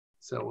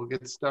So we'll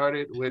get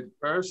started with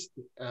first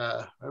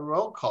a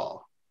roll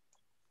call.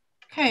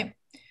 Okay.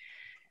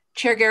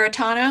 Chair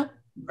Garitano.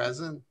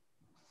 Present.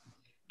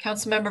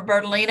 Councilmember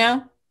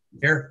Bertolino.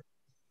 Here.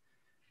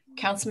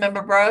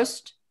 Councilmember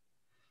Brost.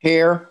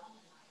 Here.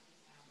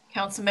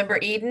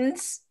 Councilmember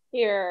Edens.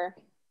 Here.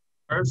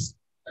 First,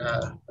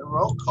 a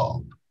roll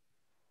call.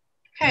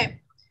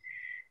 Okay.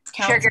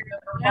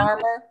 Councilmember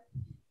Farmer.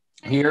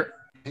 Here.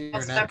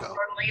 Councilmember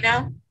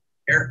Bertolino.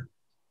 Here.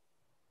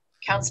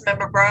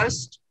 Councilmember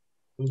Brost.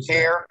 Who's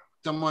Here.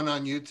 that? Someone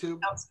on YouTube?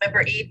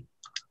 Councilmember Edens.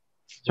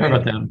 Sorry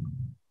about that.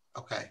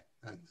 Okay.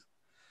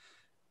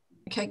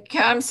 Okay,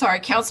 I'm sorry.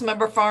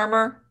 Councilmember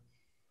Farmer.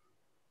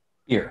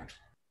 Here.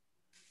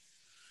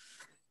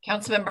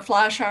 Councilmember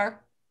Flashar.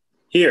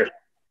 Here.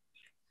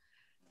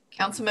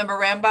 Councilmember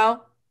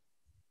Rambo.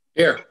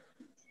 Here.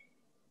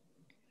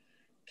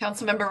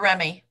 Councilmember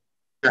Remy.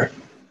 Here.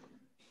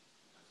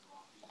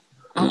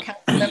 All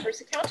council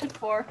members accounted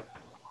for.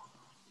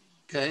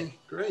 Okay,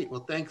 great.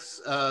 Well,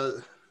 thanks.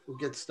 We'll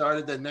get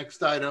started. The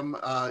next item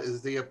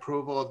is the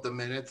approval of the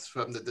minutes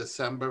from the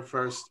December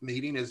 1st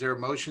meeting. Is there a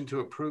motion to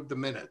approve the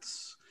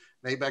minutes?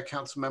 Made by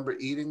Councilmember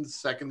Edens,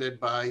 seconded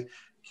by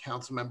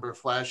Councilmember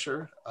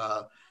Flasher.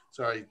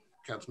 Sorry,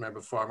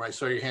 Councilmember Farmer. I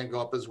saw your hand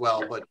go up as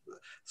well, but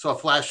saw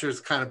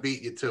Flasher's kind of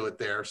beat you to it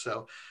there.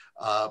 So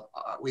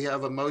we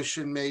have a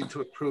motion made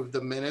to approve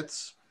the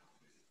minutes.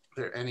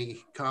 Are there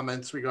any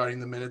comments regarding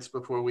the minutes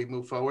before we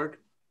move forward?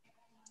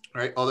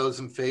 All right, all those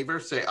in favor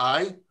say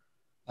aye.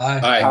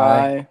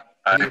 Aye.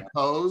 Any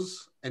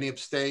oppose? Any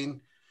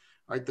abstain?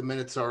 All right, the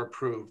minutes are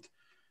approved.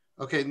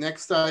 Okay,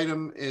 next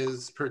item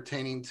is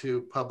pertaining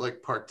to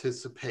public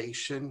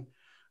participation.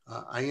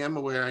 I am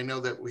aware, I know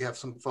that we have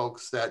some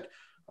folks that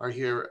are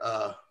here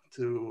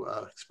to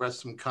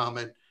express some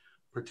comment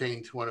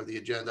pertaining to one of the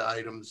agenda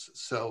items.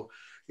 So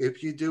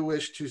if you do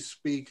wish to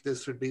speak,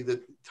 this would be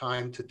the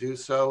time to do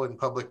so in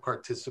public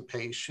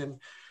participation.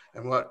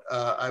 And what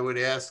I would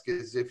ask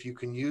is if you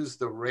can use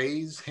the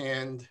raise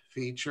hand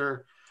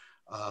feature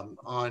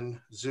on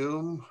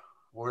Zoom,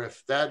 or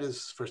if that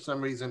is for some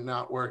reason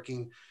not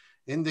working,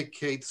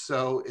 indicate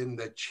so in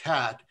the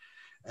chat.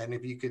 And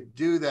if you could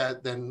do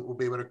that, then we'll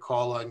be able to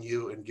call on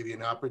you and give you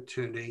an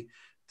opportunity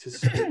to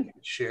speak and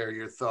share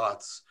your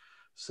thoughts.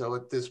 So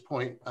at this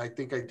point, I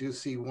think I do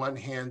see one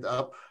hand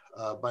up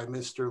by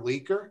Mr.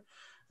 Leaker,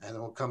 and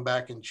then we'll come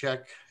back and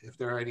check if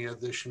there are any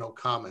additional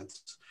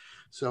comments.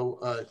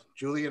 So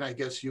Julian, I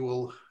guess you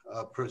will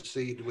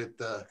proceed with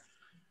the,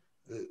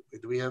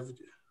 do we have?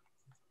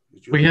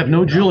 Julian? We have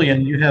no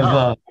Julian. You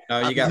have.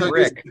 No, you got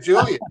Rick.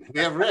 Julian, we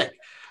have Rick.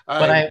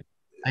 But I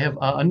have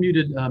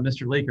unmuted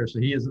Mr. Leaker, so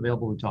he is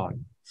available to talk.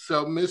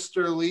 So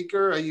Mr.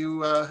 Leaker, are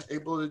you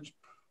able to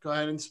go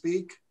ahead and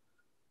speak?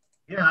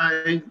 Yeah,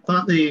 I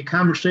thought the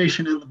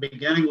conversation in the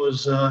beginning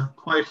was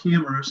quite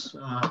humorous.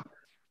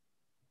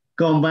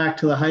 Going back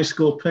to the high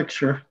school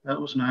picture, that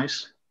was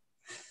nice.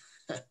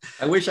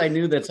 I wish I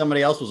knew that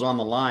somebody else was on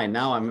the line.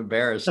 Now I'm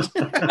embarrassed.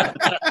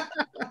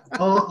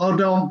 Oh,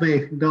 don't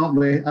be.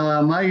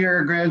 My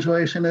year of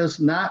graduation is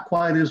not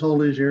quite as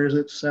old as yours.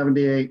 It's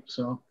 78.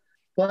 So,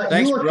 but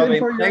thanks you for look good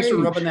for your age.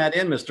 rubbing that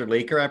in, Mr.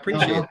 Leaker. I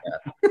appreciate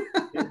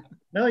that.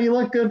 No, you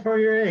look good for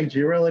your age.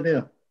 You really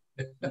do.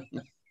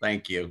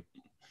 Thank you.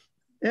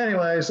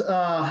 Anyways,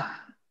 I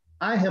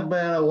have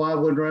been a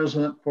Wildwood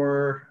resident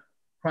for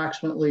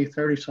approximately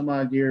 30 some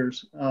odd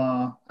years.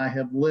 I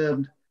have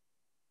lived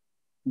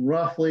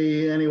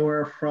roughly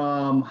anywhere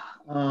from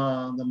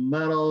the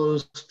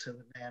Meadows to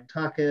the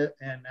Nantucket,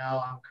 and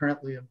now I'm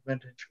currently in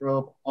Vintage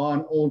Grove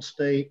on Old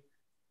State,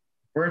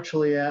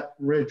 virtually at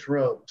Ridge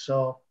Road.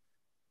 So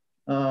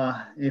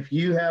if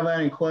you have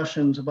any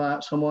questions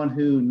about someone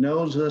who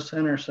knows this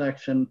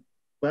intersection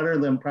better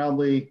than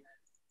probably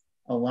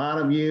a lot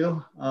of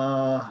you,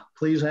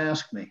 please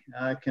ask me.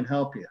 I can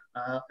help you.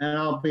 And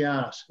I'll be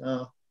honest,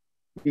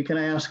 you can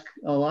ask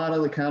a lot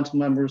of the council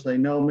members. They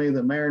know me.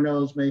 The mayor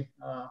knows me.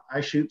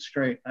 I shoot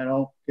straight. I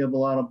don't give a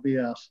lot of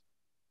BS.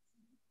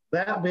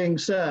 That being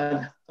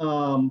said,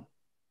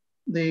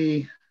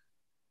 the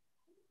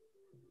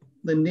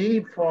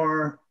need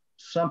for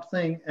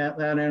something at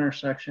that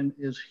intersection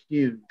is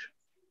huge.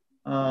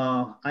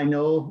 I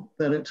know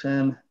that it's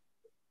in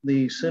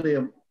the city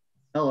of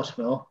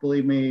Ellisville.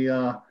 Believe me,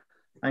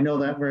 I know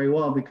that very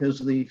well because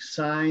the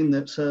sign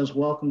that says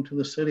 "Welcome to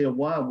the City of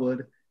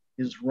Wildwood"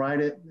 is right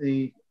at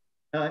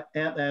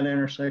that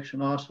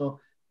intersection also,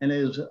 and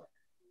is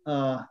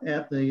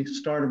at the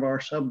start of our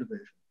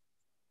subdivision.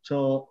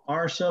 So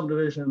our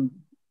subdivision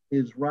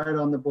is right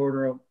on the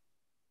border of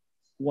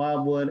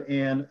Wildwood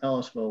and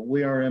Ellisville.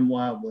 We are in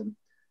Wildwood.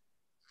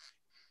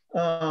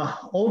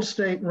 Old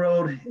State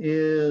Road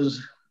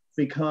is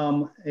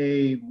become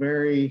a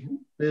very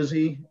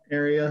busy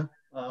area.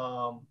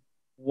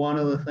 One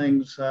of the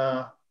things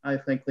I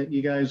think that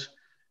you guys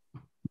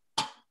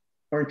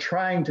are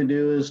trying to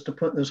do is to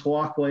put this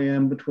walkway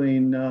in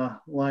between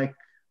like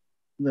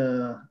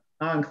the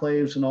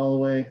enclaves and all the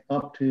way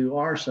up to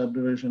our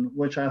subdivision,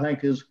 which I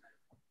think is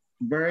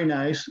very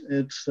nice.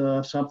 It's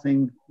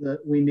something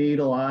that we need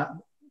a lot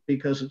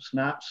because it's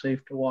not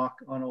safe to walk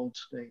on Old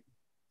State.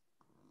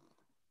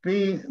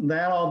 B,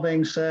 that all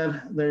being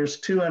said, there's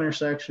two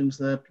intersections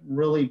that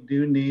really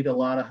do need a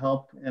lot of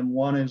help, and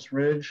one is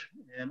Ridge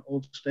and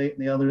Old State,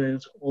 and the other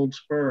is Old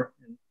Spur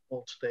and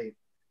Old State.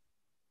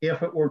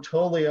 If it were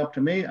totally up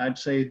to me, I'd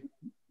say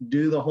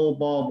do the whole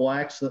ball of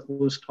wax that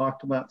was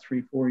talked about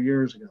 3-4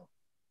 years ago.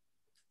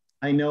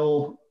 I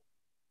know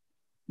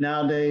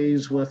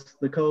nowadays with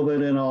the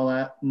COVID and all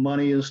that,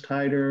 money is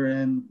tighter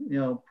and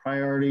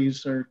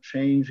priorities are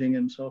changing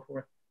and so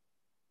forth.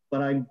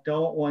 But I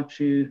don't want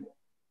you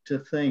to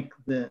think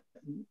that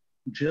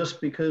just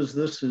because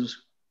this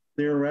is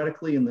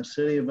theoretically in the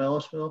city of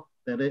Ellisville,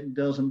 that it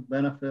doesn't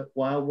benefit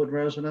Wildwood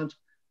residents,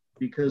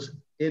 because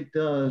it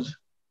does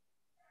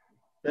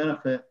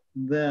benefit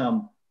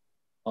them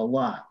a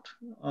lot.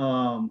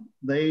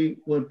 They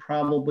would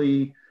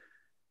probably,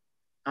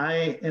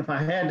 if I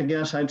had to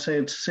guess, I'd say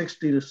it's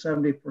 60 to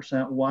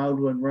 70%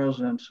 Wildwood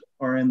residents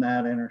are in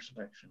that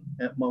intersection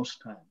at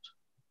most times.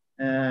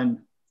 And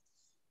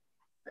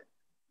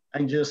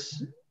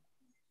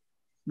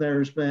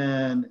there's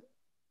been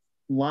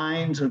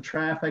lines of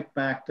traffic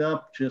backed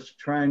up just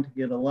trying to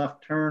get a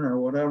left turn or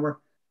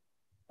whatever.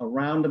 A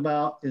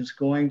roundabout is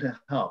going to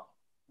help.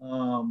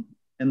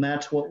 And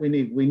that's what we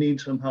need. We need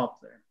some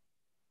help there.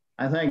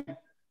 I think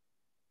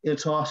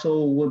it's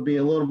also would be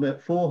a little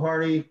bit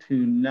foolhardy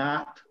to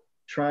not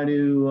try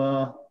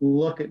to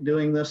look at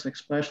doing this,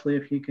 especially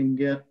if you can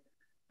get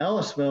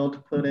Ellisville to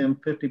put in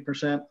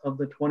 50% of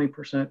the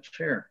 20%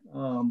 share.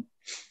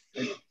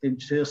 It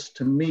just,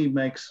 to me,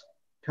 makes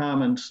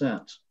common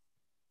sense.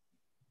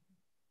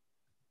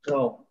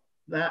 So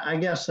that, I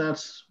guess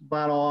that's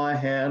about all I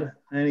had.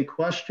 Any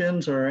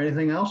questions or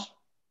anything else?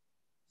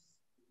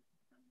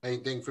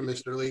 Anything for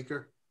Mr.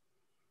 Leaker?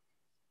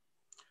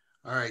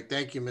 All right,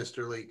 thank you,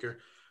 Mr. Leaker.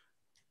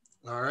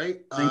 All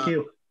right. Thank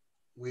you.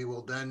 We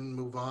will then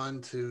move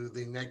on to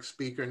the next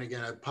speaker. And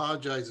again, I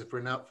apologize if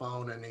we're not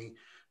following any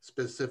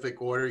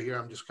specific order here.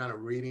 I'm just kind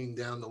of reading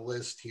down the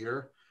list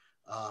here.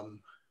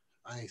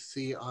 I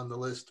see on the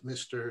list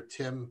Mr.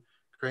 Tim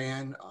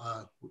Cran.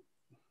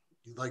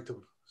 You'd like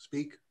to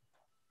speak?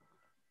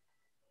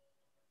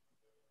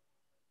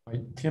 All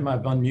right, Tim,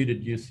 I've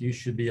unmuted you, so you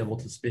should be able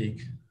to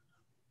speak.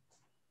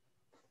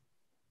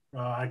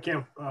 I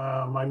can't,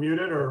 am I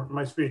muted or am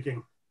I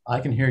speaking? I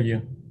can hear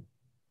you.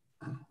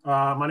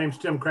 My name's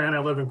Tim Cran. I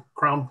live in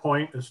Crown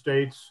Point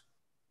Estates.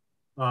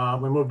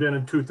 We moved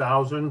in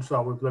 2000,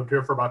 so we've lived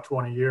here for about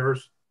 20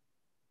 years.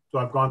 So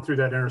I've gone through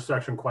that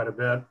intersection quite a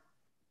bit.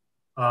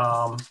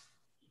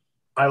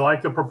 I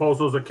like the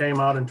proposals that came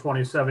out in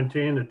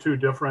 2017, the two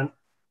different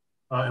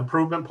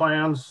improvement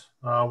plans.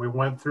 We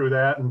went through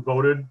that and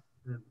voted,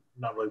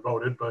 not really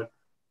voted, but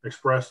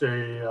expressed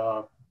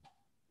a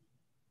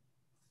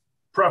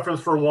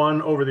preference for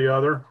one over the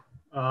other.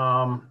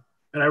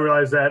 And I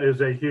realize that is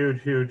a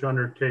huge, huge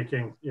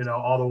undertaking,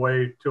 all the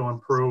way to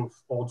improve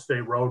Old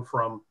State Road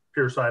from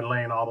Pierside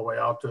Lane all the way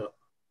out to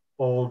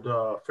Old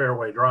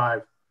Fairway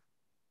Drive,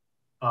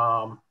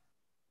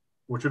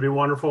 which would be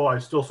wonderful. I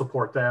still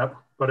support that.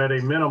 But at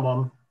a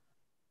minimum,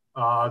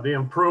 the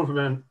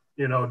improvement,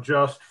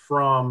 just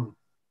from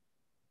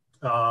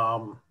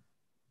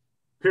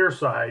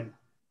Pierside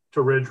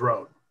to Ridge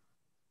Road.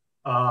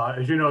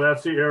 As you know,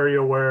 that's the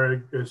area where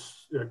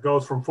it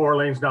goes from 4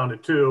 lanes down to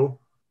 2,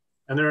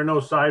 and there are no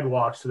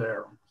sidewalks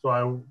there. So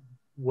I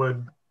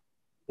would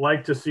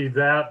like to see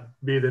that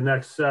be the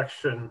next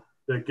section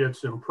that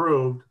gets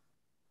improved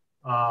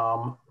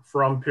from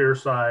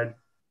Pierside,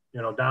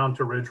 down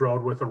to Ridge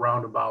Road with a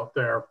roundabout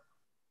there.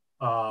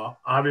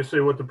 Obviously,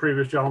 what the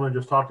previous gentleman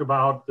just talked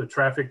about, the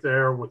traffic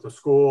there with the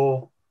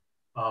school,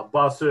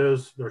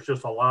 buses, there's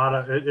just a lot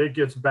of, it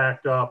gets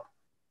backed up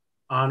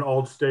on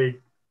Old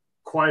State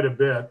quite a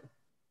bit,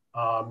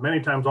 many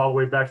times all the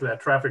way back to that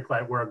traffic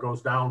light where it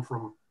goes down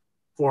from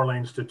 4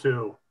 lanes to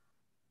 2.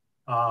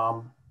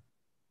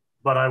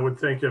 But I would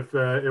think if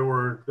it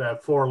were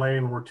that 4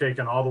 lane were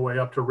taken all the way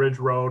up to Ridge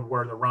Road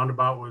where the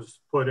roundabout was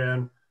put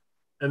in.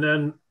 And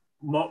then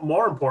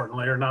more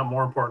importantly, or not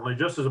more importantly,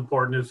 just as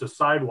important is the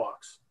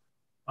sidewalks.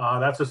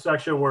 That's a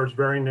section where it's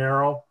very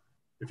narrow.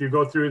 If you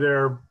go through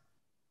there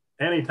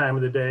any time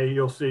of the day,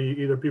 you'll see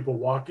either people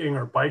walking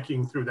or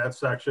biking through that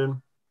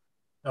section.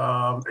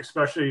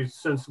 Especially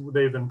since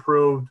they've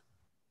improved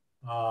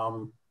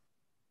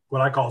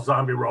what I call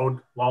Zombie Road,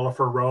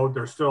 Lawlifer Road.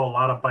 There's still a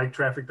lot of bike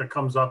traffic that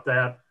comes up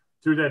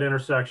through that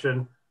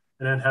intersection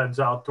and then heads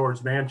out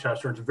towards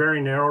Manchester. It's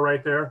very narrow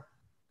right there.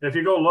 And if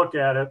you go look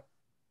at it,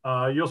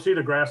 you'll see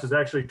the grass is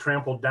actually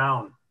trampled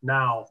down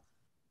now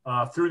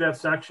through that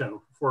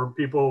section for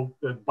people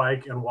that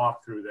bike and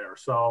walk through there.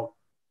 So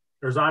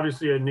there's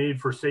obviously a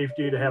need for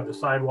safety to have the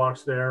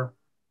sidewalks there.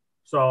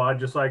 So I'd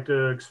just like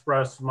to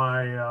express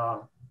my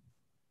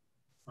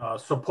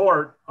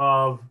support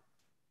of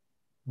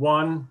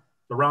 1,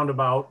 the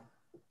roundabout,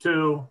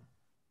 2,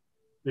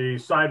 the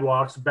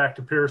sidewalks back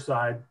to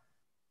Pierside,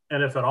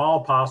 and if at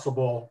all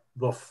possible,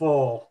 the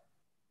full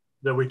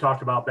that we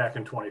talked about back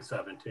in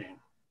 2017.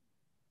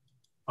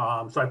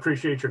 So I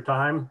appreciate your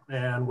time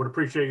and would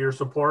appreciate your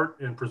support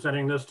in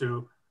presenting this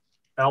to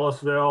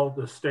Ellisville,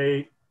 the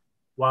state,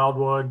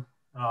 Wildwood,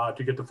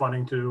 to get the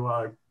funding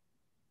to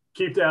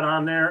keep that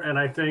on there. And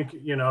I think,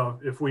 you know,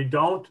 if we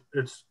don't,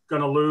 it's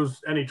going to lose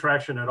any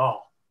traction at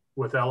all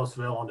with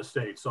Ellisville and the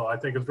state. So I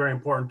think it's very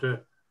important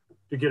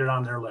to get it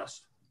on their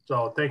list.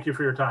 So thank you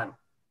for your time.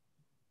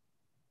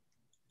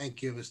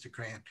 Thank you, Mr.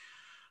 Cran.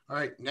 All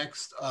right,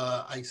 next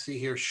I see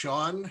here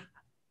Sean.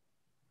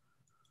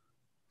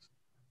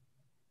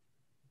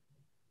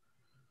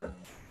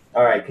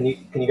 All right, can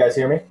you guys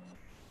hear me?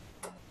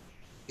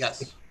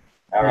 Yes.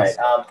 All right.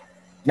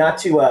 Not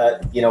to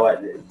you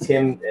know,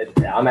 Tim,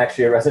 I'm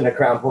actually a resident of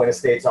Crown Point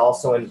Estates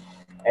also,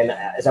 and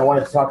as I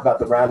wanted to talk about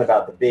the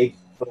roundabout, the big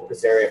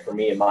focus area for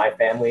me and my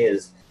family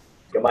is,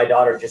 you know, my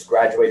daughter just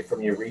graduated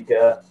from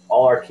Eureka.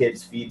 All our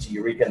kids feed to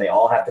Eureka, and they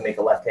all have to make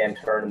a left-hand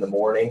turn in the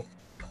morning.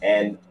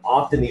 And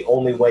often the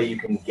only way you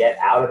can get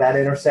out of that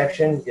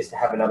intersection is to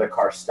have another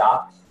car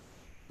stop,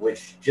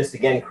 which just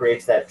again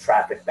creates that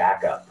traffic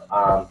backup.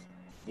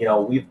 You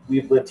know,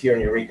 we've lived here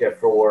in Eureka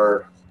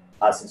for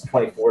since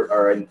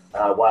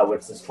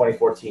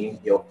 2014.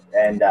 You know,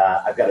 and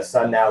I've got a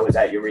son now who's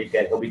at Eureka,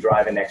 and he'll be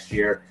driving next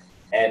year.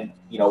 And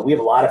you know, we have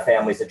a lot of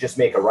families that just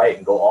make a right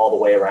and go all the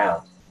way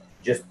around,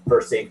 just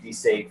for safety's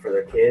sake for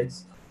their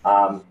kids.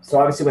 So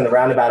obviously, when the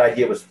roundabout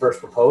idea was first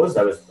proposed,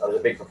 I was a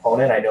big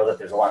proponent. I know that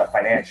there's a lot of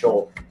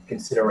financial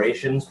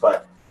considerations,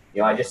 but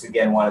you know, I just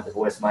again wanted to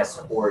voice my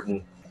support,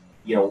 and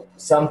you know,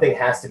 something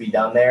has to be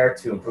done there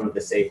to improve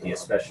the safety,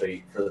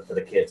 especially for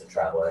the kids that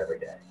travel every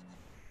day.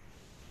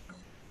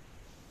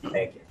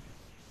 Thank you.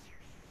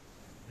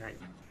 All right.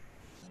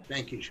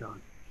 Thank you,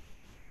 Sean.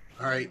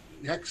 All right,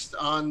 next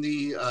on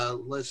the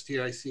list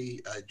here, I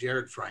see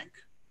Jared Frank.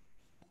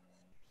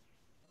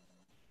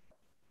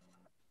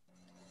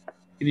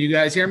 Can you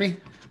guys hear me?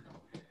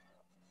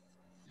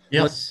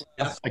 Yes.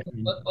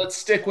 Let's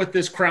stick with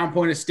this Crown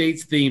Point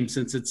Estates theme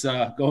since it's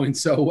going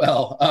so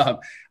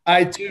well.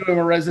 I too am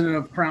a resident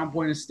of Crown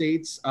Point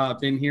Estates.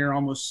 Been here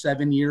almost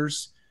 7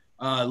 years.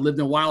 Lived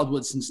in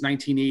Wildwood since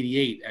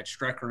 1988 at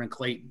Strecker and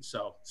Clayton.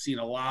 So seen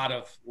a lot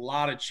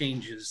of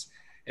changes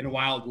in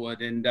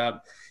Wildwood, and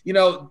you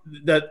know,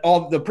 that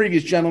all the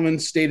previous gentlemen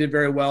stated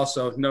very well.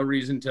 So no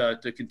reason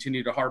to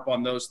continue to harp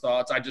on those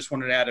thoughts. I just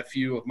wanted to add a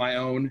few of my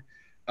own.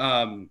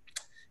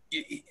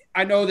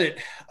 I know that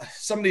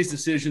some of these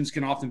decisions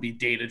can often be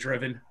data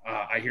driven.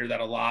 I hear that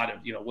a lot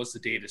of, you know, what's the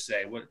data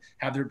say? What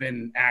have there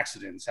been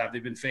accidents? Have they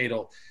been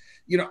fatal?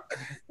 You know,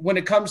 when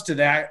it comes to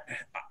that,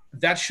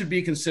 that should be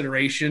a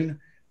consideration.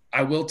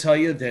 I will tell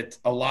you that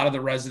a lot of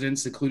the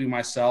residents, including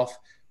myself,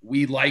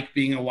 we like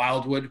being in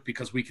Wildwood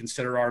because we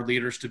consider our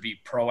leaders to be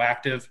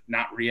proactive,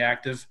 not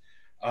reactive.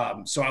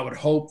 So I would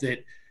hope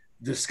that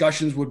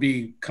discussions would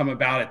come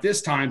about at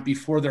this time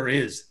before there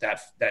is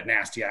that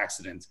nasty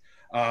accident.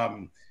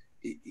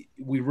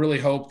 We really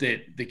hope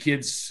that the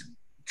kids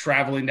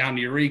traveling down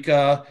to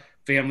Eureka,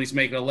 families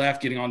making a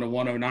left, getting onto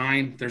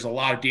 109, there's a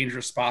lot of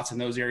dangerous spots in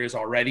those areas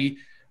already.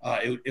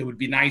 It would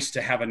be nice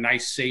to have a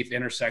nice, safe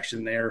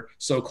intersection there,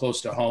 so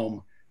close to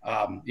home,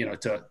 you know,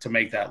 to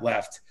make that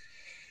left.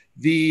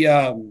 The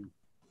only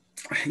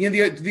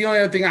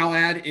other thing I'll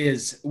add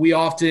is we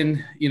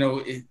often, you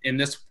know, in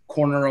this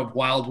corner of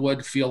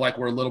Wildwood, feel like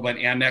we're a little bit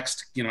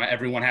annexed. You know,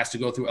 everyone has to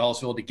go through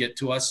Ellisville to get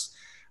to us.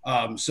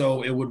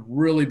 So it would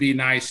really be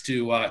nice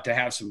to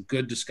have some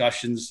good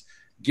discussions,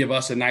 give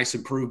us a nice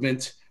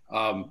improvement.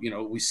 You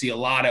know, we see a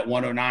lot at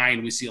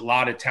 109. We see a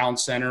lot at Town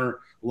Center,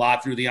 a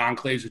lot through the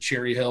enclaves of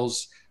Cherry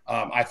Hills.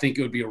 I think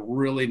it would be a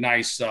really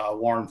nice,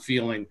 warm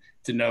feeling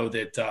to know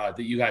that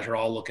that you guys are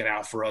all looking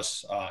out for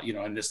us, you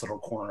know, in this little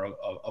corner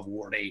of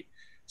Ward 8.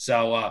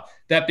 So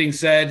that being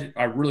said,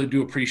 I really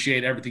do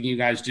appreciate everything you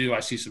guys do. I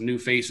see some new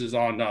faces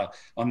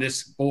on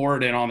this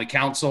board and on the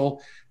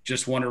council.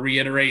 Just want to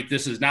reiterate,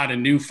 this is not a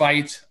new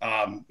fight.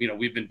 You know,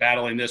 we've been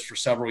battling this for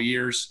several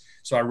years.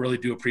 So I really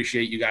do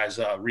appreciate you guys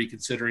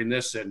reconsidering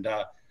this. And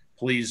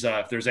please,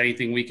 if there's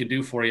anything we can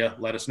do for you,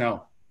 let us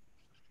know.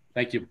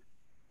 Thank you.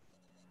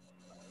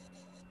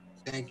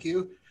 Thank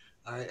you.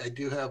 I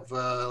do have,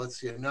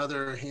 let's see,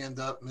 another hand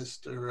up,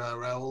 Mr.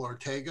 Raul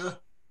Ortega.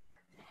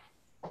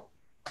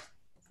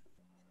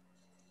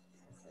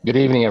 Good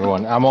evening,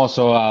 everyone. I'm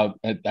also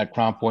at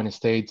Crown Point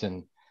Estates,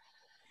 and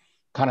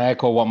kind of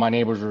echo what my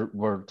neighbors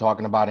were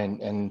talking about,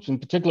 and in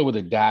particular with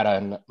the data.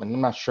 And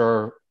I'm not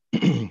sure,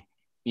 you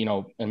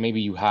know, and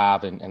maybe you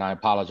have, and I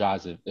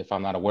apologize if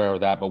I'm not aware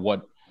of that, but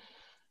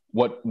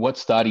what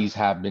studies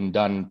have been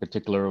done in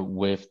particular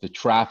with the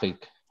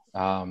traffic,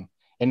 and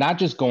not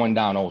just going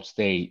down Old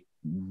State,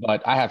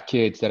 but I have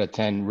kids that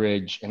attend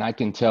Ridge, and I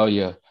can tell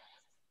you,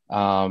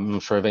 I'm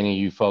sure if any of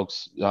you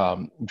folks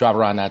drive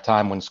around that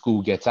time when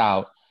school gets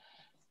out,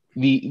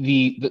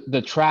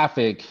 the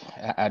traffic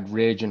at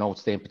Ridge and Old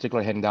State,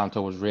 particularly heading down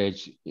towards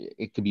Ridge,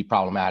 it could be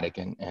problematic.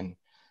 And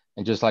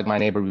just like my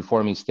neighbor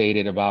before me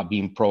stated about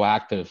being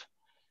proactive,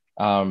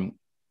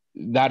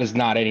 that is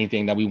not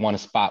anything that we want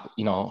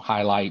to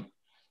highlight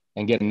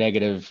and get a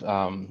negative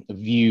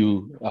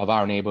view of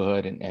our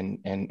neighborhood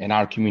and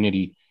our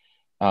community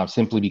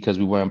simply because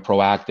we weren't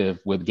proactive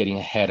with getting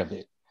ahead of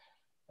it.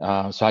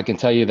 So I can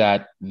tell you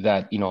that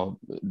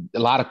a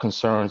lot of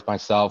concerns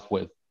myself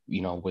with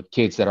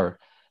kids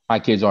my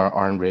kids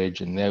are in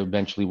Ridge, and they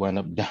eventually wind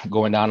up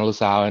going down to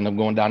LaSalle, end up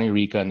going down to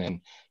Eureka, and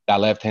then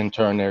that left-hand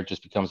turn there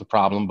just becomes a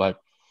problem.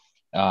 But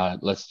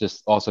let's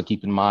just also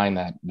keep in mind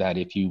that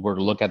if you were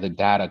to look at the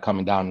data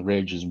coming down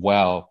Ridge as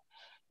well,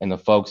 and the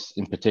folks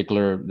in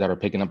particular that are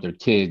picking up their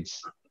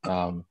kids,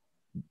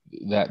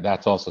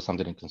 that's also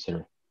something to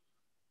consider.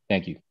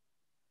 Thank you.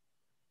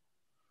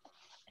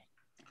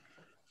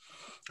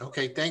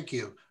 Okay, thank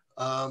you.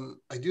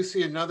 I do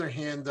see another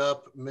hand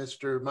up,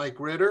 Mr. Mike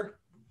Ritter.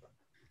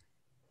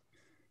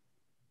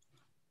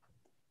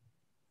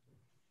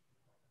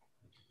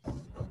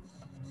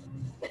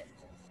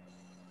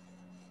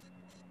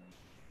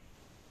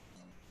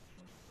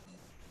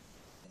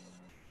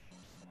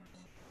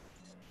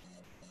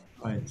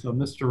 All right, so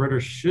Mr. Ritter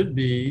should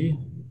be,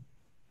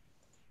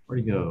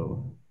 where'd he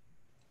go?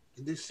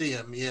 I do see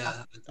him,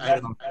 yeah. There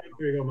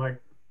you go,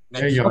 Mike.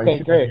 There you go. Okay,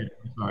 great.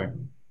 Sorry.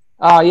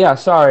 Yeah,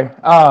 sorry.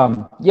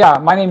 Yeah,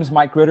 my name is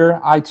Mike Ritter.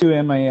 I too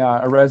am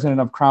a resident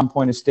of Crown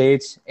Point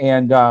Estates,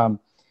 and a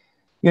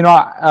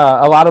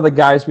lot of the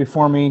guys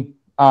before me,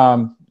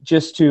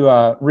 just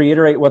to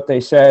reiterate what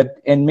they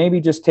said, and maybe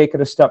just take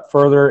it a step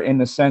further in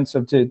the sense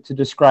of to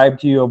describe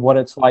to you of what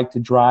it's like to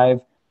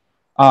drive,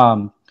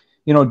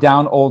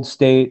 down Old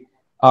State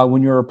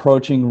when you're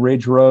approaching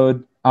Ridge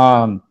Road.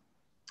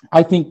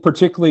 I think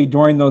particularly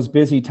during those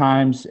busy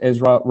times, as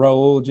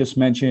Raul just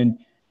mentioned,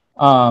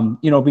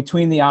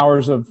 between the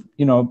hours of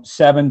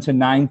 7 to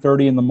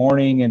 9:30 in the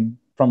morning and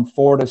from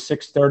 4 to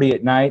 6:30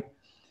 at night,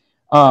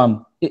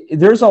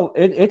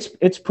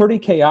 it's pretty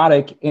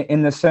chaotic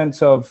in the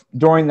sense of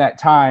during that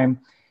time.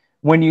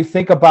 When you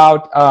think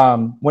about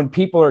when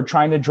people are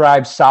trying to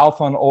drive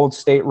south on Old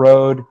State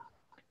Road,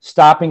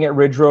 stopping at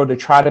Ridge Road to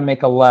try to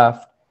make a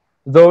left,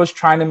 those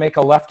trying to make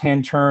a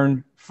left-hand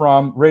turn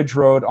from Ridge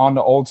Road onto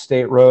Old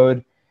State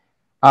Road.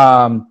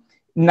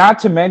 Not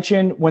to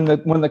mention when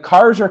the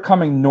cars are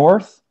coming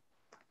north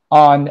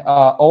on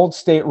Old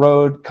State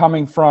Road,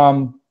 coming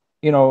from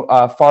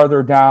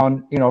farther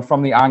down,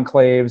 from the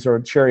enclaves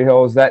or Cherry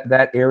Hills,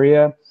 that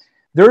area,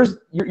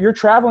 you're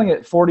traveling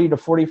at 40 to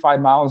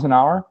 45 miles an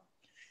hour,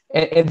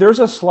 and there's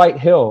a slight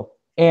hill.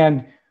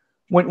 And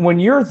when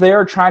you're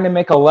there trying to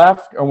make a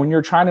left, or when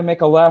you're trying to make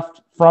a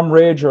left from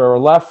Ridge or a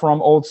left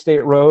from Old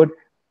State Road,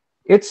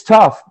 it's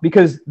tough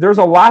because there's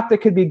a lot that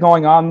could be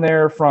going on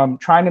there, from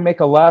trying to make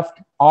a left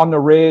on the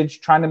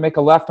Ridge, trying to make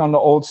a left on the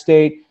Old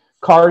State,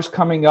 cars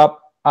coming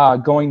up,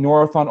 going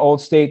north on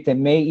Old State that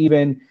may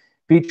even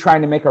be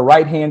trying to make a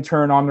right-hand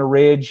turn on the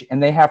Ridge,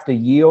 and they have to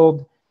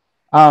yield.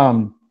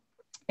 And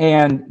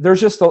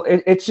there's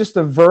it's just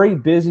a very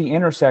busy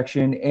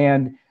intersection.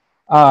 And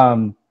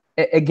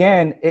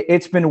again,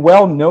 it's been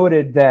well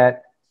noted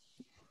that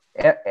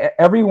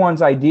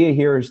everyone's idea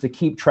here is to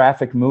keep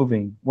traffic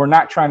moving. We're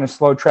not trying to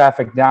slow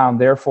traffic down.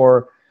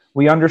 Therefore,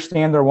 we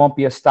understand there won't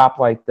be a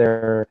stoplight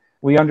there.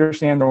 We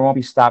understand there won't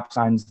be stop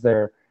signs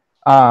there.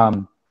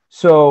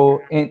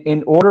 So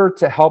in order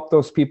to help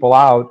those people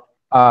out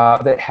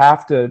that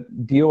have to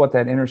deal with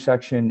that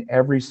intersection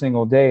every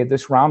single day,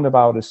 this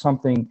roundabout is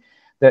something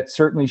that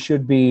certainly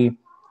should be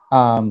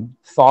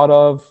thought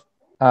of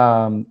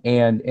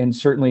and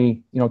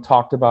certainly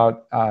talked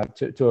about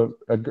to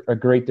a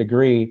great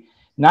degree.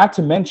 Not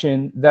to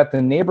mention that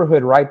the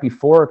neighborhood right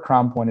before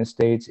Crown Point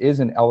Estates is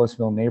an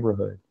Ellisville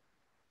neighborhood.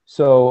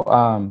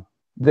 So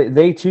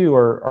they too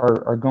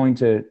are going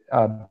to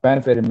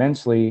benefit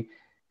immensely,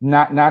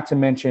 not to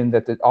mention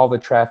that all the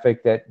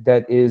traffic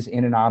that is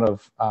in and out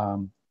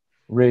of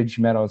Ridge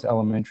Meadows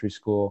Elementary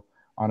School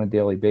on a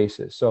daily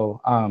basis. So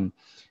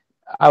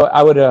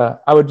I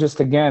would just,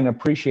 again,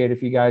 appreciate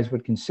if you guys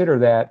would consider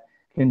that,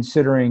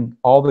 considering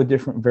all the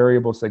different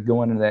variables that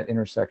go into that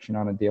intersection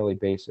on a daily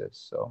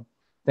basis. So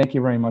thank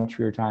you very much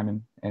for your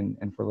time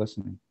and for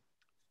listening.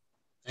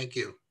 Thank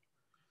you.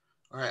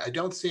 All right, I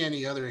don't see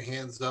any other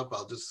hands up.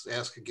 I'll just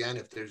ask again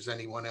if there's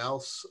anyone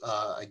else.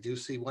 I do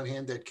see one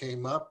hand that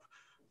came up.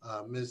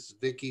 Ms.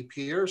 Vicki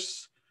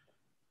Pierce.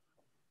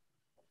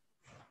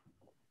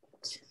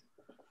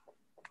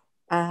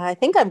 I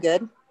think I'm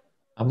good.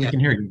 We can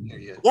hear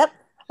you. Yep.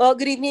 Well,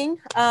 good evening.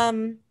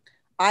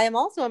 I am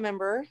also a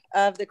member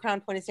of the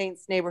Crown Point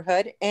Estates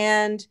neighborhood,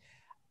 and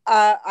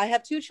I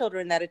have two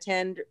children that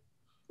attend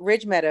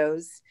Ridge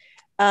Meadows,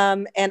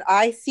 and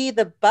I see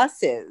the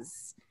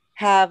buses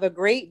have a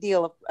great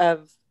deal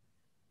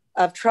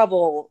of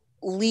trouble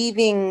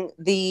leaving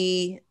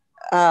the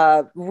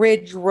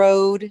Ridge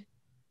Road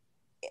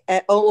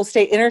at Old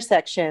State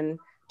intersection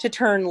to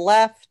turn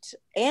left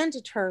and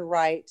to turn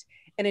right,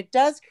 and it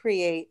does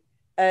create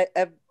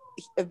a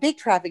big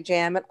traffic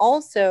jam. And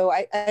also,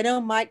 I know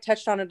Mike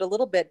touched on it a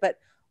little bit, but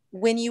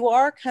when you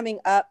are coming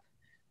up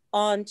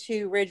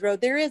onto Ridge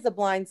Road, there is a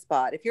blind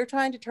spot. If you're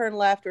trying to turn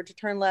left or to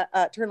turn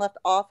left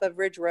off of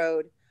Ridge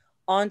Road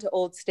onto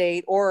Old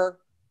State, or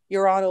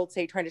you're on Old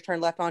State trying to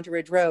turn left onto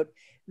Ridge Road,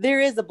 there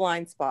is a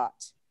blind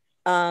spot.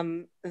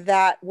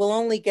 that will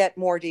only get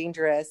more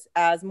dangerous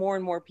as more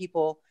and more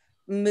people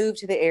move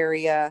to the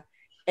area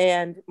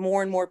and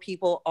more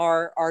people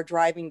are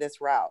driving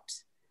this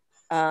route.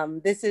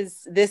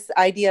 This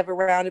idea of a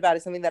roundabout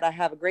is something that I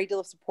have a great deal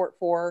of support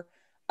for.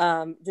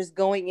 Just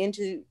going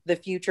into the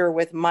future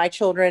with my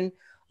children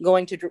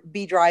going to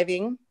be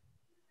driving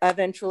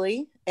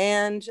eventually,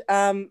 and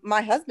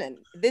my husband.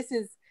 This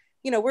is,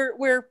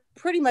 we're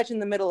pretty much in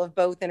the middle of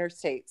both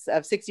interstates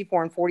of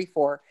 64 and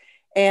 44,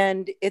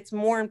 and it's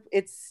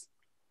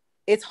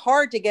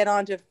hard to get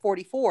onto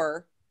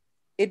 44.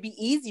 It'd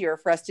be easier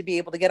for us to be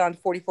able to get on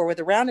 44 with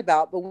a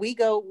roundabout, but we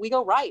go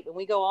right and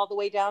we go all the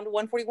way down to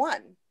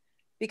 141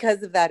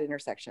 because of that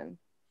intersection.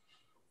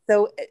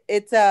 So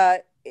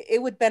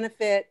it would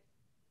benefit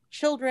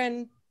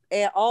children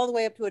all the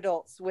way up to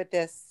adults with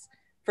this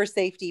for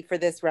safety for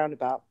this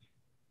roundabout.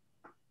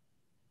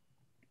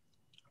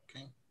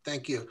 Okay,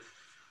 thank you.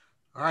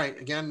 All right,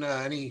 again,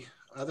 any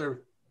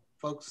other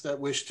folks that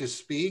wish to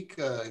speak?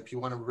 If you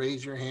want to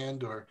raise your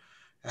hand or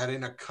add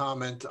in a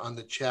comment on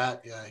the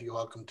chat, you're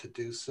welcome to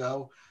do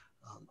so.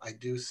 I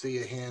do see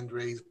a hand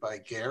raised by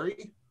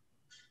Gary.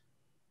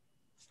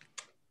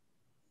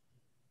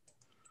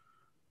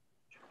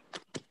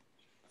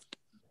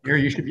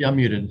 Gary, you should be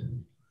unmuted.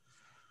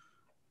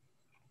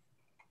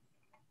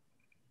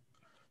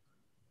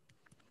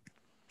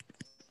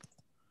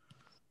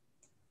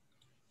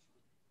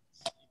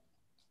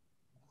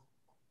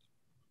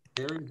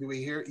 Gary, do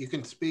we hear? You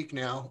can speak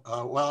now.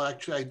 Well,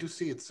 actually, I do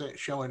see it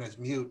showing as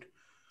mute.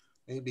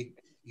 Maybe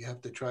you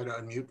have to try to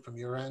unmute from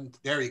your end.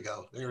 There you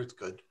go. There, it's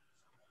good.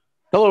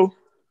 Hello.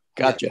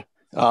 Gotcha.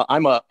 Yeah.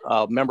 I'm a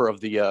member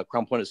of the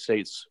Crown Point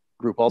Estates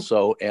group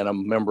also, and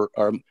I'm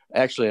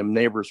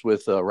neighbors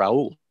with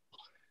Raul.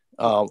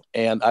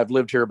 And I've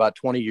lived here about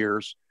 20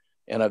 years,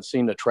 and I've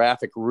seen the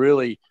traffic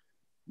really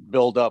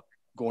build up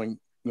going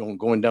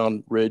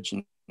down Ridge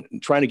and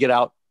trying to get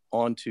out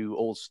onto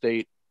Old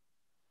State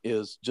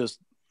is just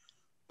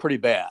pretty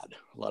bad.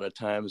 A lot of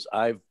times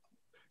I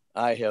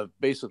have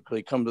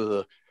basically come to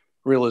the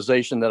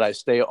realization that I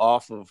stay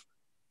off of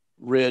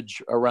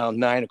Ridge around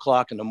 9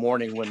 o'clock in the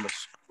morning when the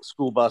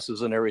school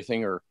buses and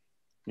everything are,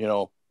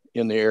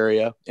 in the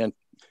area and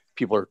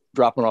people are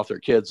dropping off their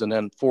kids, and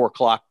then 4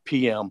 o'clock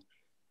p.m.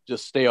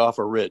 just stay off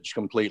of Ridge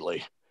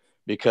completely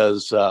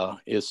because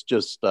it's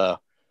just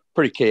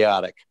pretty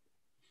chaotic.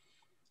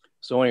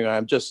 So anyway,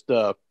 I'm just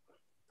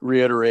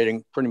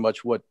reiterating pretty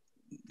much what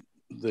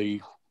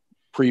the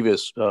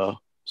previous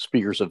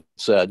speakers have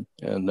said,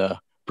 and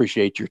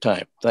appreciate your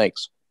time.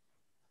 Thanks.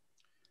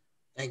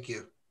 Thank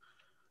you.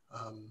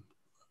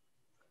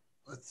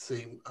 Let's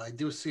see. I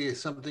do see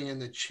something in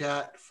the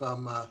chat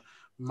from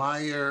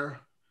Meyer.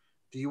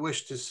 Do you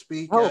wish to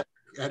speak,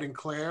 Ed and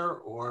Claire,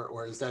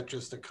 or is that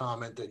just a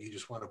comment that you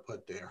just want to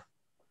put there?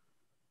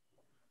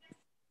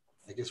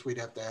 I guess we'd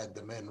have to add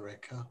them in,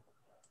 Rick, huh?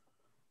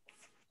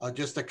 Oh,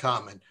 just a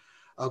comment.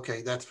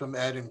 Okay, that's from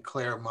Ed and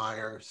Claire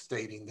Meyer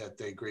stating that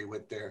they agree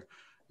with their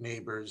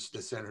neighbors.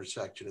 This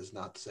intersection is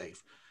not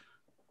safe.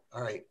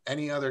 All right,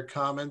 any other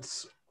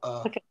comments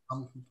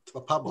from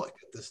the public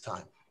at this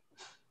time?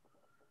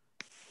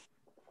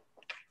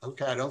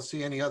 Okay, I don't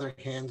see any other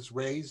hands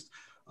raised.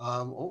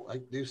 I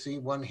do see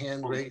one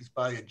hand raised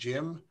by a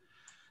Jim.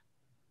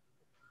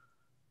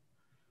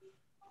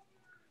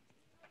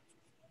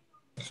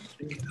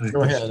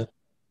 Go ahead.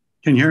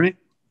 Can you hear me?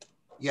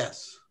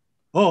 Yes.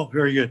 Oh,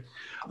 very good.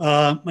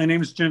 My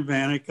name is Jim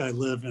Vanek. I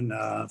live in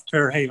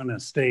Fairhaven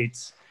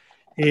Estates,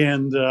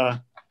 and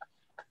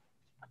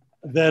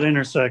that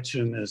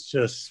intersection is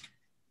just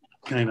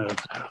kind of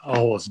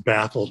always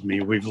baffled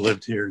me. We've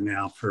lived here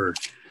now for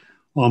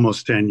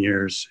almost 10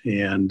 years,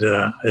 and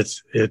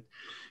it's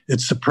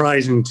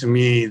surprising to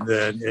me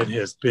that it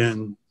has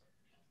been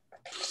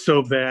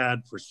so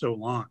bad for so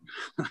long,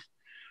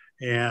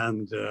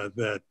 and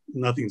that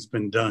nothing's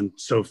been done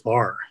so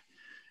far.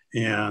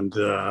 And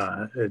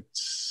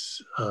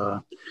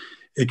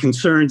it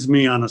concerns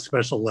me on a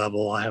special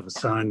level. I have a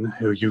son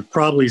who you've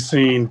probably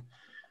seen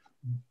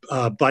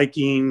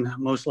biking,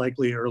 most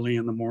likely early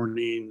in the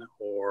morning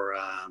or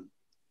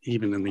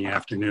even in the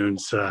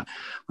afternoons.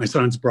 My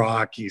son's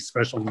Brock. He's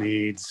special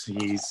needs.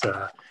 He's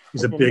a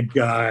big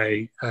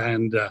guy,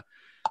 and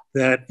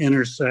that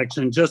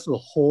intersection, just the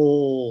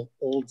whole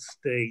Old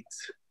State.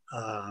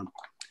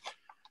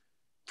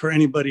 For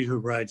anybody who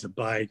rides a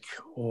bike,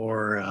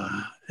 or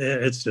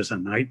it's just a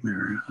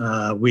nightmare.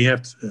 We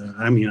have to,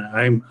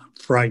 I'm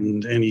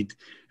frightened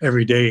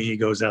every day he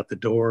goes out the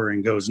door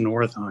and goes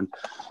north on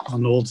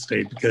Old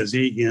State, because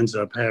he ends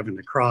up having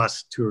to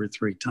cross 2 or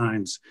 3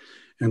 times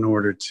in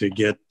order to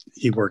get,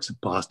 he works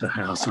at Pasta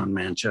House on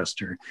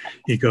Manchester.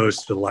 He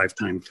goes to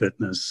Lifetime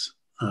Fitness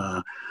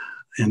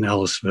in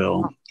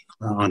Ellisville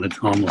on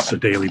almost a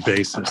daily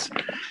basis.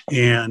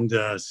 And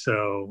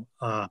so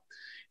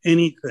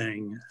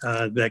anything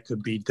that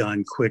could be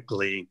done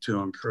quickly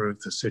to improve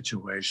the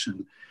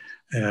situation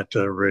at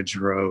Ridge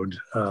Road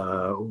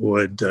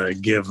would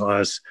give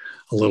us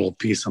a little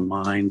peace of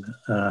mind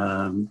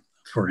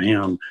for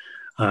him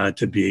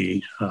to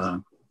be,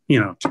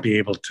 to be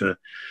able to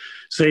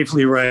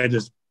safely ride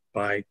his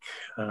bike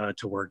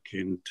to work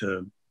and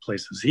to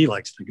places he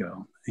likes to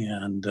go.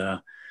 And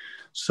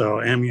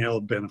so Amiel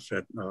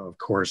benefit, of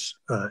course,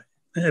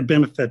 it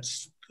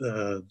benefits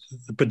the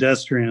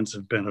pedestrians,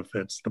 it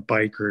benefits the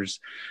bikers,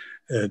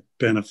 it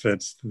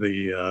benefits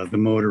the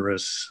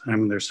motorists. I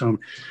mean, there's so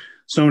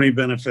many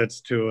benefits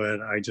to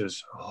it. I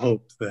just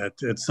hope that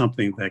it's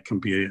something that can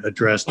be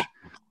addressed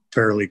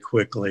fairly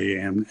quickly,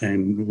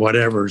 and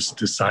whatever's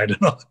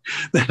decided on,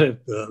 that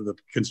the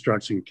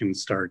construction can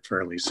start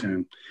fairly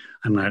soon.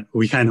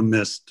 We kind of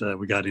missed,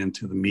 we got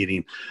into the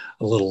meeting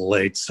a little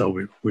late, so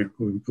we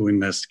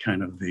missed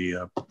kind of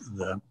the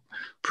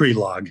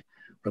pre-log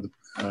or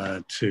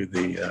to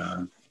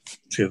the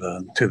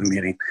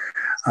meeting.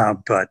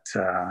 But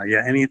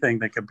yeah, anything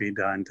that could be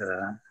done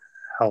to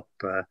help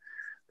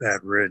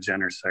that Ridge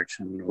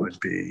intersection would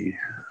be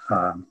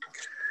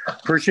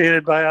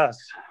appreciated by us.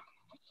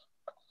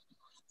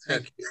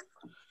 Thank you.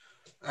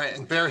 All right,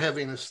 and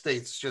Bearhaven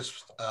Estates,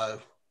 just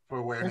for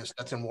awareness,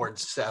 that's in Ward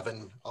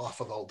 7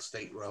 off of Old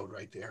State Road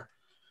right there.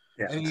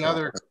 Yeah, any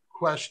other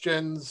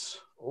questions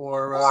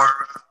or,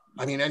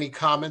 any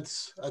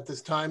comments at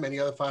this time? Any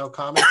other final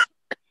comments?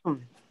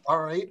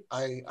 All right,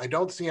 I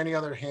don't see any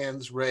other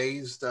hands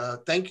raised.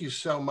 Thank you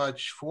so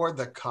much for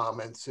the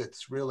comments.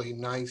 It's really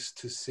nice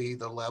to see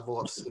the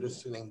level of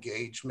citizen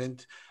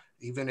engagement,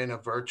 even in a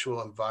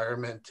virtual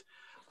environment,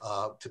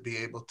 to be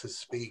able to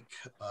speak,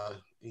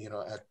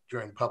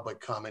 during public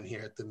comment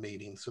here at the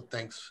meeting. So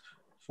thanks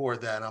for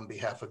that on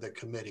behalf of the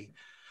committee.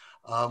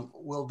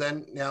 We'll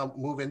then now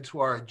move into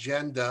our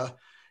agenda.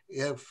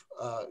 If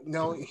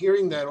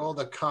hearing that all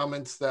the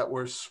comments that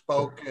were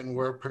spoken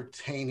were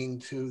pertaining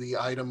to the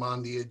item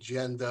on the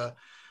agenda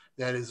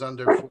that is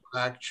under full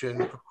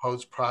action,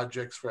 proposed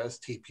projects for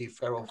STP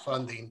federal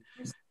funding,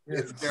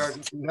 if there are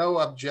no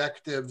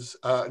objections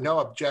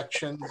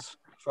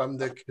from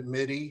the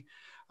committee,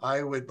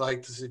 I would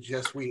like to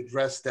suggest we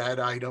address that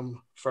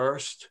item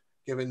first,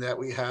 given that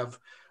we have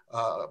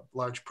a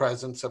large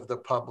presence of the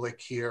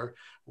public here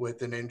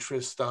with an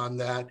interest on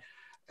that,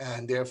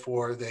 and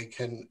therefore they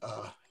can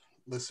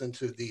listen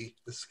to the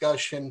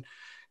discussion.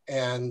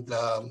 And,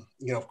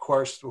 of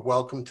course, they're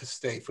welcome to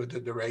stay for the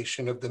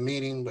duration of the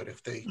meeting, but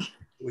if they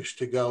wish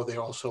to go,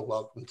 they're also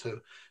welcome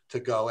to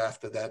go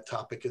after that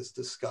topic is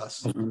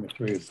discussed.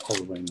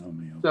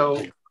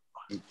 So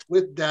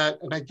with that,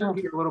 and I do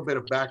hear a little bit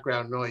of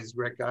background noise,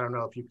 Rick. I don't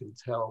know if you can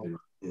tell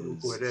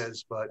who it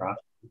is, but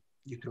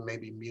you can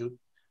maybe mute.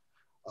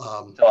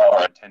 Still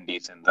our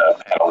attendees in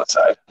the panel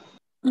side.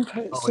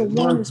 Okay,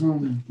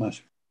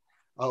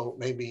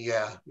 maybe,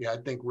 yeah, I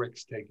think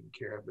Rick's taking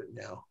care of it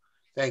now.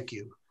 Thank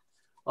you.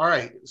 All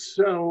right,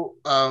 so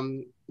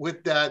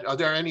with that, are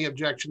there any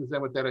objections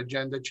then with that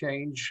agenda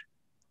change?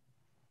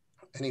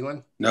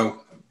 Anyone?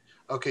 No.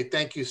 Okay,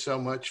 thank you so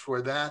much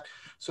for that.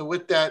 So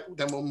with that,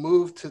 then we'll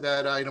move to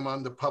that item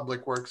on the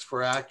Public Works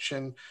for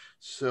action.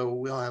 So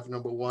we'll have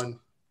number 1,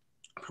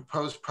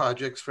 proposed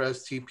projects for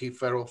STP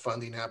federal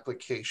funding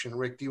application.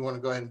 Rick, do you want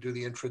to go ahead and do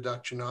the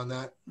introduction on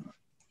that?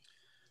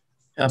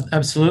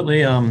 Absolutely.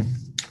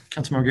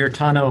 Councilmember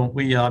Garitano,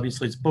 we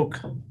obviously spoke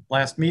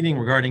last meeting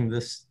regarding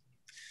this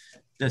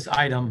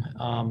item.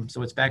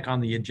 So it's back on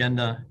the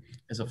agenda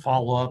as a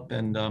follow-up,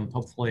 and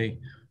hopefully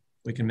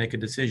we can make a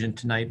decision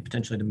tonight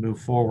potentially to move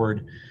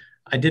forward.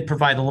 I did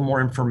provide a little more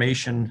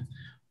information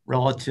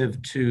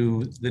relative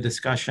to the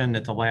discussion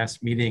at the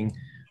last meeting.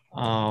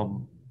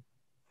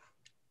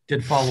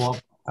 Did follow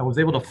up. I was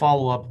able to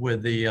follow up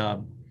with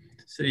the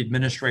city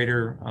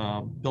administrator,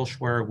 Bill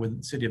Schwer, with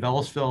the city of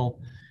Ellisville.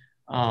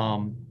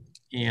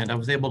 And I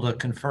was able to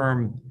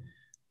confirm,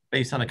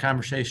 based on a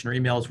conversation or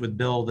emails with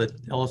Bill, that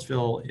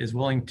Ellisville is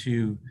willing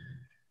to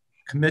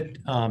commit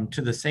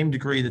to the same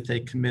degree that they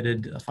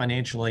committed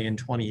financially in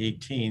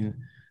 2018,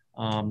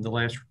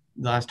 the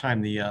last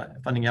time the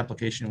funding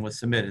application was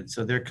submitted.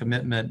 So their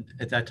commitment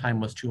at that time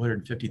was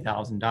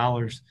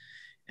 $250,000.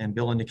 And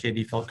Bill indicated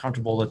he felt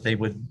comfortable that they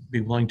would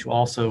be willing to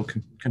also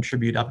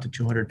contribute up to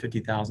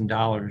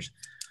 $250,000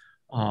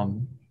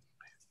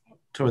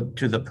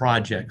 to the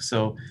project.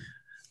 So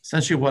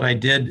essentially what I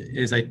did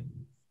is I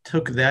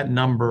took that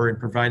number and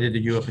provided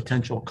you a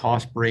potential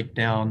cost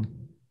breakdown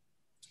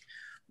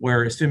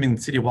where, assuming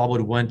the city of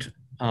Wildwood went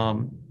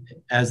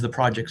as the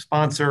project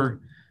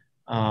sponsor,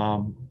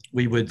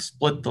 we would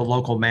split the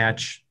local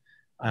match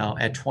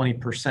at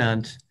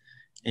 20%.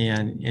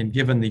 And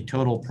given the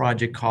total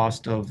project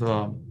cost of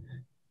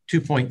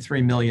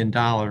 $2.3 million,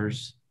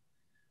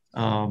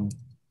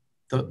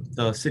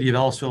 the city of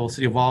Ellisville,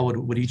 city of Wildwood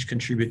would each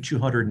contribute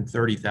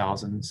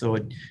 $230,000. So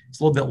it's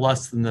a little bit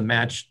less than the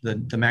match,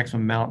 the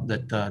maximum amount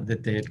that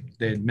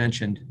they had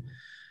mentioned.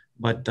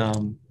 But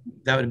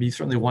that would be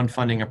certainly one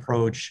funding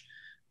approach.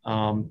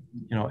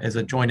 As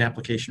a joint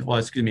application,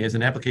 as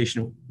an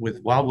application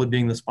with Wildwood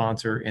being the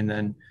sponsor, and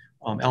then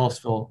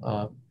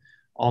Ellisville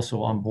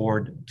also on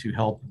board to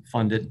help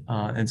fund it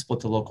and split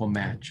the local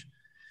match.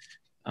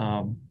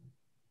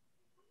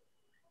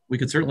 We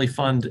could certainly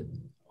fund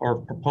or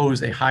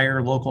propose a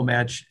higher local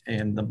match,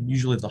 and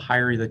usually the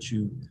higher that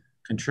you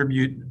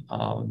contribute,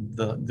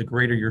 the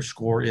greater your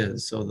score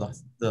is. So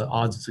the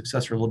odds of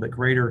success are a little bit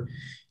greater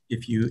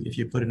if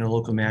you put in a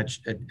local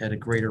match at a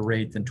greater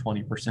rate than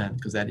 20%,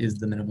 because that is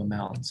the minimum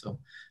amount. So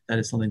that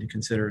is something to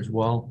consider as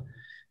well.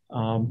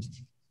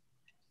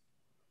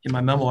 In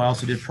my memo, I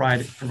also did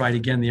provide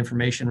again the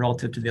information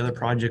relative to the other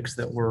projects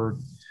that were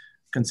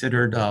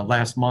considered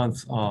last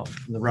month.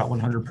 The Route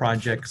 100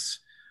 projects,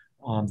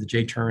 the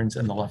J-turns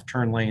and the left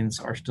turn lanes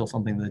are still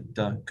something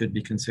that could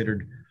be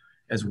considered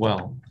as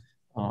well.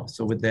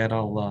 So with that,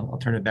 I'll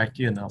turn it back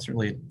to you, and I'll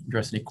certainly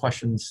address any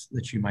questions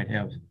that you might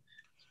have.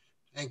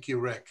 Thank you,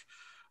 Rick.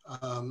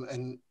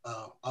 I'll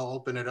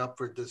open it up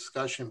for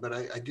discussion, but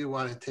I do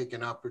want to take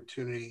an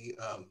opportunity,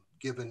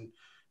 given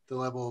the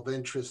level of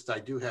interest I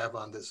do have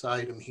on this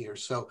item here.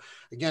 So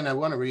again, I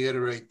want to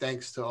reiterate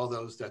thanks to all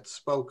those that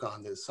spoke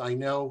on this. I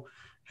know,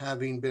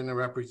 having been a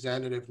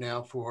representative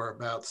now for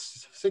about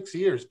 6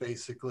 years,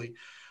 basically,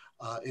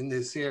 in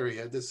this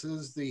area, this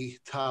is the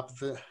top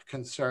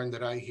concern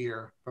that I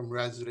hear from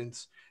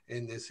residents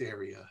in this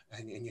area.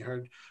 And you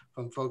heard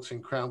from folks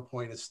in Crown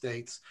Point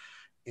Estates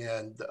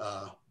and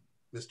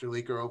Mr.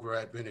 Leaker over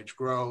at Vintage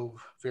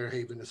Grove,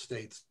 Fairhaven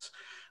Estates,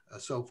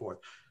 so forth.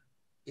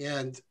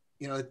 And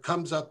you know, it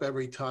comes up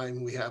every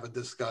time we have a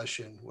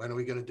discussion. When are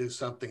we going to do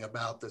something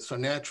about this? So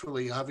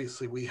naturally,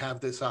 obviously, we have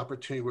this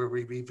opportunity where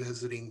we're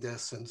revisiting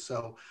this. And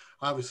so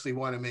obviously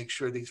want to make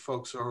sure these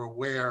folks are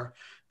aware,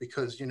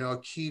 because, you know, a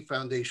key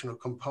foundational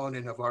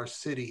component of our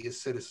city is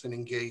citizen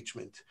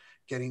engagement,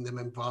 getting them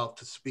involved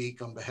to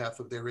speak on behalf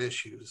of their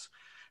issues.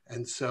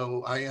 And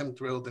so I am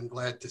thrilled and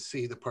glad to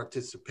see the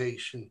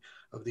participation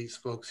of these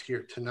folks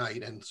here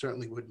tonight, and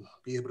certainly would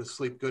be able to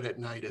sleep good at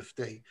night if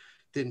they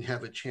didn't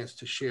have a chance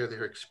to share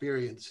their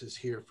experiences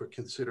here for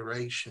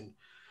consideration.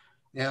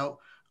 Now,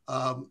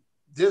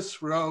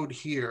 this road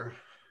here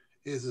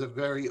is a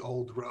very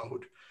old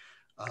road.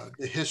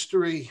 The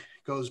history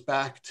goes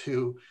back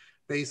to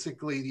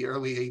basically the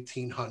early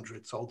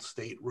 1800s, Old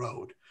State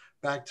Road,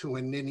 back to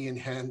when Ninian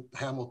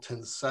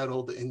Hamilton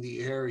settled in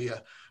the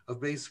area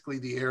of basically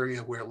the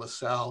area where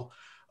LaSalle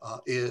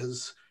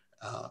is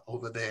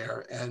over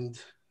there. And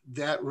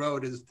that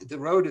road is, the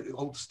road,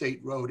 Old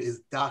State Road,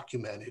 is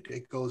documented.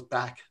 It goes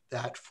back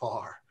that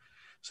far.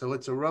 So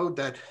it's a road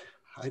that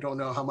I don't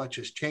know how much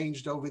has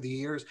changed over the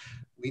years.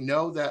 We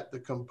know that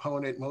the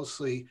component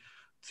mostly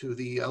to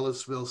the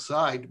Ellisville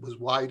side was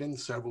widened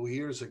several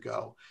years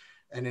ago.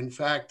 And in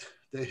fact,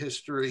 the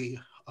history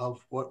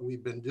of what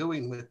we've been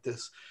doing with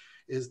this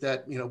is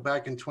that, you know,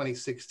 back in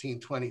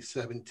 2016,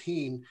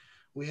 2017,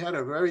 we had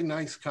a very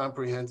nice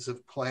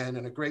comprehensive plan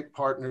and a great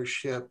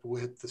partnership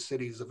with the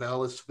cities of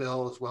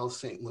Ellisville as well as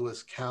St.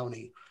 Louis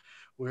County,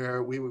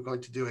 where we were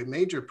going to do a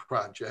major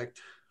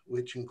project,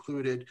 which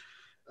included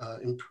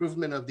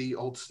improvement of the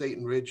Old State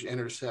and Ridge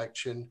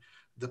intersection,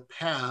 the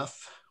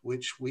path,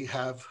 which we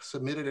have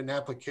submitted an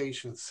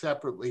application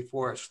separately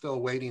for, still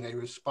awaiting a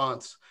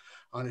response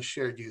on a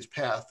shared use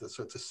path.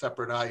 So it's a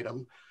separate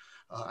item.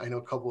 I know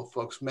a couple of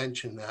folks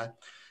mentioned that.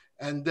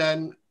 And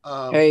then,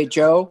 hey,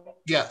 Joe.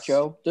 Yes.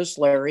 Joe, this is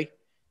Larry.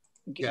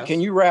 Yes. Can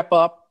you wrap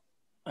up?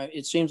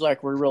 It seems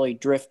like we're really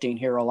drifting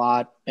here a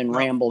lot and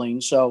rambling.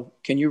 So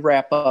can you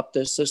wrap up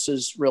this? This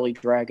is really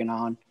dragging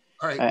on.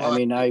 All right. I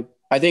mean,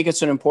 I think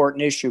it's an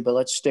important issue, but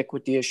let's stick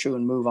with the issue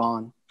and move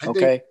on.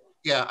 Okay.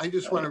 Yeah. I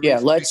just want to. Yeah.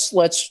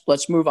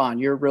 Let's move on.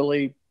 You're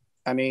really,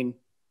 I mean,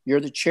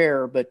 you're the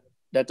chair, but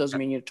that doesn't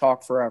mean you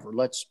talk forever.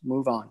 Let's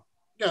move on.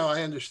 No,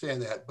 I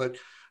understand that, but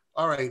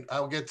all right,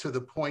 I'll get to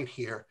the point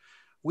here.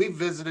 We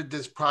visited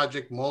this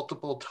project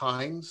multiple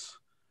times,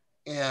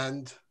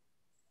 and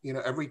you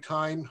know, every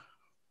time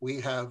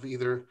we have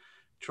either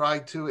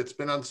tried to, it's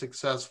been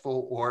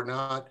unsuccessful or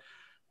not.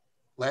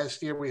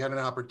 Last year we had an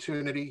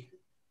opportunity.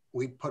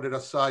 We put it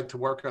aside to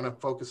work on a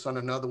focus on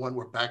another one.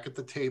 We're back at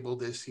the table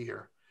this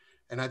year.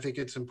 And I think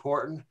it's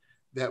important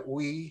that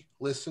we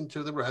listen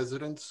to the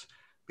residents,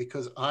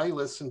 because I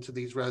listen to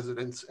these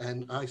residents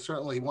and I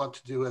certainly want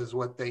to do as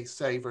what they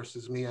say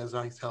versus me as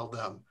I tell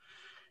them.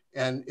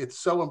 And it's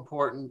so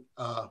important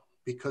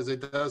because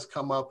it does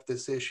come up,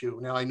 this issue.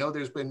 Now, I know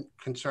there's been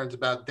concerns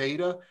about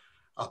data.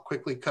 I'll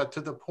quickly cut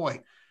to the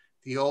point.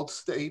 The Old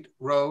State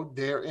Road,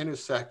 their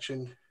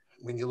intersection,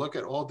 when you look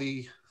at all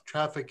the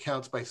traffic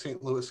counts by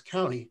St. Louis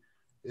County,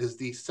 is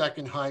the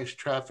second highest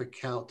traffic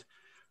count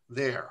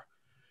there.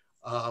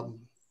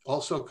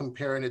 Also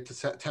comparing it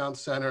to Town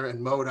Center and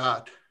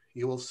MoDOT,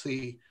 you will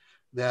see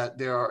that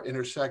there are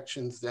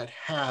intersections that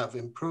have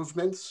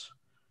improvements,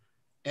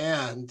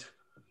 and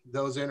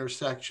those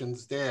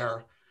intersections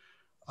there,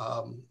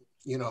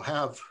 you know,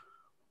 have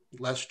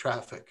less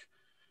traffic.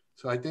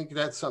 So I think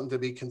that's something to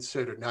be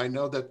considered. Now, I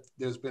know that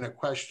there's been a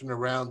question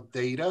around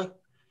data,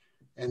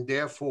 and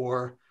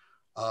therefore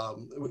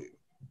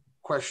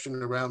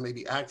question around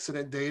maybe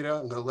accident data.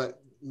 I'm going to let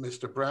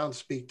Mr. Brown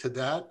speak to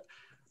that.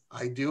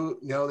 I do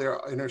know there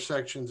are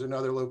intersections in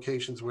other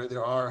locations where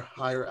there are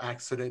higher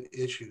accident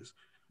issues.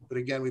 But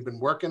again, we've been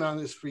working on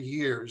this for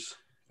years.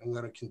 I'm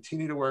going to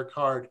continue to work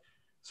hard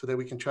so that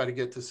we can try to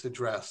get this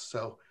addressed.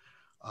 So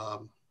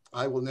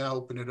I will now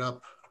open it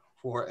up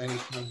for any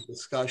kind of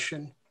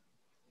discussion?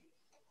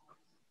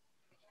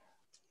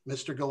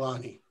 Mr.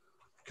 Galani,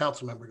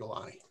 Councilmember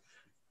Galani.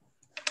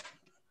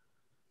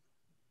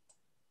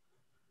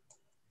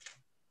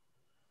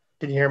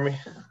 Can you hear me?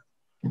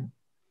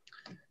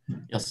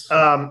 Yes.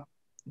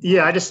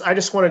 Yeah, I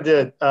just wanted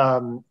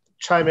to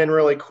chime in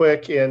really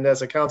quick, and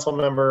as a council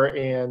member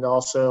and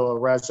also a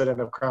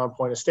resident of Crown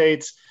Point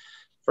Estates,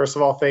 first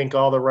of all, thank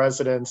all the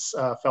residents,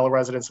 fellow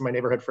residents in my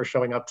neighborhood for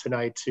showing up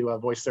tonight to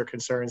voice their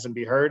concerns and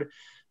be heard.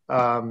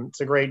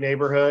 It's a great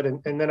neighborhood.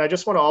 And then I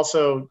just want to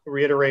also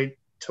reiterate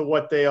to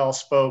what they all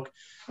spoke.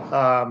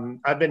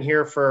 I've been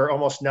here for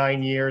almost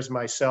 9 years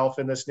myself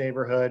in this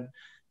neighborhood.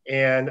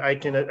 And I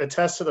can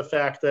attest to the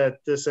fact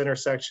that this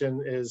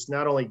intersection is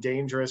not only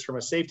dangerous from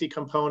a safety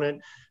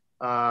component,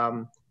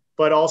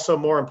 but also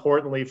more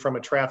importantly from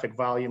a traffic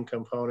volume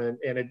component.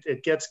 And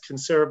it gets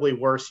considerably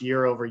worse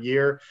year over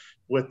year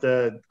with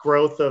the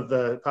growth of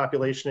the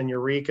population in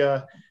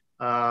Eureka.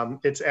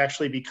 It's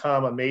actually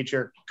become a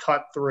major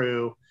cut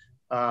through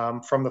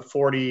from the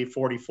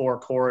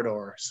 40-44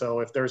 corridor. So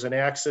if there's an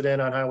accident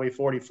on Highway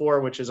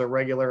 44, which is a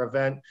regular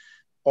event,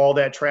 all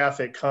that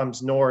traffic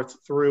comes north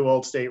through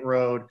Old State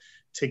Road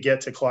to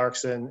get to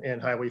Clarkson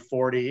and Highway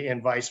 40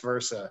 and vice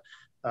versa.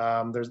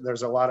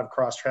 There's a lot of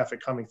cross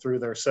traffic coming through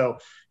there. So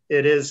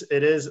it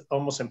is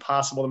almost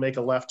impossible to make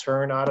a left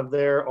turn out of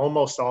there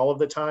almost all of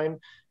the time.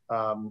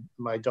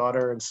 My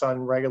daughter and son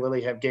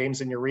regularly have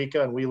games in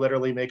Eureka, and we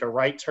literally make a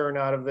right turn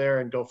out of there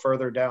and go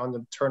further down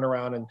the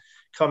turnaround and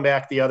come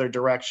back the other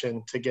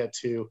direction to get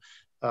to,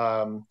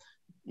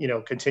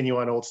 continue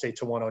on Old State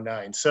to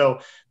 109. So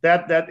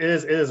that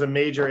is a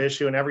major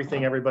issue, and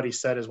everything everybody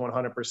said is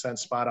 100%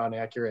 spot on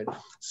accurate.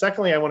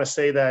 Secondly, I want to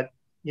say that,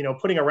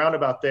 putting a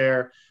roundabout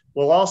there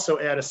will also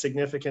add a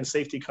significant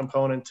safety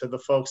component to the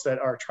folks that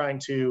are trying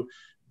to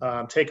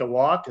take a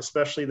walk,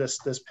 especially this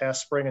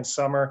past spring and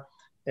summer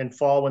and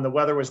fall when the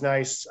weather was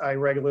nice. I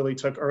regularly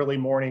took early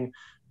morning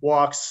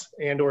walks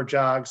and or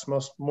jogs,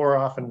 more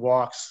often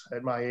walks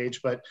at my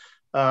age, but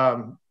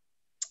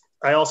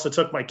I also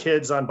took my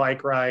kids on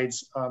bike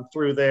rides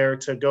through there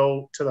to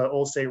go to the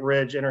Old State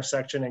Ridge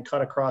intersection and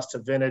cut across to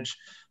Vintage,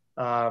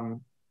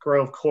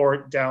 Grove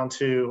Court down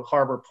to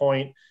Harbor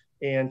Point,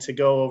 and to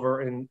go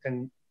over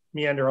and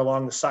meander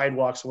along the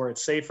sidewalks where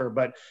it's safer.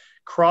 But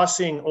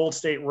crossing Old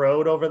State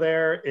Road over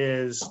there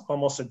is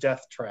almost a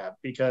death trap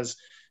because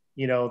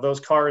those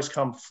cars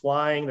come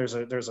flying. There's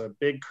a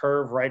big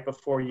curve right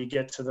before you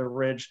get to the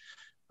Ridge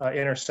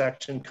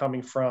intersection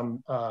coming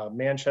from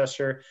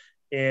Manchester.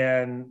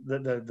 And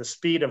the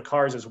speed of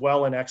cars is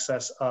well in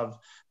excess of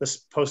the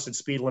posted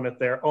speed limit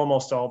there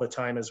almost all the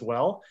time as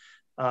well.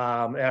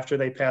 After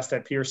they pass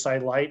that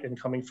Pierside light and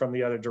coming from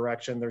the other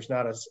direction, there's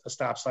not a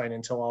stop sign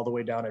until all the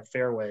way down at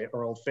Fairway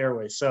or Old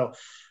Fairway. So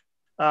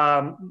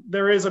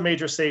there is a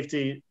major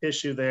safety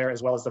issue there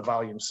as well as the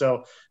volume.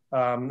 So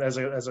as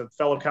a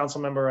fellow council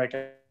member, I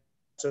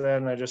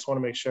just want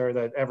to make sure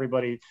that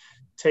everybody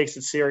takes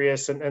it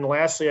serious. And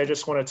lastly, I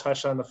just want to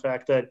touch on the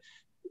fact that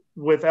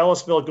with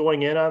Ellisville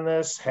going in on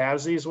this,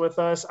 halvesies with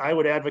us, I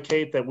would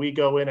advocate that we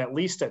go in at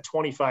least at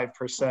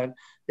 25%,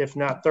 if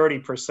not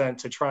 30%,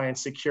 to try and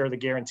secure the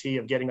guarantee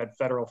of getting that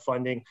federal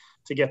funding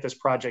to get this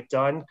project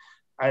done.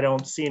 I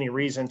don't see any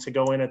reason to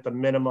go in at the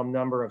minimum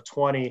number of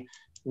 20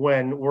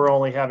 when we're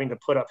only having to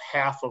put up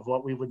half of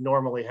what we would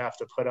normally have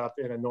to put up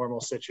in a normal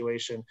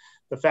situation.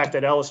 The fact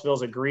that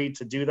Ellisville's agreed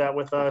to do that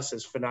with us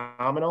is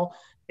phenomenal,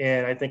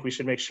 and I think we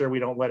should make sure we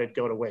don't let it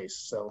go to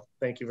waste. So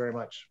thank you very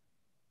much.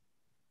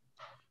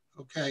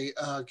 Okay,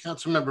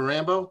 Councilmember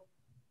Rambo.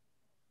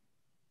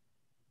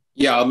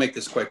 Yeah, I'll make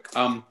this quick.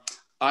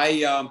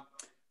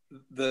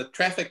 The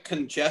traffic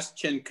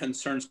congestion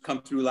concerns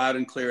come through loud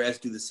and clear, as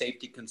do the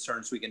safety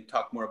concerns. We can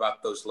talk more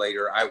about those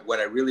later. What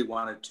I really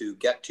wanted to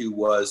get to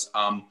was,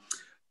 and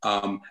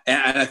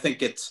I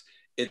think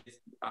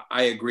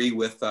I agree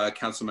with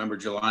Councilmember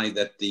Jelani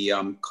that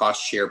the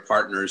cost share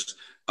partners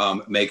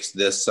makes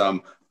this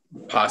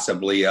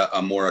possibly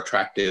a more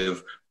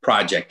attractive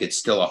project. It's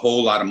still a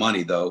whole lot of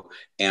money though.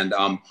 And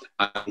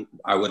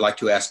I would like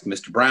to ask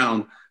Mr.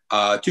 Brown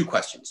two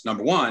questions.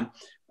 Number one,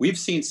 we've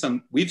seen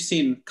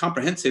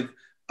comprehensive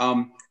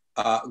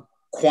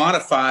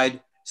quantified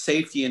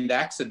safety and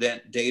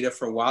accident data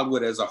for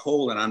Wildwood as a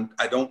whole. And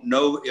I don't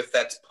know if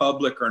that's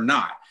public or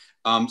not.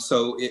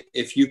 So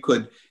if you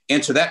could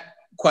answer that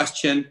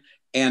question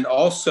and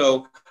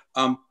also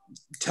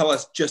tell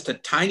us just a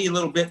tiny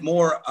little bit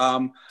more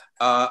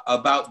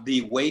about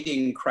the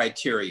weighting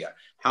criteria.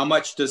 How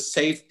much does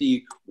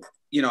safety,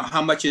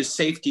 how much is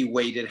safety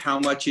weighted? How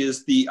much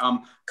is the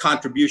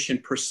contribution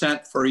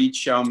percent for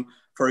each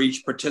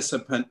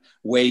participant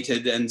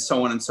weighted, and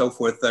so on and so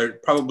forth? There's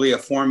probably a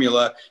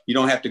formula. You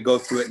don't have to go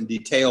through it in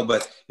detail,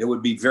 but it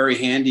would be very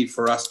handy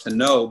for us to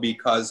know,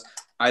 because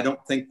I don't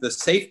think the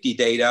safety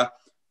data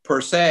per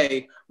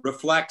se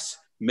reflects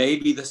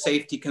maybe the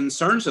safety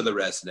concerns of the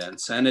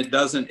residents, and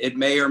it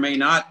may or may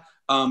not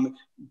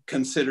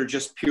consider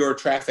just pure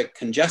traffic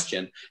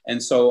congestion.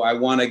 And so I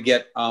want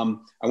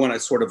to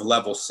sort of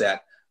level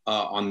set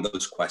on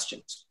those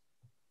questions.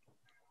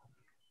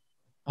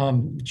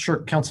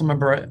 Sure, Council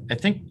Member. I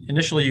think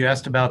initially you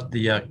asked about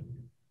the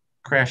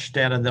crash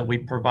data that we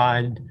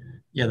provide.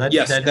 Yeah,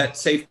 that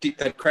safety,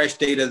 that crash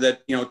data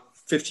that,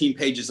 15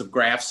 pages of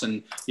graphs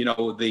and,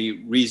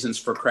 the reasons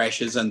for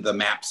crashes and the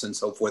maps and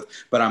so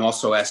forth. But I'm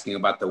also asking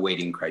about the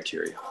weighting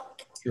criteria.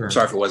 Sure.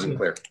 Sorry if it wasn't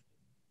clear.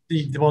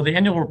 The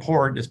annual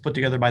report is put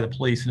together by the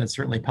police, and it's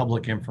certainly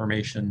public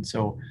information.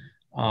 So,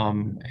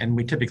 and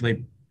we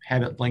typically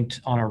have it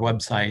linked on our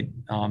website.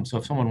 So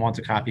if someone wants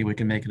a copy, we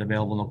can make it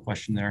available, no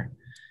question there.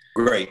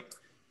 Great.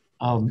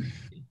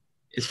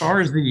 As far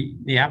as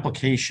the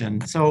application,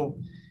 so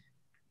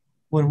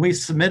when we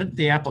submit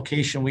the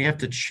application, we have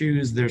to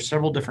choose, there's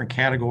several different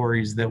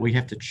categories that we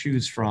have to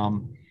choose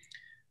from,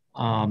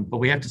 but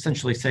we have to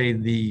essentially say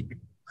the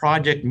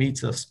project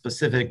meets a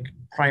specific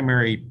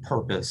primary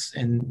purpose.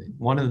 And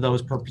one of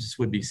those purposes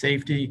would be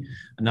safety.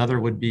 Another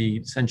would be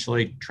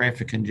essentially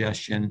traffic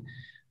congestion.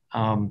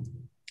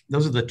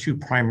 Those are the two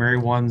primary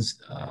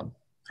ones.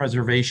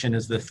 Preservation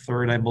is the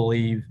third, I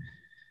believe.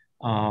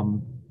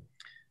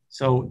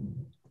 So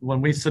when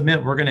we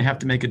submit, we're going to have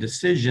to make a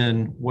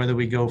decision whether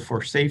we go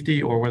for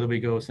safety or whether we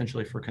go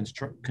essentially for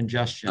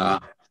congestion.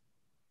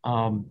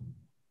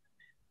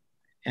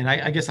 And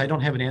I guess I don't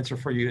have an answer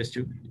for you as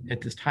to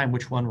at this time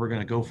which one we're going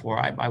to go for.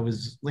 I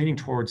was leaning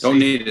towards don't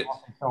safety. need it.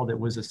 I felt it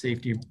was a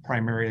safety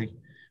primarily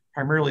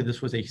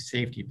this was a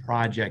safety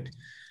project.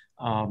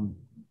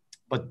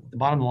 But the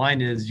bottom line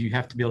is you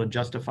have to be able to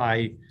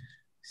justify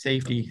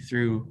safety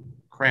through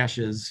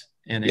crashes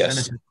and a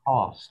benefit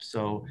cost.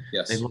 So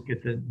they look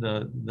at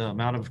the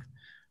amount of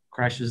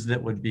crashes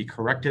that would be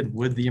corrected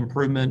with the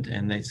improvement,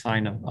 and they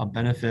sign a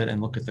benefit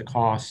and look at the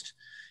cost,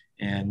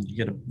 and you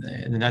get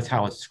and that's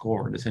how it's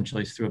scored.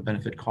 Essentially, it's through a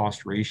benefit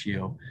cost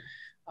ratio.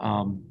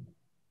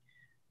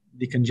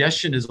 The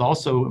congestion is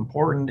also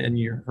important, and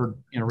you heard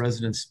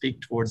residents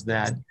speak towards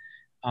that.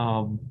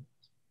 The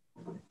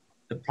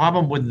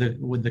problem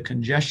with the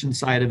congestion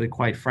side of it,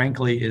 quite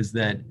frankly, is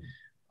that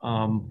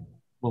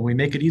when we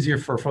make it easier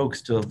for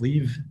folks to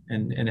leave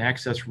and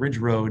access Ridge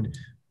Road,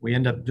 we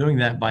end up doing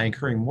that by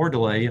incurring more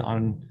delay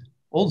on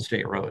Old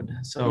State Road.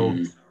 So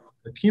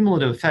the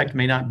cumulative effect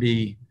may not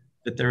be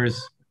that there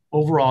is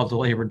overall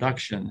delay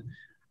reduction,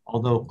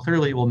 although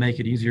clearly it will make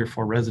it easier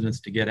for residents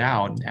to get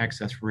out and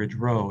access Ridge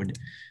Road.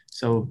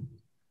 So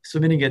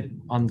submitting it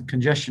on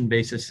congestion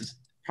basis is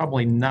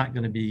probably not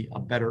going to be a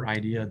better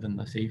idea than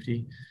the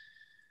safety.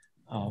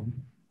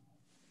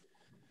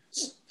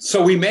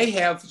 So we may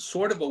have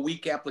sort of a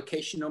weak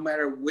application no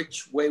matter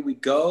which way we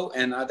go.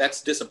 And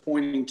that's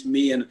disappointing to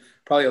me and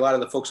probably a lot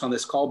of the folks on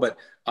this call. But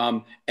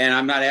and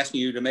I'm not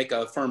asking you to make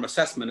a firm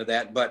assessment of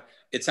that, but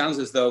it sounds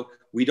as though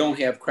we don't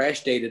have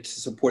crash data to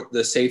support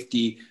the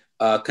safety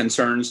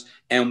concerns.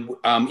 And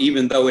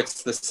even though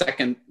it's the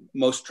second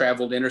most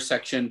traveled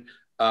intersection,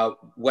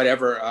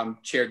 whatever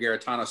Chair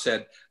Garritano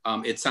said,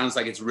 it sounds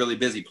like it's a really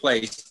busy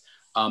place.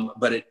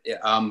 But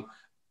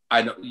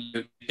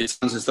it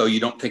sounds as though you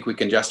don't think we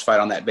can justify it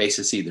on that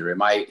basis either.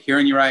 Am I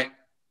hearing you right?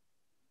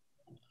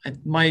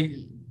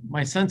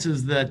 My sense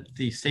is that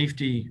the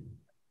safety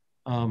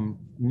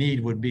need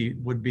would be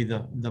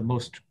the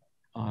most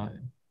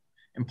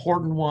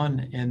important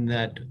one, and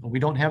that we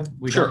don't have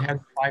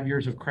 5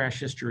 years of crash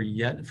history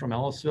yet from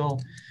Ellisville.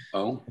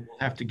 Oh, we'll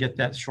have to get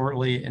that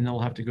shortly, and they'll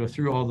have to go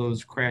through all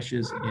those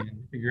crashes and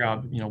figure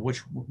out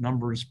which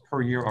numbers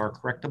per year are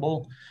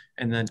correctable,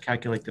 and then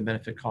calculate the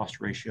benefit cost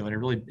ratio. And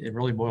it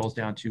really boils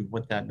down to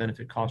what that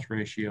benefit cost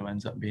ratio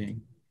ends up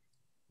being.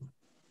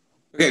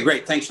 Okay,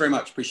 great. Thanks very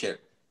much. Appreciate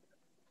it.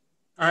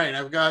 All right,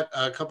 I've got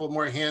a couple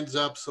more hands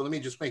up, so let me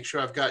just make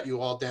sure I've got you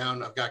all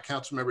down. I've got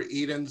Councilmember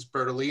Edens,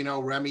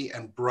 Bertolino, Remy,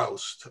 and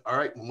Brost. All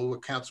right, we'll move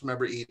with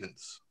Councilmember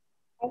Edens.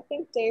 I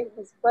think Dave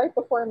was right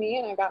before me,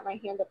 and I got my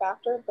hand up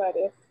after, but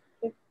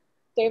if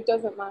Dave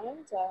doesn't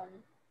mind.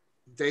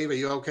 Dave, are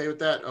you okay with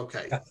that?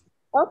 Okay.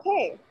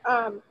 Okay,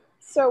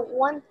 so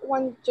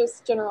one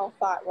just general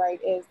thought, right,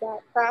 is that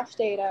crash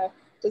data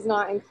does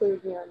not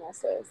include near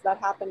misses. That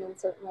happened in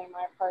certainly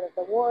my part of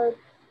the ward.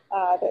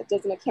 That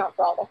doesn't account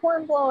for all the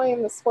horn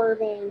blowing, the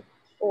swerving,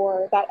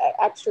 or that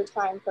extra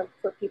time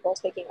for people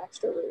taking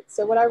extra routes.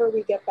 So whatever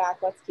we get back,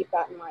 let's keep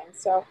that in mind.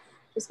 So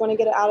just want to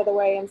get it out of the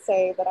way and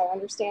say that I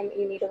understand that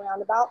you need a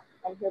roundabout.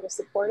 I'm here to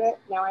support it.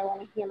 Now I want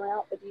to hammer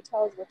out the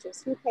details, which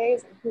is who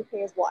pays and who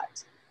pays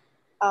what.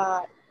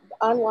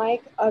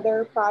 Unlike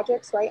other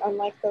projects, right,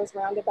 unlike those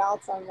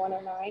roundabouts on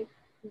 109,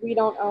 we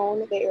don't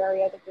own the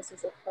area that this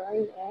is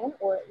occurring in,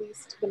 or at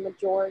least the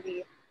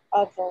majority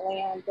of the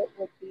land that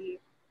would be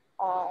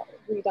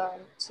redone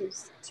to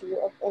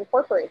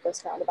incorporate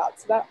this roundabout.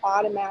 So that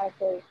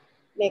automatically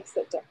makes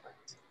it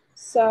different.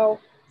 So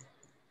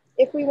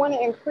if we want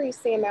to increase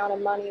the amount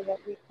of money that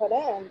we put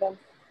in, then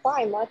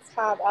fine, let's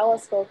have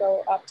Ellisville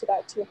go up to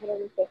that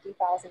 $250,000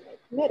 they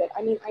committed.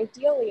 I mean,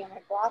 ideally, and I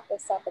brought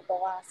this up at the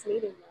last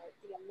meeting, right,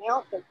 the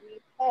amount that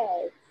we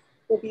pay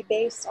will be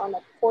based on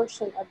a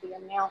portion of the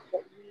amount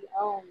that we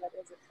own that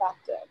is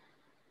effective.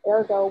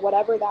 Ergo,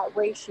 whatever that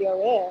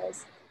ratio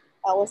is,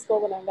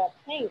 Ellisville would end up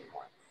paying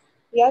more.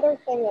 The other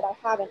thing that I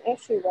have an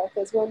issue with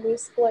is when we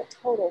split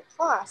total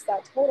cost,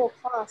 that total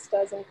cost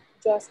doesn't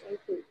just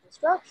include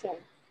construction,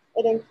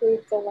 it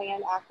includes the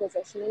land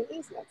acquisition and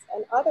easements.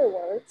 In other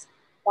words,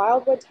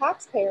 Wildwood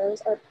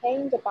taxpayers are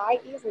paying to buy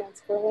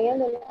easements for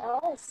land in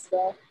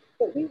Ellisville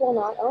that we will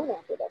not own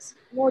after this,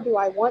 nor do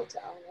I want to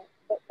own it.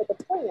 But the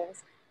point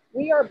is,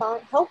 we are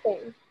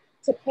helping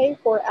to pay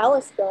for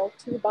Ellisville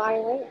to buy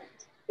land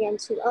and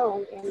to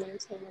own and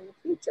maintain in the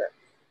future.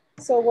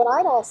 So what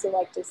I'd also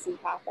like to see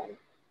happen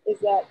is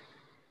that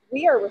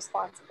we are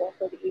responsible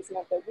for the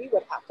easement that we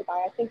would have to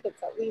buy. I think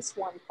it's at least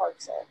one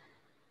parcel.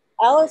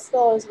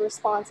 Ellisville is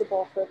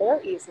responsible for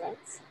their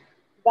easements.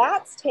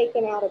 That's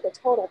taken out of the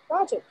total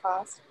project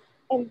cost.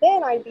 And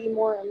then I'd be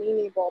more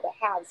amenable to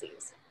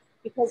halvesies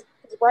because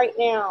right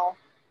now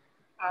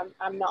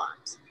I'm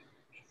not.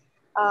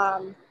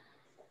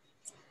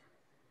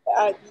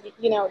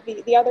 You know,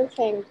 the other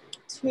thing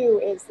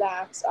too is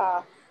that,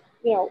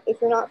 you know,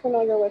 if you're not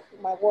familiar with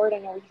my ward, I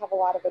know we have a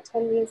lot of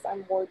attendees.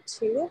 I'm Ward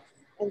 2.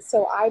 And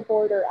so I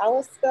border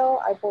Ellisville,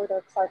 I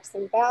border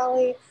Clarkson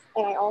Valley,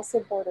 and I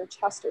also border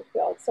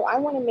Chesterfield. So I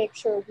want to make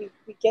sure we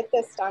get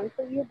this done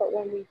for you, but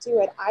when we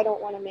do it, I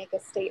don't want to make a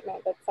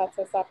statement that sets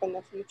us up in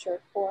the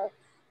future for,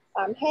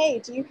 hey,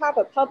 do you have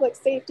a public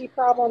safety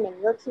problem in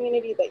your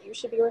community that you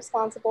should be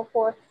responsible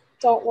for?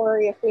 Don't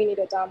worry, if we need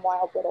it done,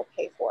 Wildwood will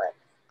pay for it.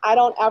 I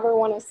don't ever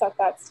want to set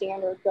that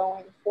standard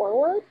going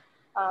forward.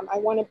 I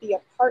want to be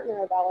a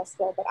partner of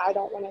Ellisville, but I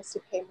don't want us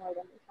to pay more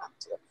than we have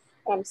to.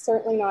 And I'm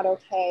certainly not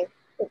okay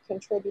with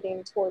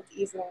contributing towards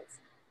easements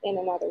in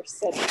another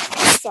city.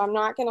 So I'm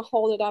not going to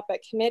hold it up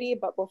at committee,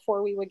 but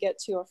before we would get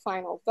to a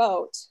final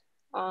vote,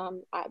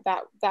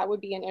 that would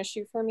be an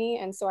issue for me.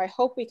 And so I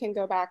hope we can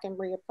go back and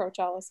reapproach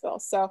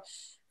Ellisville. So if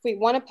we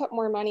want to put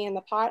more money in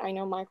the pot, I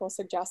know Michael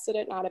suggested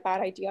it, not a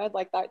bad idea. I'd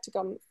like that to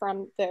go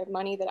from the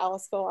money that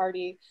Ellisville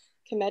already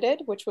committed,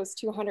 which was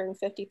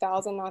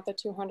 $250,000, not the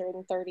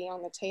 $230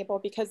 on the table,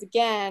 because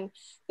again,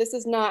 this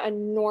is not a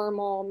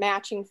normal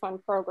matching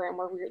fund program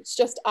where it's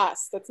just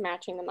us that's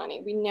matching the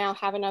money. We now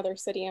have another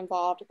city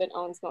involved that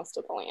owns most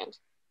of the land.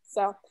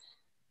 So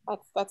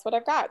that's what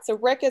I've got. So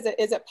Rick, is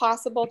it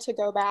possible to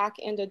go back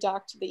and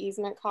deduct the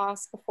easement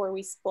costs before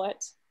we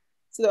split?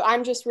 So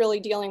I'm just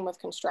really dealing with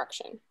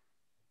construction.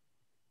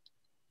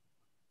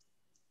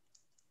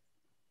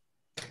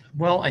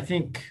 Well, I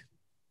think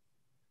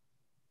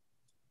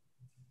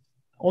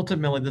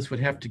ultimately, this would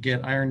have to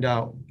get ironed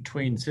out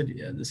between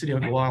the city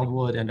of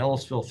Wildwood and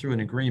Ellisville through an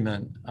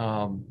agreement.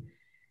 I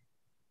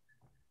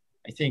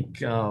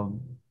think, you know,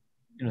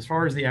 as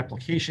far as the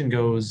application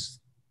goes,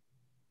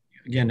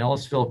 again,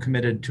 Ellisville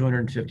committed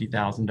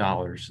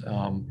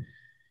 $250,000.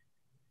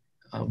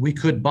 We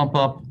could bump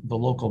up the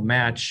local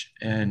match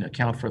and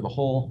account for the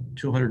whole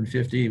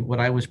 250. What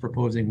I was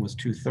proposing was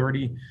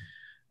 230.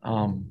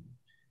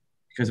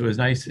 Because it was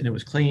nice and it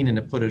was clean and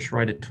it put us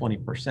right at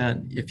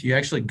 20%. If you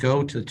actually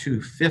go to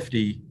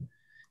 250, if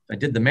I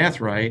did the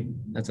math right,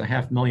 that's a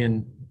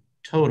 $500,000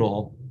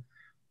 total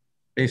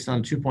based on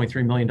a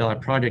 $2.3 million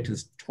project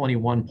is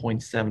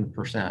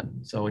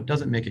 21.7%. So it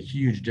doesn't make a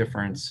huge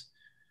difference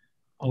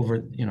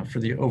over, you know, for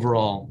the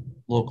overall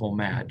local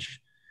match.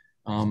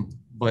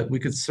 But we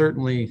could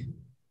certainly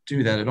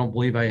do that. I don't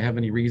believe I have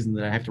any reason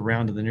that I have to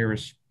round to the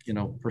nearest, you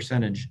know,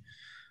 percentage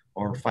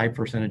or 5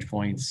 percentage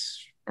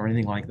points or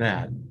anything like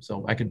that.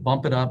 So I could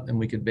bump it up and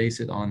we could base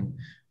it on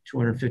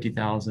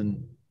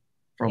 250,000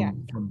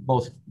 from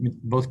both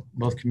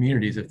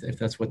communities if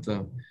that's what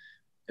the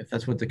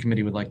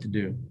committee would like to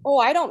do. Oh,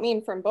 I don't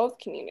mean from both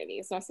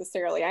communities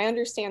necessarily. I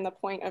understand the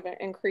point of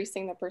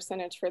increasing the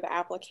percentage for the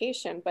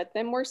application, but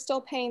then we're still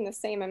paying the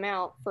same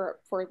amount for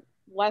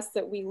less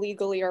that we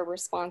legally are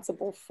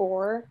responsible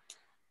for.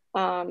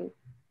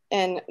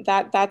 And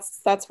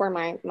that's where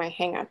my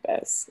hang up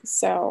is.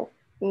 So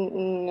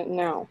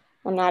no.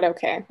 I'm not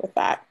okay with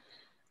that.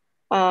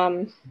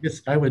 I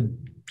guess I would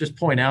just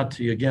point out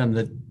to you again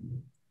that,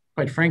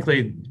 quite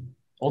frankly,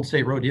 Old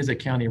State Road is a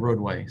county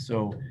roadway.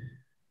 So,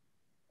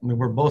 I mean,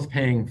 we're both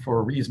paying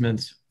for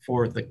easements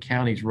for the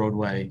county's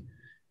roadway,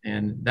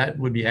 and that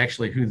would be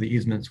actually who the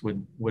easements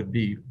would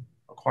be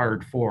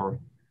acquired for.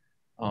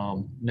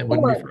 That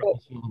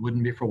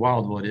wouldn't be for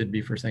Wildwood, it'd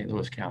be for St.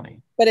 Louis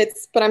County. But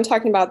I'm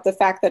talking about the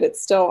fact that it's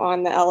still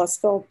on the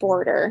Ellisville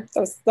border.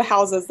 The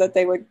houses that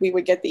we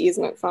would get the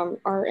easement from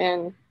are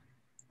in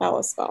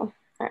Ellisville.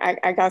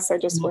 I guess I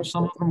just wish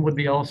some of them would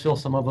be Ellisville,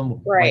 some of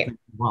them right. Like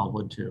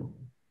Wildwood too.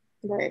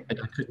 Right. I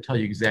couldn't tell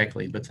you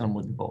exactly, but some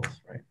would be both,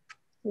 right?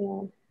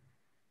 Yeah.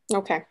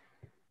 Okay.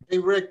 Hey,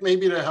 Rick,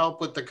 maybe to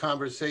help with the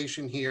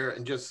conversation here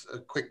and just a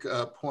quick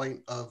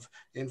point of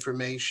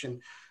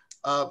information.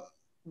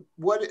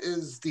 What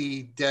is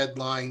the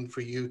deadline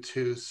for you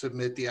to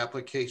submit the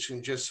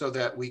application, just so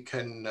that we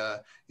can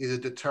either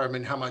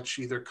determine how much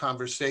either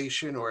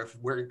conversation or if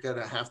we're going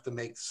to have to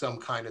make some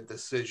kind of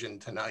decision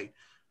tonight?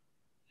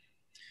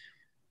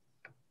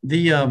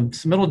 The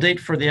submittal date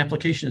for the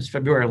application is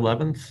February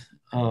 11th.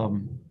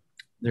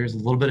 There's a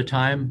little bit of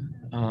time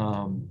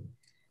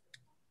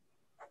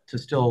to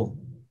still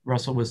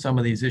wrestle with some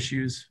of these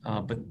issues,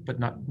 but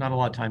not a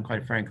lot of time,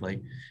 quite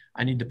frankly.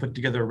 I need to put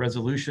together a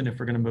resolution if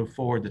we're going to move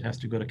forward that has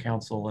to go to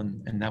council,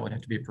 and that would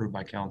have to be approved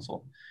by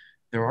council.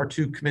 There are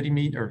two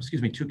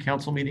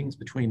council meetings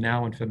between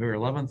now and February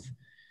 11th.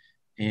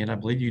 And I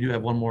believe you do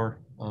have one more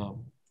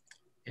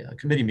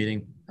committee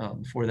meeting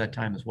before that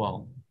time as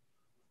well.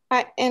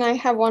 And I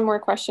have one more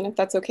question, if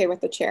that's okay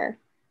with the chair.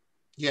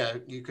 Yeah,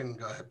 you can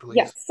go ahead, please.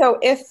 Yes. So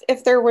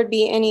if there would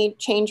be any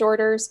change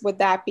orders, would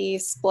that be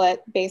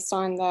split based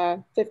on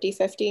the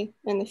 50-50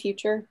 in the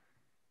future?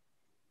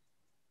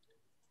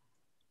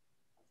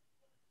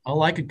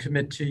 All I could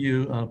commit to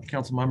you,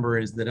 council member,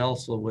 is that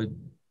ELSA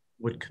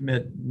would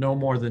commit no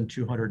more than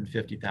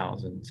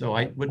 $250,000. So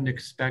I wouldn't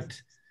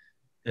expect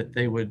that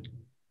they would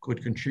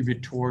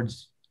contribute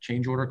towards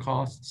change order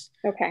costs.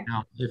 Okay.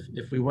 Now,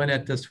 if we went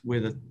at this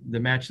with the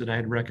match that I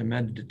had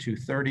recommended to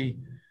 230,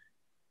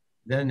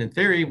 then in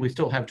theory, we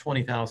still have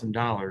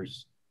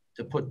 $20,000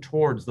 to put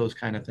towards those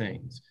kind of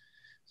things.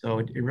 So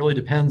it really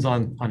depends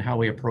on how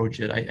we approach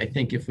it. I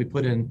think if we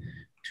put in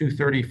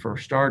 230 for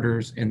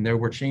starters and there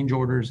were change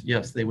orders,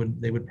 yes, they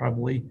would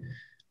probably,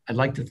 I'd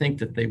like to think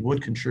that they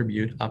would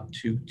contribute up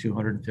to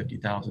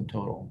 250,000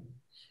 total.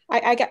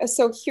 I get,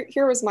 so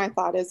here was my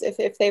thought is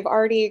if they've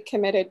already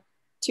committed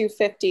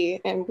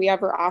 250 and we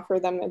ever offer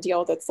them a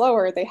deal that's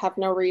lower, they have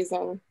no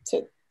reason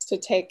to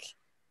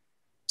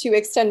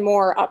extend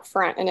more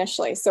upfront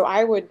initially. So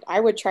I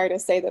would try to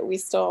say that we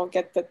still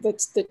get the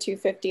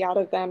 250 out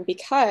of them,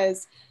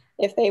 because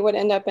if they would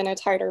end up in a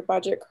tighter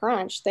budget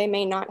crunch, they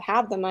may not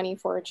have the money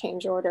for a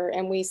change order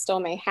and we still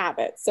may have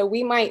it. So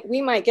we might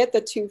get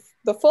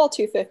the full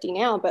 250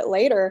 now, but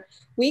later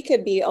we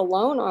could be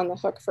alone on the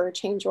hook for a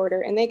change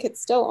order and they could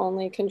still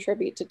only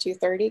contribute to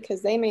 230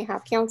 because they may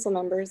have council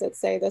members that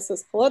say this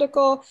is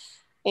political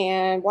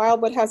and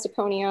Wildwood has to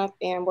pony up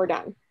and we're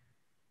done.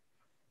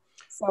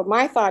 So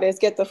my thought is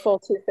get the full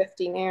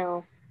 250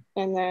 now.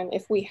 And then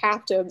if we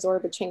have to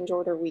absorb a change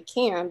order, we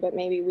can, but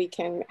maybe we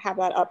can have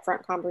that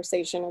upfront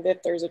conversation of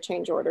if there's a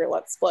change order,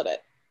 let's split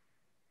it.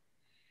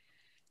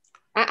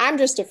 I'm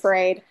just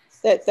afraid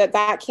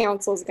that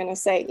council is going to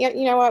say, yeah,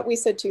 you know what, we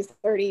said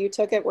 230, you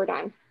took it, we're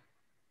done.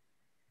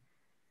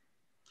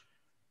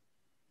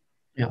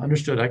 Yeah,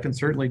 understood. I can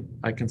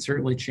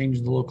certainly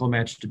change the local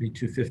match to be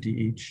 250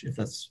 each if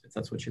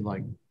that's what you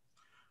like.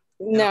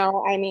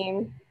 No, I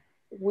mean,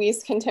 we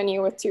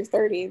continue with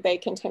 230, they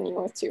continue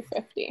with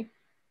 250.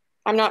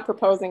 I'm not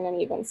proposing an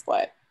even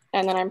split.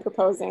 And then I'm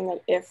proposing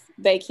that if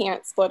they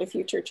can't split a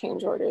future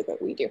change order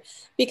that we do,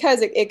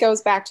 because it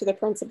goes back to the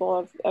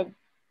principle of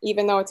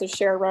even though it's a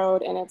share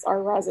road and it's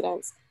our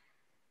residents,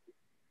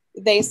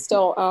 they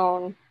still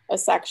own a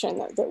section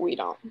that we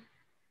don't.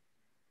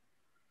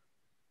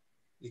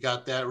 You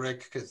got that,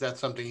 Rick? Because that's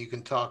something you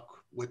can talk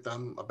with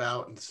them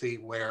about and see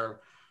where,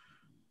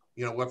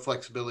 you know, what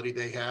flexibility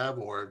they have,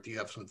 or do you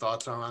have some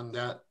thoughts on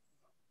that?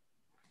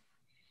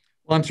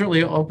 Well, I'm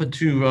certainly open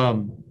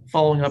to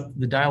following up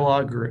the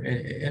dialogue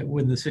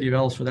with the city of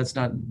Ellisville.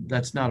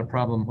 That's not a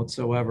problem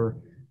whatsoever.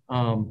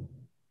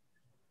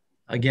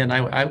 Again,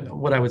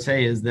 what I would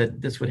say is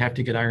that this would have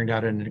to get ironed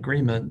out in an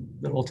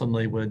agreement that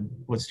ultimately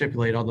would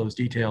stipulate all those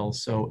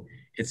details. So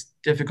it's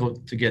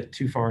difficult to get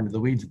too far into the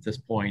weeds at this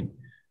point,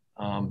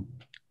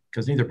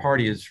 because neither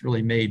party has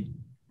really made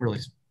really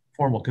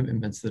formal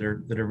commitments that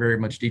are very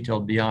much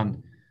detailed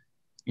beyond,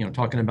 you know,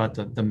 talking about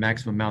the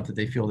maximum amount that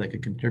they feel they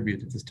could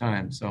contribute at this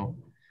time. So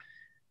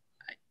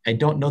I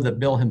don't know that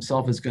Bill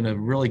himself is going to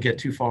really get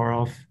too far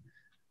off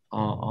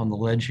on the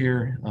ledge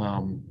here.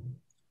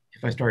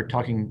 If I start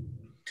talking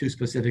too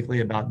specifically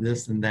about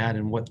this and that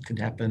and what could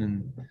happen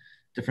in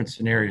different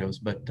scenarios,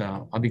 but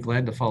I'll be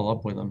glad to follow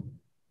up with them.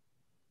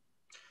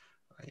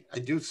 I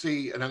do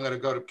see, and I'm going to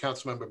go to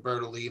Councilmember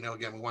Bertolino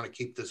again. We want to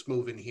keep this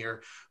moving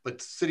here,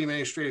 but City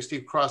Administrator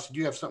Steve Cross, do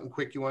you have something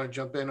quick you want to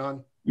jump in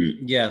on?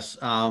 Yes.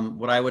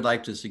 What I would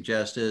like to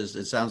suggest is,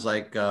 it sounds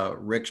like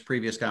Rick's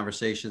previous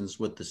conversations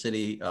with the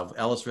city of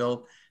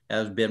Ellisville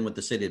has been with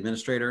the city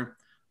administrator.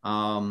 So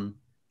I'm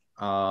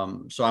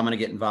going to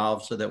get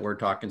involved so that we're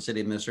talking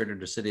city administrator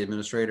to city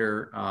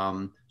administrator.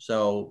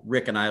 So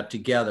Rick and I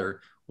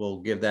together will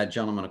give that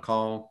gentleman a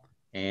call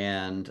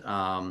and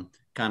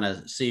kind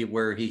of see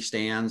where he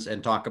stands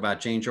and talk about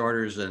change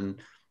orders. And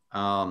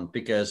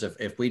because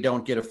if we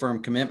don't get a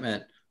firm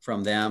commitment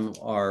from them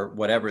or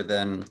whatever,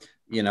 then,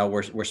 you know,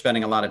 we're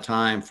spending a lot of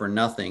time for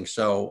nothing.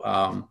 So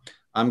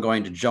I'm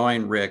going to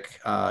join Rick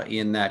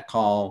in that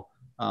call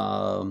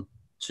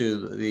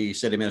to the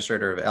city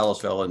administrator of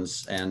Ellisville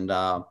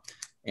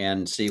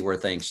and see where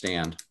things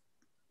stand.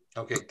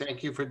 Okay,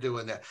 thank you for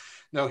doing that.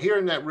 Now,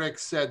 hearing that Rick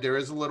said there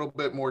is a little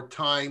bit more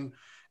time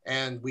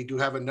and we do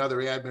have another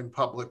admin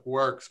public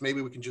works,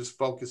 maybe we can just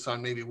focus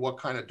on maybe what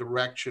kind of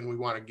direction we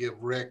want to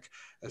give Rick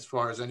as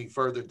far as any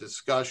further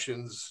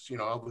discussions. You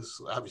know,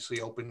 obviously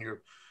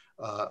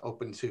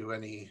open to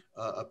any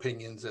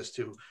opinions as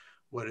to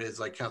what it is,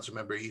 like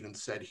Councilmember Eden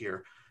said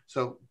here.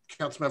 So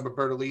Councilmember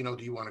Bertolino,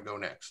 do you want to go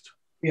next?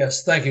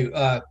 Yes, thank you.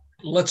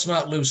 Let's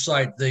not lose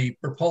sight. The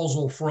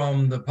proposal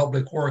from the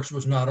Public Works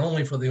was not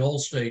only for the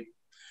Old State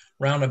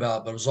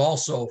roundabout, but it was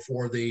also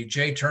for the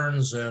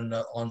J-turns and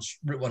on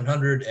Route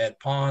 100 at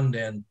Pond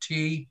and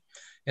T,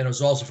 and it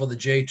was also for the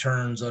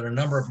J-turns at a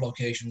number of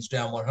locations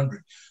down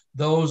 100.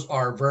 Those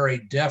are very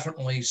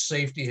definitely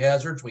safety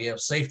hazards. We have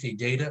safety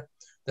data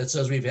that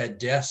says we've had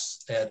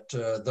deaths at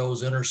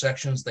those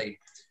intersections.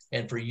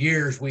 And for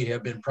years, we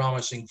have been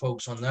promising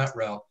folks on that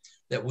route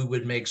that we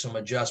would make some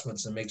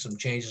adjustments and make some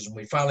changes. And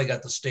we finally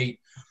got the state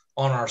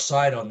on our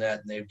side on that,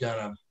 and they've done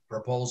a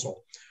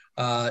proposal.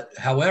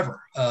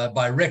 However,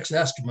 by Rick's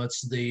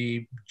estimates,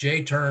 the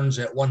J-turns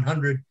at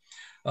 100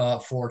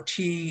 for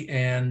T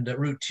and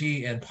Route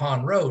T and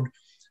Pond Road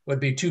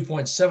would be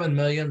 2.7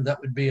 million. That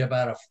would be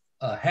about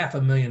a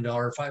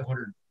 $500,000,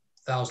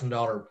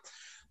 $500,000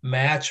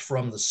 match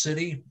from the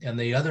city. And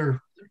the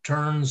other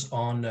turns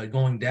on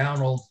going down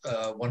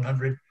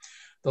 100,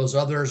 those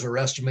others are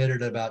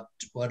estimated at about,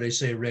 what did I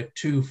say, Rick,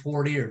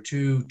 240 or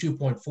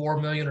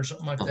 2.4 million or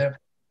something like that.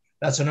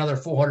 That's another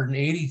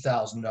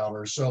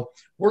 $480,000. So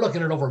we're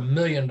looking at over $1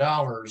 million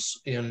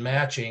in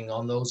matching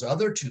on those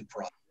other two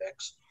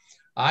projects.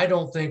 I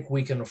don't think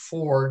we can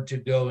afford to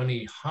go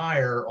any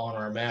higher on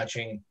our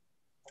matching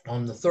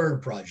on the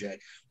third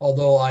project,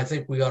 although I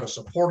think we ought to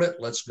support it.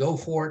 Let's go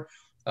for it.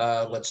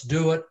 Let's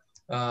do it.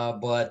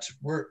 But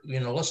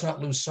let's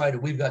not lose sight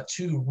of, we've got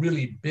two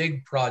really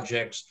big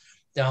projects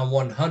down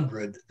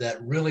 100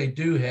 that really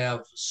do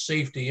have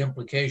safety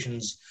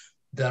implications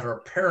that are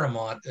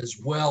paramount, as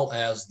well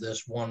as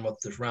this one with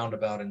this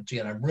roundabout in T.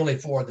 And I'm really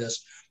for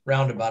this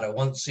roundabout. I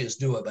want to see us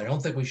do it, but I don't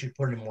think we should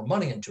put any more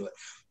money into it.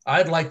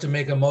 I'd like to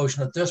make a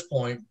motion at this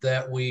point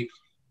that we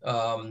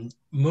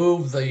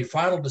move the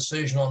final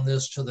decision on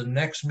this to the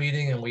next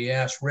meeting, and we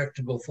ask Rick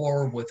to go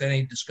forward with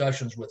any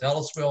discussions with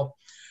Ellisville.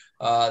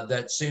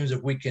 That seems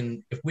if we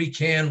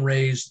can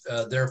raise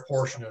their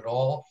portion at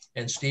all,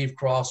 and Steve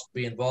Cross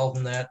be involved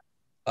in that.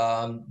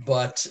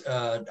 But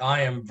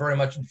I am very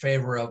much in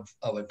favor of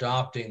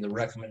adopting the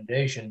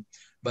recommendation,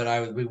 but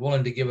I would be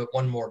willing to give it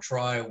one more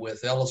try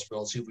with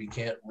Ellisville, see if we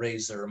can't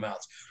raise their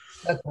amounts.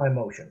 That's my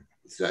motion.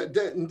 So,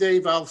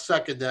 Dave, I'll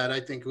second that. I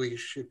think we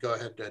should go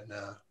ahead and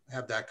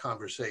have that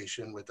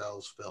conversation with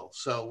Ellisville.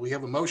 So we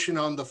have a motion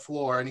on the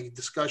floor. Any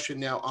discussion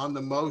now on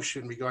the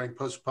motion regarding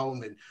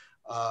postponement?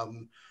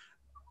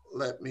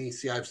 Let me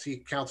see. I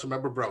see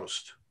Councilmember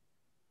Brost.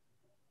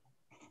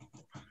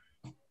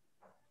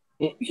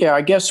 Yeah,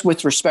 I guess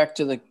with respect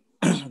to the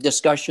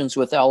discussions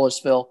with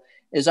Ellisville,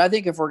 is I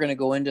think if we're going to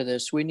go into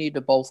this, we need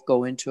to both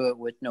go into it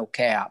with no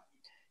cap.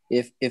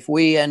 If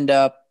we end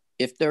up,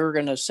 if they're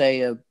going to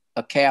say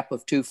a cap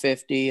of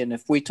 250, and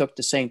if we took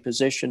the same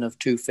position of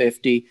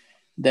 250,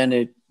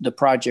 then the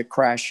project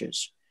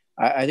crashes.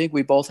 I think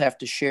we both have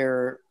to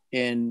share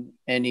in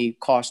any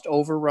cost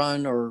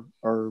overrun or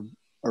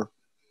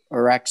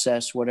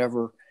excess,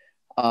 whatever,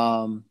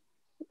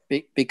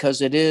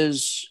 because it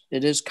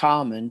is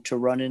common to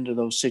run into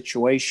those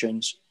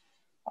situations.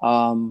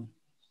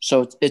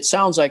 So it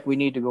sounds like we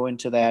need to go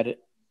into that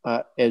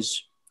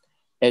as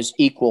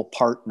equal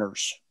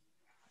partners.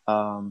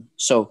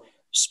 So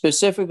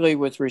specifically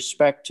with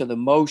respect to the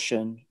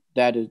motion,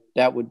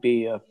 that would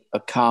be a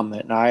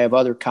comment. And I have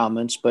other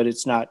comments, but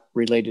it's not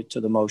related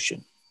to the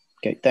motion.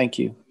 Okay, thank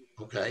you.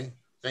 Okay,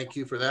 thank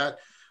you for that.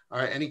 All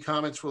right, any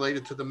comments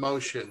related to the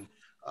motion?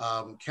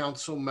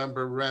 Council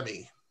Member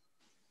Remy.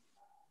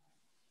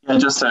 Yeah,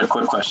 just a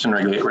quick question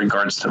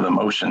regards to the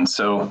motion.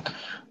 So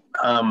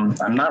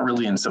I'm not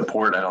really in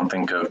support, I don't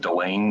think, of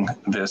delaying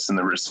this in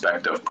the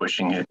respect of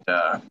pushing it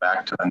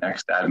back to the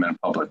next Admin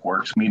Public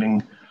Works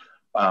meeting,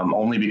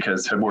 only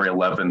because February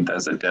 11th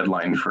as a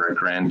deadline for a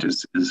grant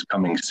is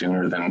coming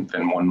sooner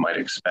than one might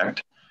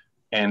expect.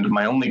 And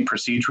my only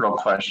procedural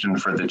question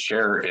for the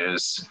chair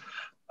is,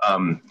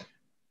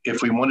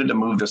 if we wanted to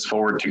move this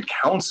forward to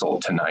council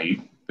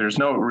tonight, there's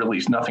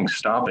nothing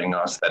stopping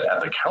us that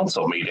at the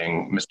council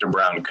meeting, Mr.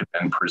 Brown could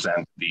then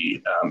present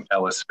the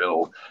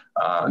Ellisville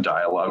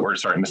dialogue, or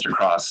sorry, Mr.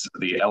 Cross,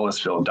 the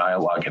Ellisville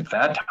dialogue at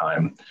that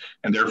time.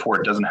 And therefore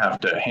it doesn't have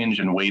to hinge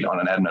and wait on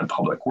an Admin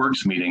Public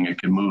Works meeting.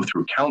 It could move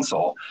through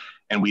council,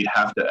 and we'd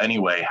have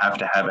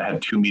to have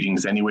had two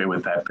meetings anyway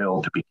with that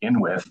bill to begin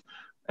with.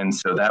 And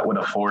so that would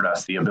afford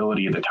us the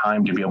ability, the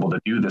time to be able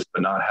to do this,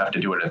 but not have to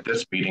do it at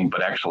this meeting,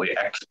 but actually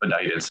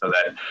expedite it so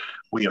that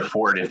we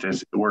afford, if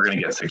we're going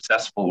to get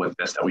successful with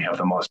this, that we have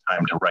the most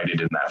time to write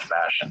it in that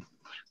fashion.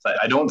 So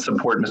I don't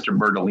support Mr.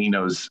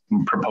 Bertolino's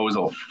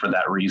proposal for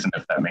that reason,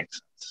 if that makes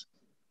sense.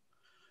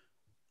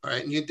 All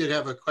right, and you did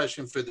have a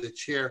question for the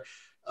chair.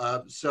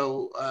 I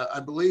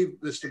believe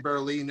Mr.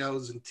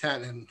 Bertolino's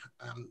intent, and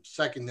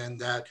second then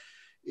that,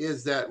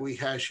 is that we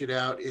hash it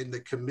out in the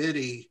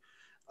committee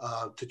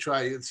to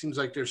try. It seems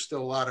like there's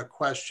still a lot of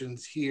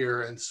questions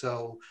here, and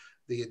so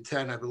the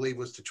intent, I believe,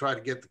 was to try to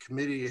get the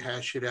committee to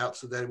hash it out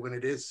so that when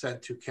it is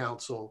sent to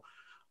council,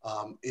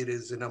 it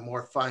is in a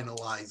more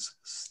finalized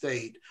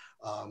state.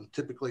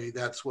 Typically,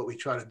 that's what we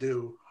try to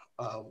do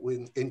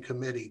in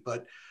committee.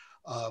 But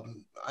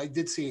I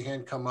did see a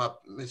hand come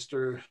up.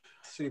 Mr.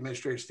 City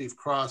Administrator Steve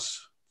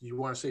Cross, you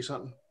want to say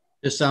something?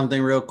 Just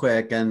something real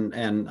quick,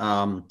 and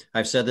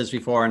I've said this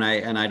before, and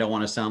I don't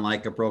want to sound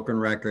like a broken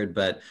record,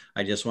 but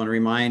I just want to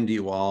remind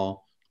you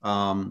all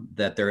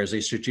that there is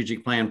a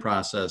strategic plan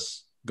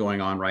process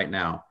going on right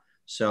now.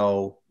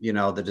 So, you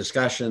know, the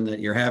discussion that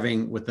you're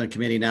having with the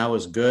committee now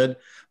is good.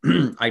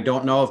 I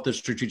don't know if the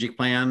strategic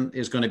plan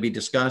is going to be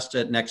discussed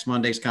at next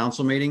Monday's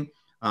council meeting.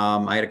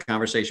 I had a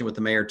conversation with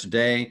the mayor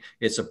today.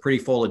 It's a pretty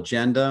full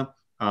agenda.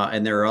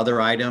 And there are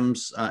other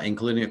items,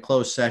 including a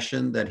closed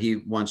session that he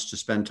wants to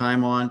spend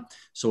time on.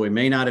 So we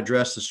may not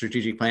address the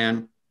strategic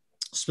plan,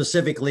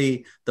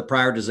 specifically the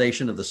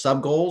prioritization of the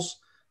sub-goals.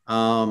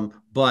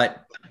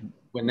 But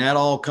when that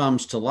all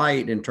comes to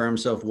light in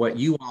terms of what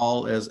you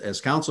all as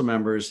council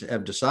members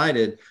have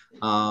decided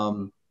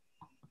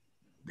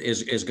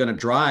is going to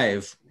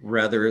drive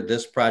whether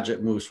this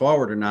project moves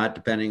forward or not,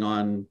 depending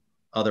on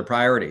other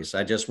priorities.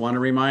 I just want to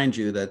remind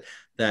you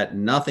that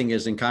nothing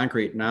is in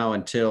concrete now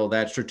until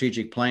that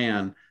strategic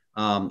plan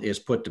is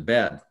put to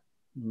bed.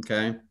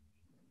 Okay.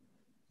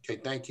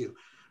 Okay, thank you.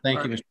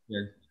 Thank you, Mr.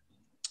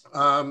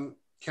 Chair.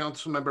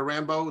 Councilmember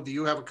Rambo, do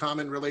you have a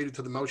comment related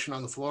to the motion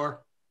on the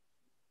floor?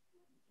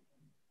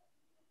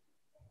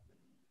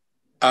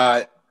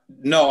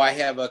 No, I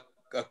have a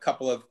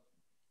couple of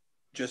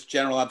just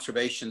general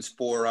observations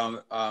for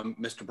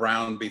Mr.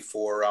 Brown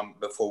before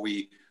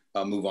we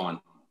move on.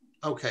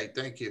 Okay,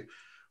 thank you.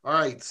 All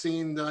right,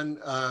 seeing none,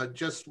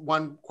 just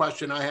one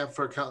question I have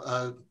for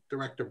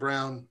Director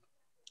Brown.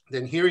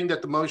 Then hearing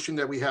that the motion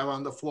that we have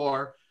on the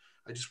floor,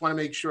 I just want to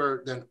make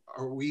sure that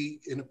are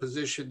we in a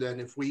position then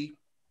if we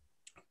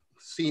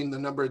seeing the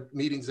number of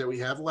meetings that we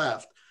have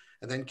left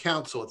and then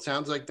council, it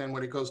sounds like then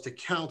when it goes to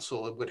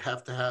council, it would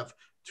have to have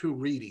 2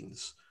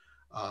 readings.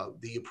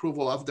 The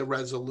approval of the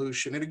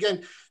resolution. And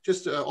again,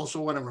 just also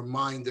want to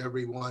remind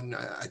everyone,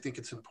 I think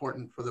it's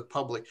important for the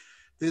public,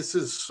 this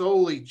is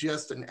solely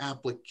just an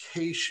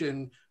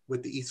application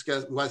with the East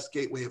West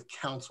Gateway of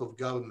Council of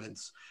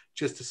Governments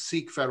just to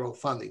seek federal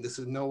funding. This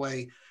is no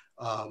way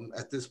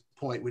at this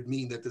point would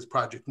mean that this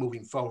project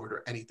moving forward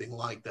or anything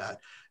like that.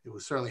 It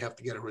would certainly have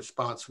to get a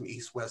response from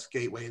East West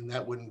Gateway, and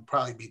that wouldn't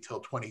probably be till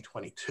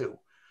 2022.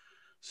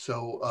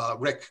 So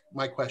Rick,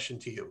 my question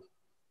to you.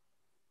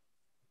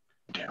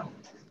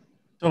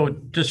 So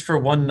just for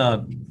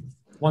one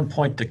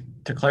point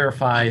to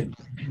clarify,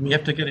 we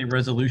have to get a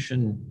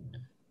resolution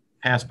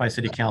passed by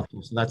City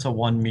Council. So that's a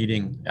 1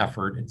 meeting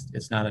effort.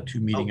 It's not a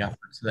 2 meeting effort.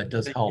 So that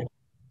does help.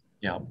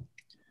 Yeah.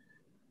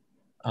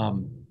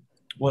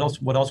 What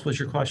else was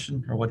your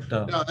question, or what?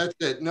 No, that's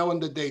it. Knowing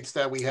the dates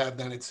that we have,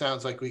 then it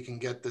sounds like we can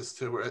get this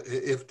to,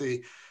 if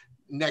the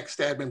next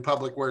Admin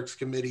Public Works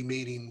Committee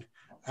meeting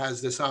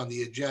has this on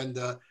the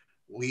agenda,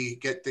 we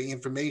get the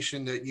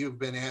information that you've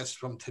been asked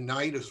from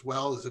tonight, as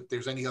well as if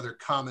there's any other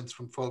comments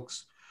from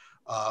folks,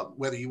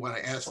 whether you want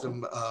to ask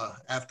them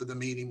after the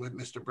meeting with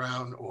Mr.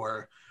 Brown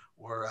or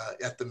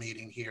at the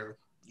meeting here.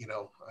 You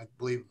know, I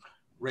believe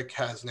Rick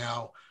has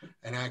now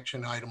an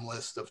action item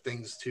list of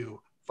things to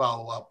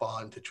follow up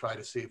on to try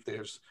to see if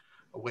there's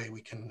a way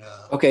we can.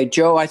 Okay,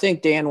 Joe, I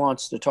think Dan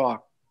wants to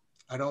talk.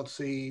 I don't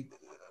see.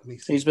 Let me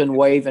see. He's been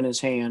waving his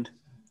hand.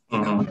 You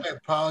know, I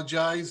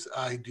apologize.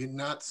 I did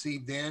not see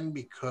Dan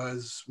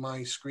because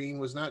my screen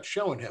was not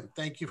showing him.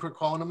 Thank you for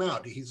calling him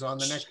out. He's on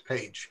the next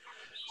page.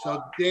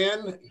 So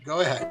Dan, go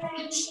ahead.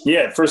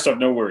 Yeah, first off,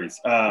 no worries.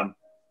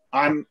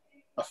 I'm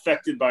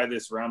affected by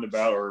this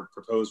roundabout or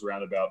proposed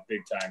roundabout big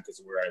time because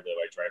of where I live.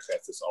 I drive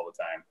past this all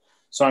the time.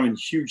 So I'm in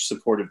huge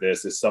support of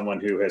this as someone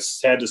who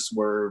has had to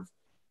swerve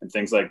and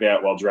things like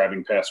that while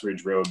driving past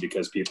Ridge Road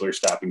because people are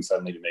stopping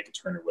suddenly to make a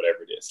turn or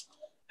whatever it is.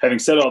 Having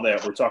said all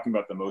that, we're talking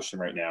about the motion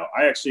right now.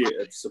 I actually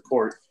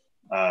support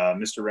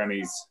Mr.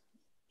 Remy's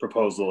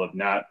proposal of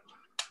not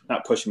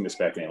pushing this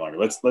back any longer.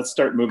 Let's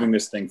start moving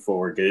this thing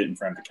forward, get it in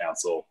front of the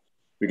council.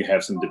 We can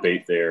have some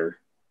debate there.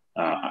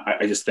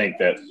 I just think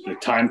that the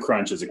time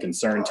crunch is a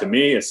concern to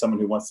me as someone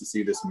who wants to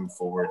see this move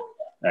forward.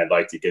 And I'd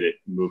like to get it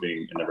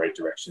moving in the right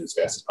direction as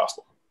fast as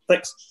possible.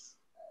 Thanks.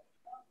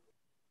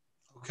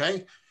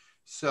 Okay,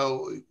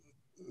 so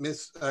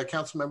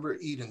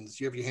Councilmember Edens,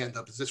 you have your hand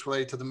up. Is this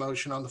related to the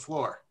motion on the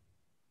floor?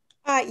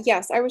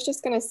 Yes, I was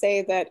just going to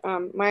say that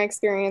my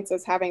experience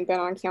as having been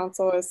on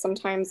council is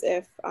sometimes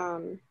if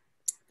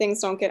things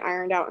don't get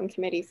ironed out in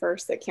committee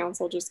first, that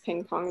council just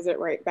ping pongs it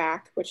right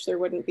back, which there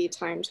wouldn't be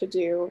time to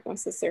do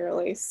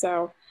necessarily.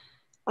 So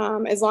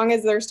as long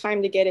as there's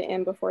time to get it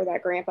in before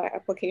that grant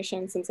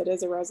application, since it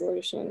is a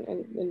resolution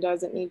and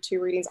doesn't need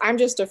 2 readings, I'm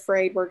just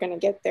afraid we're going to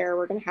get there.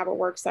 We're going to have a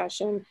work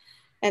session.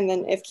 And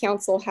then if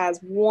council has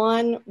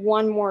one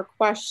more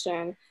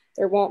question,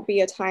 there won't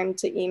be a time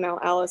to email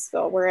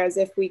Ellisville. Whereas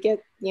if we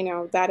get, you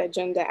know, that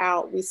agenda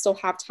out, we still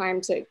have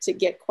time to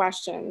get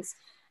questions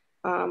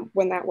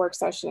when that work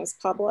session is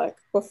public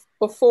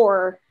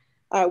before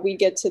we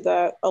get to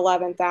the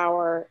 11th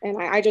hour. And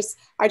I just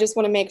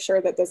want to make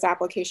sure that this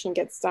application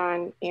gets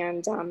done.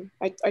 And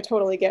I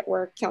totally get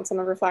where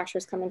Councilmember Flasher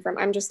is coming from.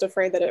 I'm just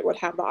afraid that it would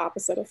have the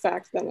opposite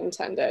effect than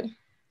intended.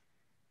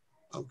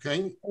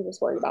 Okay. I'm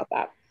just worried about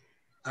that.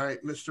 All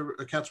right,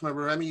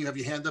 Councilmember Remy, you have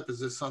your hand up.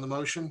 Is this on the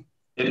motion?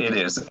 It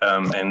is,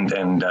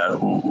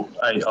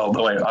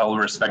 although I'll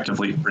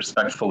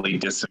respectfully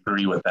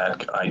disagree with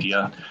that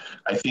idea,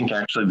 I think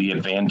actually the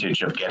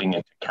advantage of getting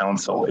it to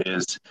council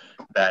is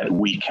that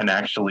we can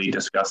actually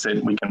discuss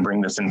it. We can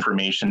bring this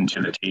information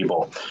to the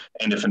table,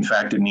 and if in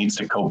fact it needs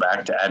to go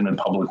back to Admin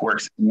Public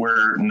Works,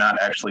 we're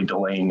not actually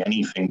delaying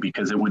anything,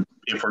 because it would,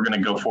 if we're going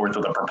to go forth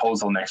with a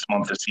proposal next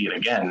month to see it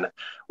again,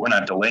 we're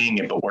not delaying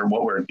it, but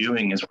what we're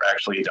doing is we're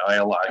actually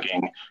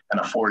dialoguing and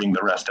affording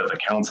the rest of the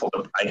council.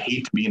 I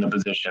hate to be in a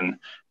position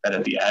that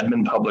at the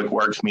Admin Public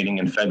Works meeting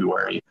in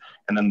February,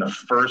 and then the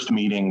first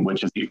meeting,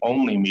 which is the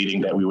only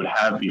meeting that we would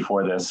have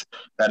before this,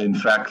 that in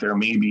fact there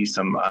may be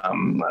some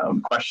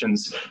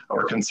questions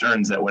or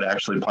concerns that would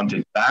actually punt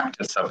it back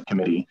to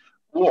subcommittee,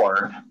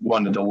 or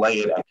want to delay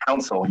it at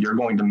council. You're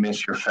going to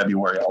miss your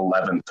February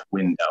 11th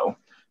window.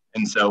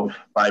 And so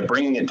by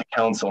bringing it to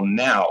council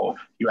now,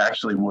 you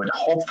actually would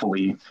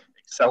hopefully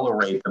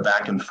accelerate the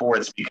back and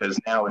forths, because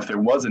now if there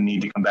was a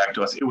need to come back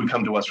to us, it would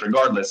come to us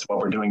regardless of what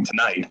we're doing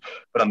tonight.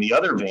 But on the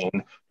other vein,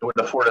 it would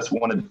afford us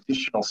one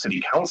additional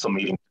city council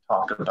meeting to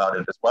talk about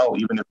it as well.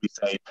 Even if we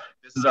say,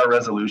 this is our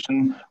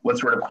resolution, what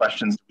sort of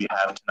questions do we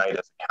have tonight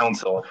as a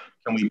council?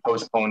 Can we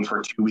postpone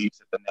for 2 weeks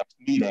at the next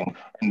meeting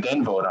and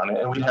then vote on it?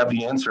 And we'd have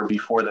the answer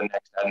before the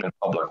next Admin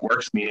Public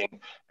Works meeting,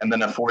 and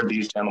then afford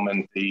these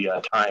gentlemen the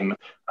time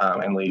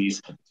and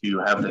ladies to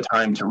have the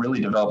time to really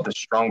develop the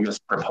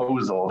strongest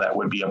proposal that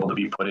would be able to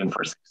be put in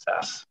for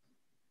success.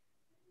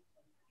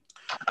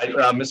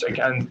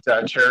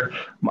 Mr. Chair,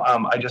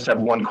 I just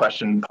have one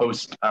question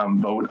post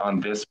vote on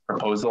this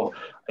proposal.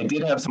 I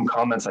did have some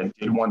comments I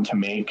did want to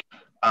make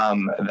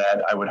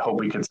that I would hope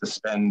we could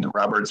suspend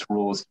Robert's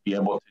rules to be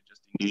able to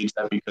just engage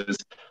that, because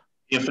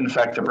if in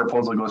fact the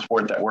proposal goes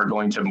forward that we're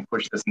going to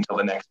push this until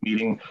the next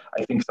meeting,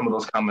 I think some of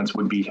those comments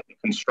would be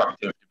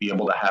constructive to be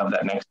able to have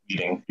that next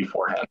meeting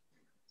beforehand.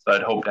 So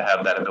I'd hope to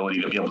have that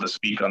ability to be able to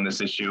speak on this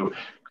issue,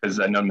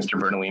 because I know Mr.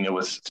 Bernalino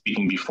was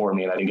speaking before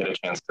me and I didn't get a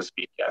chance to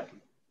speak yet.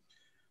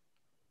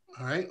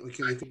 All right,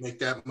 you can make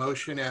that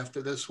motion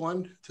after this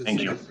one to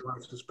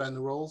suspend the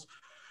rules.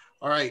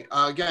 All right,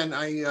 again,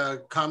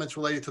 comments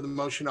related to the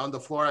motion on the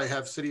floor. I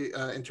have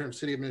Interim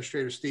City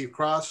Administrator Steve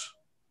Cross.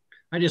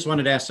 I just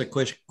wanted to ask a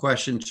quick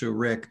question to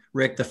Rick.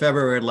 Rick, the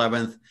February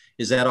 11th,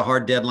 is that a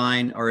hard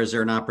deadline, or is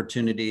there an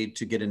opportunity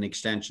to get an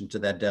extension to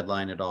that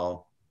deadline at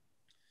all?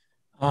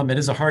 It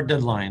is a hard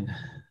deadline.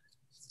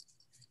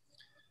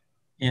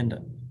 And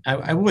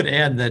I would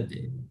add that,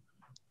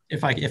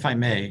 if I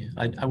may,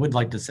 I would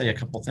like to say a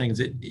couple things.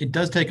 It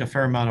does take a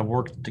fair amount of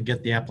work to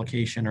get the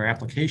application or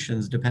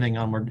applications, depending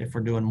on if we're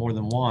doing more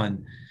than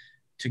one,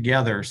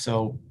 together.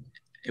 So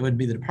it would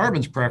be the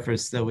department's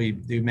preference that we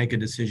do make a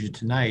decision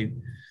tonight,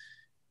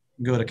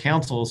 go to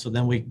council, so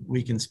then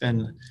we can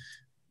spend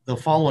the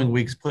following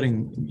weeks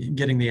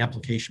getting the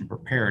application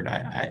prepared.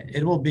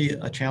 It will be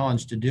a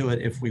challenge to do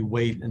it if we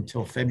wait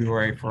until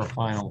February for a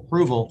final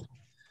approval.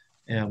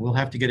 And we'll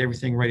have to get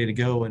everything ready to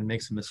go and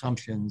make some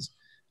assumptions,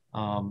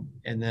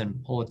 and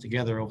then pull it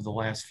together over the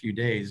last few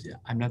days.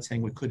 I'm not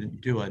saying we couldn't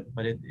do it,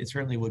 but it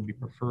certainly would be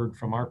preferred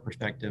from our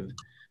perspective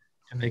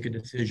to make a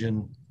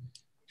decision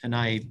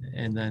tonight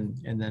and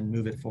then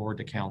move it forward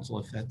to council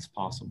if that's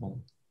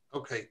possible.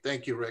 Okay,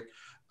 thank you, Rick.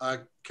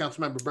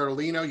 Councilmember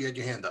Bertolino, you had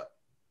your hand up.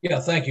 Yeah,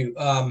 thank you.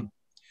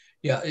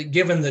 Yeah,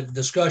 given the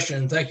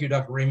discussion, thank you,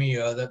 Dr. Remy,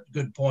 that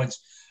good points.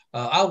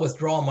 I'll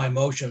withdraw my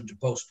motion to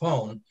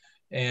postpone.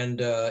 And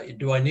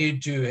do I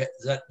need to,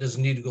 that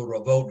doesn't need to go to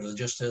a vote,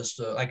 just as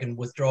I can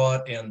withdraw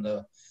it, and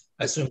I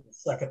assume the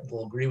second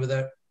will agree with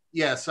that?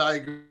 Yes, I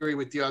agree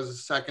with you as a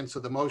second. So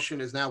the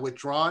motion is now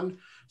withdrawn.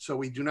 So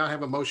we do not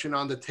have a motion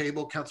on the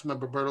table.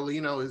 Councilmember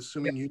Bertolino,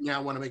 assuming you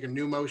now want to make a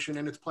new motion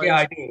in its place? Yeah,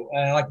 I do.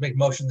 And I'd like to make a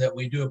motion that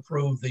we do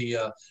approve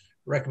the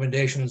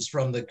recommendations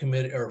from the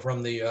committee, or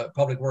from the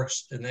Public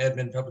Works and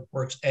Admin Public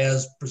Works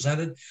as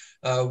presented,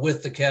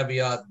 with the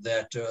caveat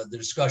that the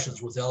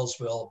discussions with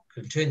Ellisville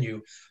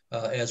continue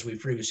as we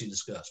previously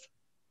discussed.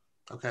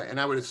 Okay, and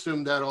I would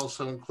assume that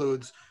also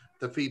includes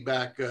the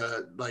feedback,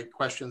 like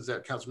questions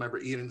that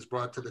Councilmember Edens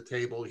brought to the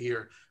table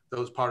here,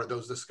 those part of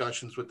those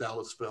discussions with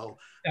Ellisville.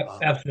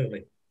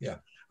 Absolutely, yeah.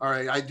 All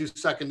right, I do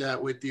second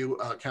that with you,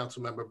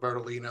 Councilmember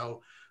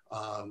Bertolino.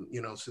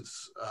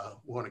 Since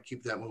we want to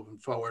keep that moving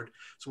forward.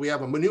 So we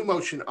have a new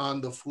motion on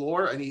the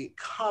floor. Any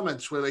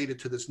comments related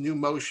to this new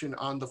motion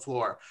on the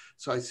floor?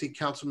 So I see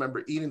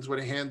Councilmember Edens with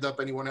a hand up.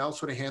 Anyone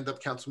else with a hand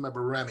up?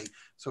 Councilmember Remy.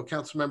 So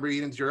Councilmember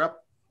Edens, you're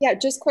up. Yeah,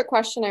 just quick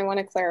question I want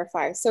to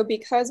clarify. So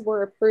because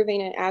we're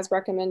approving it as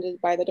recommended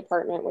by the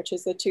department, which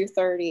is the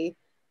 230,000,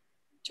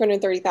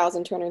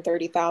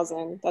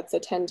 230,000, that's a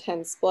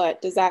 10-10 split.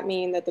 Does that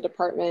mean that the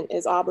department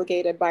is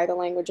obligated by the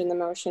language in the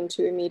motion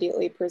to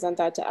immediately present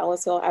that to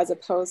Ellisville, as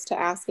opposed to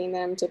asking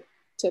them to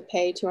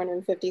pay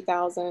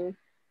 250,000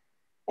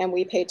 and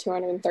we pay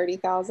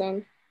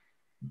 230,000?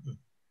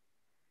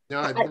 No,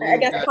 I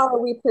guess how are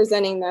we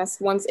presenting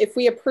this if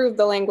we approve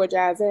the language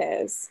as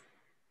is?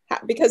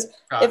 Because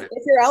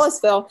if you're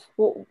Ellisville,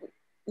 well,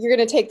 you're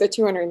going to take the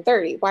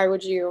 230. Why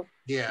would you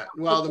Yeah,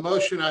 well, the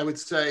motion, I would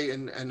say,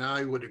 and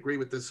I would agree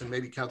with this, and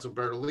maybe Council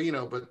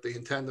Bertolino, but the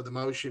intent of the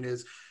motion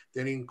is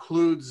that it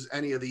includes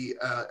any of the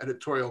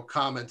editorial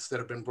comments that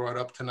have been brought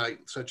up tonight,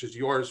 such as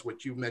yours,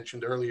 which you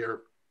mentioned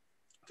earlier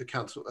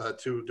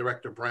to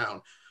Director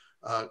Brown.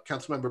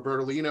 Councilmember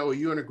Bertolino, are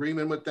you in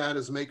agreement with that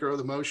as maker of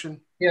the motion?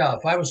 Yeah,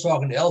 if I was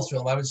talking to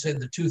Ellisville, I would say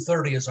the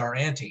 230 is our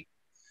ante,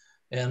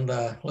 and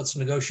let's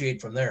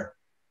negotiate from there.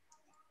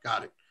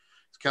 Got it.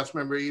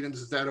 Councilmember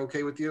Edens, is that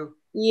okay with you?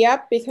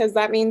 Yep, because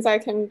that means I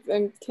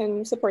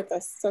can support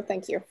this. So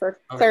thank you for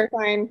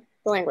clarifying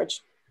the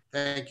language.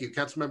 Thank you.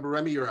 Councilmember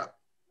Remy, you're up.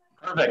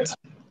 Perfect.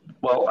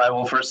 Well, I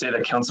will first say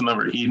that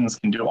Councilmember Edens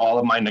can do all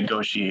of my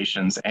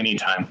negotiations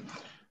anytime.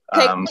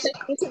 Take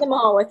me to the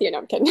mall with you, no,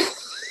 I'm kidding.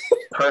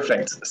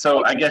 Perfect.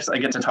 So I guess I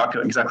get to talk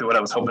exactly what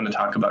I was hoping to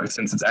talk about,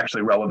 since it's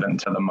actually relevant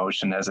to the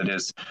motion as it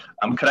is.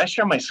 Could I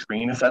share my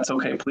screen if that's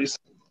okay, please?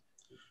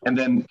 And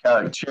then,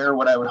 Chair,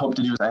 what I would hope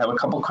to do is I have a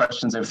couple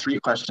questions. I have 3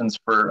 questions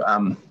for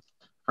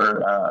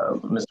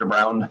Mr.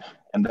 Brown,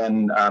 and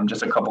then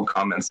just a couple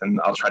comments,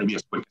 and I'll try to be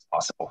as quick as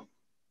possible.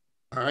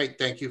 All right,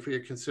 thank you for your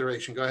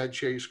consideration. Go ahead and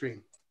share your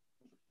screen.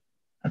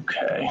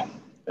 Okay,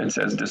 it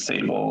says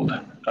disabled.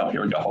 Oh,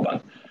 here we go, hold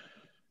on.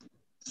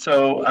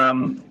 So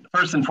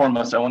first and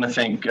foremost, I want to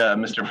thank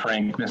Mr.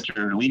 Frank,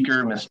 Mr.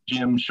 Leaker, Ms.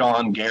 Jim,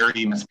 Sean,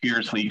 Gary, Ms.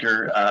 Pierce,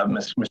 Leaker,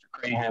 Mr.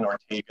 Crahan,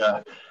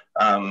 Ortega.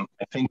 I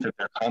think that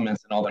their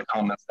comments and all the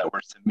comments that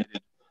were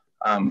submitted,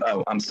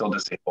 oh, I'm still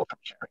disabled from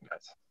sharing,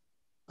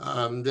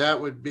 guys.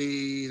 That would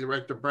be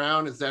Director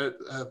Brown. Is that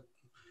a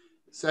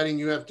setting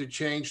you have to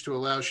change to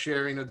allow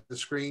sharing of the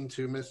screen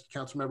to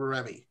Councilmember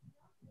Remy?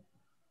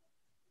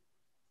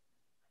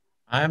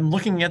 I'm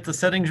looking at the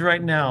settings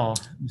right now,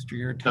 Mr.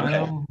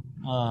 Iartano.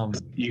 Okay.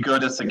 You go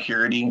to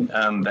security,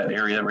 that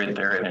area right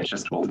there, and it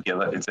just will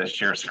give it. It says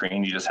share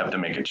screen. You just have to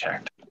make it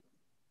checked.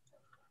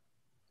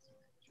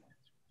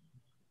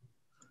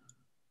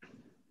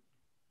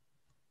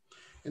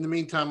 In the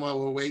meantime, while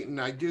we're waiting,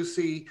 I do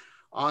see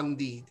on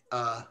the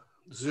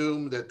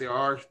Zoom that there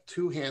are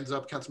 2 hands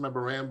up,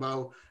 Councilmember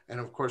Rambo, and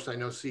of course I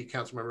see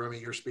Councilmember Remy,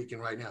 you're speaking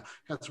right now.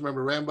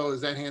 Councilmember Rambo,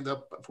 is that hand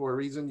up for a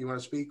reason? You want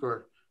to speak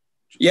or?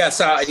 Yes,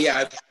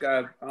 yeah.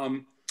 All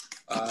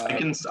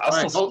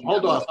right,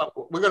 hold off.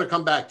 We're going to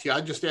come back to you.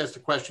 I just asked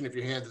a question if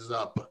your hand is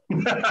up.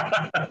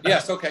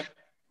 Yes, okay.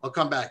 I'll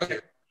come back to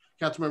you.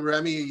 Councilmember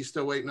Remy, are you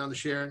still waiting on the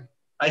sharing?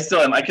 I still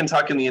am. I can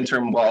talk in the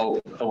interim while,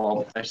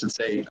 well, I should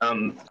say,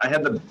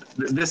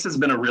 this has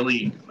been a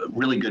really,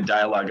 really good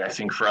dialogue, I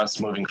think, for us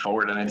moving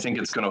forward. And I think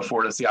it's going to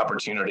afford us the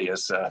opportunity,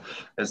 as the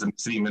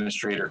City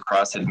Administrator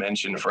Cross had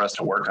mentioned, for us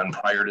to work on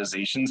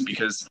prioritizations,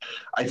 because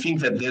I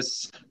think that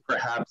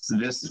perhaps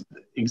this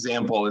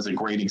example is a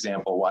great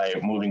example why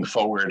moving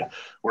forward,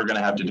 we're going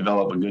to have to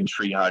develop a good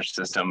triage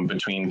system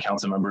between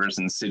council members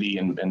and city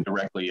and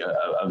directly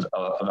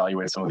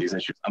evaluate some of these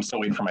issues. I'm still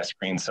waiting for my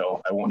screen,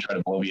 so I won't try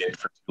to bloviate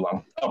for too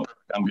long. Oh, perfect.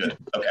 I'm good.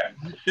 Okay.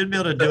 Should be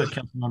able to do it,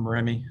 Councilmember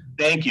Remy.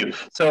 Thank you.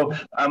 So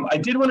I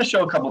did want to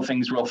show a couple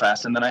things real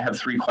fast, and then I have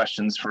 3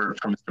 questions for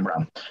Mr.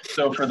 Brown.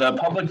 So for the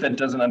public that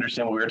doesn't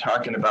understand what we were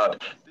talking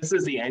about, this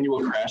is the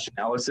annual crash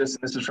analysis.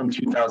 And this is from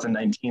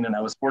 2019, and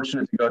I was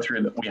fortunate to go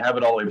through that. We have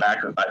it all the way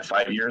back about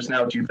 5 years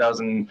now.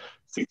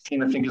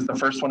 2016, I think, is the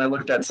first one I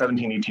looked at,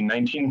 17, 18,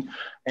 19.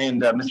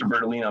 And Mr.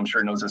 Bertolino, I'm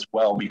sure, knows this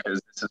well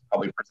because this is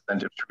probably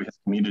representative through his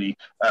community.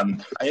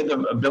 I had the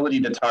ability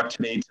to talk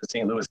today to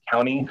St. Louis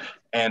County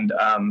and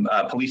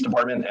police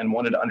department and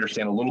wanted to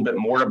understand a little bit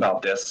more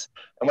about this.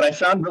 And what I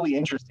found really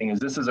interesting is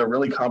this is a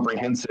really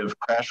comprehensive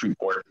crash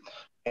report.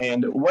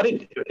 And what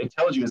it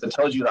tells you is it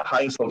tells you the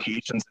highest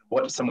locations and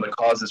what some of the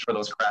causes for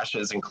those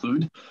crashes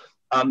include.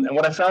 And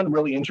what I found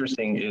really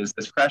interesting is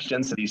this crash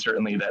density,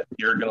 certainly, that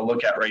you're going to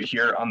look at right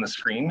here on the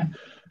screen,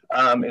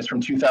 is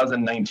from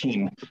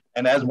 2019.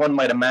 And as one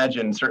might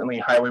imagine, certainly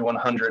Highway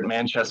 100,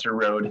 Manchester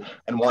Road,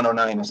 and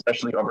 109,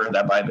 especially over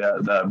that by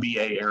the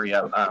VA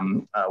area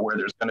where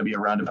there's going to be a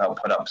roundabout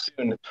put up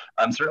soon,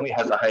 certainly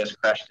has the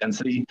highest crash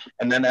density.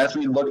 And then as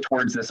we look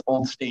towards this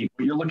Old State,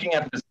 you're looking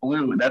at this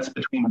blue, that's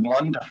between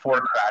 1 to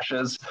 4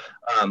 crashes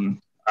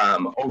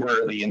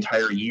over the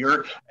entire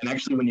year. And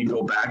actually, when you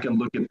go back and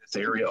look at this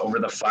area over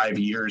the 5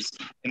 years,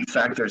 in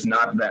fact, there's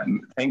not that,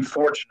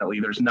 thankfully,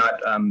 there's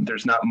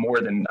not more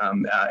than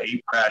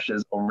 8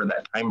 crashes over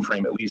that time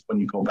frame, at least when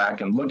you go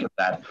back and look at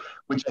that,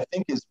 which I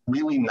think is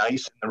really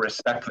nice in the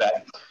respect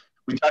that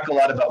we talk a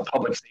lot about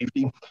public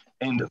safety,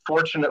 and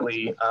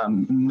fortunately,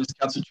 Ms.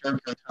 Council Chair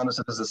Iartano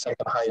said this is the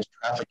second highest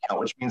traffic count,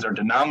 which means our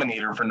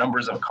denominator for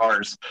numbers of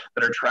cars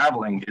that are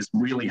traveling is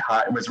really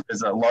high,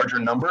 is a larger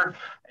number,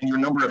 and your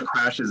number of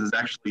crashes is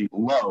actually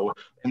low,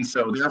 and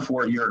so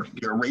therefore your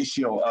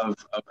ratio of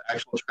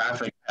actual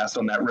traffic passed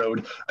on that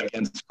road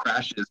against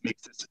crashes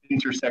makes this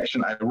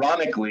intersection,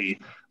 ironically,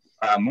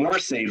 more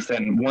safe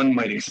than one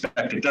might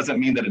expect. It doesn't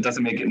mean that it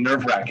doesn't make it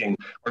nerve-wracking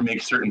or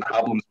make certain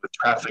problems with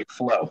traffic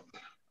flow.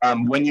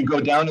 When you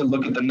go down and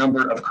look at the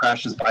number of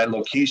crashes by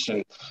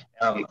location,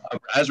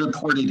 as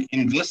reported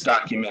in this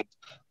document,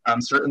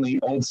 Certainly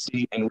Old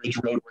State and Ridge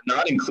Road were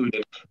not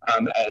included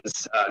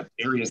as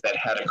areas that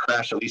had a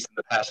crash, at least in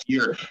the past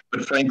year.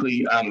 But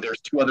frankly, there's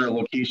two other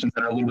locations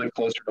that are a little bit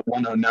closer to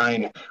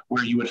 109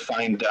 where you would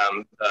find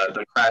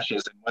the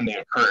crashes and when they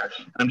occur.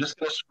 And I'm just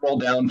going to scroll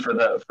down for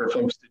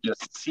folks to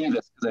just see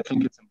this because I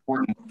think it's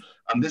important.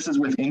 This is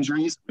with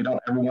injuries. We don't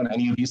ever want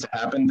any of these to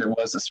happen. There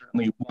was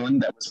certainly one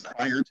that was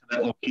prior to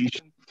that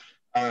location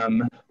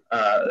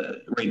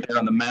right there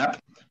on the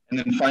map. And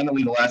then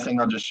finally, the last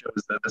thing I'll just show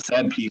is the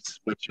sad piece,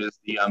 which is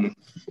the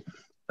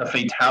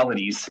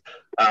fatalities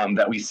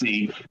that we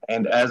see.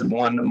 And as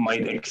one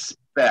might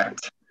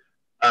expect,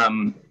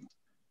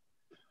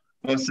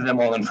 most of them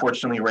all,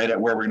 unfortunately, right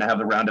at where we're going to have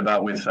the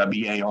roundabout with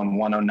BA on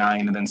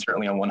 109 and then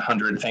certainly on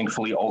 100.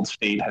 Thankfully, Old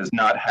State has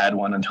not had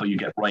one until you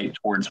get right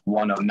towards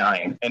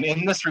 109. And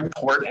in this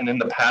report and in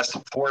the past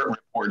 4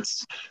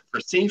 reports for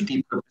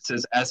safety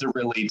purposes as it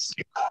relates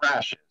to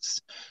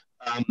crashes,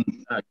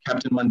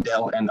 Captain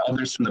Mundell and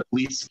others from the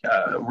police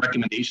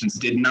recommendations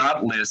did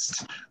not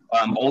list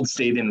Old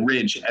State and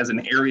Ridge as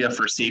an area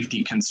for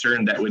safety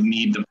concern that would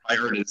need the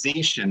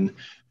prioritization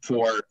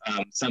for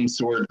some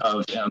sort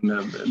of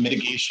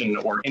mitigation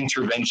or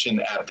intervention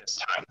at this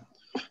time.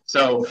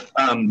 So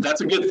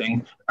that's a good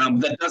thing.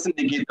 That doesn't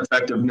negate the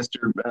fact of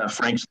Mr.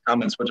 Frank's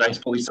comments, which I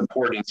fully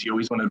support, is you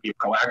always want to be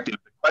proactive.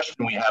 The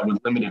question we have with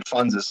limited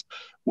funds is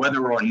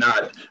whether or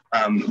not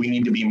we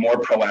need to be more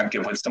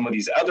proactive with some of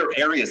these other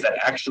areas that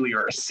actually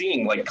are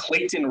seeing, like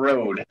Clayton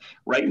Road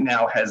right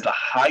now has the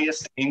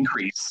highest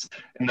increase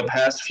in the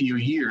past few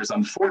years,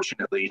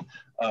 unfortunately,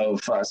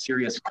 of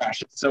serious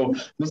crashes. So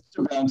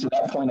Mr. Brown, to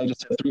that point, I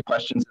just have 3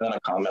 questions and then a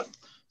comment.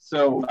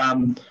 So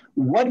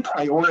what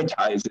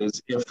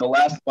prioritizes if the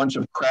last bunch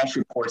of crash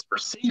reports for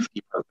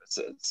safety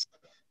purposes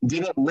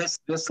didn't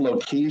list this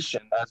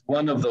location as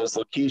one of those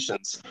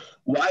locations?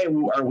 Why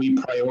are we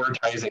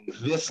prioritizing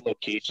this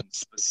location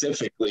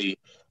specifically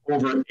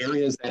over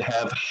areas that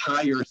have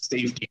higher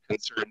safety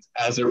concerns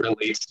as it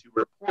relates to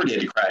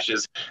reported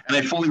crashes? And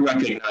I fully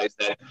recognize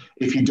that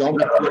if you don't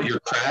report your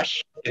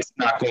crash, it's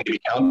not going to be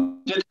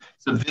counted.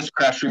 So this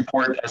crash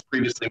report, as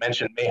previously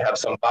mentioned, may have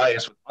some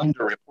bias with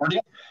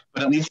underreporting,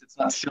 but at least it's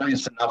not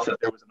serious enough that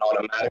there was an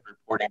automatic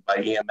reporting by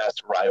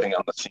EMS arriving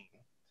on the scene.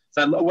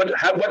 So what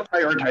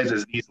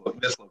prioritizes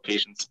this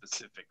location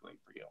specifically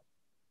for you?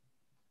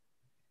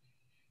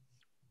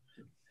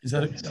 Is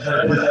that a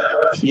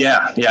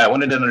yeah, I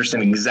wanted to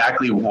understand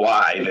exactly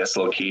why this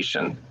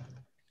location.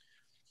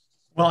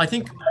 Well, I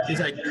think, as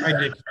I tried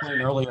to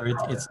explain earlier,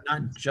 it's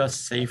not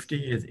just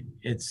safety.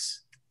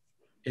 It's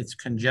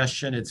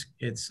congestion.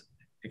 It's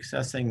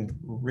accessing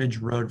Ridge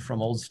Road from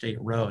Old State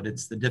Road.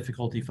 It's the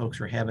difficulty folks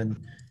are having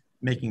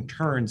making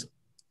turns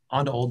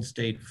onto Old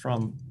State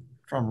from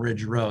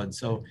Ridge Road.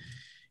 So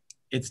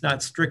it's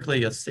not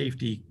strictly a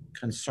safety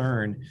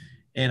concern.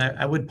 And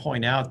I would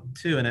point out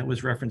too, and it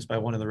was referenced by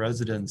one of the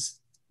residents,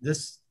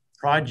 this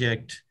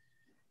project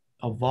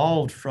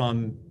evolved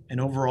from an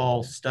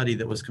overall study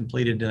that was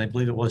completed in, I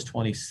believe it was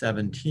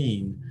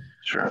 2017.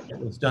 Sure. It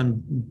was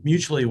done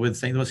mutually with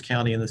St. Louis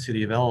County and the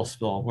city of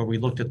Ellisville, where we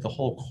looked at the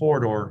whole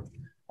corridor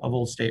of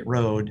Old State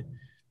Road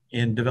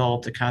and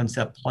developed a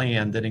concept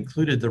plan that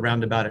included the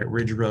roundabout at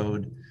Ridge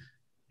Road,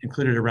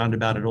 included a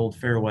roundabout at Old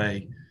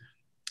Fairway,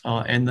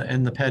 and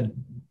the PED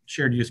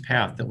shared use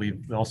path that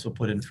we've also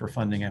put in for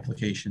funding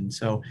applications.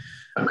 So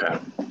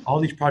all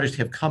these projects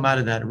have come out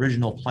of that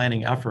original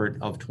planning effort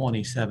of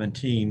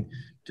 2017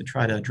 to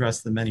try to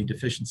address the many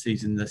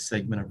deficiencies in this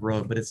segment of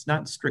road, but it's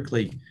not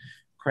strictly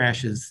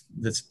crashes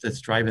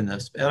that's driving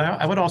this. And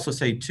I would also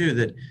say too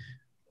that,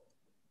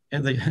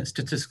 and the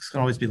statistics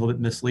can always be a little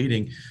bit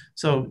misleading.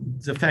 So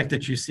the fact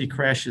that you see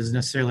crashes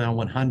necessarily on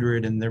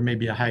 100 and there may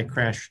be a high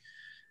crash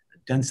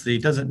density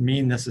doesn't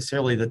mean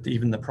necessarily that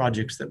even the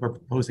projects that we're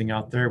proposing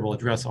out there will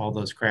address all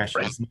those crashes.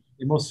 Right.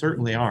 They most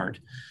certainly aren't.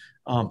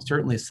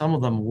 Certainly some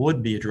of them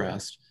would be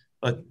addressed,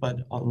 but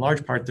in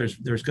large part, there's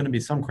going to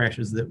be some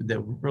crashes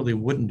that really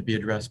wouldn't be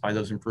addressed by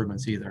those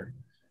improvements either.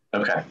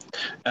 Okay.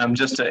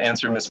 Just to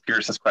answer Ms.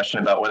 Pierce's question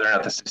about whether or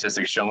not the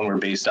statistics shown were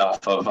based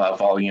off of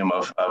volume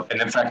of,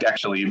 and in fact,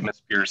 actually,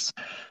 Ms. Pierce,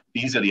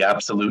 these are the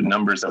absolute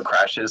numbers of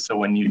crashes. So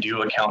when you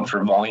do account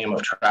for volume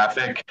of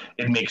traffic,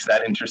 it makes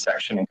that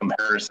intersection in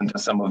comparison to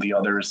some of the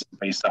others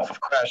based off of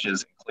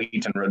crashes,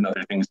 Clayton Road and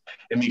other things,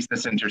 it makes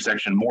this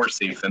intersection more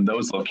safe than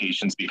those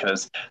locations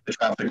because the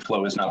traffic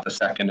flow is not the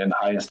second and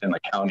highest in the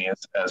county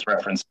as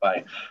referenced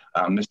by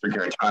Mr.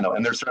 Garitano.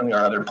 And there certainly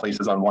are other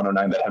places on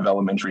 109 that have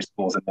elementary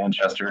schools in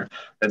Manchester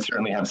that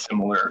certainly have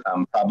similar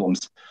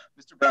problems.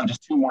 Mr. Brown,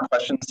 just 2 more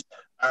questions.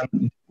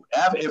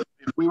 If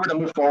we were to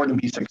move forward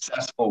and be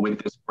successful with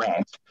this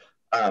grant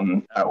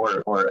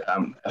or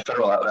a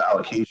federal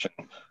allocation,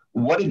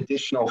 what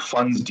additional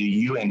funds do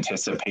you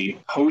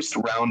anticipate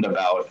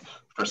post-roundabout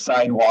for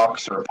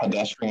sidewalks or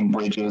pedestrian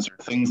bridges or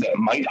things that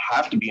might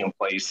have to be in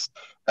place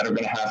that are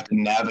going to have to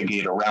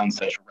navigate around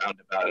such a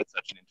roundabout at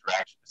such an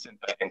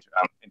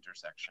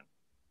intersection?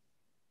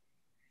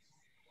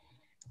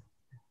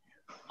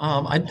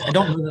 I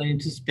don't really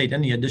anticipate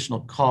any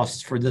additional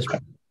costs for this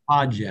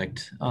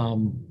project.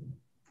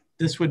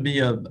 This would be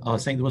a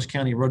St. Louis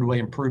County roadway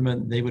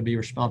improvement. They would be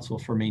responsible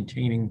for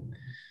maintaining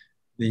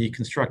the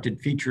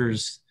constructed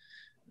features.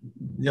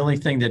 The only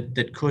thing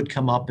that could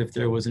come up if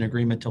there was an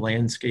agreement to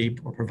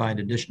landscape or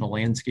provide additional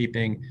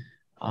landscaping,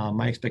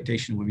 my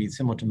expectation would be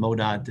similar to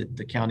MoDOT, that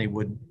the county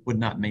would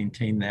not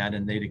maintain that,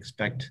 and they'd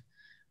expect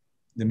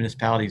the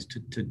municipalities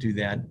to do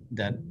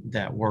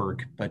that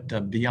work.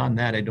 But beyond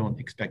that, I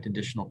don't expect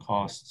additional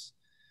costs.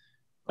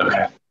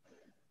 Okay.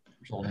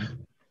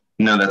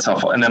 No, that's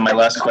helpful. And then my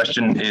last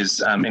question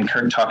is,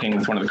 in talking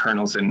with one of the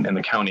colonels in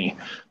the county,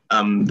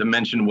 the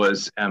mention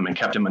was, and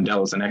Captain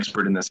Mundell is an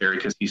expert in this area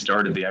because he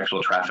started the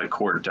actual traffic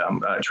court,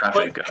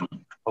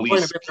 police.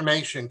 Point of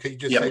information, could you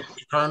just say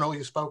the colonel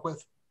you spoke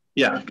with?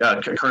 Yeah,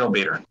 Colonel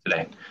Bader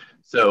today.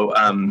 So,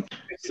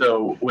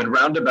 so when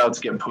roundabouts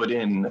get put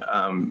in,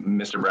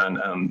 Mr. Brown,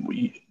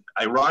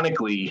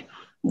 ironically,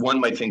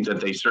 one might think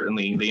that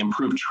they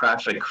improve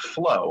traffic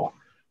flow.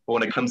 But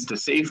when it comes to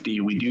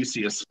safety, we do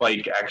see a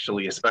spike,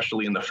 actually,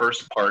 especially in the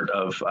first part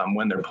of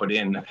when they're put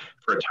in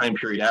for a time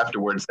period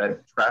afterwards, that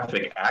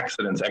traffic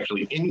accidents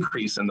actually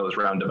increase in those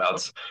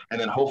roundabouts. And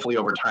then hopefully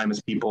over time,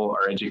 as people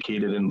are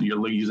educated and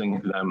you're using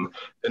them,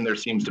 then there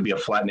seems to be a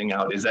flattening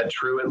out. Is that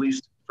true, at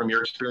least from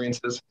your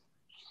experiences?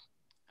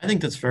 I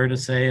think that's fair to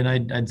say.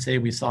 And I'd say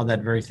we saw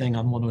that very thing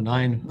on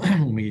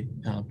 109 when we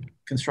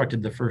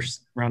constructed the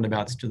first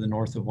roundabouts to the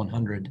north of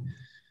 100.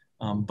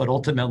 But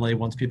ultimately,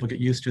 once people get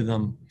used to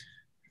them,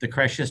 the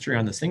crash history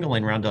on the single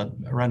lane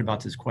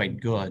roundabouts is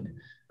quite good.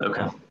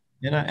 Okay.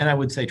 And I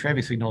would say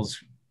traffic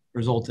signals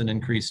result in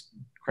increased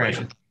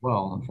crashes as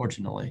well,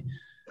 unfortunately.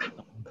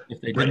 If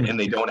they didn't. Right, and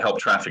they don't help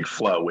traffic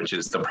flow, which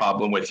is the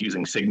problem with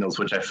using signals,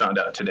 which I found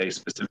out today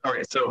specifically. All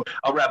right, so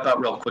I'll wrap up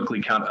real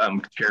quickly,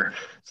 Chair.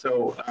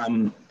 So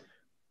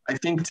I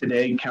think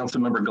today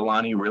Councilmember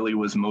Galani really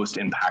was most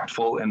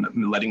impactful in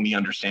letting me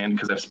understand,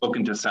 because I've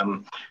spoken to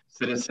some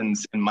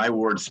citizens in my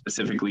ward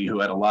specifically who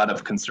had a lot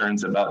of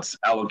concerns about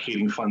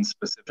allocating funds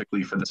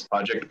specifically for this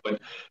project. But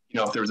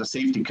if there's a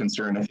safety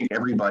concern, I think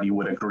everybody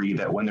would agree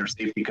that when there's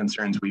safety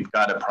concerns, we've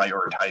got to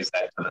prioritize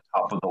that to the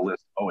top of the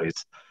list always.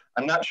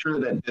 I'm not sure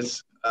that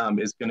this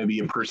is going to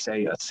be per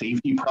se a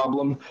safety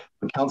problem,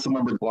 but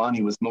Councilmember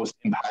Galani was most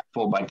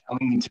impactful by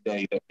telling me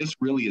today that this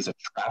really is a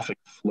traffic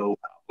flow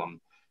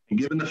problem. And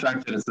given the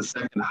fact that it's the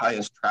second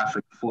highest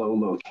traffic flow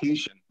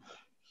location,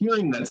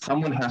 hearing that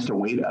someone has to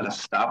wait at a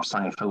stop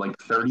sign for like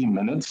 30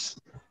 minutes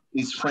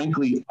is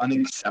frankly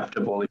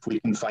unacceptable if we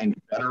can find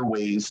better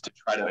ways to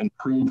try to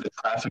improve the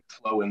traffic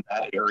flow in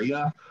that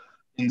area.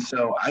 And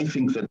so I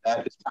think that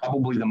that is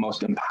probably the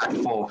most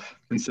impactful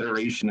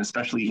consideration,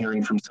 especially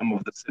hearing from some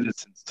of the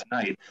citizens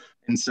tonight.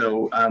 And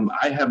so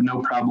I have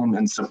no problem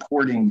in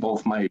supporting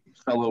both my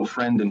fellow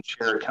friend and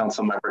chair,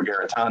 Councilmember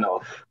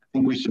Garritano. I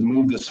think we should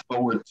move this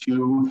forward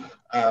to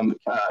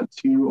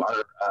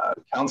our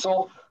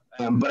council,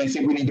 but I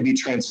think we need to be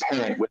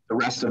transparent with the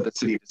rest of the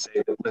city to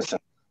say that, listen,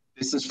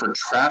 this is for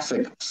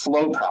traffic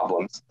flow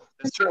problems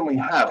that certainly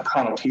have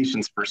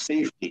connotations for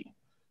safety,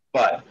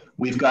 but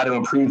we've got to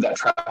improve that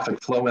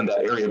traffic flow in that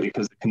area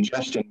because the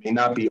congestion may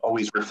not be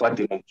always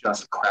reflected in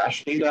just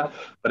crash data,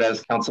 but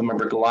as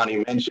Councilmember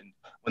Galani mentioned,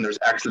 when there's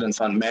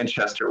accidents on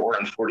Manchester or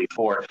on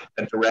 44,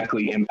 that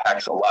directly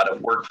impacts a lot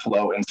of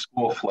workflow and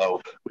school flow,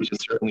 which is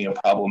certainly a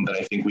problem that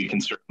I think we can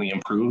certainly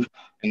improve.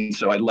 And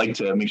so I'd like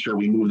to make sure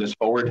we move this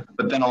forward,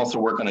 but then also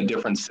work on a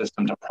different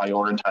system to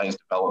prioritize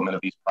development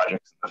of these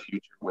projects in the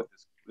future with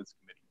this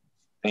committee.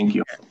 Thank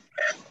you.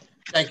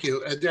 Thank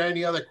you. Are there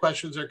any other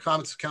questions or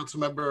comments,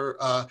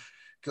 Councilmember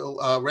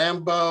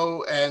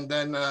Rambo, and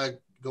then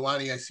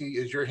Galani, I see,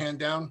 is your hand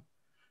down?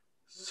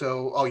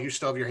 So, oh, you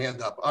still have your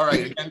hand up. All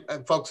right, again,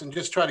 folks, and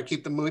just try to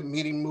keep the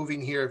meeting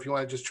moving here. If you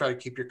want to just try to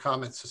keep your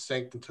comments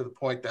succinct and to the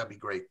point, that'd be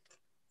great.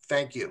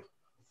 Thank you.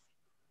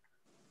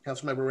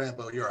 Councilmember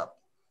Rambo, you're up.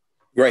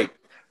 Great.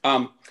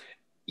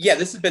 Yeah,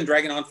 this has been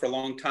dragging on for a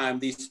long time.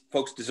 These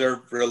folks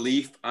deserve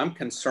relief. I'm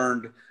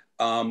concerned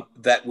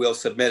that we'll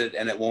submit it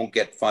and it won't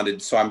get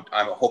funded. So I'm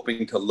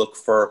hoping to look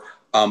for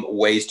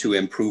ways to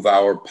improve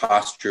our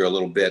posture a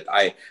little bit.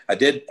 I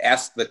did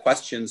ask the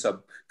questions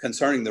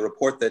concerning the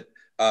report that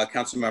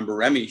Councilmember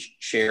Remy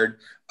shared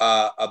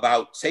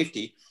about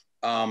safety.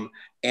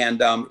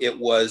 It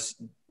was,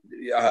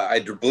 I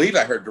believe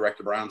I heard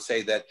Director Brown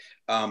say that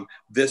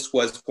this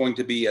was going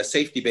to be a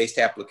safety-based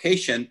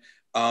application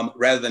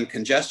rather than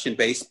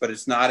congestion-based, but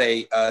it's not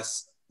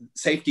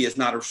safety is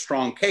not a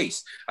strong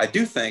case. I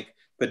do think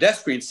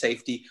pedestrian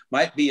safety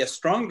might be a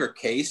stronger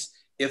case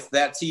if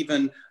that's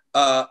even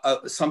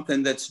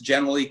something that's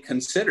generally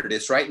considered.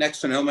 It's right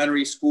next to an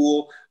elementary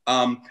school.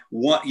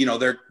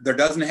 There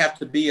doesn't have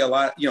to be a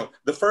lot.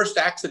 The first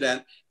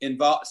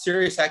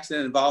serious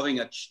accident involving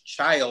a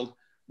child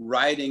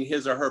riding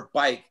his or her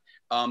bike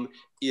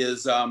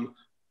is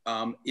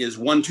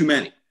one too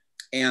many.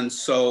 And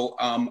so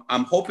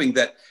I'm hoping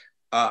that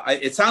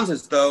it sounds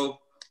as though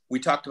we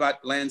talked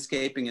about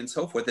landscaping and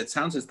so forth. It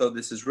sounds as though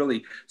this is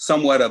really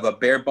somewhat of a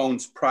bare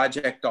bones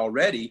project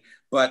already.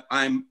 But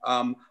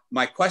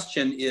my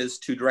question is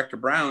to Director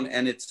Brown,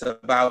 and it's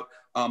about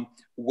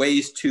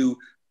ways to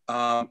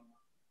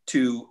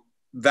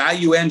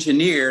value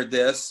engineer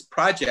this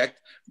project,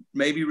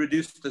 maybe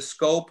reduce the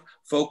scope,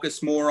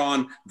 focus more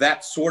on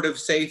that sort of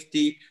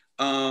safety,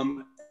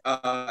 and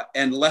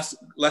less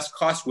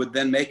cost would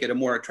then make it a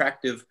more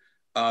attractive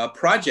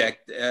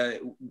project.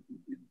 At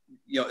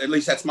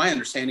least that's my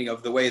understanding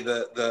of the way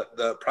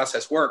the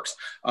process works.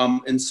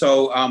 And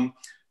so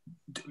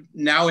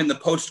now in the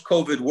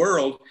post-COVID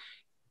world,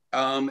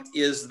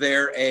 is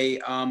there a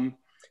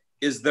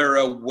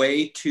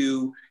way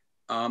to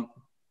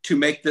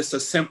make this a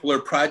simpler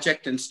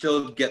project and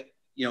still get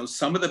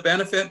some of the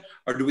benefit,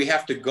 or do we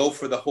have to go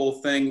for the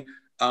whole thing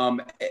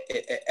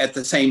at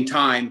the same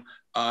time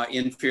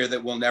in fear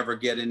that we'll never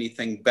get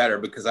anything better?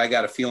 Because I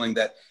got a feeling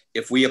that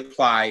if we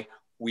apply,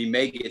 we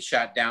may get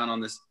shot down on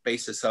this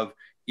basis of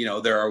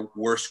there are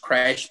worse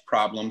crash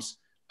problems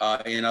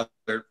in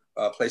other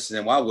places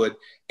in Wildwood,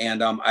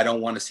 and I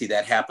don't want to see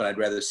that happen. I'd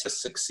rather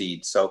just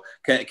succeed. So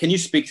can you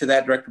speak to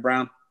that, Director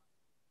Brown?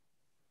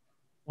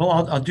 Well,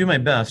 I'll do my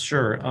best.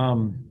 Sure.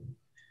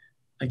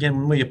 Again,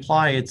 when we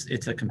apply,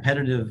 it's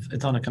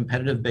on a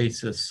competitive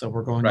basis. So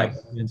we're going up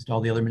against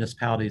all the other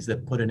municipalities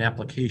that put in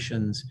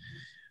applications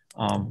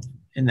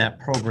in that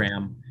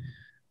program.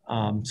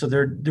 So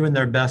they're doing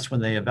their best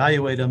when they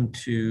evaluate them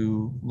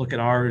to look at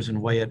ours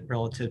and weigh it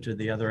relative to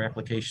the other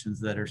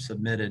applications that are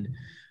submitted.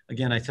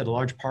 Again, I said a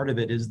large part of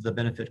it is the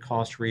benefit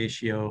cost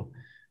ratio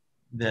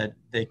that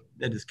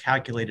is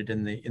calculated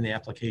in the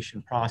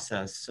application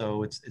process.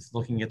 So it's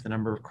looking at the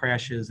number of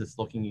crashes, it's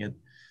looking at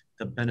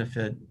the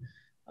benefit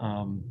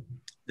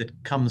that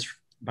comes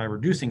by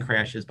reducing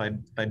crashes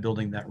by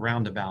building that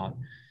roundabout.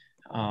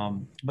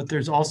 But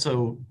there's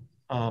also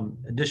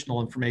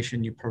additional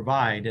information you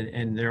provide,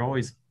 and they're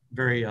always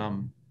very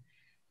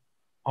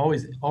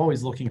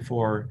always looking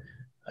for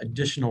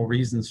additional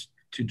reasons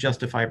to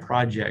justify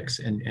projects,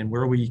 and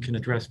where we can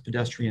address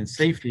pedestrian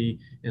safety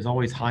is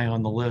always high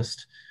on the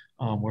list,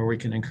 where we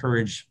can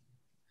encourage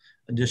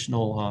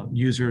additional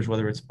users,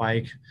 whether it's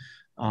bike,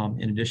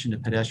 in addition to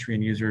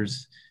pedestrian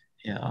users.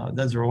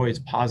 Those are always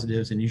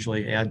positives and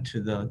usually add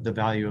to the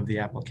value of the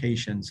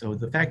application. So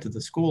the fact that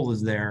the school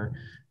is there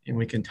and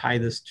we can tie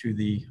this to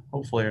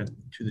hopefully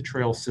to the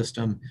trail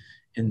system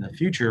in the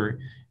future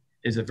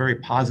is a very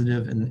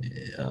positive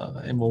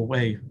and will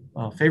weigh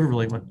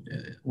favorably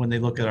when they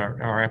look at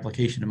our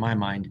application, in my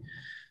mind.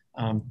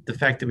 The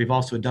fact that we've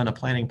also done a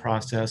planning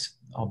process,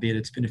 albeit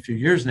it's been a few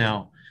years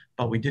now,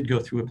 but we did go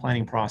through a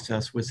planning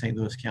process with St.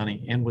 Louis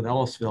County and with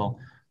Ellisville,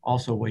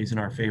 also weighs in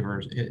our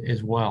favor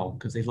as well,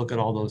 because they look at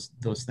all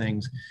those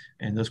things,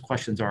 and those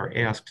questions are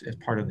asked as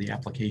part of the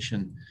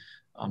application.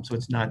 So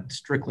it's not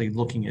strictly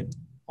looking at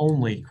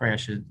only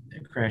crashes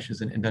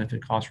and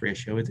benefit cost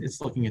ratio.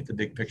 It's looking at the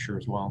big picture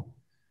as well.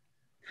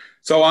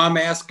 So I'm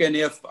asking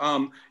if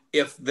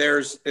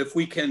there's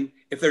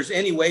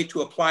any way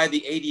to apply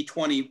the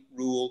 80-20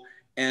 rule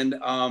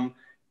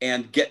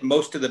and get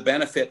most of the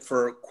benefit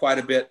for quite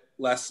a bit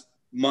less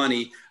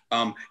money.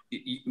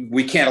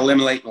 We can't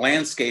eliminate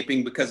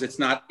landscaping because it's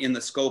not in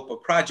the scope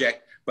of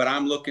project, but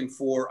I'm looking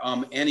for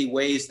any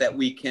ways that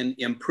we can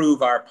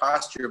improve our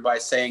posture by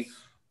saying,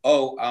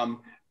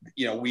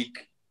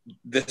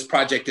 this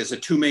project is a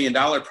 $2 million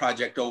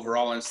project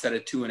overall instead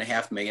of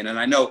 $2.5 million. And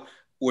I know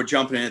we're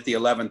jumping in at the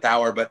 11th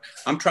hour, but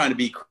I'm trying to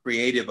be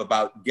creative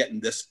about getting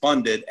this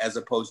funded as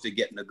opposed to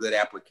getting a good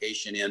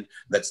application in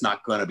that's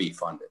not going to be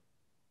funded.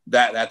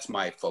 That's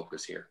my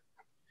focus here.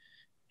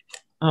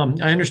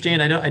 I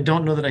understand. I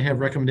don't know that I have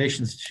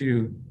recommendations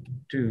to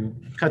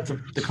cut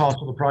the cost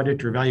of the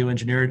project or value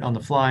engineer it on the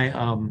fly.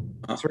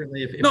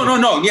 Certainly,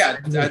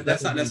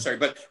 that's not necessary.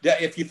 But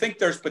if you think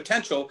there's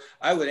potential,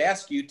 I would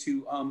ask you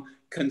to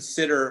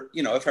consider,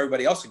 if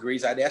everybody else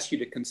agrees, I'd ask you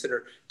to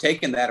consider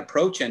taking that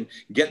approach and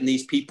getting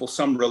these people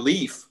some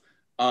relief,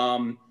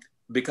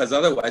 because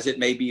otherwise it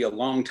may be a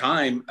long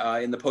time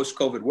in the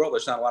post-COVID world.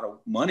 There's not a lot of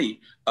money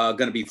going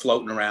to be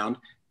floating around.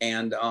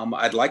 And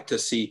I'd like to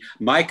see,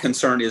 my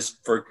concern is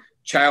for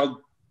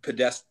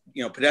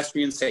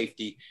pedestrian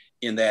safety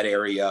in that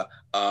area,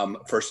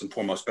 first and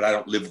foremost, but I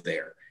don't live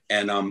there.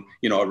 And, a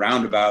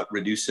roundabout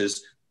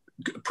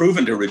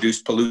proven to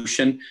reduce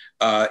pollution,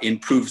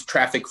 improves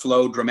traffic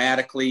flow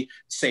dramatically,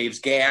 saves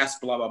gas,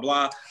 blah, blah,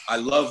 blah. I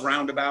love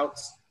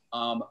roundabouts,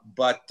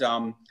 but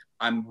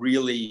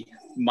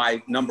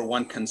my number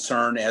one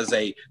concern as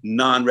a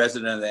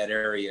non-resident of that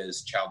area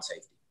is child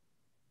safety.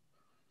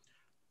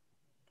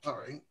 All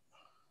right.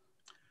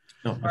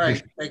 All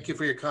right. Thank you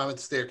for your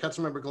comments there.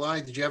 Councilmember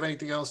Glide, did you have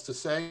anything else to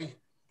say?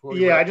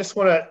 Yeah, I just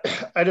want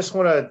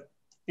to,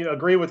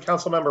 agree with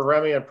Councilmember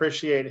Remy. I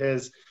appreciate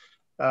his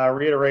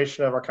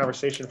reiteration of our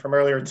conversation from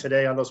earlier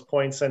today on those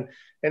points, and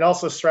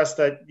also stress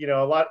that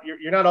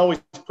you're not always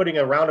putting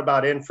a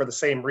roundabout in for the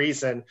same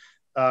reason,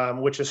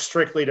 which is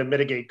strictly to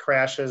mitigate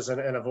crashes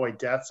and avoid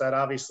deaths. That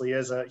obviously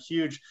is a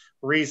huge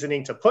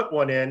reasoning to put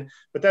one in,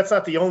 but that's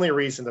not the only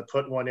reason to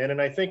put one in.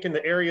 And I think in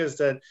the areas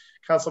that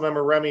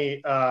Councilmember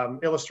Remy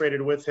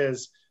illustrated with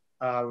his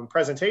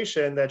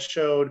presentation that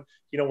showed,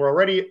 we're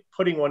already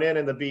putting one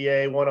in the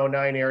BA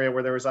 109 area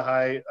where there was a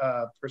high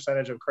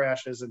percentage of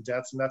crashes and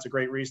deaths, and that's a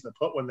great reason to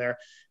put one there.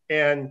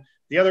 And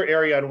The other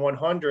area on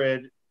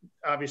 100,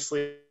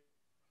 obviously,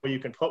 you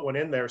can put one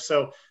in there.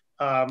 So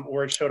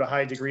where it showed a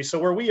high degree. So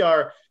where we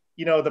are,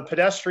 you know, the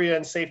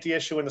pedestrian safety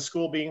issue and the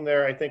school being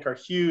there, I think are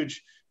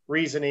huge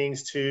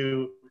reasonings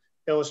to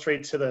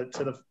illustrate to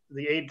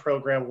the aid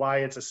program why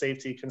it's a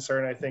safety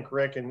concern. I think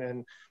Rick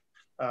and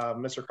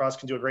Mr. Cross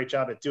can do a great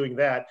job at doing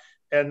that.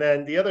 And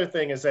then the other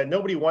thing is that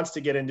nobody wants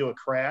to get into a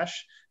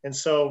crash. And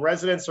so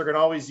residents are going to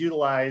always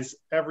utilize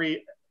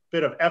every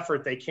bit of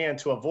effort they can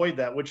to avoid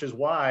that, which is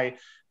why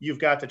you've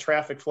got the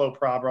traffic flow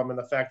problem and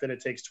the fact that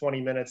it takes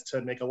 20 minutes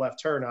to make a left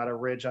turn out of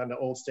Ridge onto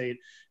Old State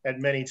at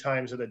many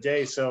times of the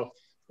day. So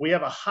we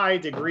have a high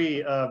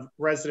degree of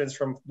residents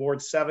from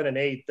Ward 7 and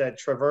 8 that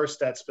traverse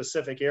that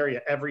specific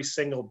area every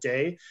single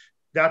day,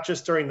 not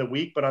just during the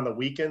week, but on the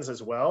weekends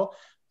as well.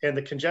 And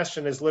the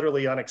congestion is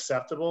literally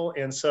unacceptable.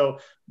 And so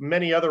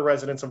many other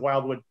residents of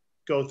Wildwood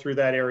go through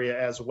that area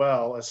as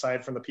well,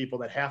 aside from the people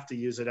that have to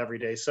use it every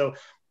day. So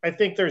I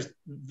think there's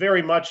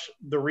very much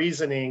the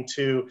reasoning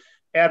to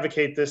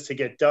advocate this to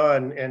get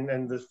done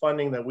and the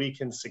funding that we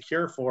can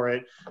secure for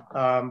it,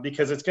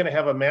 because it's going to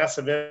have a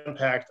massive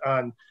impact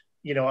on,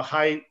 you know, a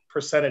high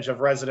percentage of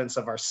residents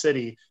of our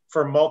city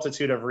for a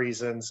multitude of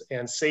reasons,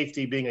 and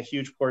safety being a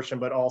huge portion,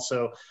 but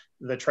also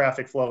the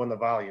traffic flow and the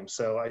volume.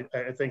 So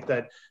I think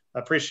that I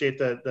appreciate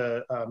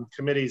the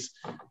committee's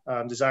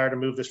desire to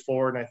move this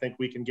forward. And I think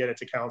we can get it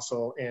to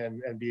council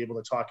and be able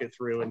to talk it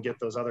through and get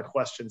those other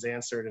questions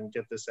answered and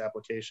get this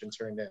application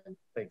turned in.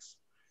 Thanks.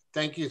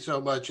 Thank you so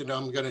much. And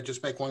I'm going to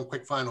just make one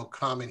quick final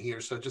comment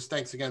here. So just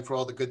thanks again for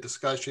all the good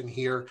discussion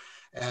here.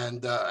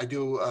 And I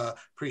do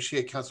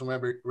appreciate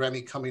Councilmember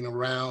Remy coming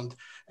around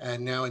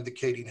and now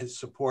indicating his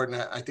support.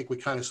 And I think we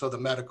kind of saw the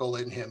medical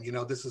in him. You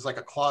know, this is like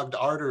a clogged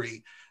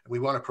artery, and we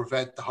want to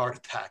prevent the heart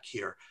attack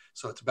here.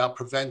 So it's about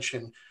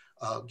prevention,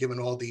 given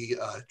all the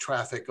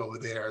traffic over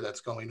there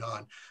that's going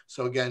on.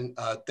 So again,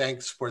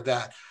 thanks for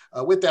that.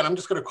 With that, I'm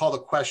just going to call the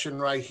question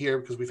right here,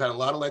 because we've had a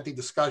lot of lengthy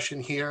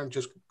discussion here, and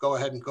just go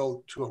ahead and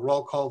go to a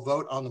roll call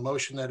vote on the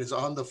motion that is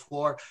on the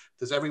floor.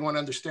 Does everyone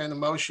understand the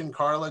motion?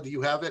 Carla, do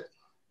you have it?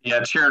 Yeah,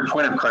 Chair,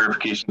 point of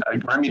clarification.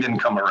 Remy didn't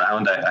come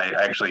around.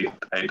 This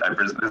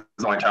is the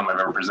only time I've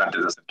ever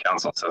presented this at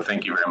council. So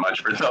thank you very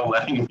much for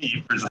letting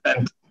me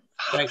present.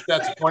 Thanks.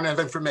 That's a point of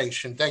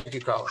information. Thank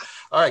you, Carla.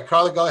 All right,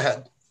 Carla, go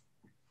ahead.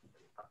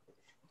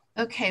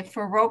 Okay,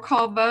 for roll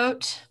call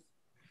vote,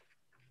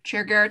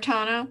 Chair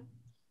Garitano?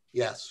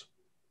 Yes.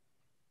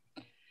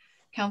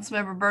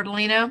 Councilmember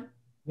Bertolino?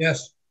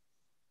 Yes.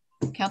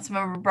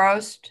 Councilmember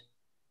Brost?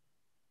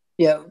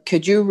 Yeah,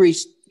 could you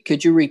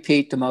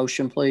repeat the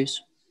motion, please?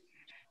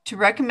 To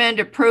recommend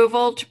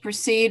approval to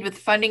proceed with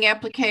funding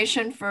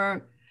application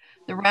for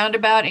the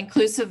roundabout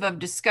inclusive of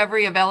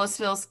discovery of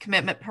Ellisville's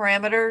commitment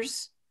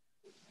parameters.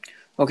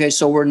 Okay,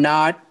 so we're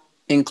not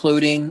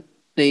including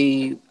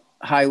the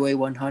Highway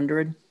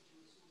 100?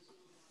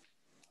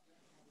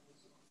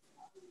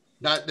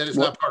 That is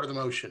not part of the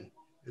motion,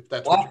 if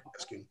that's what you're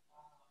asking.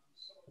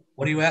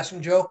 What are you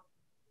asking, Joe?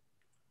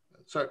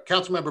 So,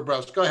 Councilmember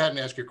Brost, go ahead and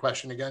ask your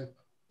question again.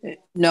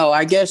 No,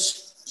 I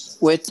guess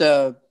with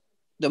the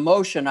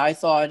motion, I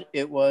thought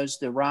it was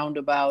the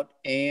roundabout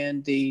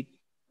and the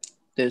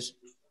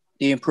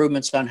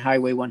improvements on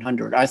Highway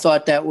 100. I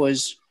thought that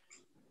was,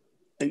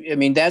 I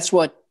mean, that's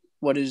what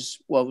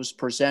was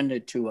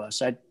presented to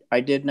us. I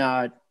did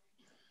not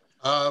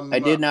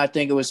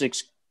think it was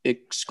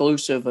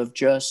exclusive of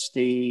just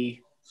the.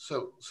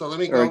 So let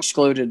me go. Or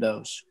excluded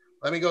those.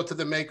 Let me go to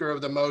the maker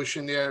of the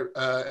motion there,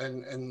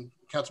 and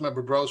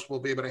Councilmember Brost will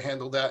be able to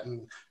handle that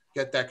and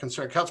get that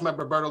concern.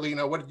 Councilmember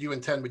Bertolino, what did you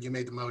intend when you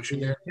made the motion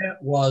there? The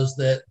intent was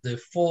that the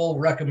full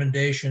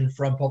recommendation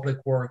from Public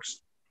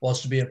Works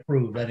was to be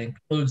approved. That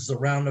includes the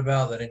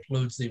roundabout, that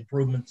includes the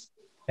improvements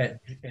on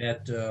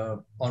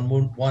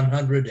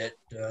 100 at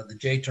the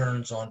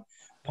J-turns on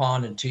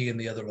Pond and T and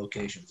the other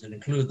locations. It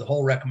included the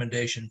whole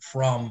recommendation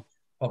from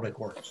Public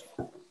Works.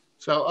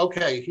 So,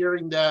 okay,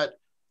 hearing that,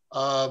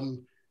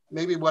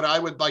 maybe what I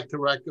would like to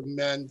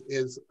recommend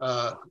is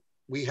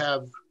we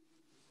have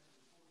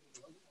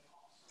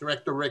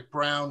Director Rick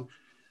Brown.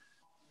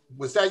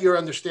 Was that your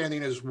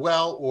understanding as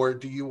well, or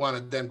do you want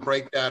to then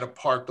break that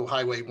apart to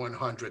Highway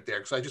 100 there?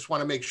 Because I just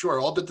want to make sure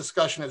all the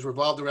discussion has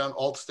revolved around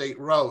Old State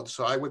Road.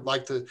 So I would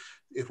like to,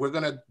 if we're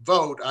going to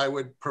vote, I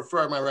would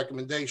prefer my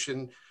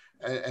recommendation,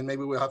 and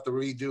maybe we'll have to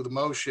redo the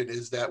motion,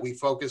 is that we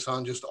focus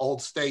on just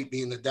Old State,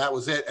 being that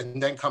was it,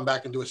 and then come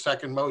back and do a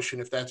second motion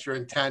if that's your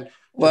intent.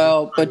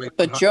 Well,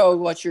 but Joe,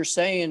 what you're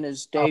saying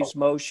is Dave's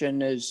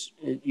motion is,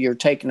 you're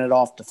taking it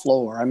off the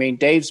floor. I mean,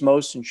 Dave's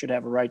motion should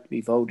have a right to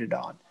be voted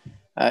on.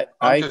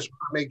 I just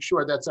want to make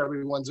sure that's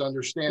everyone's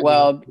understanding.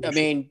 Well, I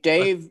mean,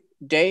 Dave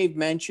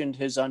mentioned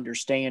his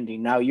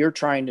understanding. Now you're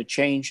trying to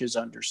change his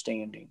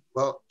understanding.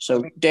 Well,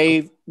 so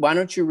Dave, why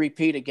don't you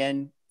repeat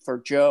again for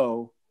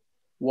Joe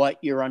what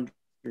your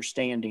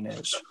understanding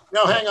is?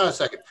 No, hang on a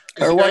second.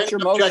 Or what your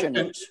motion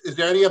is. Is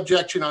there any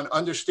objection on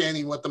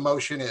understanding what the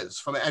motion is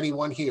from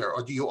anyone here,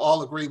 or do you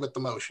all agree with the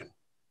motion?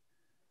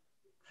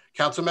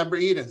 Councilmember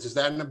Edens, is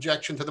that an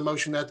objection to the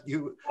motion that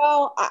you?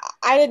 Well,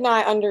 I did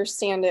not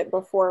understand it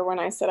before when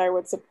I said I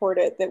would support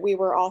it, that we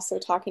were also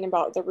talking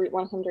about the Route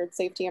 100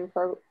 safety and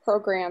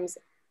programs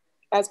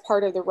as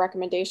part of the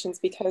recommendations,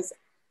 because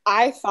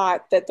I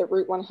thought that the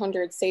Route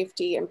 100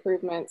 safety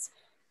improvements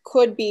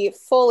could be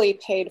fully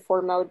paid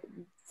for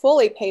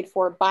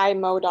by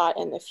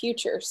MoDOT in the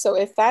future. So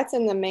if that's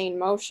in the main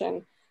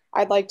motion,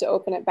 I'd like to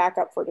open it back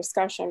up for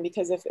discussion,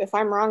 because if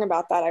I'm wrong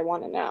about that, I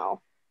want to know.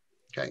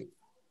 Okay.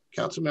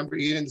 Councilmember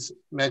Edens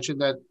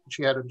mentioned that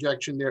she had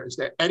objection there. Is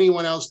there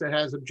anyone else that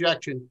has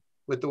objection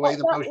with the way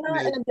the motion not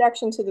is? An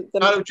objection to the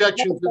not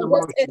objection to the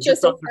motion. It's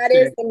just if that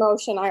is the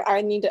motion,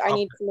 I need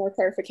some more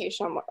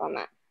clarification on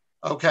that.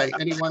 Okay.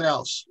 Anyone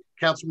else?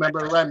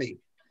 Councilmember Remy.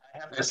 I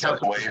have to step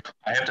away from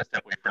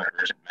an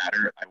urgent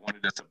matter. I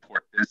wanted to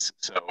support this,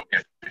 so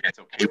if it's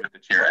okay with the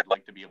chair, I'd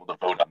like to be able to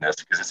vote on this,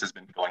 because this has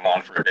been going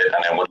on for a bit,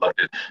 and I would love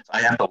to. So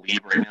I have to leave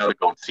right now to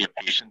go see a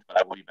patient, but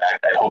I will be back.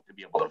 I hope to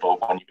be able to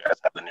vote when you guys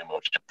have the new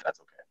motion, if that's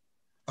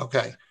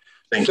okay.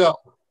 Okay. So,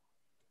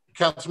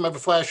 Councilmember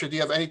Flasher, do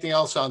you have anything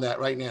else on that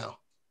right now?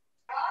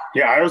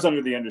 Yeah, I was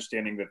under the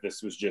understanding that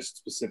this was just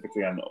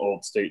specifically on the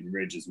Old State and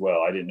Ridge as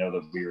well. I didn't know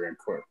that we were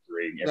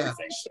incorporating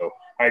everything. Yeah. So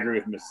I agree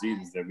with Mrs.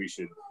 Edens that we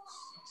should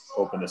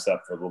open this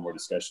up for a little more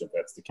discussion if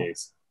that's the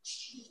case.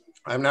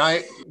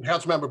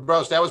 Councilmember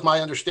Bros, that was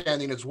my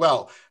understanding as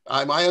well.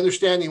 My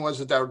understanding was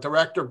that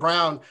Director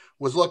Brown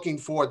was looking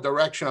for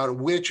direction on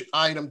which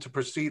item to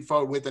proceed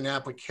forward with an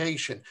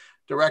application.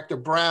 Director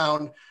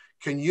Brown,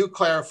 can you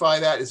clarify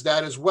that? Is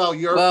that as well?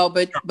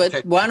 But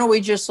why don't we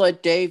just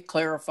let Dave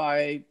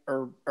clarify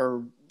or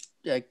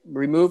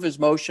remove his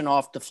motion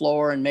off the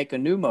floor and make a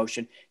new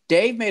motion?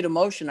 Dave made a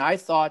motion, I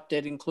thought,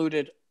 that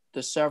included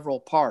the several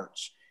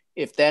parts.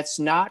 If that's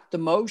not the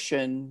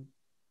motion,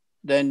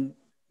 then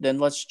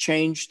let's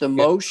change the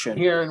motion.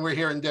 We're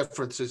hearing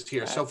differences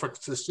here. So for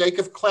the sake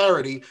of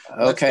clarity,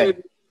 okay,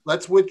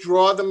 let's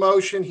withdraw the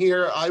motion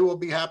here. I will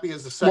be happy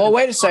as the second. Well,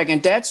 wait a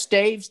second. That's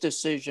Dave's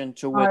decision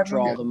to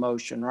withdraw the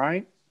motion,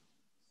 right?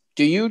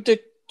 Do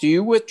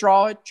you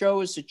withdraw it,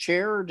 Joe, as the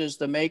chair, or does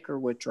the maker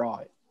withdraw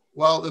it?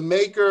 Well, the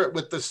maker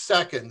with the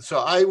second. So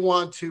I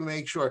want to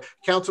make sure.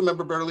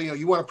 Councilmember Bertolino,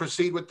 you want to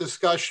proceed with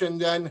discussion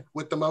then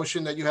with the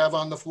motion that you have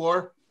on the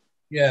floor?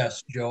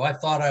 Yes, Joe. I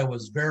thought I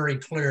was very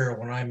clear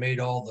when I made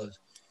all the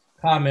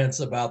comments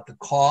about the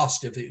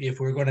cost.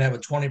 If we're going to have a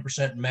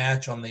 20%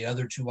 match on the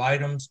other two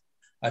items,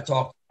 I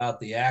talked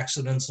about the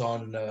accidents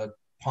on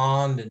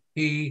Pond and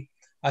T.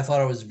 I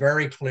thought it was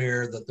very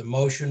clear that the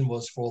motion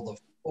was for the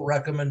full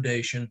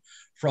recommendation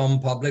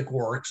from Public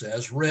Works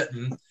as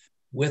written,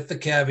 with the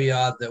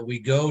caveat that we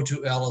go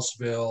to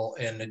Ellisville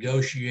and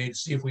negotiate,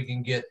 see if we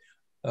can get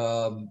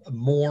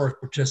more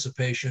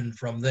participation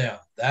from them.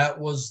 That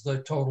was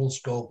the total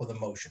scope of the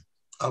motion.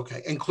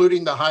 Okay,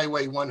 including the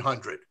Highway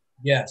 100.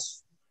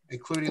 Yes.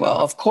 Including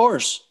of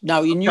course.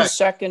 Now, you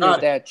seconded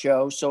that,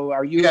 Joe. So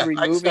are you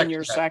removing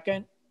your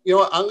second? You know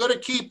what? I'm going to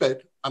keep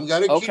it. I'm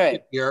going to keep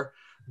it here.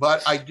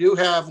 But I do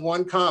have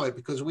one comment,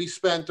 because we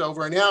spent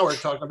over an hour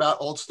talking about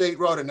Old State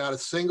Road and not a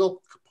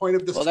single point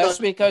of discussion.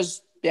 Well,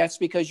 that's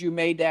because you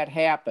made that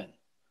happen.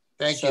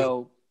 Thank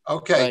you.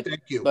 Okay,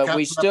 thank you. But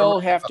we still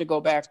have to go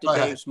back to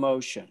Dave's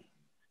motion.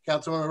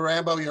 Councilmember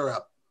Rambo, you're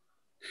up.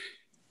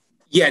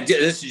 Yeah,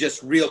 this is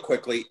just real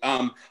quickly.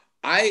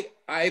 I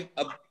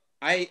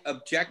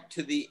object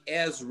to the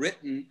as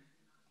written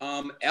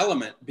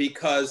element,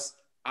 because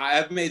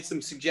I've made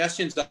some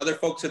suggestions. Other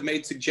folks have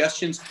made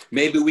suggestions.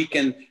 Maybe we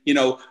can,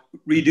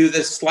 redo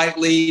this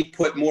slightly,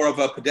 put more of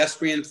a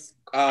pedestrian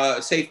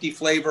safety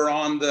flavor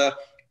on the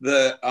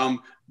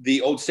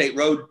Old State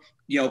Road,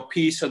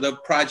 piece of the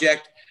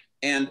project.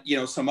 And,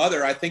 some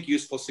other, I think,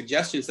 useful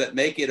suggestions that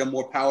make it a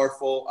more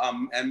powerful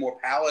and more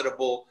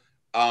palatable,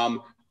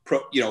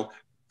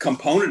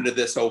 component of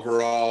this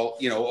overall,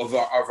 of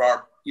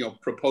our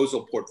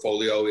proposal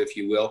portfolio, if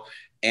you will.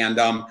 And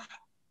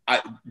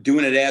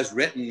doing it as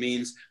written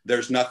means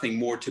there's nothing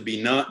more to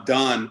be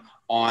done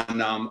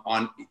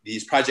on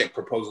these project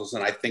proposals,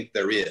 and I think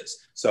there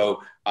is.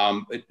 So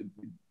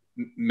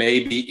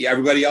maybe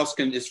everybody else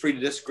is free to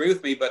disagree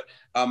with me, but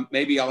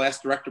maybe I'll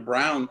ask Director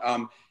Brown.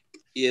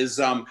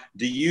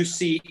 Do you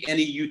see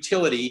any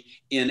utility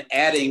in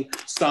adding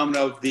some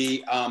of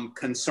the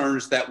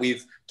concerns that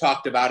we've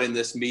talked about in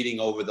this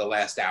meeting over the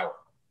last hour?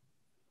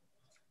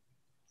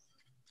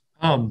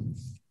 I'm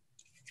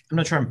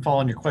not sure I'm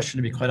following your question,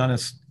 to be quite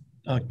honest,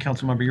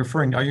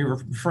 Councilmember. Are you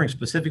referring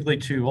specifically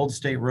to Old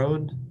State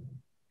Road?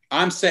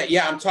 I'm talking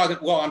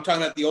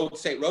about the Old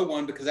State Road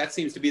one, because that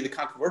seems to be the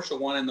controversial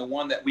one, and the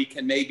one that we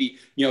can maybe,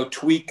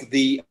 tweak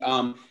the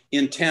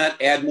intent,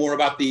 add more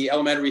about the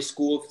elementary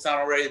school if it's not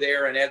already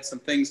there, and add some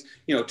things,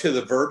 to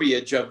the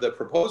verbiage of the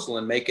proposal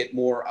and make it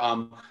more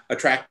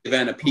attractive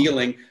and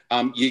appealing.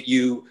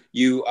 You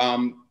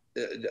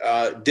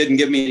didn't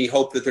give me any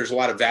hope that there's a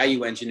lot of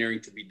value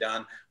engineering to be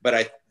done,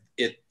 but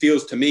it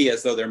feels to me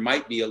as though there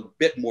might be a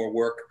bit more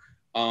work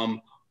on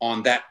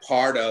on that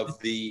part of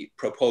the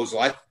proposal.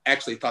 I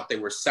actually thought they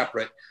were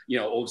separate. You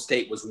know, Old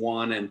State was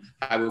one and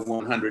Highway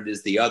 100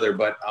 is the other,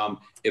 but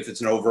if it's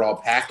an overall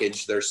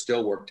package, there's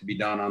still work to be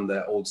done on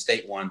the Old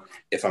State one,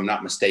 if I'm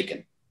not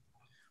mistaken.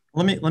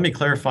 Let me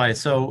clarify.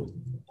 So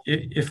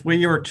if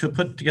we were to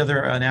put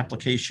together an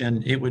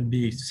application, it would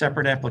be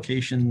separate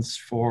applications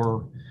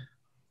for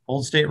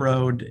Old State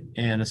Road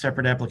and a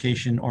separate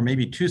application, or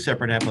maybe two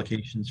separate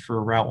applications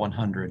for Route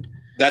 100.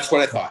 That's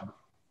what I thought.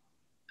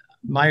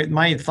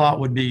 My thought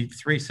would be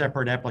three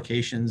separate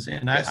applications.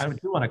 And yes. I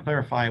do want to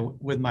clarify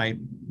with my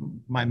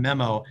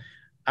memo,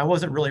 I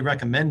wasn't really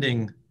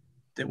recommending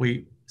that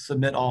we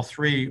submit all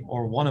three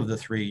or one of the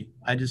three.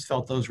 I just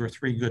felt those were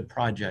three good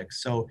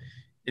projects. So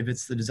if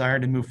it's the desire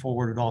to move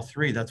forward with all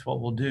three, that's what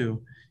we'll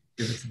do.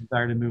 If it's the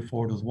desire to move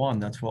forward with one,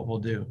 that's what we'll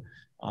do.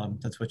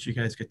 That's what you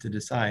guys get to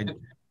decide.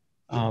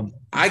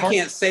 I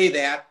can't say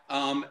that.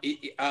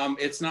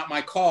 It's not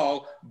my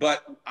call,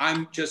 but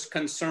I'm just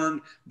concerned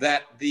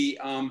that the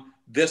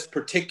this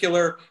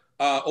particular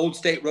Old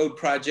State Road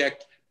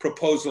project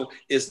proposal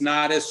is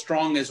not as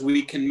strong as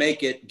we can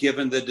make it,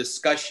 given the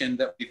discussion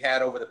that we've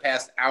had over the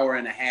past hour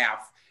and a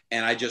half.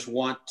 And I just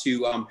want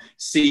to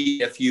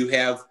see if you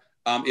have,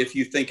 if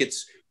you think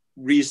it's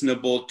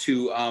reasonable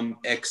to,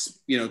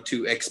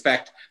 to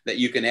expect that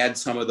you can add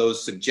some of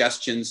those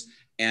suggestions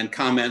and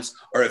comments,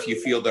 or if you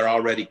feel they're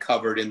already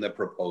covered in the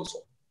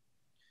proposal.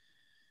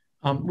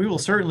 We will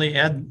certainly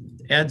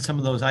add some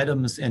of those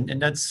items,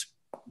 and that's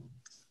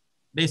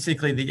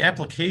basically the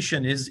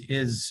application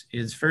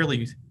is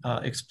fairly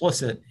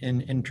explicit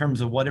in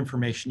terms of what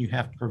information you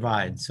have to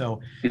provide.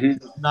 So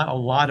not a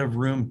lot of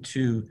room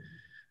to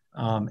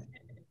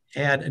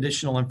add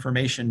additional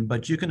information,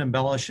 but you can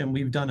embellish, and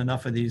we've done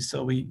enough of these,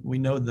 so we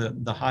know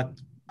the hot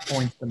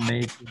points to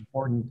make,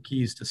 important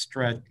keys to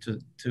stretch,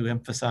 to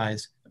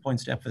emphasize,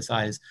 points to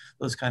emphasize,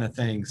 those kind of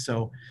things.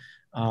 So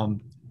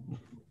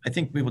I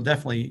think we will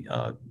definitely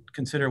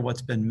consider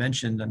what's been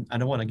mentioned, and I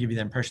don't want to give you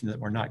the impression that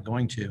we're not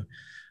going to.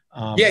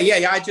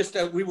 Yeah. I just,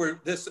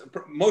 this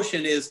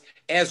motion is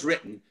as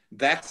written.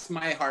 That's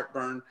my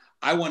heartburn.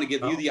 I want to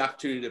give you the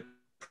opportunity to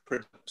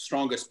put the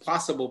strongest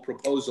possible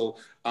proposal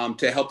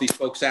to help these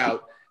folks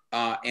out.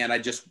 And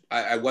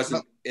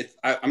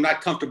I'm not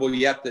comfortable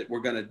yet that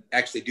we're going to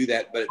actually do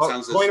that, but it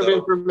sounds as though. Point of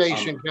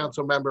information,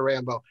 Council Member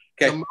Rambo.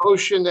 Okay. The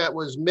motion that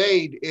was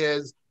made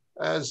is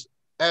as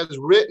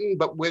written,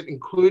 but with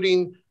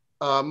including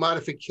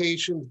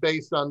modifications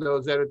based on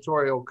those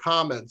editorial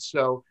comments.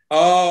 So,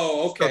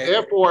 okay. So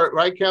therefore,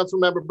 right, Council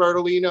Member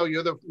Bertolino,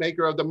 you're the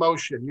maker of the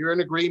motion. You're in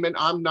agreement.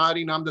 I'm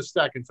nodding. I'm the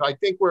second. So I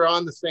think we're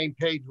on the same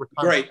page.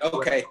 Great.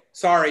 Okay.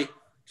 Sorry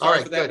All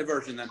right, for that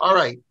diversion then. All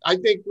right. I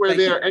think we're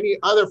there. Any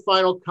other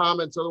final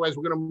comments? Otherwise,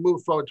 we're going to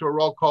move forward to a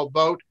roll call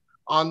vote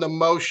on the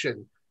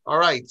motion. All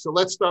right. So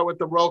let's start with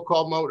the roll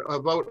call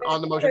vote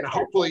on the motion.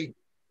 Hopefully,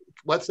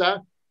 what's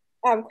that?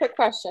 Quick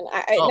question.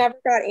 I never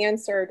got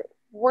answered.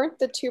 Weren't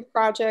the two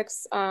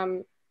projects,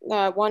 1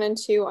 and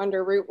 2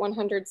 under Route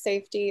 100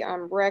 safety,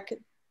 Rick,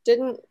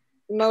 didn't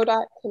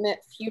MoDOT commit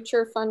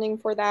future funding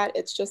for that?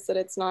 It's just that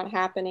it's not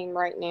happening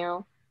right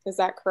now. Is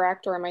that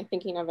correct? Or am I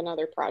thinking of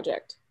another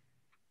project?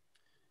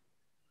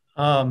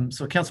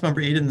 So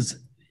Councilmember Edens,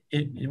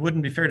 it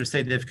wouldn't be fair to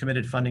say they've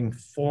committed funding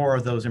for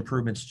those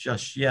improvements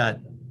just yet.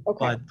 Okay.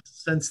 But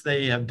since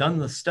they have done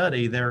the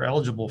study, they're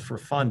eligible for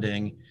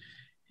funding.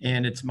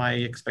 And it's my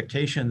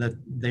expectation that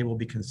they will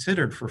be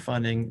considered for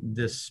funding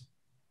this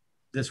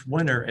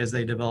winter as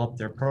they develop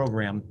their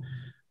program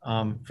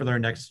for their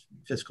next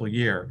fiscal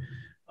year.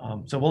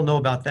 So we'll know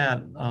about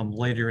that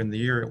later in the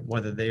year,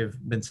 whether they've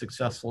been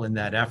successful in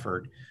that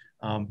effort.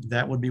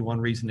 That would be one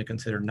reason to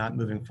consider not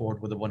moving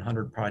forward with the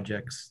 100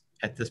 projects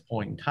at this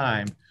point in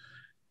time,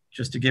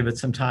 just to give it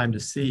some time to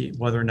see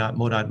whether or not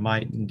MoDOT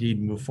might indeed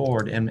move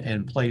forward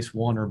and place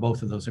one or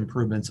both of those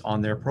improvements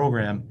on their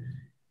program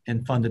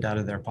and fund it out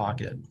of their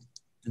pocket,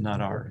 and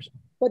not ours.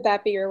 Would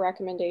that be your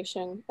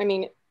recommendation? I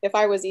mean, if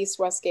I was East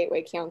West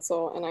Gateway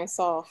Council and I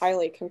saw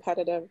highly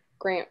competitive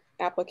grant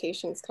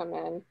applications come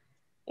in,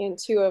 and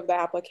 2 of the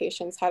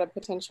applications had a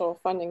potential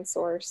funding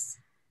source,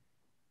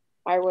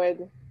 I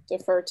would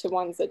defer to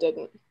ones that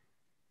didn't.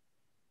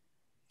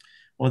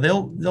 Well,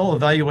 they'll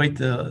evaluate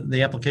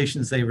the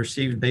applications they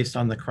received based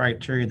on the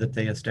criteria that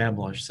they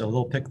established. So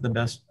they'll pick the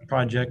best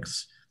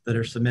projects that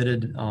are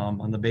submitted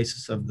on the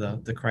basis of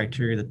the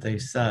criteria that they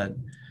set.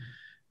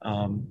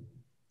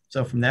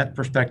 So from that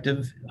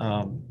perspective,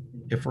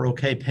 if we're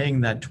okay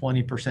paying that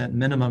 20%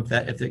 minimum,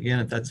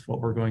 if that's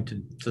what we're going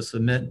to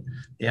submit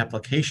the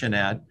application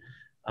at,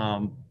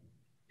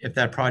 if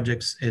that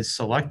project is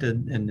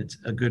selected and it's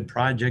a good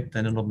project,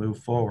 then it'll move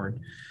forward.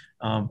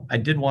 I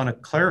did want to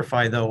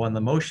clarify though on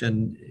the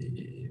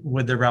motion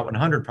with the Route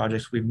 100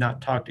 projects, we've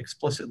not talked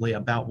explicitly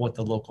about what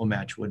the local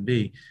match would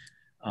be.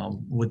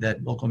 Would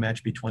that local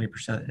match be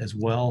 20% as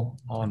well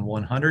on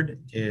 100?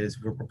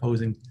 We're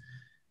proposing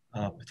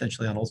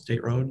potentially on Old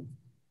State Road?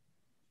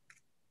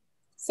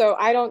 So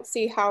I don't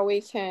see how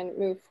we can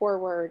move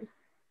forward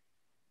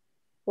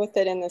with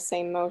it in the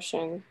same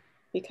motion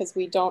because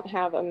we don't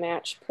have a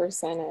match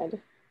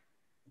presented.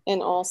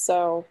 And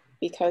also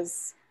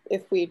because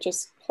if we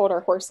just hold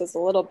our horses a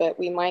little bit,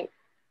 we might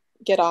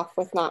get off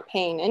with not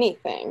paying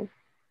anything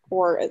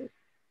or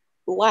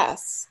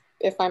less,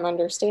 if I'm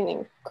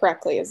understanding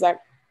correctly. Is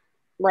that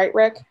right,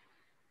 Rick?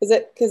 Is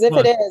it, because if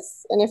it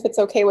is, and if it's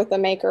okay with the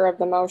maker of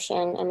the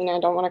motion, I mean, I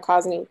don't want to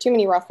cause too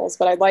many ruffles,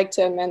 but I'd like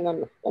to amend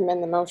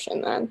the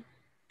motion then.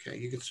 Okay,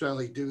 you can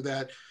certainly do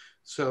that.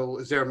 So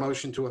is there a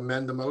motion to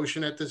amend the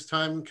motion at this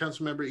time,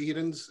 Councilmember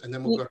Edens? And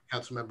then we'll go to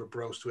Councilmember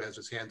Brost, who has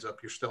his hands up.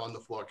 You're still on the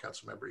floor,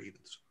 Councilmember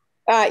Edens.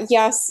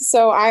 Yes,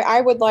 so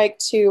I would like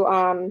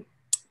to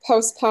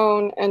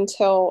postpone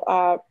until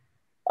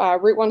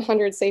Route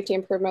 100 safety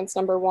improvements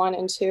number 1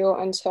 and 2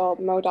 until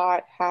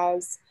MoDOT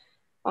has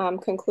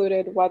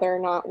concluded whether or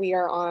not we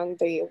are on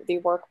the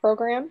work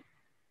program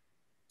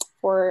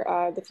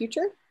for the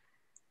future.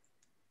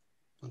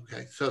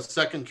 Okay, so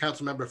second,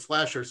 Councilmember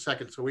Flasher,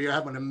 second. So we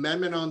have an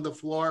amendment on the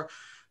floor.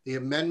 The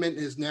amendment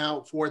is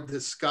now for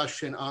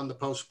discussion on the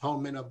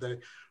postponement of the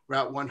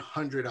Route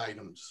 100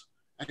 items.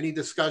 Any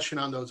discussion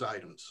on those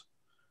items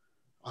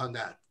on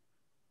that?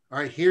 All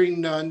right,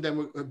 hearing none,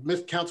 then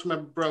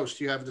Councilmember Brost,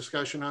 do you have a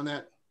discussion on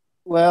that?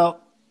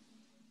 Well,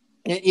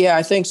 yeah,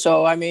 I think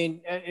so. I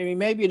mean,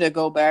 maybe to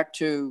go back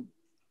to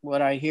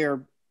what I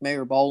hear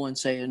Mayor Boland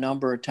say a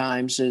number of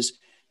times is,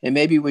 and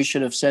maybe we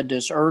should have said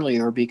this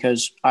earlier,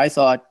 because I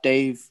thought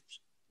Dave's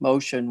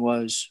motion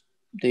was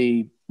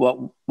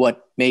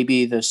what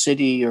maybe the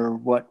city or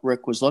what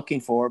Rick was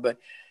looking for. But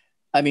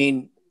I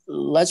mean,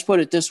 let's put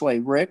it this way,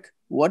 Rick,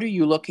 what are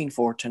you looking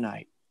for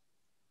tonight?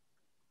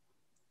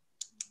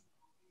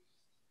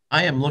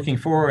 I am looking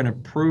for an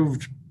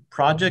approved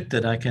project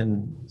that I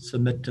can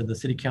submit to the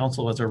city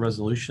council as a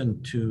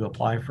resolution to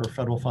apply for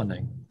federal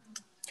funding.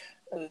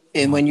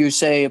 And when you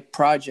say a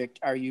project,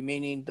 are you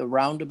meaning the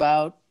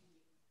roundabout?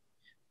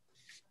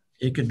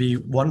 It could be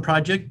one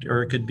project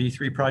or it could be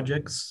 3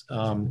 projects.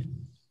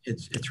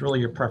 It's really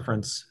your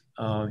preference.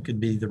 It could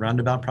be the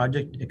roundabout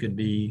project. It could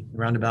be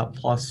roundabout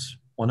plus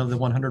one of the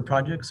 100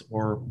 projects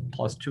or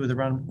plus 2 of the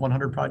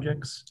 100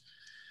 projects.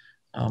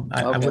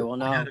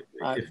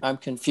 I'm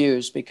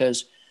confused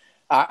because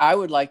I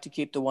would like to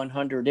keep the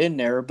 100 in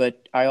there,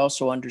 but I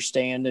also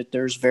understand that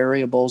there's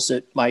variables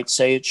that might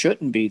say it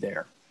shouldn't be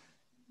there.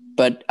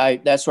 But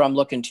that's what I'm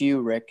looking to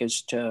you, Rick,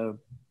 is to,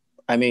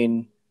 I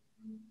mean,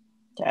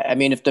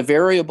 if the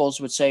variables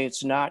would say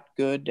it's not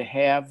good to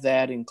have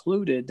that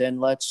included,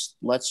 then let's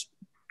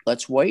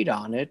wait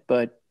on it.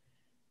 But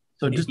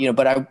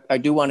but I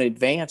do want to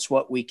advance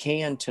what we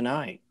can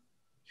tonight.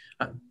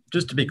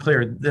 Just to be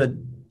clear, the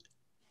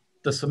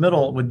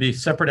submittal would be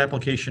separate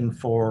application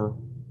for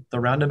the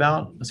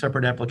roundabout, a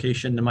separate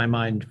application in my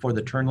mind for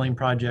the turn lane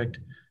project,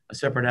 a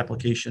separate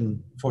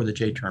application for the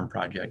J-turn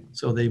project.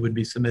 So they would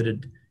be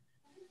submitted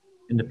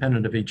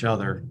independent of each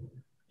other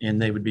and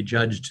they would be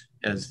judged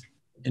as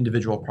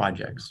individual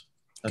projects.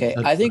 Okay,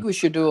 I think we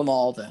should do them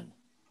all then.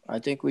 I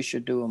think we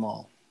should do them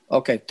all.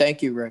 Okay,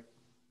 thank you, Rick.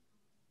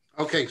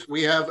 Okay, so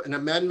we have an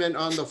amendment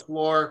on the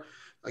floor.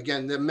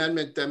 Again, the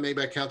amendment that made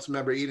by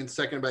Councilmember Eden,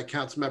 seconded by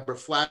Councilmember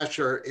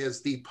Flasher,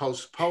 is the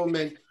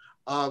postponement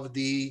of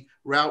the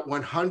Route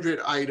 100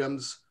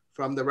 items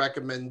from the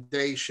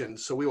recommendation.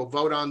 So we will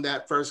vote on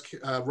that first.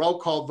 Roll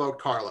call vote,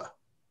 Carla.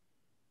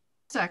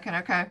 Second,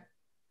 okay.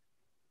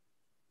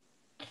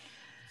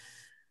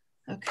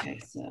 Okay,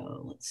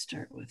 so let's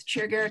start with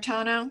Chair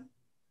Garitano.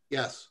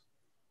 Yes.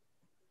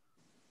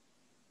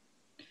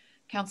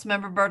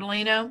 Councilmember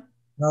Bertolino?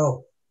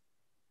 No.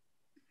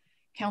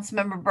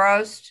 Councilmember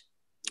Brost?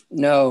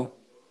 No.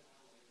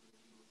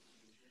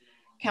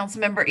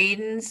 Councilmember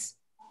Edens?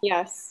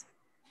 Yes.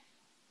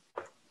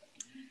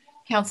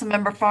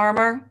 Councilmember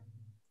Farmer?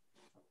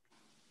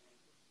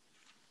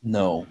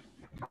 No.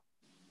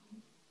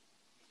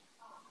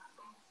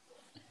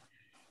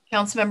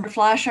 Councilmember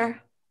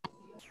Flasher?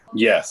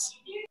 Yes.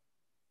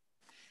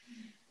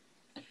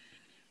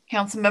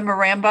 Councilmember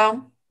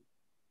Rambo?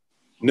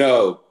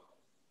 No.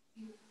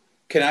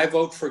 Can I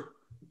vote for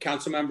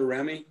Councilmember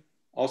Remy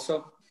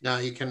also? No,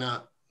 you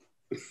cannot.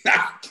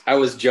 I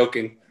was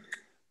joking,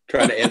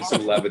 trying to add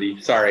some levity.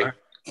 Sorry.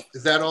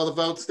 Is that all the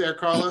votes there,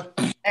 Carla?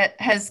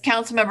 Has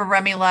Councilmember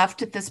Remy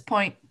left at this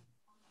point?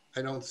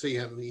 I don't see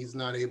him. He's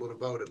not able to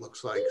vote, it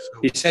looks like.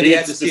 So. He said he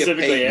had to see a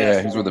patient.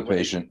 Yeah, he's with a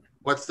patient.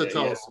 What's the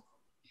total?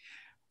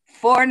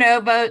 4 no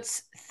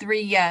votes,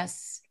 3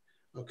 yes.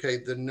 Okay,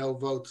 the no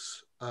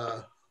votes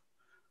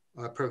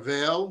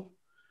prevail.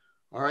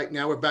 All right,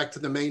 now we're back to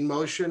the main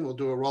motion. We'll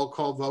do a roll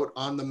call vote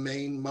on the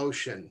main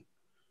motion.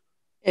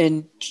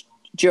 And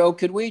Joe,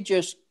 could we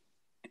just,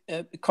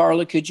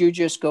 Carla, could you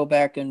just go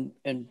back and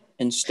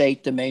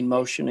state the main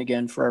motion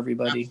again for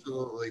everybody?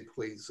 Absolutely,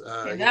 please.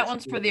 Okay, that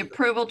one's for the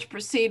approval to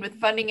proceed with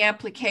funding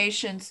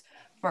applications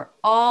for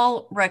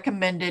all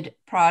recommended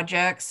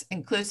projects,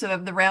 inclusive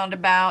of the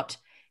roundabout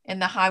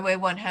and the Highway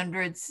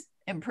 100's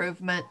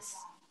improvements,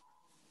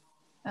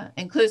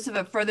 inclusive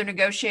of further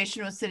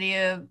negotiation with City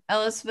of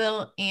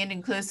Ellisville and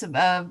inclusive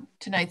of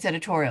tonight's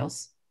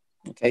editorials.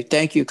 Okay,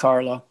 thank you,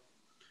 Carla.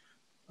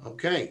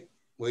 Okay,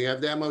 we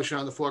have that motion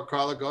on the floor.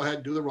 Carla, go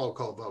ahead, do the roll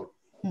call vote.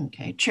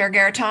 Okay, Chair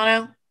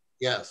Garitano?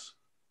 Yes.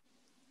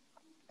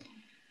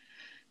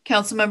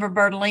 Councilmember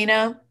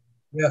Bertolino,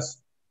 Yes.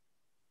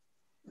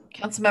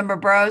 Councilmember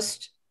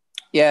Brost,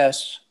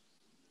 Yes.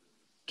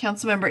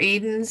 Councilmember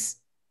Edens,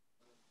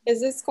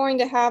 Is this going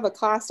to have a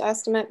cost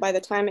estimate by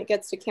the time it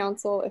gets to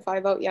council if I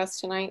vote yes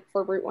tonight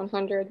for Route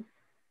 100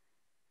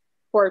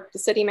 for the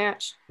city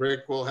match?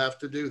 Rick will have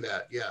to do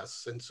that,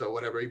 yes. And so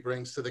whatever he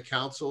brings to the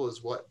council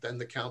is what then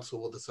the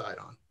council will decide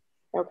on.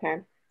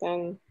 Okay,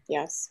 then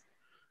yes.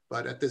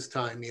 But at this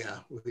time, yeah,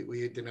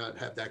 we did not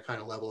have that kind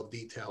of level of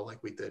detail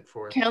like we did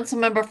for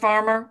Councilmember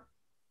Farmer,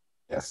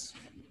 Yes.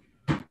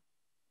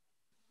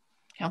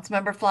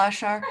 Councilmember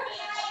Flashar,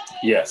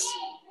 Yes.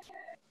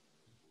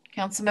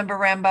 Councilmember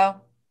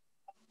Rambo.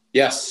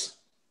 Yes.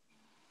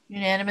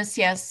 Unanimous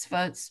yes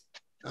votes.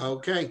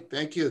 Okay,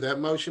 thank you. That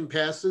motion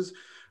passes.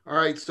 All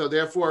right, so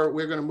therefore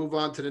we're going to move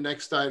on to the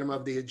next item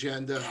of the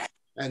agenda.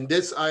 And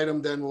this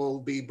item then will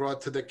be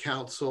brought to the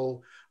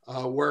council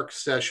work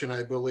session,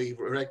 I believe,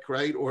 Rick,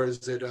 right? Or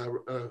is it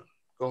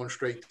going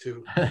straight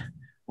to?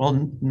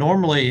 Well,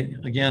 normally,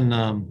 again,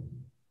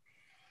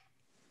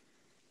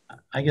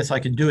 I guess I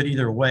could do it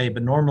either way,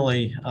 but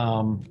normally,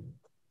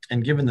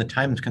 and given the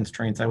time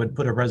constraints, I would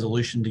put a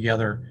resolution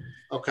together.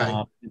 Okay.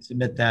 And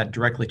submit that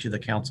directly to the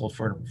council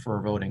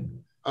for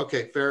voting.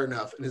 Okay, fair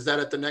enough. And is that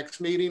at the next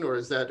meeting or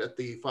is that at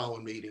the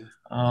following meeting?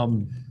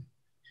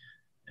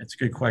 That's a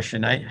good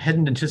question. I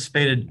hadn't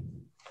anticipated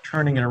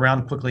turning it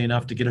around quickly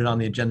enough to get it on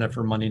the agenda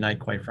for Monday night,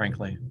 quite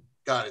frankly.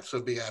 Got it. So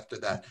it'll be after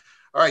that.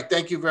 All right.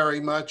 Thank you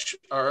very much.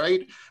 All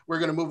right. We're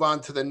going to move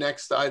on to the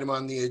next item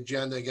on the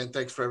agenda. Again,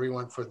 thanks for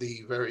everyone for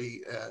the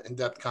very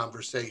in-depth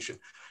conversation.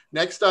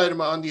 Next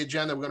item on the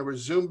agenda, we're going to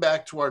resume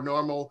back to our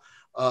normal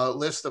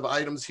list of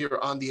items here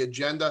on the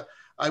agenda.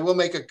 I will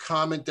make a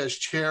comment as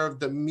chair of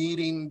the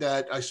meeting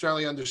that I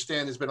certainly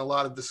understand there's been a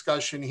lot of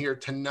discussion here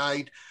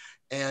tonight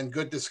and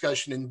good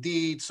discussion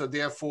indeed. So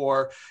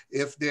therefore,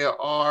 if there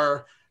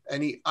are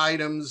any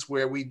items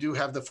where we do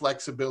have the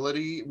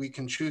flexibility, we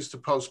can choose to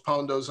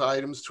postpone those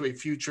items to a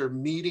future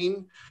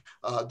meeting.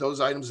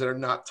 Those items that are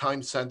not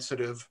time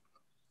sensitive,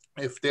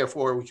 if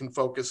therefore we can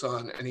focus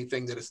on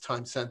anything that is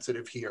time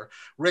sensitive here.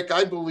 Rick,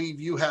 I believe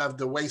you have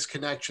the Waste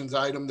Connections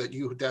item that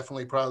you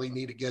definitely probably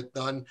need to get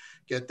done,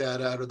 get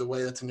that out of the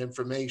way. That's an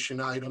information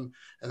item.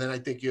 And then I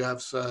think you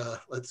have,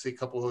 let's see, a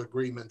couple of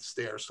agreements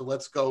there. So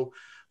let's go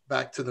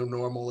back to the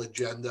normal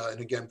agenda.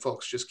 And again,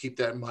 folks, just keep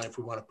that in mind if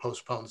we want to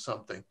postpone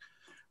something.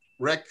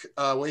 Rick,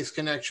 Waste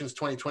Connections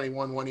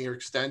 2021 one-year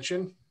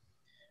extension.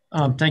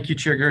 Thank you,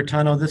 Chair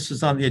Garitano. This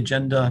is on the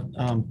agenda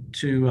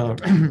to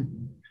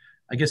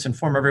I guess,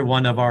 inform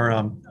everyone of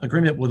our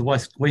agreement with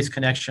Waste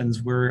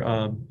Connections. We're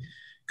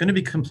going to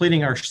be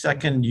completing our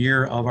second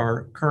year of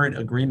our current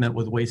agreement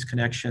with Waste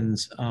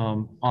Connections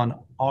on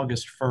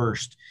August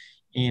 1st.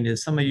 And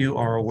as some of you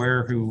are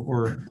aware who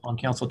were on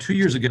council 2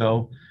 years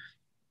ago,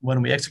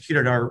 when we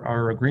executed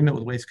our agreement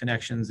with Waste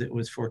Connections, it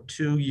was for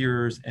 2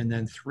 years and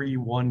then 3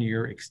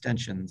 one-year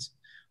extensions,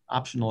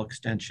 optional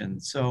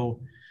extensions.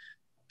 So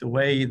the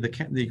way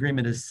the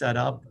agreement is set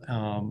up,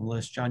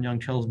 unless John Young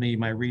tells me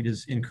my read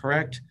is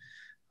incorrect,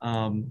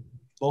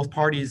 both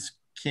parties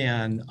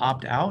can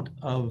opt out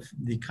of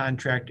the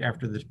contract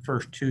after the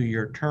first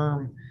 2-year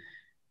term.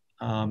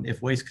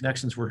 If Waste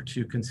Connections were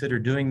to consider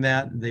doing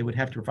that, they would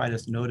have to provide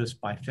us notice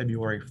by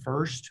February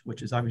 1st,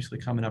 which is obviously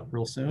coming up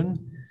real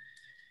soon.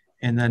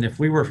 And then if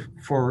we were,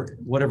 for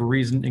whatever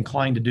reason,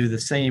 inclined to do the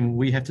same,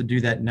 we have to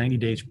do that 90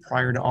 days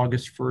prior to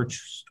August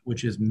 1st,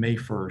 which is May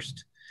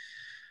 1st.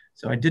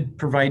 So I did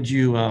provide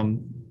you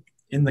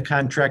in the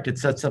contract, it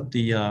sets up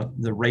the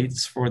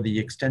rates for the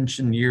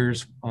extension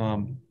years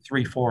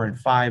 3, 4, and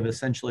 5.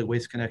 Essentially,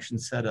 Waste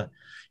Connections set a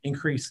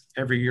increase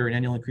every year, an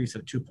annual increase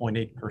of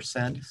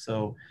 2.8%.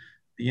 So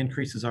the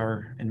increases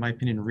are, in my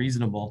opinion,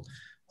 reasonable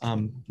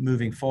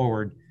moving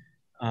forward.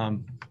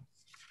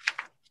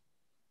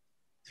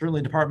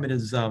 Certainly, the department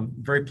is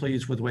very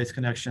pleased with Waste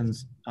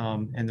Connections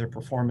and their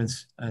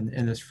performance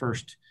in this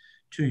first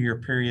 2-year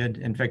period.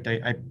 In fact,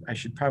 I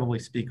should probably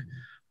speak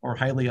more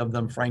highly of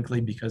them,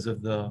 frankly, because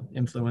of the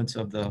influence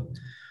of the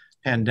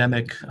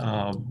pandemic.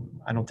 I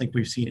don't think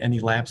we've seen any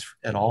lapse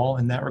at all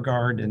in that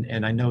regard.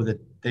 And I know that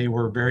they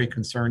were very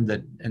concerned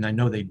that, and I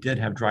know they did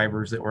have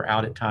drivers that were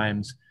out at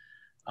times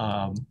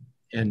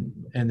and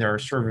their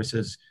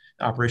services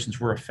operations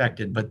were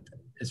affected. But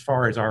as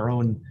far as our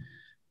own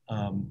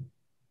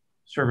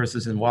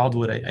services in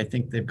Wildwood, I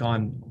think they've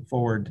gone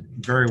forward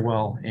very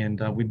well.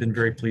 And we've been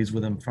very pleased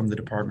with them from the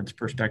department's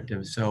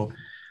perspective. So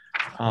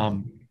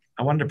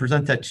I wanted to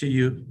present that to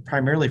you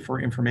primarily for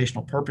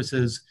informational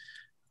purposes.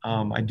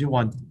 I do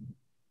want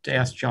to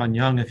ask John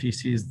Young if he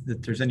sees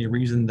that there's any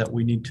reason that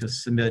we need to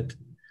submit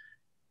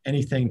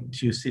anything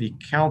to City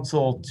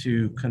Council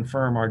to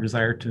confirm our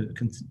desire to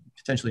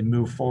potentially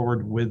move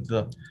forward with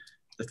the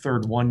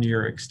third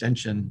 1-year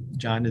extension.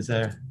 John, is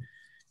there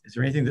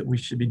anything that we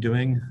should be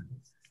doing?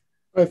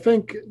 I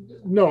think,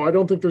 no, I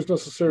don't think there's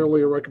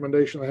necessarily a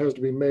recommendation that has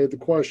to be made. The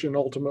question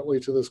ultimately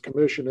to this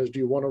commission is, do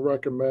you want to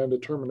recommend a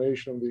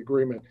termination of the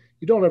agreement?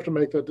 You don't have to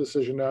make that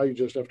decision now. You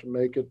just have to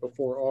make it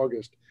before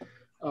August.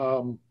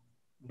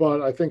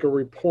 but I think a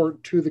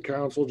report to the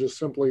council just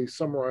simply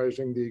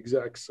summarizing the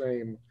exact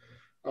same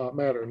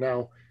matter.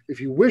 Now, if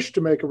you wish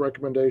to make a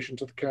recommendation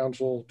to the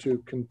council to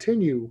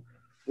continue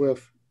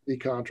with the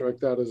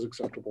contract, that is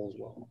acceptable as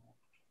well.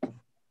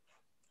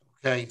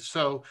 Okay,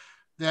 so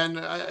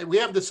then we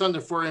have this under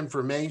for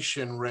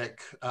information,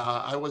 Rick.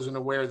 I wasn't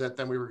aware that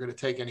then we were going to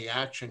take any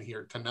action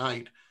here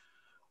tonight.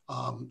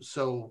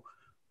 So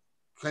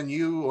can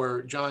you,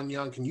 or John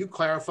Young, can you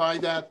clarify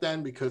that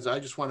then? Because I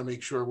just want to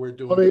make sure we're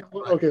doing it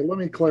right. Okay, let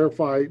me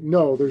clarify.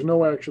 No, there's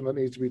no action that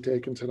needs to be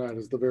taken tonight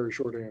is the very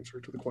short answer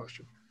to the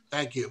question.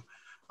 Thank you.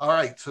 All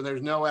right, so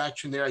there's no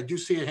action there. I do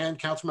see a hand,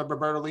 Councilmember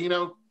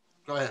Bertolino.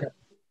 Go ahead.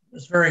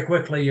 Just very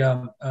quickly, I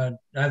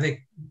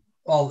think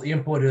all the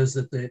input is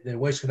that the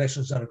Waste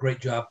Connections done a great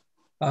job.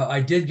 I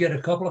did get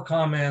a couple of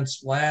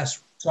comments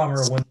last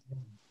summer when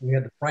we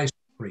had the price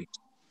increase.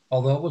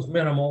 Although it was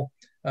minimal,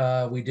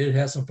 we did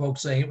have some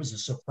folks saying it was a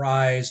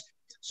surprise.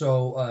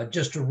 So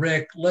just to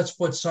Rick, let's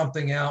put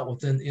something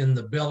out in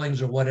the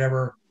billings or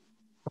whatever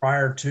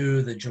prior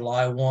to the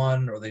July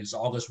 1 or the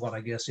August 1,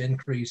 I guess,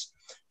 increase,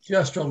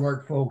 just to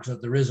alert folks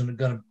that there is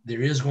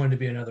going to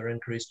be another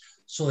increase,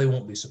 so they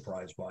won't be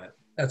surprised by it.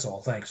 That's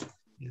all. Thanks.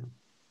 Yeah.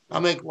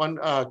 I'll make one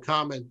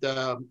comment.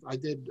 I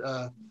did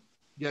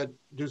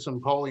do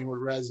some polling with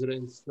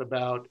residents,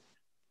 about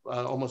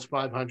almost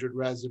 500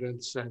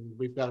 residents, and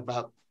we've got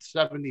about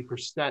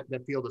 70%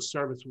 that feel the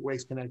service with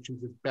Waste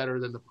Connections is better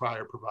than the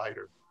prior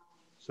provider.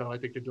 So I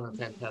think they're doing a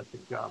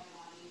fantastic job.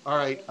 All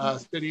right,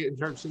 City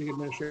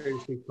Administrator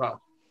Steve Cross.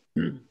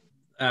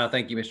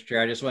 Thank you, Mr.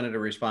 Chair. I just wanted to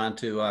respond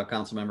to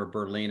Councilmember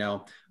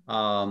Bertolino.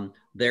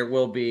 There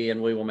will be,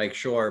 and we will make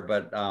sure,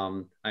 but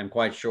I'm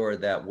quite sure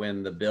that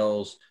when the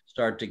bills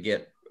start to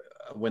get,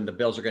 when the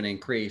bills are going to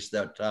increase,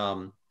 that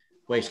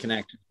Waste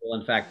Connections will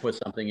in fact put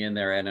something in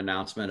there, an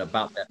announcement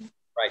about that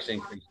price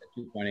increase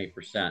at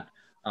 2.8%.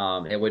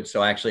 It would,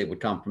 so actually it would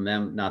come from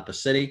them, not the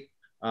city,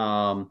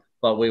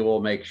 but we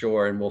will make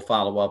sure and we'll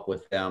follow up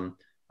with them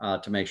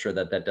to make sure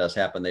that that does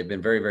happen. They've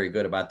been very, very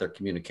good about their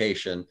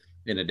communication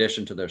in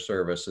addition to their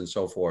service and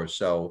so forth.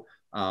 So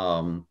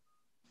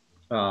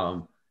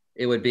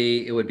it would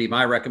be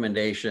my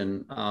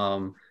recommendation,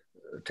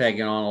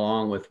 tagging on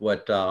along with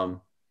what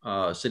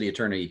City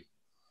Attorney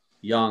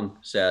Young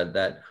said,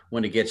 that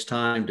when it gets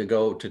time to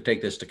go to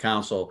take this to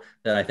council,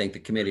 that I think the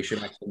committee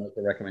should actually make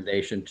a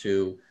recommendation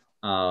to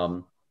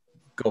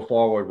go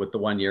forward with the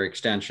 1-year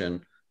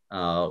extension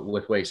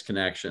with Waste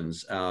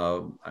Connections,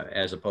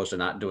 as opposed to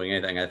not doing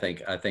anything.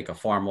 I think a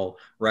formal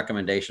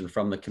recommendation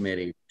from the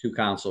committee to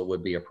council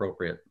would be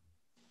appropriate.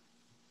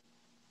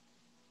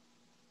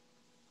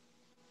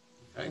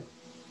 Okay.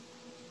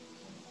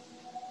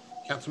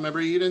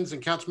 Councilmember Edens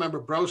and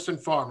Councilmember Broston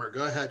Farmer.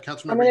 Go ahead,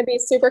 Councilmember. I'm going to be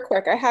super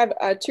quick. I have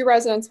 2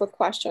 residents with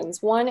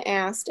questions. One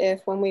asked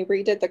if, when we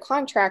redid the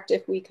contract,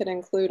 if we could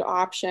include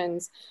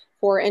options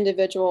for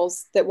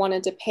individuals that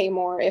wanted to pay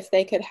more if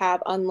they could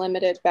have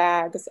unlimited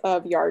bags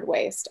of yard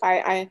waste.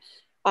 I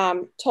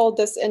told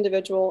this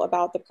individual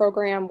about the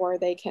program where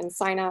they can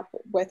sign up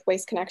with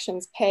Waste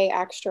Connections, pay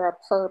extra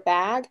per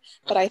bag,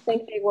 but I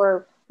think they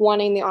were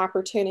wanting the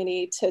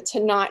opportunity to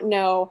not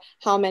know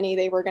how many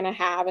they were going to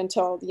have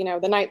until, you know,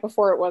 the night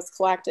before it was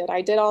collected.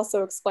 I did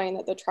also explain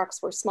that the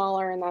trucks were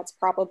smaller, and that's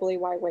probably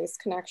why Waste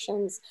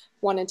Connections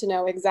wanted to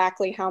know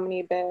exactly how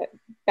many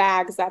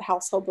bags that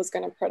household was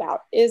going to put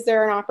out. Is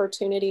there an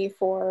opportunity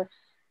for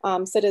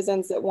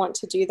citizens that want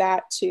to do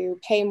that to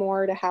pay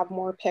more to have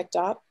more picked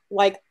up,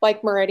 like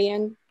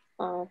Meridian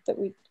that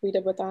we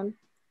did with them?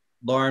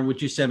 Lauren,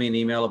 would you send me an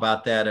email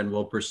about that, and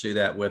we'll pursue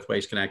that with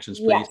Waste Connections,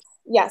 please? Yes.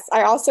 Yes,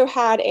 I also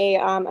had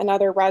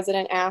another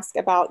resident ask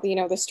about, you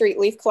know, the street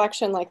leaf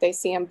collection like they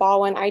see in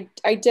Baldwin.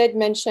 I did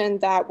mention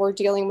that we're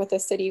dealing with a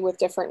city with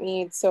different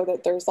needs, so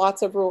that there's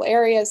lots of rural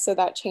areas, so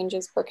that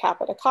changes per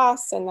capita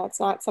costs, and that's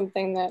not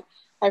something that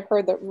I've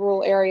heard that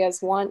rural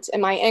areas want.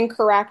 Am I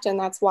incorrect? And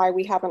that's why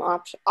we haven't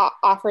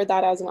offered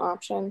that as an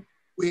option.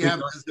 We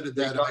have visited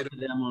that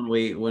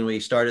item when we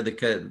started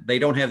they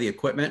don't have the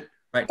equipment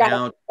right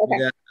now.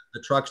 Okay.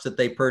 The trucks that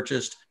they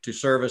purchased to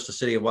service the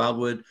city of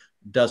Wildwood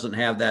doesn't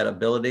have that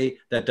ability.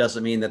 That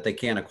doesn't mean that they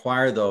can't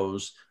acquire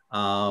those,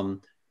 but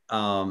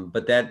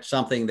that's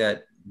something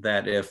that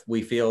if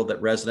we feel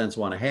that residents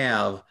want to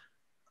have,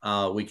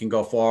 we can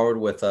go forward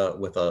with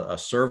a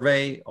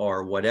survey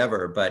or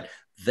whatever. But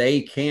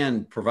they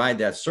can provide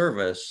that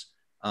service,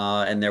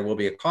 and there will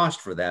be a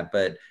cost for that.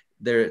 But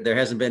there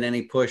hasn't been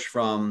any push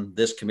from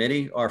this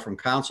committee or from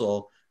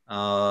council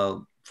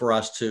for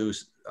us to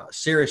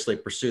seriously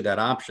pursue that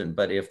option.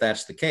 But if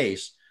that's the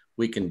case,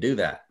 we can do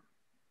that.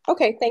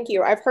 Okay, thank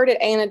you. I've heard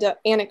it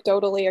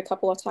anecdotally a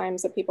couple of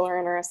times that people are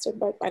interested,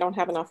 but I don't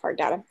have enough hard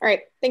data. All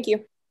right, thank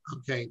you.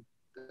 Okay,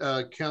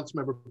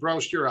 Councilmember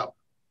Brost, you're up.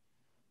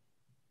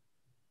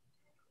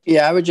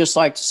 Yeah, I would just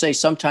like to say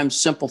sometimes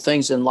simple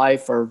things in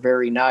life are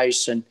very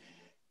nice. And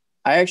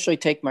I actually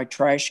take my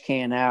trash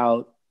can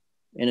out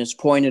and it's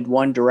pointed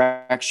one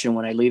direction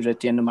when I leave it at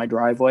the end of my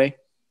driveway.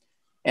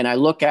 And I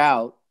look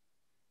out,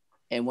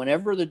 and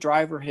whenever the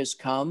driver has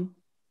come,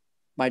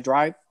 my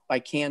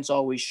like Can's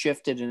always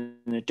shifted in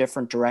a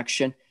different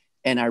direction,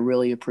 and I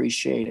really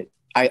appreciate it.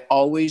 I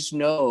always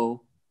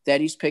know that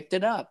he's picked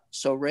it up.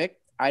 So Rick,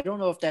 I don't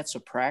know if that's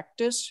a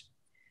practice,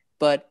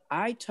 but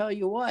I tell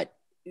you what,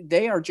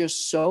 they are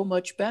just so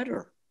much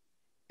better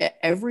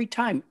every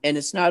time. And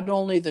it's not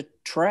only the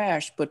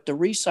trash, but the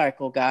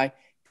recycle guy,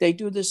 they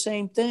do the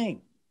same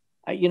thing.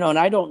 And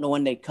I don't know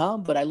when they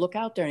come, but I look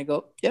out there and I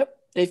go, yep,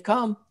 they've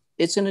come.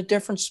 It's in a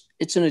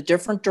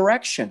different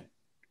direction.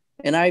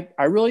 And I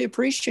really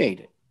appreciate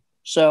it.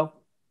 So,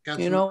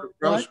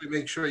 Gross, we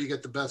make sure you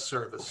get the best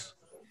service.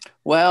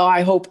 Well,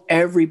 I hope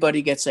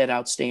everybody gets that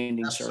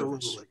outstanding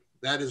Absolutely. service.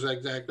 That is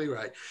exactly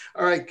right.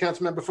 All right,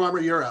 Councilmember Farmer,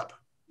 you're up.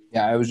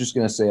 Yeah, I was just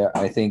going to say,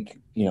 I think,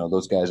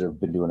 those guys have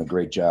been doing a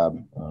great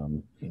job.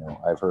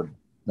 I've heard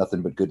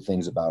nothing but good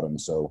things about them.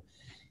 So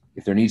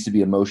if there needs to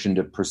be a motion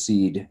to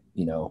proceed,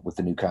 with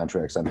the new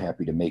contracts, I'm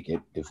happy to make it.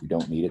 If we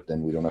don't need it,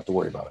 then we don't have to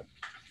worry about it.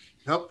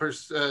 Nope, for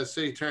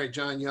City Attorney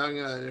John Young,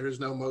 there is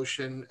no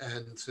motion.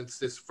 And since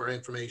this is for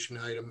information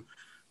item,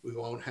 we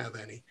won't have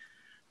any.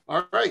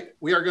 All right,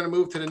 we are going to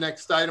move to the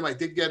next item. I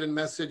did get a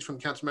message from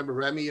Councilmember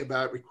Remy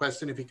about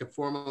requesting if he could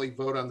formally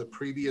vote on the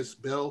previous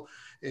bill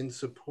in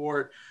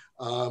support.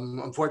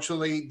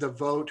 Unfortunately, the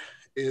vote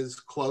is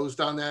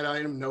closed on that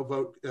item. No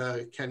vote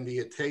can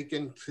be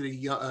taken.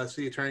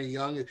 City Attorney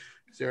Young,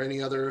 is there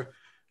any other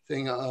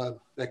thing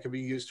that could be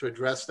used to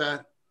address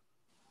that?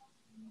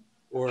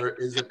 Or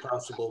is it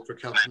possible for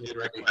Councilmember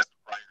Remy? Prior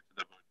to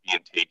the vote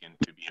being taken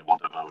to be able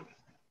to vote.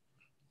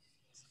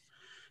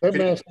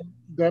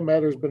 That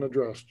matter's been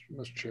addressed,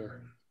 Mr.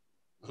 Chair.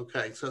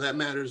 Okay, so that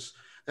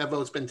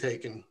vote's been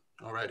taken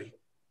already.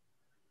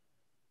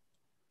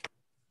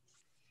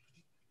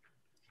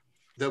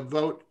 The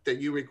vote that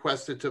you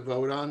requested to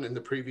vote on in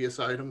the previous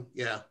item,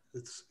 yeah,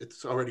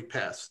 it's already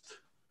passed.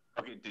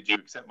 Okay, did you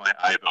accept my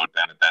aye vote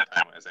then at that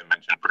time, as I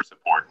mentioned, for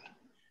support?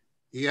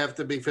 You have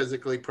to be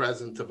physically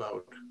present to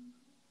vote.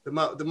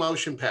 The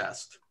motion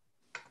passed.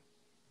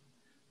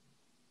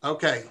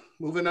 Okay,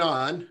 moving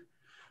on.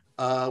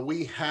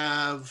 We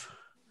have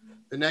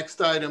the next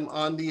item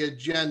on the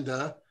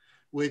agenda,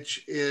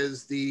 which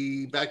is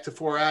the back to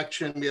for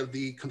action. We have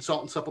the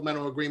consultant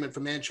supplemental agreement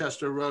for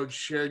Manchester Road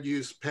Shared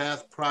Use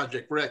Path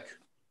Project. Rick.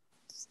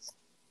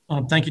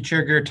 Thank you,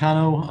 Chair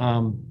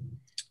Garitano.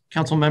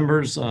 Council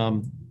members,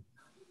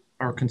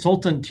 our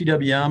consultant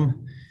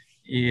TWM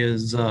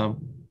is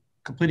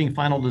completing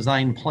final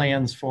design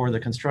plans for the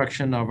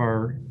construction of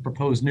our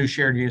proposed new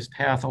shared use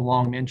path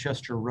along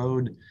Manchester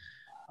Road.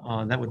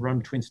 That would run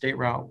between State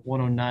Route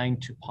 109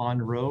 to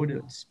Pond Road.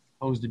 It's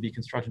supposed to be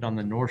constructed on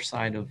the north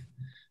side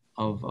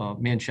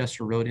of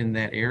Manchester Road in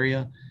that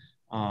area.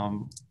 Our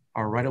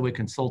right-of-way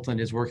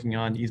consultant is working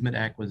on easement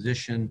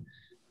acquisition.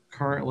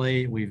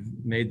 Currently, we've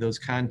made those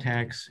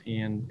contacts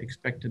and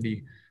expect to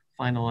be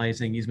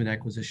finalizing easement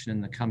acquisition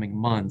in the coming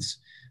months.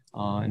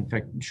 In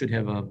fact, we should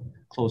have a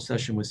closed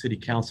session with City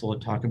Council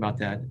to talk about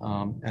that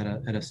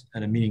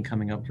at a meeting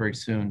coming up very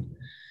soon.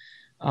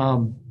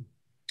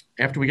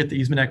 After we get the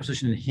easement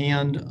acquisition in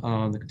hand,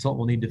 the consultant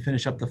will need to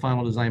finish up the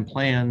final design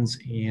plans,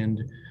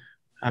 and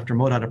after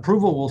MoDOT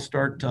approval, we'll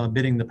start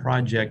bidding the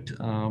project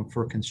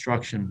for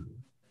construction.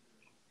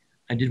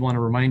 I did want to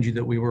remind you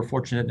that we were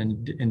fortunate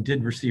and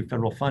did receive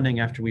federal funding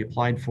after we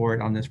applied for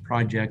it on this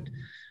project.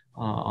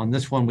 On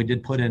this one, we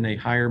did put in a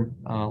higher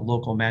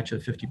local match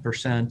of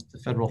 50%. The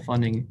federal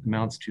funding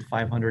amounts to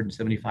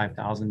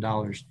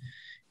 $575,000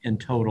 in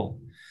total.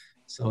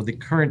 So the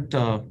current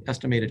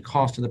estimated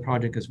cost of the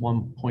project is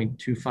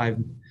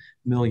 $1.25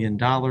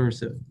 million,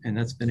 and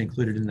that's been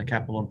included in the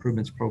capital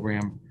improvements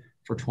program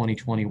for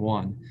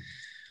 2021.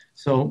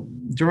 So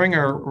during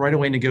our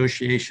right-of-way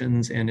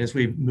negotiations and as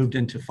we've moved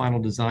into final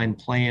design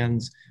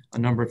plans, a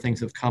number of things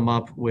have come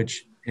up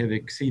which have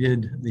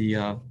exceeded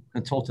the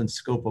consultant's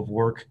scope of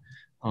work,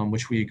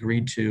 which we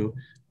agreed to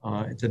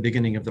at the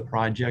beginning of the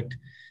project.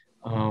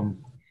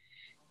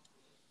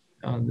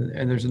 And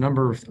there's a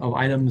number of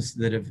items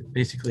that have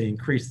basically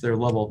increased their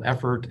level of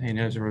effort, and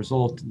as a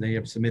result, they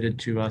have submitted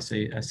to us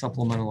a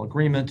supplemental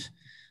agreement,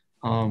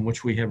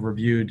 which we have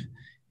reviewed,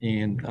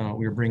 and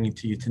we are bringing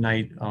to you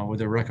tonight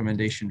with a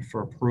recommendation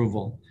for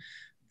approval.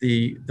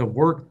 The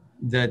work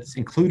that's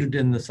included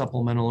in the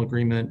supplemental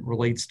agreement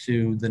relates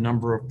to the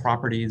number of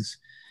properties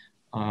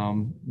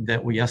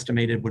that we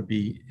estimated would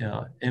be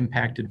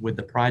impacted with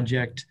the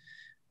project.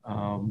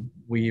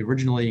 We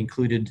originally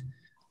included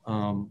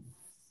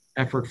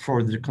effort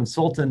for the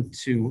consultant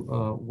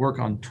to work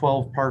on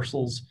 12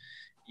 parcels,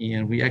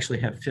 and we actually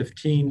have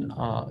 15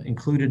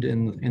 included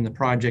in the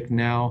project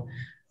now.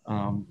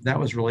 That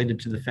was related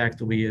to the fact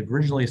that we had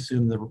originally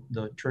assumed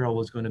the trail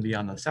was going to be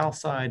on the south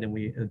side, and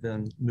we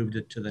then moved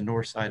it to the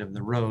north side of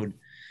the road,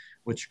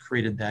 which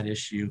created that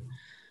issue.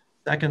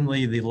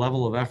 Secondly, the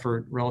level of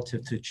effort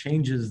relative to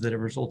changes that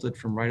have resulted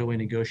from right-of-way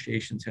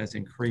negotiations has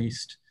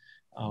increased.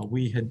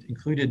 We had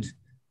included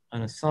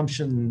an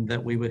assumption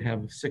that we would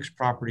have 6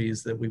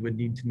 properties that we would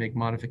need to make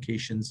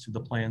modifications to the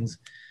plans.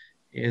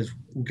 As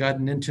we've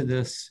gotten into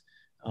this,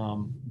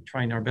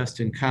 trying our best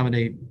to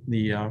accommodate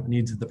the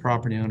needs of the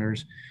property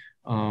owners,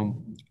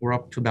 we're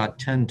up to about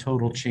 10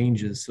 total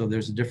changes. So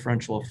there's a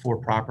differential of 4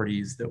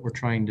 properties that we're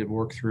trying to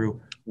work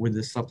through with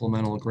this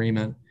supplemental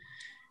agreement.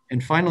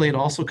 And finally, it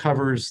also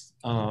covers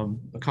a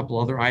couple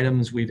other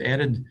items. We've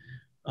added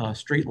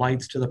street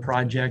lights to the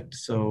project.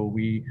 So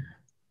we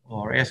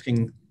are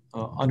asking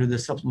under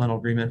this supplemental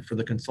agreement for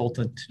the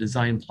consultant to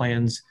design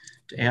plans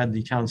to add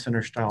the town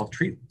center style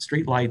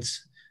street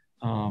lights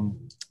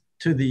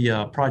to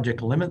the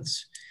project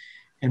limits.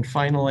 And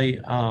finally,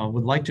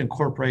 would like to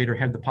incorporate or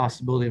have the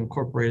possibility of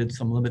incorporating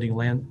some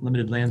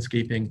limited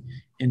landscaping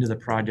into the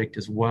project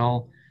as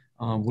well,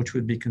 which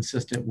would be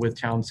consistent with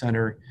town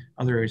center,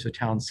 other areas of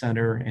town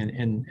center,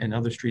 and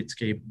other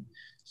streetscape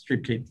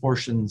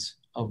portions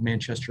of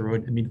Manchester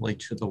Road immediately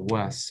to the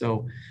west.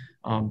 So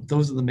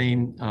those are the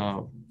main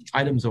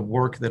items of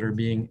work that are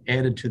being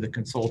added to the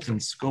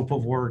consultant's scope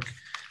of work.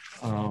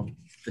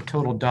 The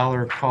total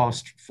dollar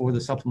cost for the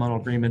supplemental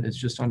agreement is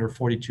just under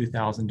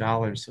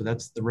 $42,000. So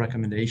that's the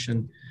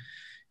recommendation,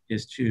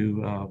 is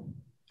to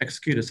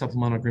execute a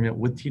supplemental agreement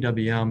with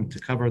TWM to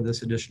cover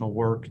this additional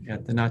work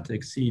at the not to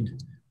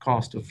exceed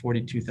cost of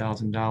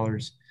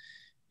 $42,000.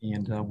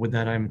 And with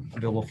that, I'm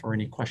available for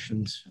any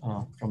questions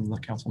from the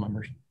council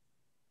members.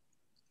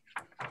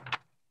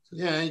 So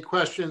yeah, any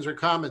questions or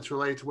comments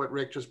related to what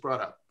Rick just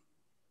brought up?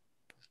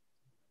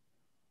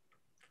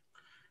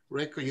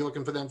 Rick, are you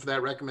looking for them for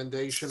that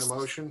recommendation, a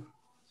motion?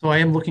 So I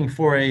am looking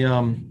for a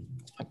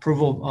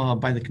approval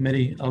by the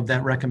committee of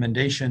that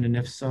recommendation. And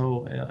if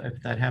so, if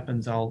that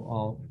happens,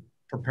 I'll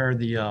prepare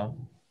the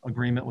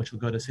agreement, which will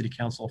go to City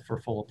Council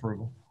for full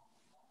approval.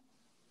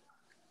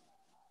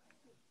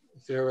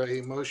 Is there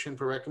a motion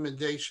for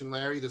recommendation,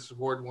 Larry? This is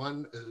Ward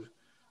 1.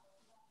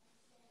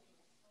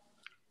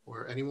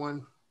 Or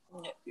anyone?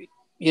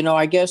 You know,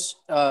 I guess,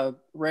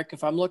 Rick,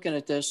 if I'm looking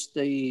at this,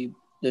 the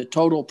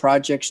total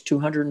project's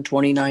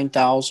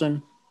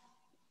 $229,000.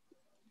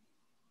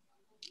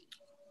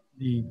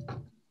 The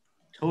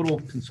total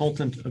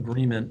consultant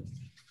agreement,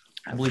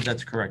 I believe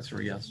that's correct,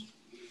 sir. Yes.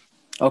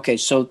 Okay,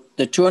 so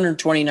the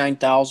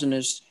 $229,000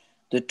 is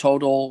the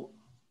total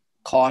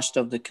cost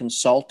of the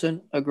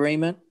consultant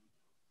agreement.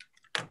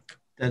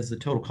 That's the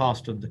total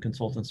cost of the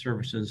consultant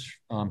services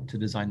to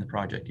design the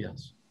project.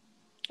 Yes.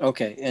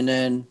 Okay, and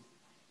then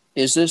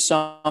is this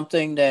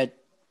something that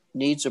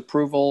needs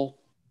approval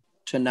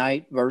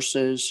tonight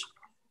versus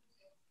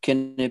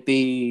can it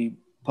be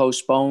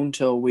postponed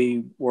till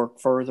we work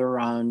further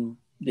on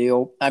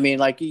the, I mean,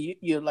 like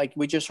like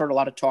we just heard a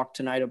lot of talk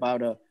tonight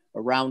about a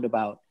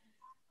roundabout,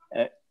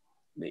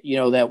 you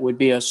know, that would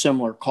be a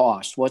similar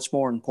cost. What's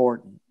more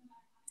important?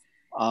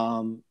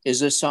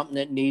 Is this something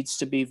that needs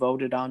to be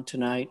voted on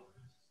tonight?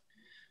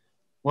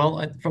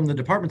 Well, from the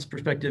department's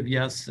perspective,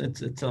 yes,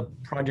 it's a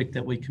project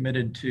that we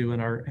committed to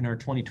in our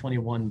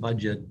 2021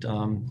 budget,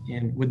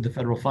 and with the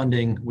federal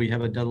funding, we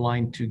have a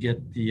deadline to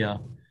get the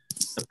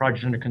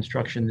project under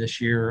construction this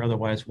year.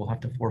 Otherwise, we'll have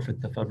to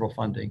forfeit the federal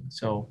funding.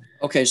 So,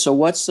 okay, so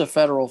what's the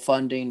federal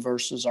funding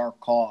versus our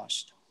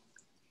cost?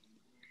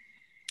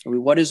 I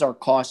mean, what is our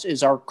cost?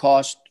 Is our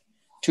cost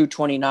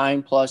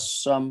 229 plus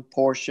some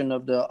portion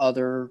of the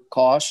other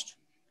cost?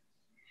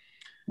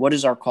 What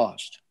is our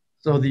cost?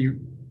 So the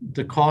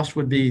cost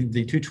would be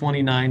the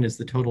 229 is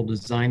the total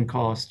design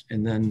cost,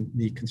 and then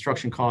the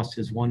construction cost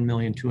is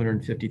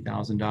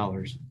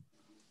 $1,250,000.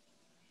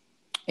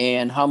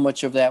 And how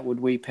much of that would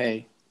we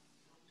pay?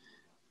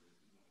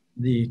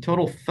 The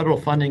total federal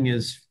funding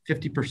is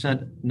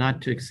 50%, not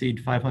to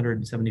exceed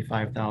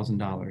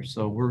 $575,000.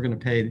 So we're going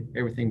to pay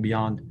everything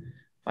beyond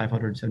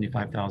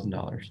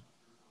 $575,000.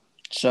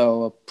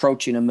 So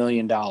approaching $1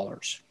 million.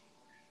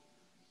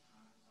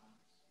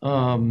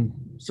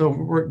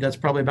 So that's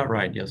probably about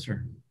right. Yes,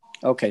 sir.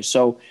 Okay.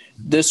 So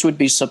this would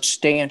be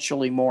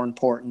substantially more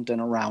important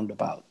than a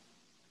roundabout.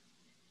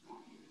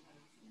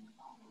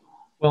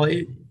 Well,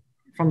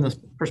 from the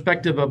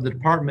perspective of the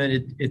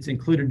department, it's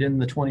included in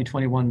the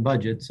 2021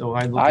 budget. So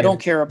I don't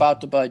care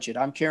about the budget.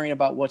 I'm caring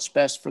about what's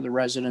best for the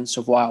residents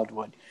of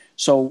Wildwood.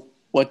 So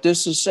what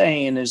this is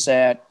saying is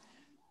that,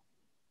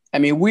 I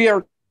mean, we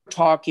are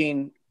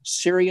talking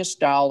serious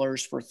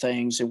dollars for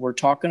things, and we're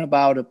talking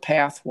about a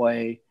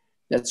pathway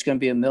that's going to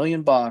be $1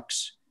 million.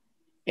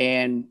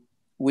 And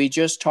we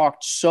just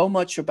talked so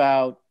much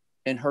about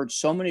and heard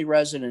so many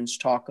residents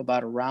talk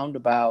about a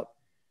roundabout,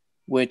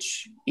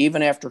 which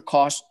even after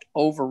cost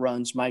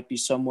overruns might be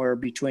somewhere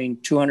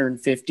between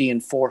 250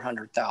 and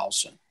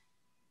 400,000.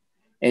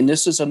 And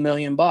this is $1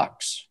 million.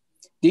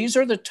 These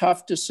are the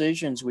tough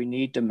decisions we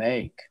need to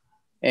make.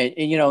 And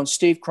you know, and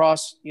Steve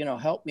Cross, you know,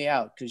 help me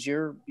out because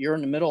you're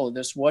in the middle of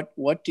this.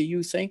 What do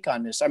you think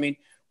on this? I mean,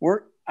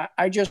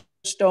 I don't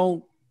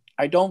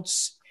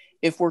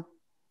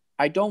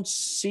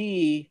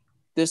see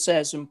this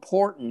as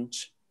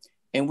important,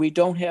 and we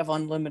don't have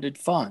unlimited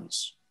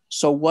funds.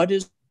 So what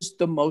is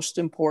the most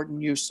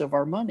important use of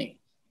our money?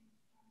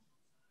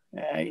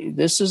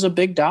 This is a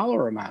big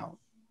dollar amount.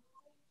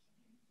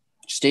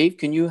 Steve,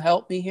 can you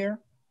help me here?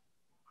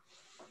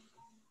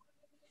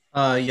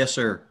 Yes,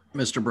 sir,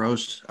 Mr.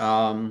 Brost.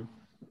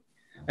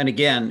 And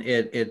again,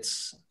 it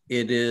is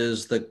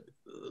the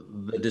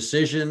the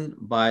decision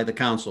by the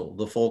council,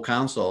 the full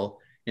council,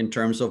 in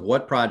terms of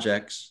what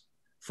projects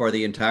for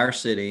the entire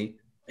city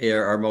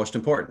are most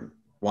important.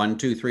 1,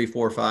 2, 3,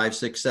 4, 5,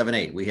 6, 7,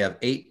 8. We have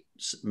 8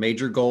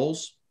 major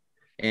goals,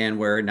 and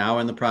we're now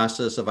in the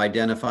process of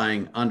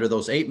identifying under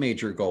those 8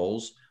 major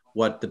goals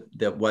what the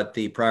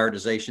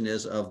prioritization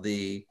is of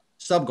the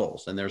sub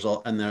goals, and there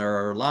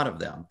are a lot of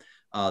them.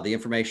 The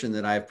information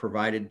that I've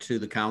provided to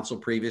the council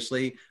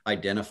previously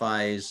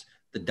identifies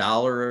the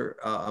dollar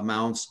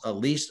amounts, at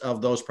least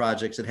of those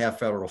projects that have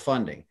federal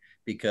funding,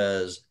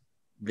 because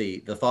the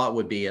thought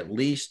would be, at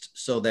least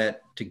so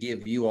that to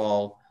give you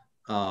all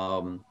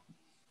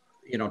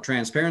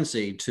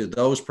transparency to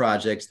those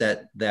projects,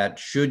 that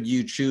should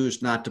you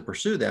choose not to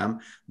pursue them,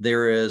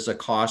 there is a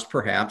cost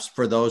perhaps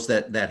for those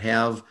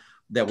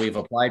that we've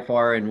applied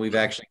for, and we've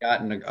actually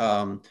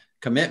gotten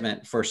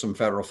commitment for some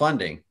federal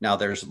funding. Now,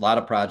 there's a lot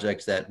of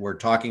projects that we're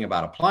talking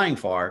about applying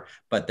for,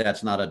 but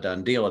that's not a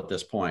done deal at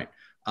this point.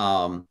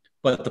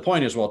 But the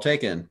point is well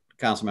taken,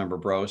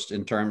 Councilmember Brost,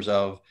 in terms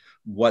of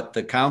what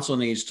the council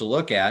needs to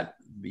look at.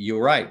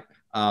 You're right.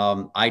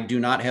 I do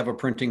not have a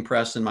printing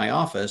press in my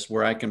office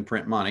where I can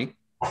print money.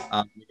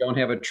 We don't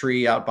have a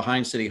tree out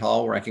behind City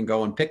Hall where I can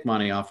go and pick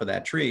money off of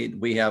that tree.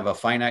 We have a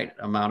finite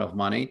amount of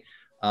money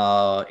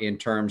in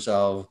terms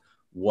of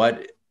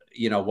what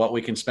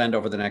we can spend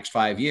over the next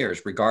 5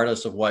 years,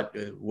 regardless of what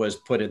was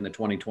put in the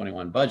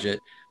 2021 budget.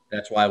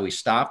 That's why we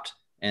stopped.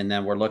 And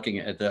then we're looking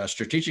at the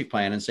strategic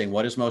plan and saying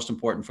what is most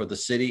important for the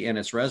city and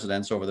its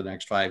residents over the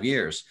next 5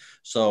 years.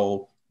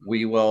 So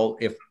we will,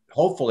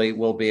 hopefully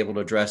we'll be able to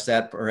address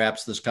that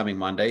perhaps this coming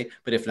Monday,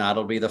 but if not,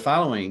 it'll be the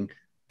following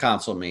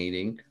council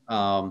meeting,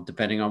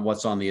 depending on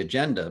what's on the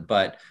agenda.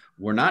 But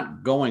we're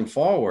not going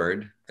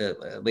forward,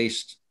 at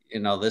least,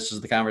 this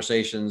is the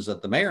conversations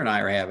that the mayor and I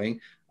are having,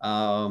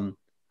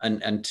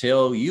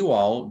 until you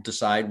all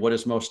decide what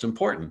is most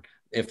important.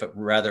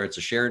 Whether it's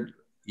a shared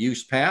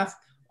use path,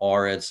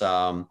 or it's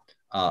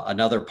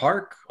another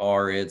park,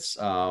 or it's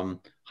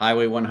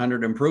Highway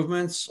 100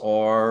 improvements,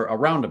 or a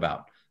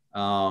roundabout.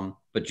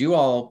 But you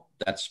all,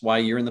 that's why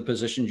you're in the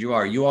positions you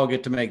are. You all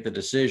get to make the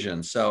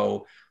decision.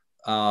 So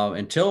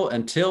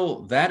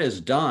until that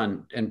is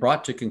done and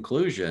brought to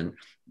conclusion,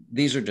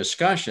 these are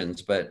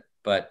discussions, but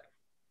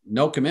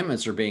no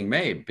commitments are being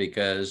made,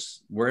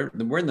 because we're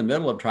in the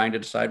middle of trying to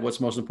decide what's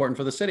most important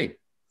for the city.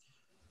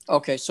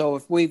 Okay, so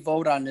if we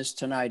vote on this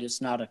tonight, it's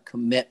not a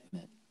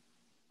commitment.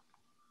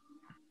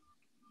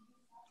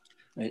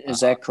 Is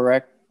that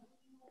correct,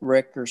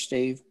 Rick or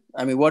Steve?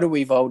 I mean, what are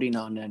we voting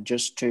on then?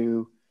 Just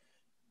to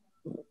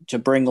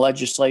bring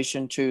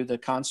legislation to the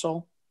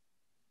council?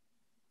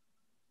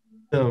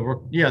 The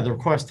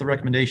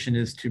recommendation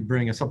is to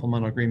bring a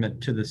supplemental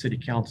agreement to the city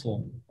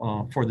council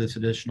for this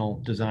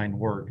additional design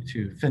work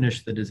to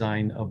finish the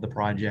design of the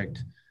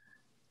project,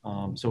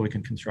 so we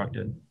can construct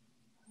it.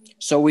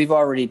 So we've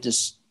already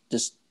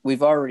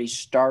we've already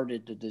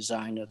started the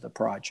design of the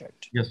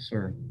project. Yes,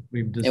 sir.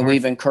 And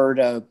we've incurred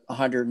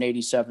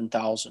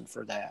 $187,000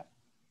 for that.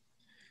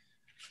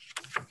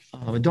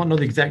 I don't know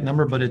the exact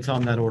number, but it's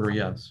on that order.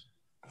 Yes.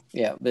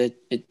 Yeah, but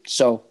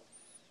so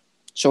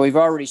we've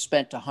already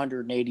spent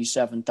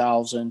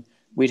 $187,000.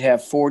 We'd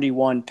have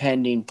 41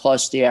 pending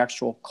plus the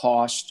actual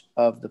cost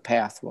of the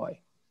pathway.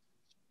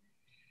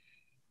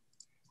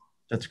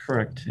 That's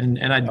correct. And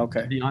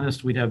to be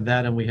honest, we'd have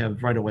that, and we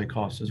have right-of-way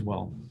costs as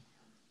well.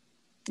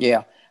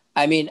 Yeah.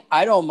 I mean,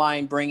 I don't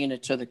mind bringing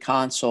it to the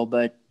council,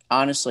 but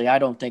honestly, I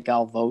don't think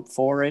I'll vote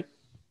for it,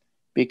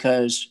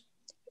 because,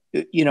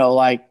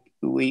 like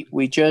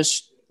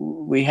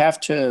we have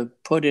to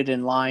put it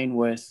in line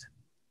with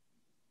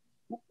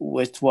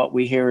what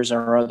we hear as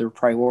our other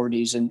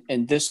priorities.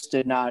 And this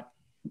did not,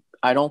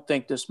 I don't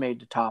think this made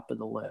the top of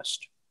the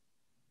list.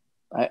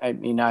 I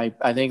mean, I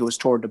think it was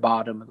toward the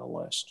bottom of the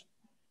list,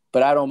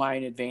 but I don't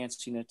mind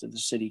advancing it to the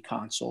city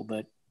council.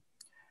 But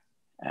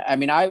I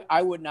mean,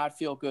 I would not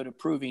feel good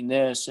approving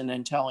this and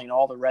then telling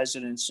all the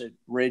residents at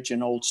Ridge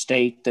and Old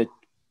State that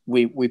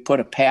we put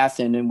a path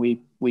in and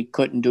we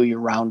couldn't do your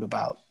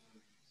roundabout.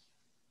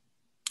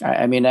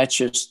 I mean, that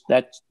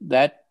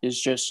is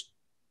just,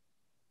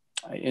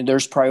 and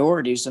there's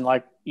priorities. And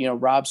like,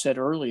 Rob said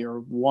earlier,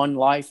 one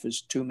life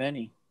is too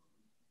many.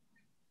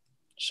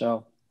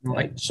 So,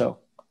 I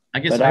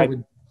guess I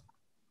would,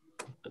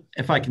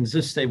 if I can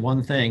just say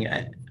one thing,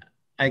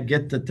 I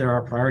get that there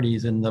are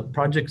priorities, and the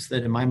projects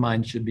that in my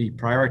mind should be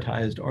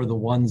prioritized are the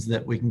ones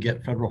that we can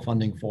get federal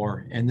funding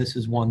for. And this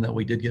is one that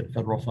we did get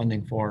federal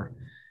funding for.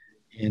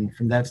 And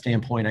from that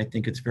standpoint, I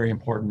think it's very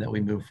important that we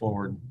move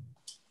forward.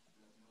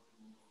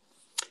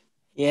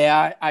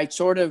 Yeah, I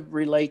sort of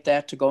relate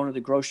that to going to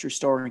the grocery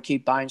store and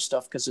keep buying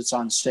stuff because it's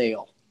on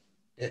sale.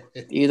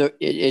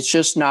 It's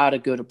just not a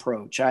good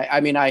approach. I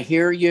mean, I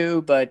hear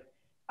you, but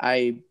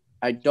I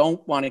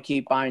don't want to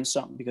keep buying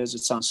something because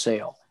it's on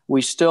sale.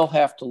 We still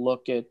have to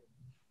look at,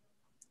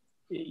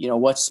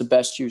 what's the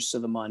best use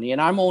of the money.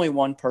 And I'm only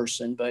one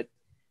person, but,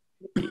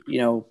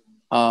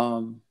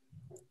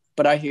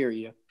 but I hear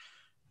you.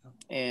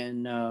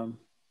 And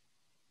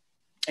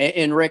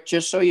And Rick,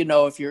 just so you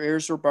know, if your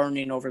ears were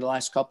burning over the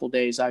last couple of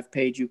days, I've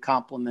paid you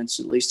compliments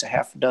at least a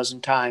half a dozen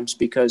times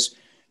because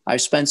I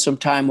spent some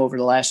time over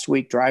the last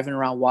week driving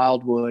around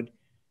Wildwood,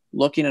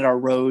 looking at our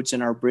roads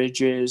and our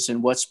bridges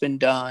and what's been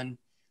done.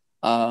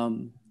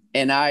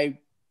 And I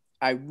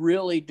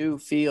really do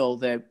feel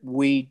that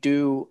we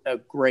do a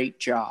great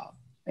job.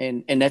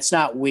 And that's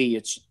not we,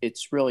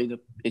 it's really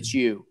it's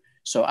you.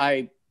 So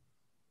I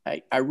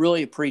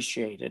really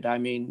appreciate it. I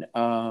mean,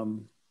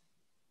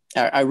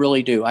 I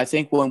really do. I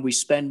think when we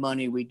spend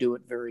money, we do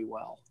it very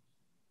well.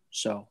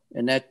 So,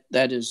 and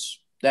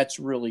that's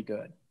really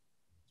good.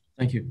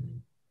 Thank you.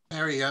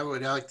 Harry, I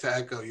would like to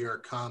echo your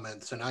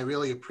comments, and I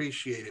really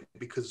appreciate it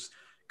because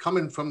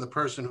coming from the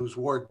person whose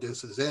ward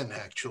this is in,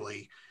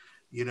 actually,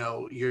 you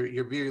know,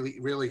 you're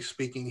really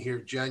speaking here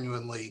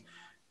genuinely.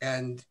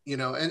 And, you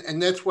know,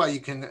 and that's why you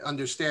can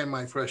understand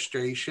my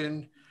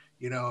frustration.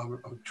 You know,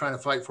 I'm trying to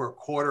fight for a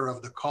quarter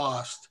of the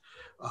cost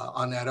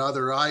on that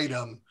other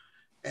item.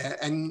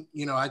 And,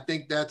 you know, I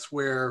think that's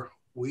where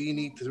we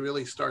need to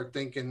really start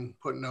thinking,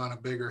 putting on a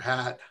bigger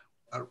hat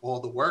at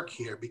all the work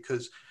here,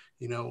 because,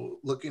 you know,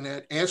 looking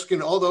at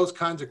asking all those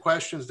kinds of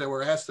questions that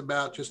were asked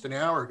about just an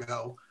hour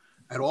ago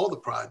at all the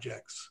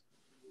projects,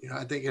 you know,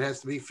 I think it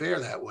has to be fair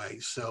that way.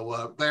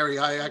 So, Larry,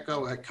 I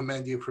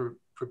commend you for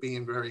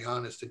being very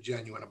honest and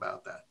genuine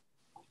about that.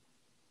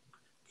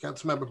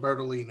 Councilmember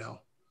Bertolino.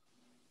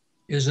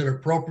 Is it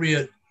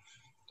appropriate,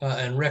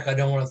 and Rick, I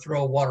don't want to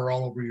throw water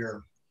all over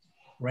your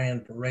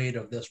grand parade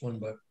of this one,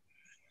 but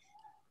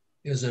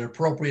is it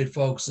appropriate,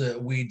 folks,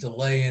 that we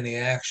delay any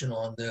action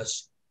on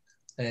this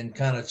and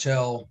kind of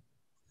tell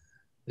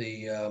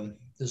the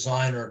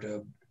designer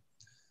to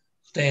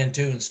stand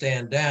to and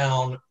stand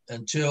down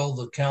until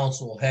the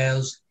council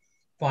has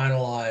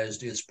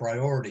finalized its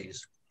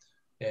priorities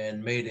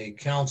and made a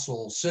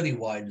council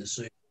citywide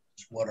decision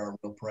what our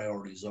real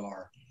priorities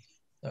are?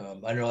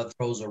 I know that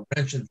throws a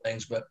wrench in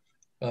things, but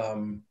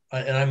and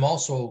I'm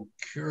also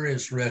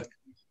curious, Rick,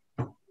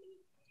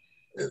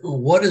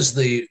 what is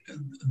this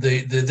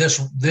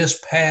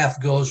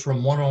path goes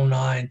from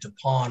 109 to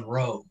Pond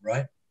Road,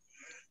 right?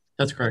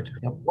 That's correct.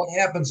 Yep. What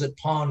happens at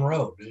Pond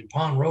Road?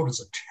 Pond Road is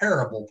a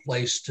terrible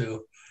place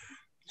to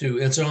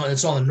it's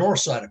on the north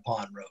side of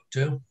Pond Road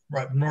too,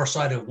 right? North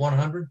side of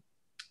 100.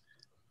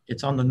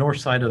 It's on the north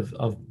side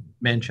of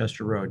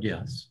Manchester Road.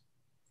 Yes,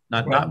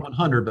 not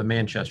 100, but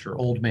Manchester,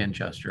 Old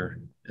Manchester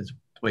is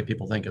the way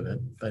people think of it.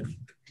 But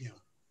yeah.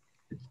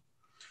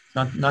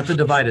 Not the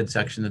divided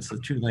section. It's the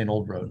 2-lane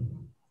old road.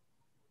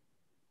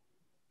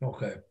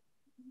 Okay.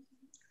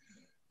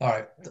 All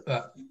right.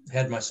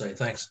 Had my say.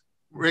 Thanks.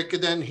 Rick,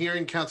 and then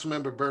hearing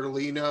Councilmember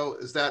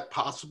Bertolino, is that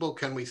possible?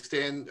 Can we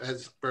stand,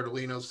 as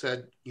Bertolino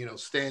said, you know,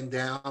 stand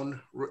down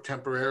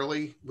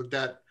temporarily? Would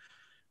that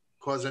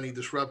cause any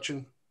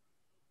disruption?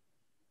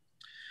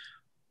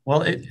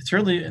 Well, it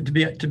certainly,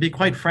 to be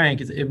quite frank,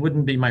 it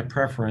wouldn't be my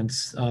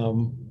preference.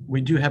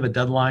 We do have a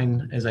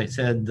deadline. As I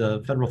said,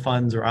 the federal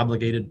funds are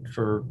obligated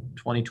for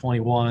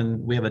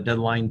 2021. We have a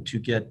deadline to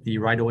get the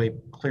right-of-way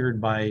cleared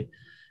by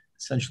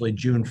essentially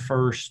June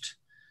 1st.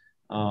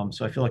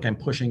 So I feel like I'm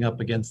pushing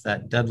up against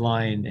that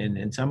deadline,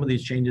 and some of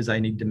these changes I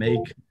need to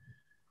make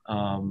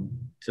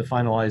to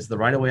finalize the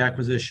right-of-way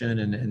acquisition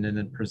and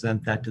then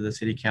present that to the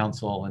city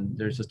council. And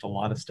there's just a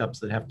lot of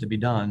steps that have to be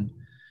done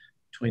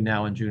between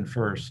now and June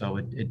 1st. So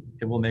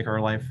it will make our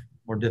life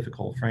more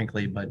difficult,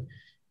 frankly, but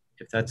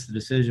if that's the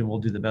decision, we'll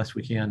do the best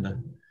we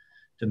can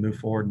to move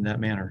forward in that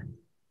manner.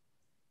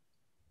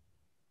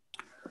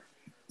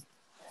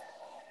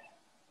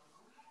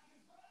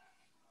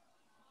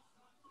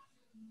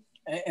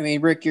 I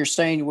mean, Rick, you're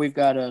saying we've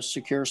got to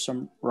secure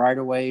some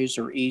right-of-ways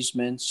or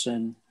easements,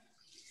 and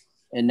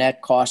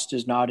that cost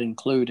is not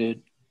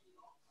included.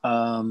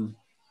 I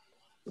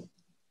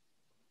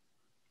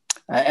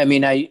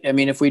mean,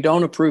 if we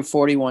don't approve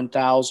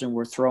 41,000,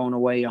 we're throwing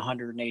away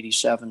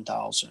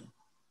 187,000.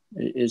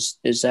 Is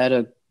that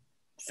a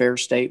fair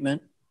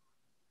statement?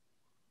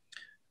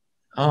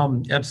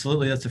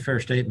 Absolutely, that's a fair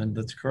statement.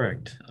 That's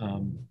correct.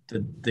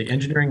 The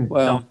engineering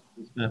will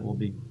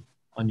be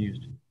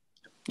unused.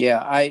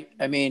 Yeah, I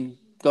mean,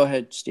 go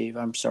ahead, Steve.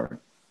 I'm sorry.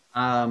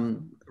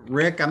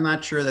 Rick, I'm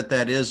not sure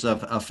that is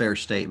a fair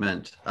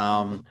statement.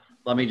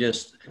 Let me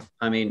just,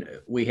 I mean,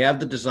 we have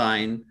the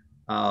design.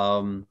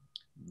 The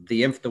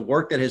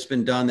work that has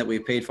been done that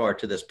we've paid for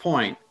to this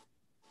point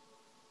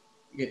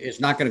is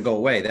not going to go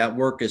away. That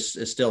work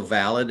is still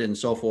valid and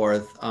so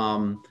forth.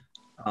 I'm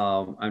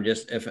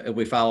just, if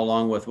we follow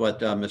along with what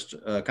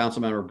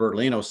Councilmember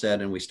Bertolino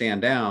said and we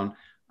stand down,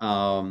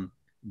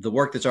 the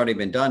work that's already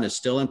been done is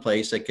still in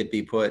place. It could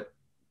be put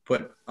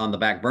on the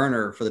back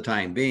burner for the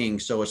time being.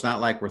 So it's not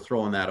like we're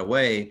throwing that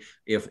away.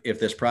 If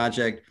this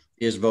project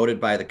is voted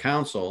by the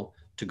council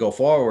to go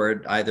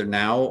forward, either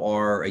now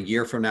or a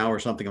year from now or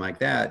something like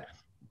that,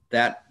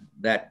 that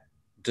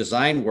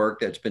design work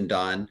that's been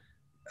done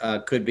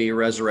could be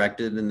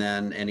resurrected, and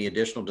then any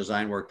additional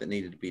design work that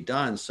needed to be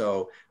done.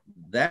 So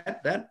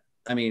that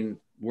I mean,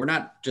 we're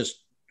not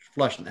just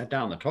flushing that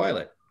down the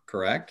toilet,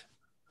 correct?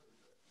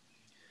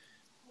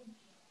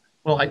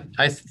 Well,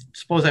 I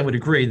suppose I would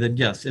agree that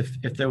yes, if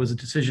there was a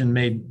decision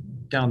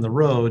made down the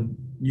road,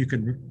 you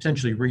could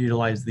potentially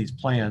reutilize these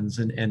plans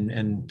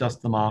and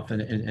dust them off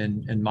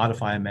and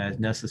modify them as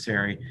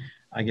necessary.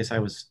 I guess I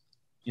was,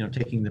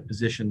 taking the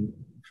position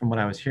from what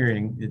I was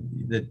hearing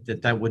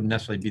that wouldn't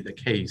necessarily be the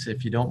case.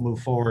 If you don't move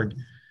forward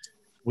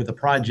with a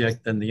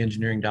project, then the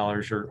engineering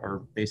dollars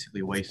are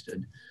basically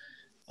wasted.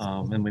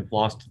 And we've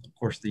lost, of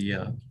course,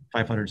 the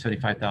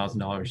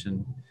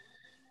 $575,000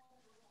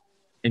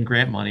 in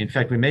grant money. In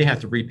fact, we may have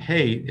to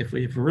repay if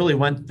we really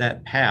went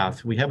that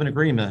path. We have an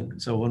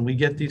agreement. So when we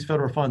get these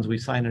federal funds, we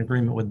sign an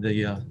agreement with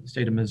the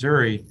state of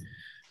Missouri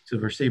to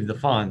receive the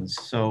funds.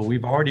 So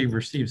we've already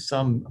received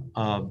some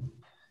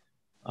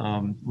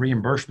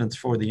reimbursements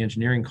for the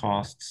engineering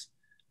costs.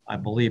 I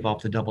believe I'll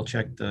have to double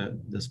check the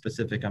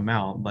specific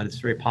amount, but it's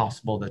very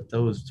possible that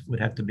those would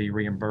have to be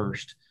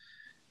reimbursed.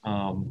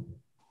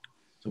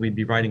 So we'd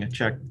be writing a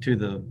check to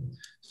the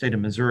state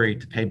of Missouri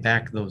to pay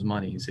back those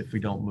monies if we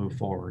don't move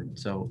forward.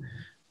 So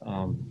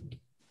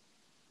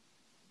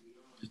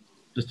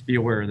just to be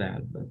aware of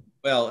that. But.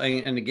 Well,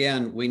 and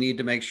again, we need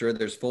to make sure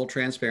there's full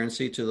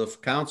transparency to the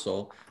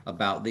council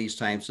about these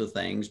types of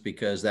things,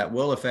 because that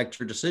will affect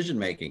your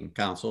decision-making,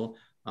 council,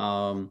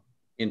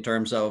 in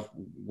terms of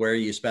where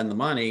you spend the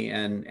money,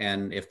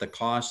 and if the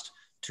cost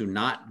to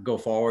not go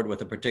forward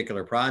with a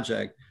particular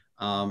project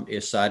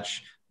is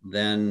such,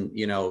 then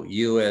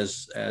you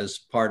as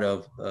part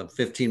of a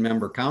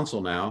 15-member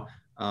council now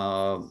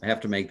have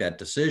to make that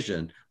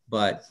decision.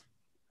 But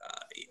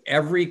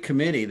every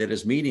committee that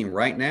is meeting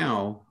right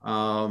now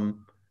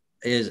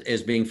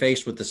is being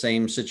faced with the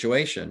same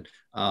situation.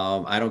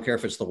 I don't care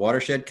if it's the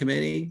Watershed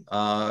Committee,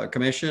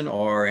 Commission,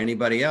 or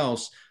anybody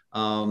else.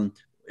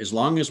 As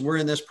long as we're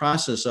in this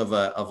process of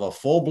a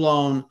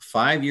full-blown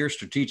 5-year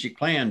strategic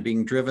plan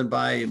being driven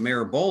by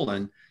Mayor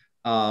Bolin,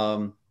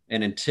 and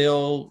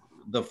until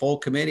the full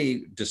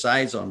committee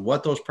decides on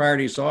what those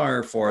priorities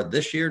are for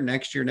this year,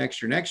 next year,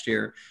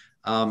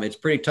 it's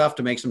pretty tough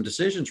to make some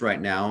decisions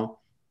right now,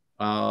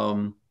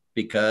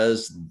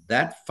 because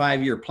that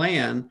 5-year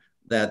plan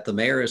that the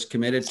mayor is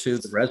committed to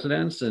the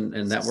residents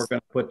and that we're going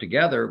to put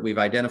together, we've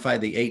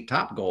identified the 8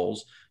 top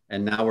goals,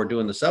 and now we're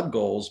doing the sub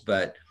goals,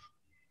 but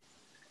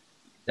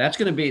that's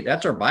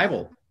our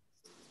Bible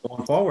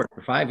going forward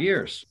for 5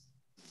 years.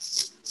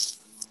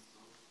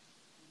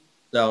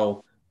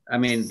 So, I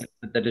mean,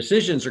 the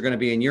decisions are going to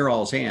be in your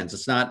all's hands.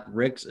 It's not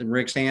Rick's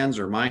hands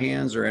or my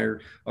hands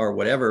or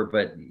whatever,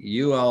 but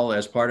you all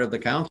as part of the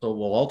council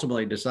will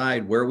ultimately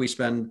decide where we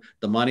spend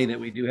the money that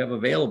we do have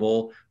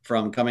available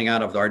from coming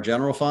out of our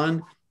general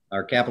fund,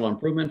 our capital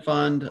improvement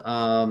fund,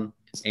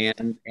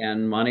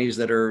 and monies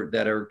that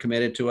are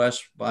committed to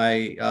us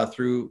by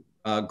through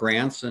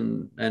grants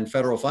and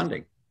federal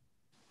funding.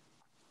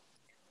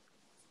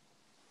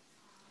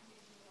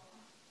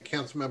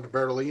 Councilmember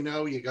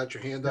Bertolino, you got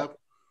your hand up?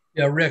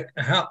 Yeah, Rick,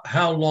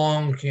 how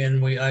long can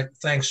we,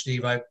 thanks,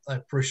 Steve, I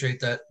appreciate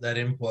that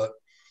input.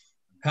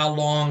 How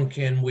long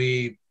can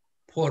we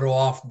put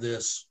off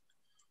this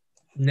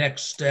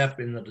next step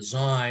in the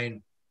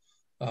design?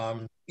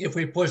 If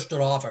we pushed it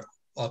off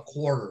a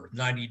quarter,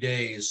 90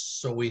 days,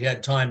 so we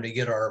had time to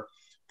get our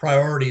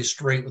priorities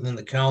straight within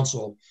the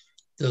council,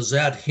 does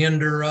that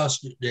hinder us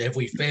if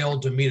we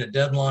failed to meet a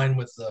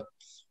deadline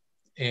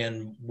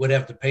and would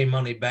have to pay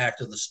money back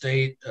to the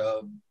state?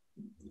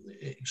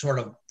 Sort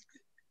of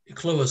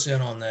clue us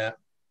in on that.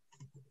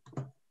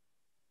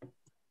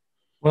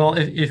 Well,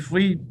 if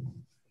we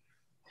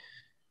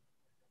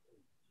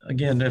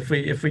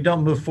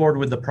don't move forward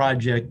with the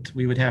project,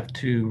 we would have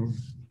to,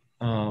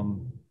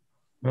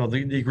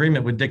 the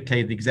agreement would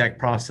dictate the exact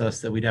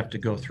process that we'd have to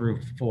go through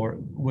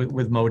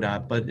with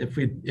MoDOT. But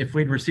if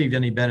we'd received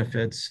any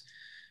benefits,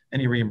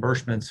 any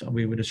reimbursements,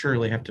 we would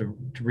assuredly have to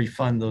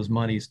refund those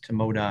monies to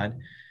MoDOT.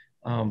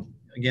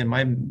 Again,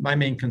 my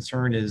main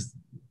concern is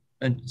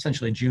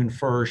essentially June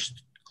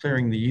 1st,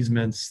 clearing the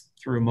easements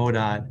through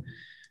MoDOT.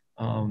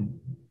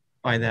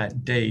 By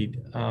that date,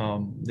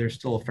 there's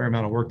still a fair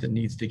amount of work that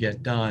needs to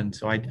get done.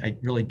 So I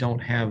really don't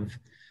have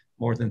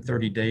more than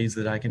 30 days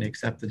that I can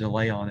accept the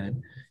delay on it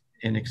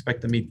and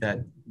expect to meet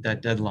that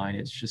deadline.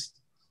 It's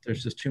just,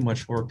 there's just too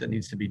much work that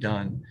needs to be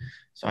done.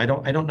 So I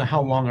don't know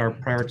how long our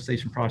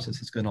prioritization process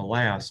is going to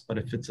last, but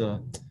if it's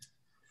a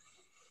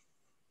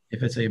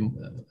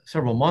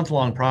several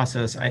month-long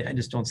process, I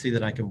just don't see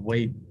that I can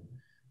wait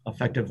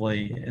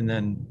effectively and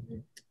then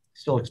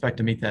still expect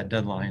to meet that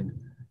deadline.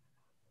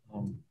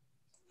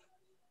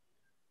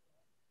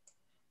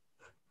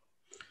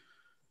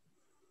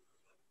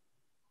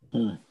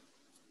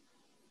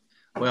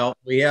 Well,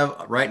 we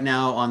have right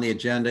now on the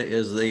agenda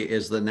is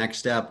the next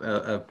step.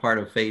 Part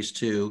of phase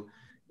 2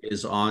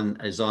 is on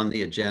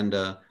the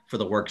agenda for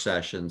the work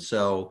session.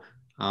 So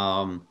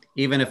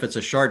even if it's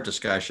a short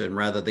discussion,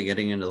 rather than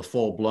getting into the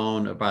full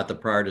blown about the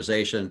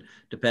prioritization,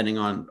 depending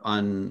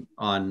on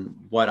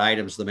what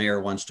items the mayor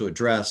wants to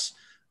address,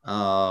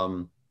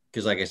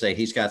 because like I say,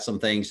 he's got some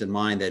things in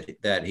mind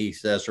that he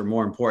says are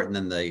more important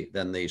than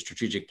the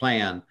strategic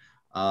plan,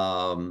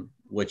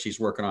 which he's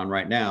working on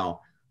right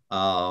now.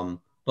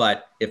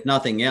 But if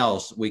nothing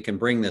else, we can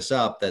bring this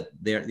up that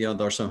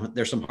there's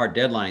some hard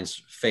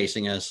deadlines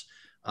facing us.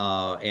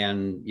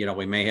 And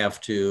we may have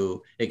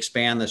to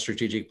expand the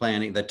strategic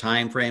planning, the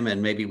time frame,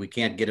 and maybe we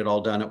can't get it all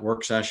done at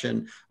work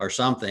session or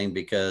something,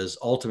 because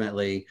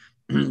ultimately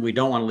we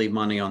don't want to leave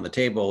money on the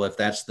table if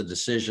that's the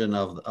decision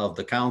of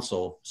the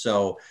council.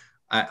 So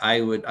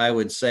I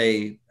would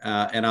say,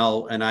 and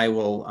I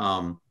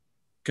will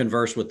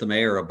converse with the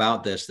mayor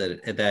about this,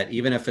 that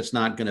even if it's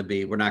not going to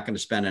be, we're not going to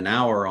spend an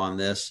hour on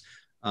this.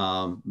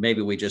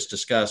 Maybe we just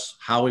discuss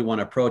how we want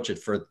to approach it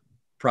for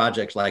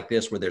projects like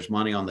this, where there's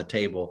money on the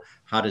table.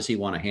 How does he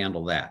want to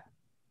handle that?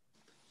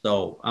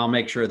 So I'll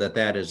make sure that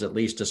that is at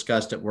least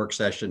discussed at work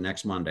session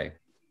next Monday.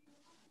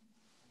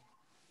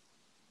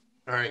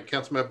 All right,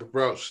 Councilmember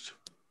Brost.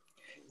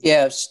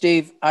 Yeah,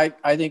 Steve, I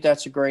think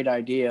that's a great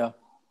idea.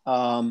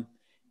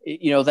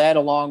 That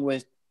along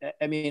with,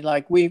 I mean,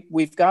 like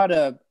we've got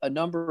a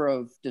number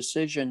of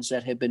decisions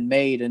that have been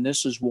made, and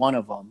this is one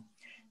of them.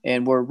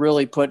 And we're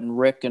really putting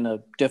Rick in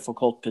a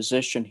difficult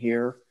position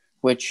here,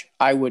 which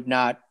I would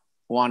not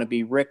want to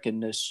be Rick in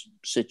this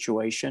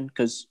situation,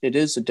 because it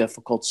is a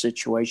difficult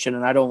situation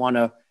and I don't want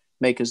to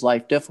make his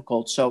life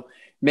difficult. So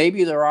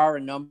maybe there are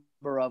a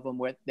number of them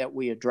that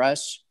we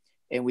address,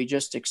 and we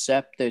just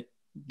accept that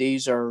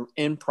these are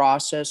in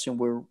process and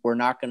we're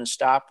not going to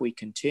stop. We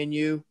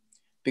continue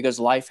because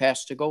life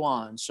has to go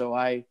on.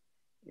 So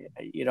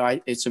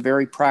it's a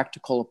very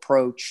practical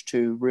approach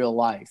to real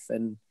life.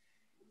 And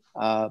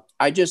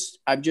I'm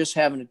just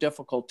having a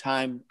difficult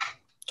time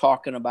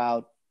talking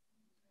about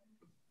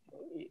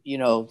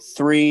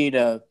 3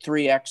 to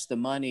 3x the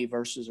money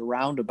versus a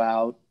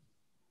roundabout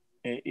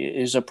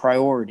is a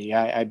priority.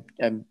 I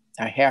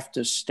have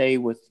to stay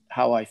with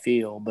how I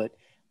feel,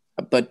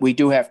 but we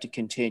do have to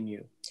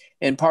continue.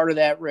 And part of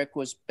that, Rick,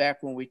 was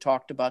back when we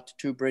talked about the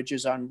 2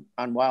 bridges on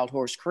Wild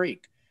Horse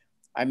Creek.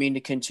 I mean,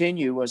 to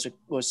continue was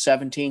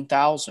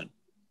 $17,000,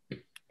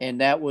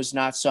 and that was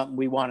not something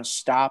we want to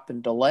stop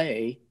and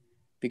delay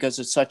because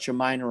it's such a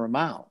minor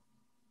amount.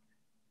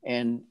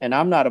 And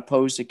I'm not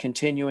opposed to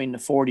continuing the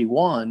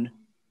 41,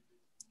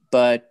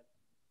 but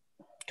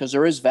because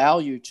there is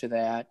value to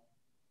that.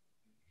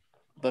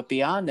 But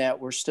beyond that,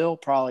 we're still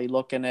probably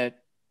looking at,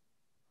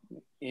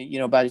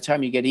 by the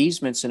time you get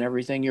easements and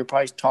everything, you're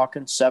probably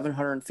talking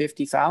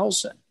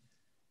 $750,000.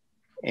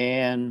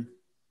 And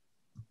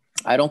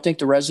I don't think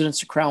the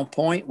residents of Crown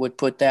Point would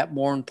put that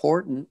more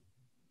important,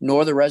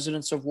 nor the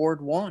residents of Ward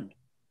 1.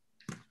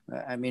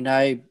 I mean,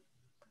 I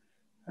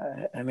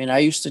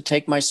used to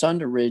take my son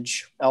to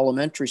Ridge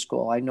Elementary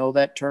School. I know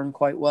that turn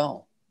quite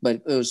well,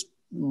 but it was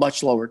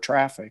much lower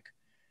traffic.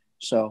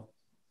 So,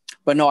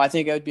 but no, I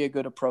think it would be a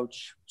good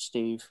approach,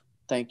 Steve.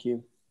 Thank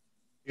you.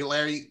 Hey,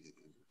 Larry,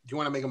 do you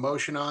want to make a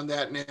motion on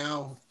that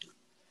now?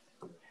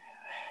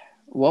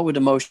 What would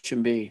the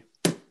motion be?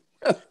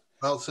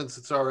 Well, since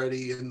it's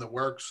already in the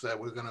works, that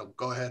we're going to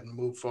go ahead and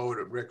move forward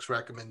with Rick's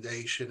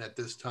recommendation at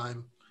this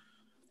time.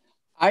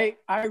 I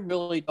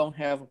really don't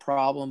have a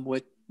problem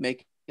with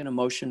making a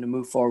motion to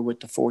move forward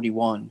with the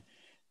 41,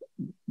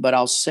 but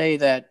I'll say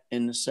that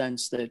in the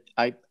sense that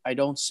I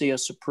don't see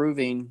us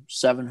approving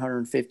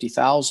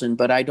 $750,000,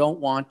 but I don't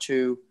want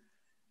to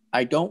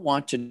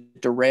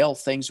derail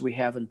things we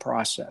have in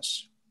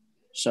process.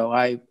 So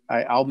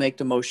I'll make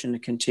the motion to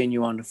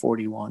continue on to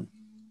 41.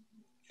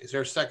 Is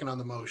there a second on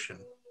the motion?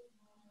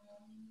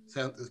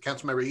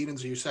 Councilmember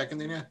Edens, are you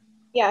seconding it?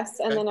 Yes,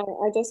 and Okay. then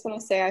I just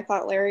want to say I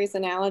thought Larry's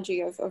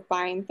analogy of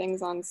buying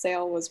things on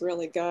sale was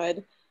really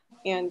good.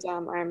 And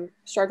I'm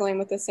struggling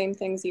with the same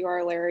things you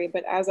are, Larry,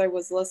 but as I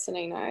was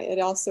listening, it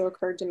also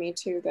occurred to me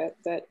too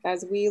that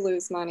as we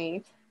lose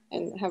money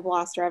and have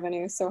lost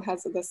revenue, so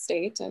has the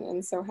state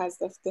and so has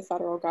the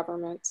federal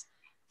government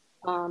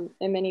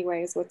in many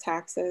ways with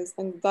taxes.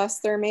 And thus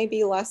there may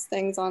be less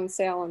things on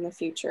sale in the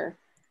future,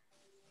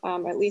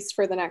 at least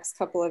for the next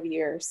couple of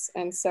years.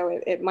 And so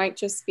it might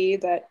just be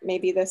that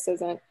maybe this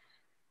isn't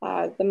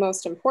the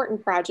most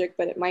important project,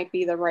 but it might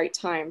be the right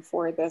time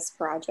for this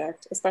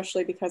project,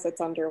 especially because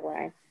it's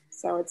underway.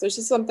 So it's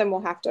just something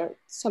we'll have to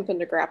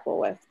grapple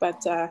with,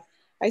 but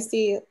I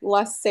see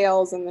less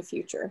sales in the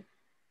future.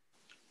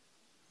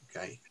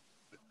 Okay.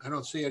 I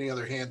don't see any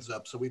other hands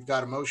up. So we've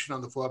got a motion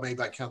on the floor made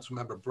by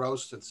Councilmember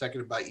Brost and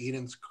seconded by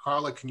Edens.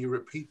 Carla, can you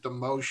repeat the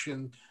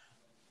motion?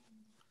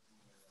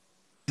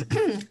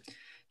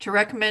 To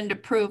recommend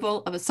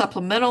approval of a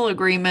supplemental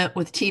agreement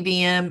with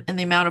TBM in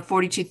the amount of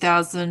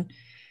 $42,000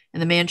 in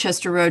the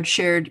Manchester Road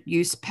Shared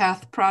Use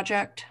Path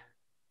Project.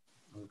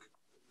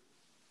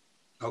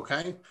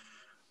 Okay.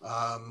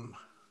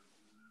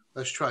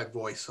 Let's try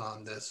voice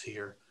on this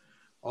here.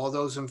 All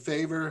those in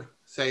favor,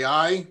 say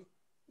aye.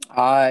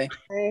 Aye.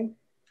 Aye.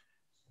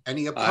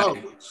 Any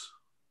opposed?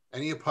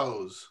 Any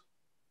oppose?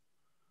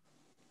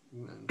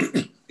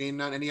 Seeing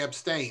none, any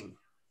abstain?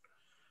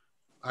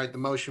 All right, the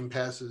motion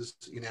passes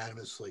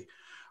unanimously.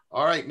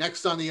 All right,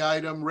 next on the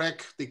item,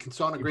 Rick, the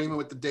consultant agreement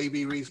with the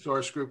Davie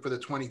Resource Group for the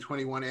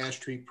 2021 Ash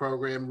Tree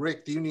Program.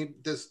 Rick, do you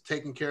need this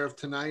taken care of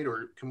tonight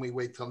or can we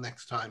wait till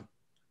next time?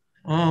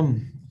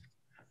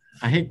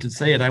 I hate to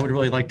say it, I would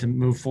really like to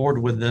move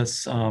forward with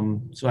this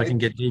so I can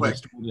get Davey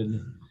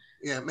started.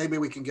 Yeah, maybe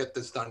we can get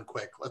this done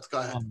quick. Let's go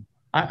ahead.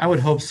 I would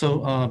hope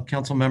so,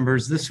 council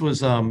members. This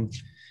was more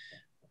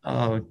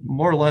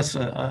or less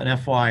an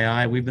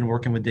FYI. We've been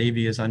working with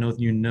Davey, as I know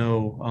you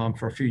know,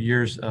 for a few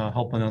years,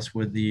 helping us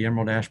with the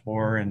emerald ash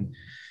borer and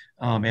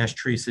ash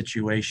tree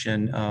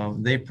situation.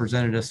 They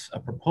presented us a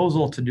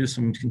proposal to do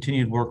some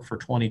continued work for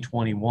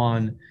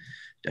 2021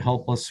 to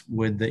help us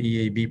with the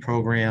EAB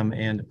program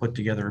and to put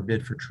together a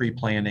bid for tree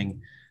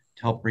planting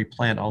to help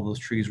replant all those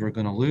trees we're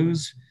going to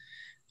lose.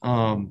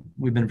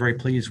 We've been very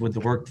pleased with the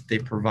work that they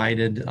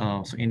provided.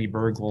 So Andy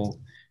Berg will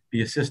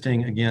be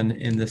assisting again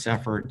in this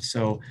effort.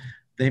 So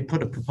they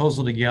put a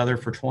proposal together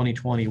for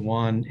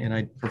 2021, and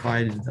I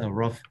provided a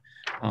rough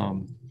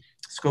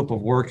scope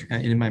of work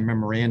in my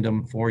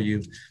memorandum for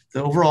you.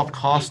 The overall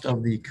cost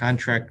of the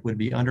contract would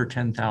be under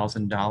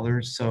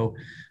 $10,000. So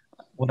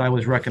what I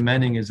was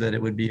recommending is that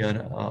it would be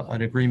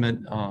an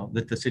agreement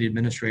that the city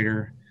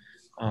administrator,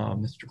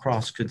 Mr.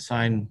 Cross, could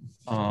sign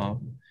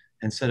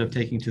instead of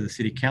taking to the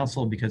city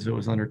council because it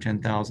was under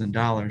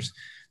 $10,000,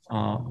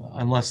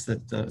 unless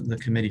that the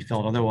committee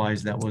felt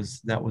otherwise. That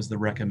was the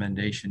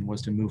recommendation,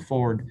 was to move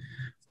forward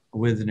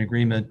with an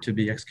agreement to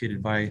be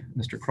executed by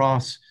Mr.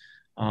 Cross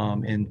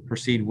and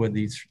proceed with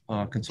these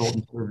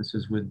consultant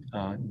services with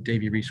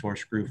Davey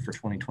Resource Group for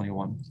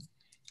 2021.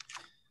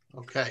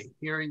 Okay,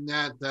 hearing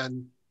that,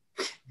 then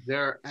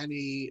there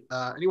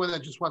anyone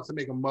that just wants to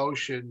make a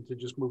motion to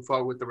just move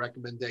forward with the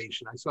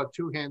recommendation? I saw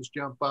two hands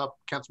jump up,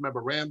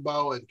 Councilmember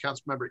Rambo and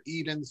Councilmember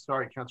Edens.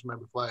 Sorry,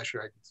 Councilmember Flasher,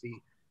 I can see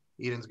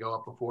Edens go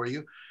up before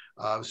you.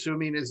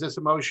 Assuming, is this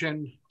a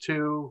motion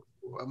to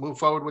move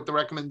forward with the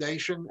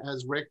recommendation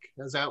as Rick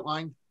has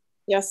outlined?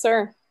 Yes,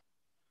 sir.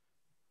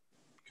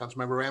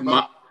 Councilmember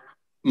Rambo?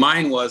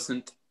 Mine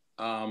wasn't.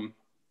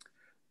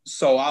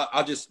 So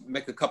I'll just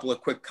make a couple of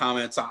quick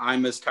comments.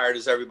 I'm as tired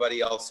as everybody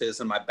else is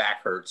and my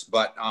back hurts,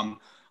 but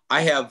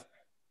I have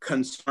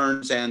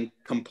concerns and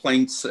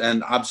complaints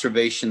and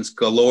observations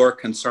galore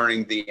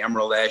concerning the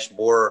Emerald Ash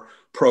Borer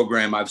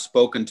program. I've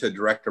spoken to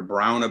Director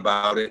Brown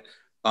about it.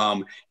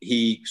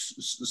 He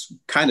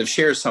kind of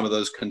shares some of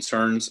those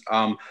concerns.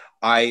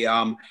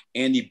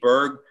 Andy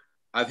Berg,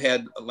 I've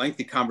had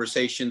lengthy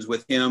conversations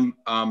with him.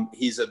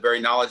 He's a very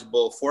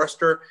knowledgeable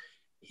forester.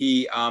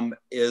 He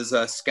is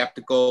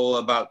skeptical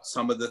about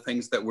some of the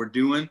things that we're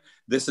doing.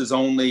 This is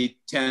only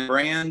 10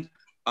 grand.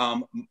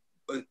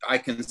 I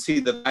can see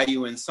the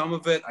value in some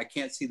of it. I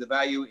can't see the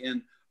value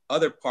in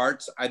other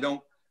parts. I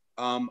don't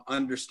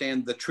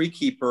understand the Tree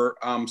Keeper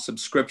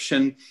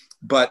subscription,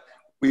 but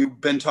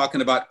we've been talking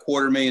about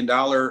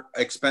 $250,000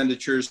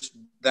 expenditures.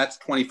 That's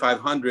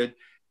 $2,500,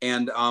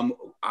 and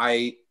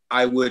I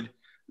would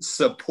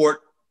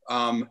support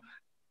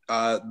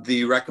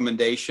the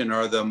recommendation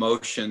or the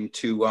motion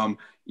to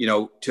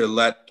to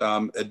let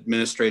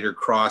Administrator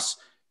Cross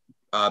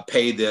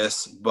pay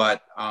this,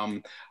 but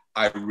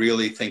I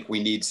really think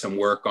we need some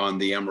work on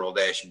the Emerald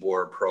Ash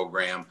Borer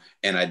program,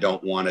 and I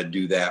don't want to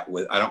do that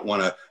I don't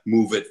want to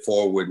move it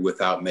forward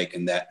without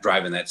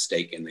driving that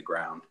stake in the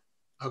ground.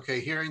 Okay,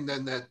 hearing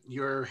then that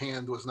your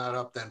hand was not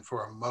up then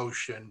for a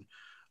motion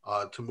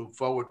to move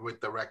forward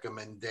with the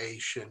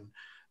recommendation,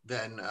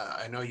 then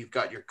I know you've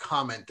got your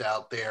comment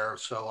out there.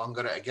 So I'm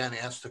going to again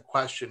ask the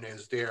question,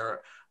 is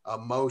there a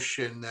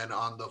motion then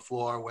on the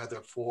floor,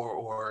 whether for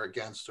or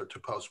against or to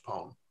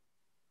postpone?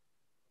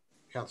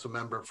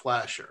 Councilmember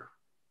Flasher,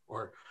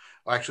 or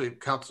actually,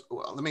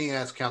 let me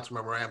ask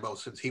Councilmember Rambo,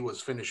 since he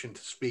was finishing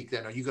to speak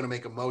then, are you going to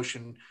make a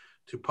motion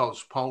to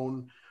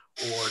postpone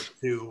or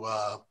to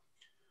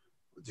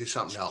do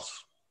something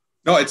else?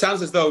 No, it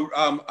sounds as though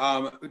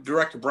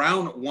Director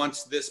Brown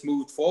wants this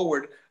moved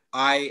forward.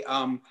 I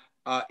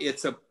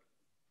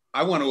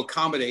want to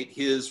accommodate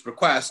his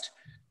request,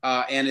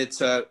 and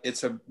it's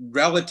a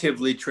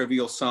relatively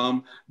trivial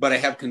sum, but I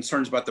have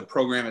concerns about the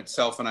program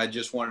itself, and I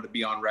just wanted to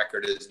be on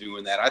record as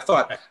doing that. I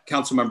thought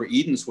Councilmember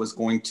Edens was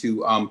going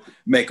to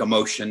make a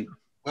motion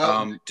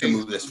to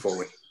move this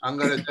forward. I'm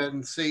going to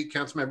then see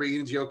Councilmember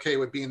Edens. You okay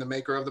with being the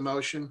maker of the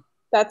motion?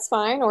 That's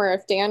fine. Or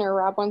if Dan or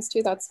Rob wants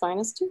to, that's fine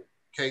as too.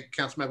 Okay,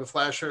 Councilmember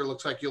Flasher,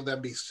 looks like you'll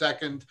then be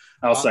second.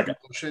 I'll second.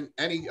 Motion.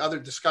 Any other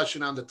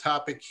discussion on the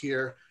topic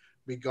here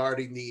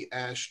regarding the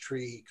ash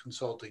tree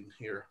consulting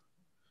here?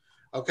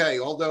 Okay,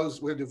 all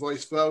those, we'll do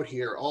voice vote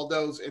here. All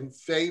those in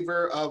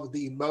favor of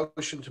the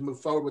motion to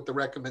move forward with the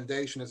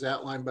recommendation as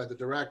outlined by the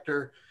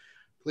director,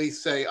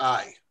 please say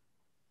aye.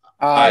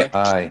 Aye.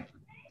 Aye.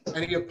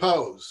 Any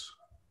oppose?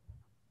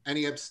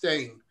 Any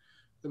abstain?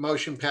 The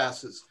motion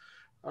passes.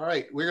 All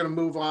right, we're going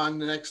to move on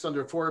next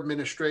under for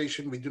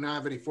administration. We do not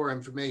have any for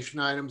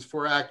information items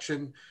for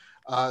action.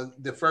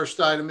 The first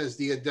item is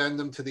the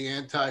addendum to the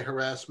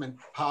anti-harassment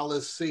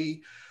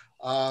policy.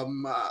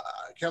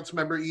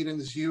 Councilmember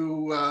Edens,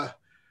 you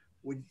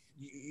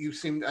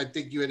seemed, I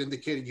think you had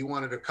indicated you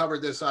wanted to cover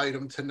this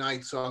item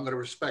tonight, so I'm going to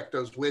respect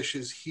those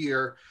wishes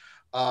here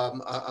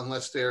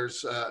unless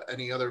there's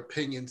any other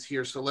opinions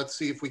here. So let's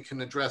see if we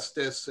can address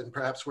this, and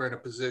perhaps we're in a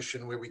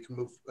position where we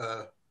can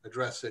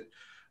address it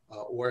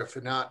or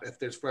if not, if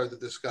there's further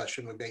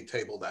discussion, we may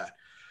table that.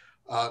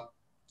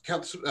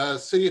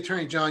 City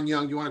Attorney John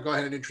Young, you want to go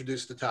ahead and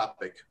introduce the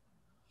topic?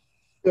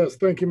 Yes,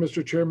 thank you,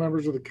 Mr. Chair,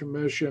 members of the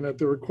commission. At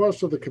the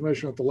request of the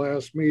commission at the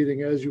last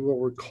meeting, as you will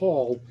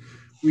recall,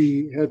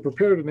 we had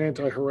prepared an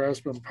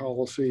anti-harassment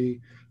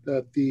policy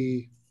that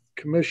the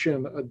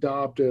commission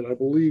adopted, I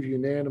believe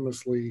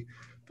unanimously,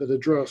 that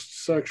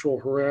addressed sexual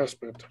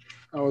harassment.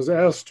 I was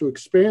asked to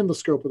expand the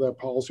scope of that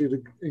policy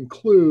to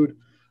include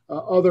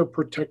other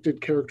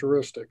protected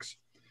characteristics.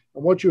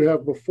 And what you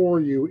have before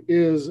you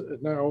is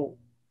now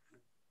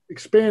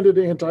expanded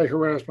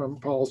anti-harassment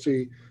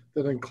policy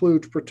that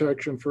includes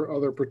protection for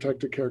other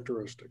protected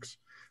characteristics.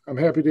 I'm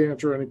happy to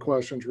answer any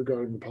questions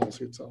regarding the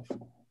policy itself.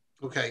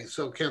 Okay,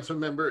 so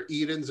Councilmember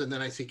Edens, and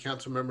then I see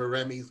Councilmember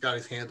Remy's got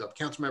his hand up.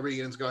 Councilmember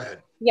Edens, go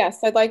ahead. Yes,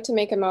 I'd like to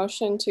make a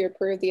motion to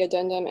approve the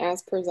addendum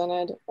as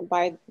presented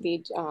by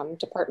the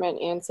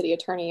department and City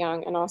Attorney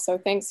Young. And also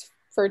thanks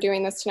for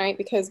doing this tonight,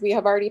 because we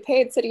have already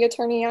paid City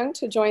Attorney Young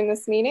to join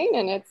this meeting,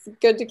 and it's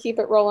good to keep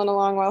it rolling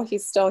along while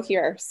he's still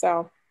here.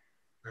 So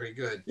very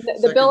good.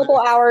 The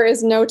billable hour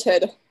is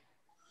noted.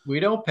 We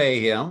don't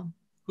pay him.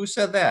 Who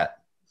said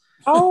that?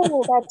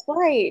 Oh, that's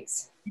right.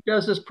 He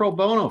does this pro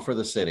bono for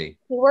the city.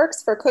 He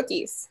works for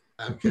cookies.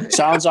 Okay.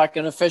 Sounds like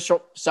an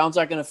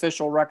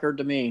official record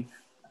to me.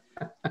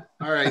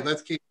 All right,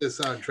 let's keep this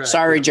on track.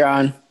 Sorry,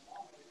 John.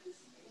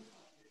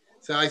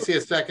 So I see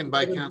a second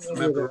by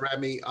Councilmember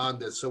Remy on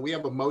this. So we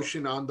have a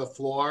motion on the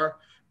floor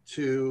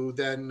to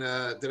then,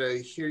 did I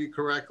hear you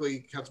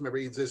correctly, Councilmember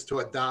Edens, is to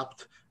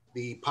adopt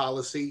the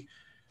policy?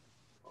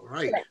 All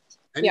right.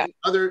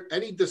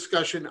 Any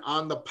discussion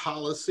on the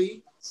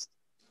policy?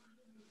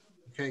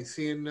 Okay,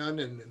 seeing none,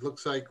 and it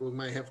looks like we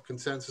might have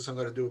consensus. I'm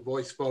going to do a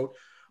voice vote.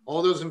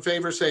 All those in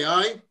favor say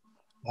aye.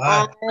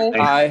 Aye.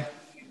 Aye.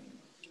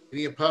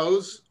 Any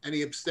opposed?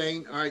 Any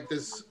abstain? All right,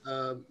 this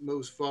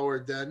moves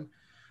forward then.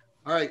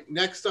 All right,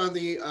 next on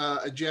the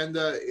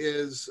agenda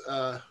is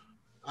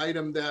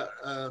item that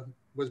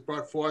was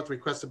brought forth,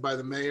 requested by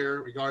the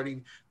mayor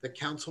regarding the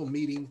council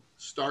meeting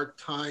start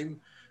time.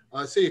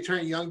 City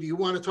Attorney Young, do you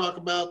want to talk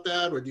about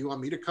that, or do you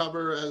want me to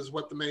cover as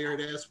what the mayor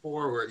had asked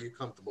for, or are you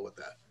comfortable with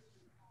that?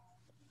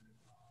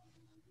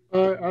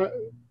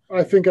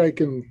 I think I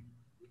can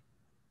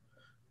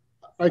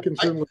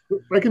certainly,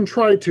 I can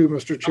try to,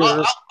 Mr.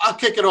 Chair. I'll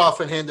kick it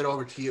off and hand it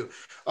over to you.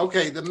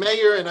 Okay, the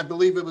mayor, and I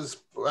believe it was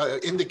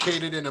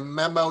indicated in a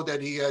memo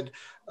that he had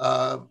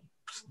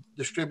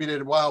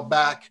distributed a while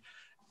back,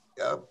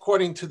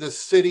 according to the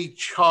city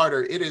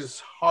charter, it is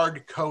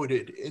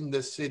hard-coded in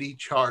the city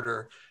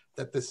charter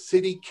that the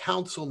city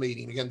council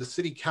meeting, again, the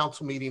city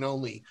council meeting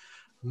only,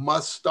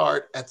 must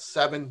start at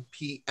 7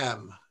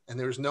 p.m. And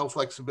there's no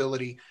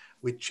flexibility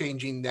with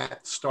changing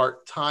that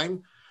start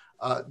time.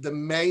 The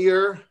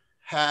mayor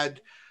had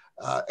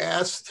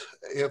asked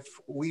if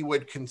we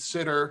would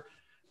consider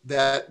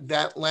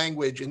that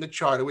language in the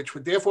charter, which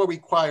would therefore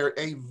require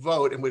a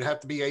vote and would have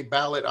to be a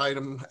ballot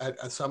item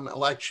at some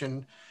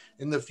election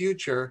in the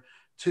future,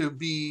 to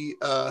be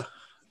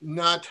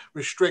not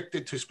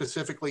restricted to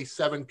specifically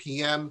 7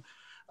 p.m.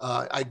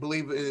 I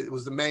believe it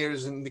was the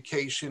mayor's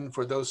indication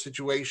for those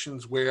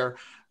situations where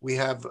we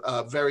have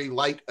very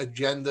light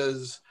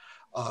agendas,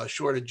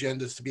 short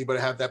agendas, to be able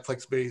to have that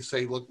flexibility to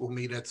say, look, we'll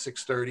meet at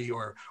 6:30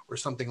 or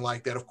something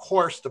like that. Of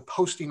course, the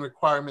posting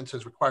requirements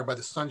as required by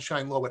the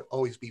Sunshine Law would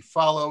always be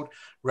followed.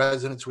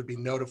 Residents would be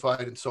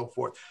notified and so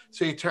forth.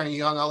 City Attorney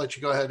Young, I'll let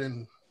you go ahead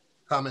and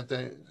comment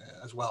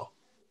as well.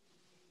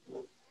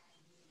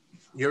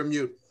 You're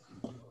mute.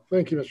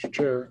 Thank you, Mr.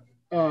 Chair.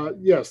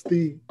 Yes,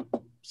 the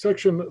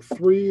section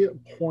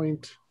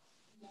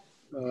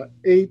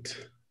 3.8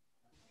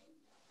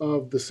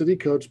 of the city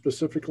code,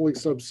 specifically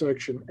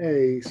subsection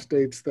A,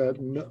 states that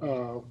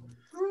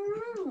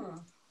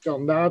shall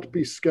not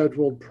be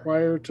scheduled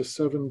prior to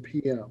 7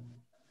 p.m.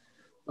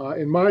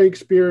 In my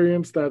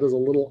experience, that is a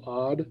little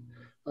odd.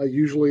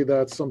 Usually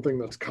that's something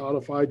that's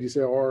codified. You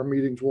say, oh, our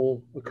meetings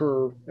will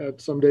occur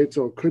at some date,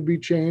 so it could be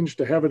changed.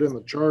 To have it in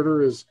the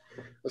charter is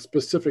a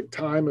specific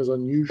time is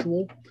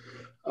unusual.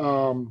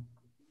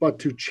 But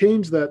to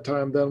change that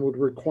time then would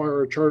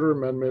require a charter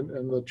amendment,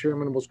 and the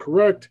chairman was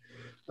correct.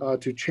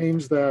 To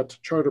change that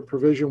charter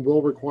provision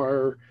will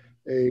require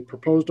a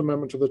proposed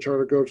amendment to the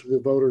charter go to the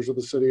voters of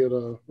the city at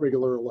a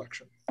regular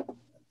election.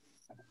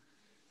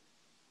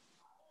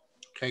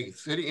 Okay,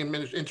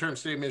 Interim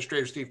City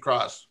Administrator Steve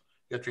Cross,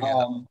 you got your hand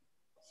up.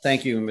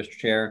 Thank you, Mr.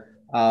 Chair.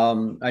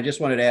 I just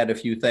wanted to add a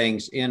few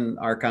things in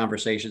our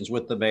conversations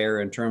with the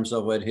mayor in terms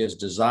of what his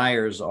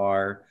desires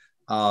are,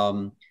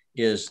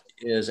 is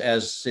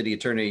as City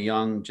Attorney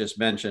Young just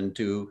mentioned,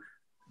 to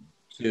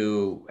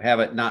have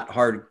it not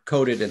hard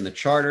coded in the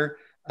charter.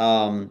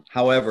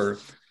 However,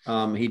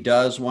 he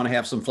does want to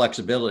have some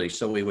flexibility,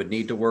 so we would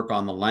need to work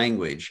on the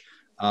language.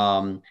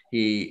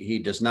 He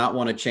does not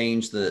want to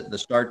change the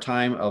start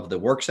time of the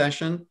work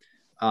session,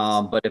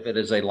 but if it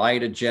is a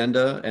light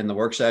agenda and the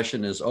work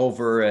session is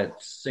over at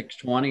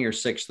 6:20 or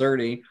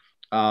 6:30,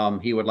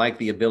 he would like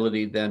the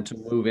ability then to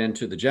move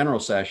into the general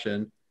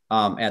session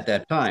at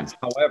that time.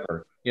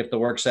 However, if the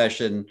work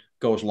session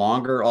goes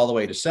longer, all the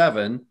way to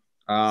 7,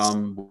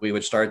 we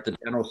would start the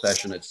general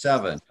session at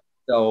 7.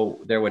 So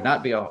there would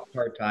not be a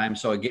hard time.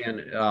 So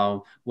again,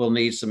 we'll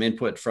need some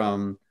input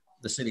from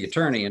the city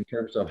attorney in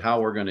terms of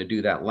how we're going to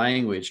do that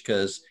language,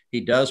 because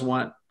he does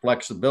want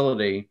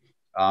flexibility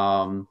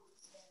to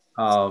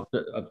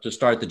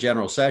start the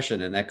general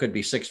session, and that could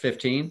be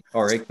 6:15,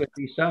 or it could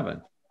be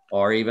 7,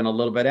 or even a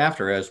little bit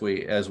after, as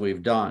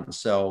we've done.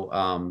 So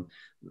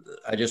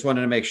I just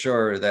wanted to make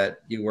sure that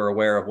you were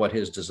aware of what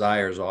his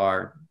desires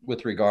are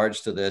with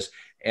regards to this,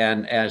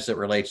 and as it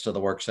relates to the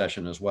work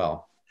session as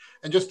well.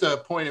 And just a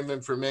point of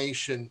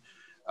information,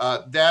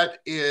 that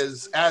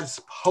is as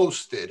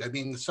posted. I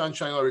mean, the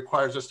Sunshine Law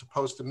requires us to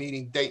post a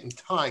meeting date and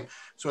time.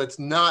 So it's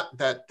not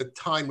that the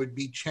time would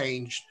be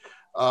changed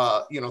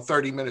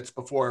 30 minutes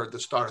before the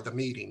start of the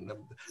meeting. The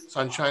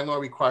Sunshine Law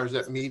requires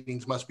that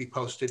meetings must be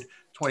posted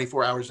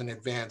 24 hours in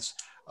advance.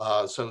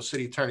 So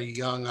City Attorney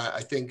Young, I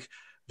think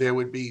there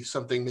would be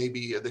something,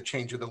 maybe the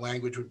change of the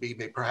language would be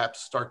maybe perhaps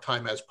start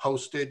time as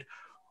posted,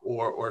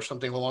 or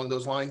something along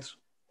those lines.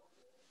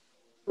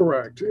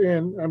 Correct.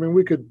 And I mean,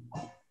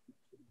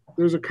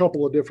 there's a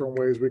couple of different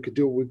ways we could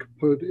do it. We could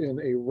put in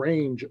a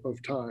range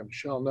of time,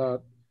 shall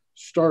not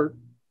start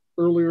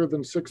earlier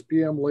than 6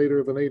 p.m.,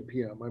 later than 8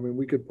 p.m. I mean,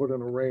 we could put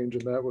in a range,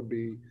 and that would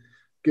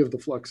give the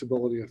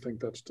flexibility I think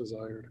that's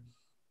desired.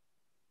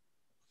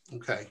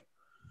 Okay.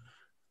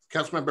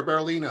 Councilmember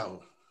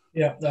Berlino.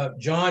 Yeah,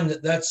 John,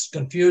 that's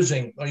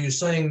confusing. Are you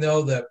saying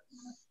though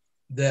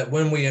that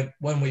when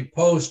we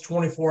post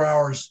 24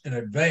 hours in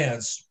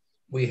advance,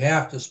 we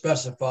have to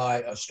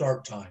specify a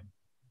start time?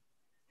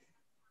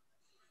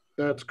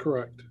 That's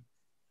correct.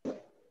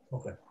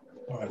 Okay.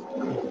 All right.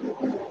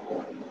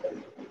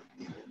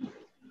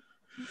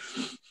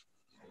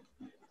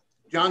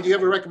 John, do you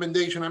have a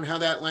recommendation on how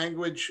that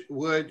language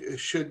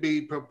should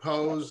be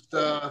proposed?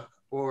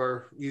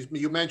 Or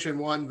you mentioned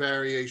one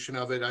variation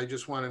of it. I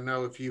just want to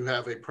know if you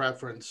have a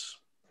preference.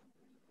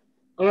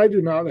 I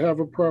do not have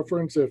a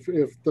preference. If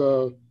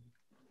the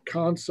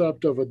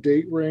concept of a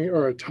date range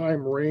or a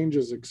time range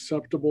is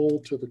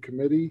acceptable to the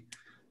committee,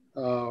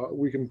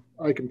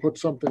 I can put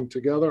something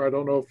together. I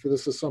don't know if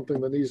this is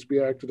something that needs to be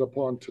acted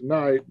upon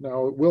tonight.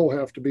 Now, it will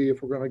have to be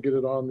if we're going to get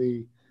it on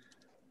the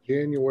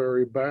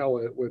January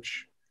ballot,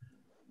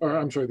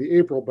 the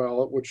April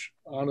ballot, which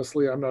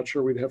honestly, I'm not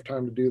sure we'd have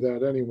time to do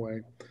that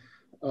anyway.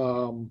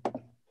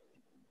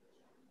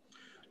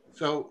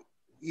 So,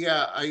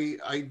 yeah,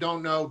 I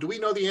don't know. Do we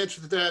know the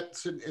answer to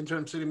that,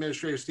 Interim City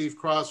Administrator Steve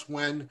Cross,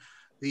 when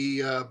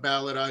the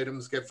ballot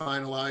items get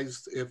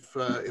finalized, if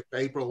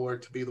April were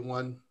to be the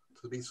one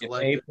to be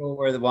selected? If April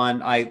were the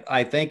one,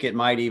 I think it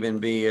might even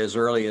be as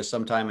early as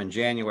sometime in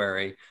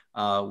January.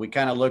 We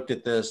kind of looked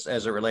at this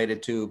as it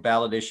related to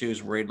ballot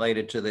issues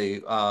related to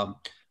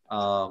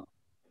the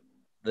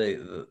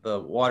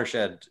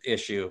watershed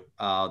issue,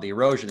 the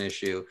erosion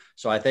issue.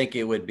 So I think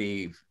it would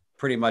be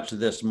pretty much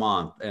this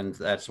month. And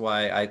that's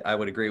why I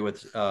would agree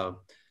with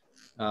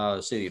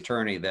City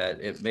Attorney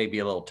that it may be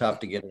a little tough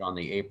to get it on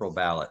the April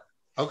ballot.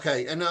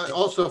 Okay, and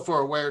also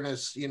for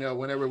awareness,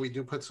 whenever we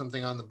do put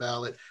something on the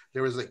ballot,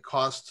 there is a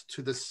cost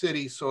to the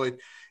city. So it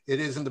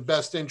is in the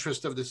best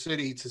interest of the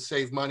city to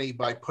save money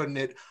by putting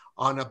it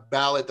on a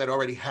ballot that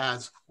already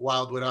has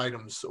Wildwood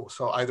items.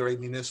 So either a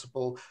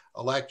municipal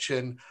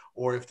election,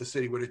 or if the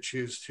city were to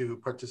choose to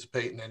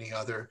participate in any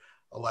other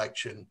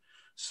election.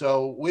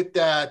 So with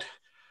that,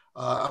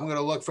 I'm going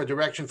to look for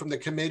direction from the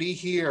committee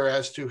here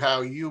as to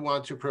how you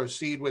want to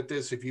proceed with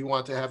this. If you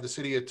want to have the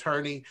city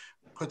attorney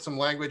put some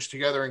language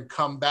together and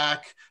come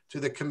back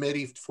to the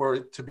committee for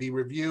it to be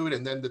reviewed,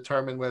 and then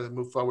determine whether to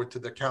move forward to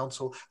the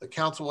council. The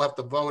council will have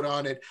to vote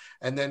on it.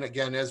 And then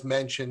again, as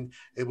mentioned,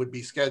 it would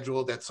be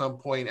scheduled at some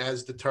point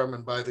as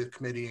determined by the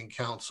committee and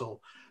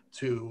council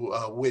to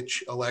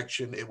which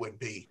election it would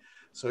be.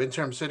 So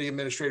Interim City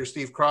Administrator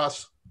Steve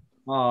Cross.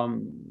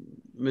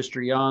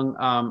 Mr. Young,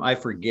 I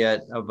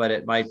forget, but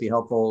it might be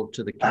helpful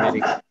to the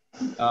committee.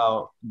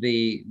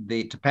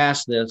 To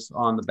pass this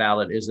on the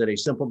ballot, is it a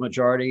simple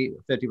majority,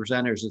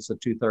 50%, or is it a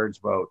 2/3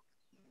 vote?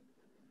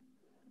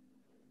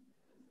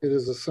 It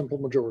is a simple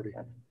majority.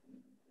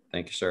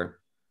 Thank you, sir.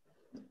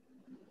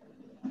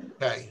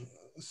 Okay,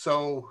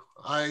 so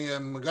I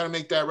am going to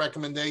make that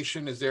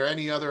recommendation. Is there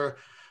any other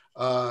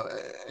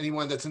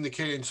anyone that's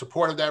indicated in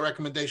support of that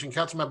recommendation?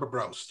 Councilmember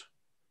Brost.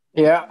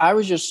 Yeah, I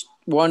was just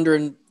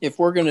wondering if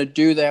we're going to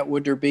do that,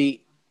 would there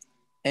be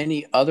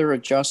any other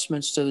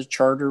adjustments to the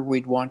charter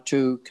we'd want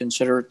to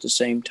consider at the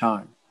same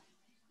time?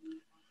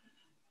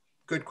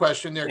 Good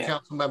question there, yeah.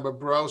 Councilmember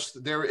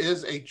Brost. There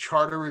is a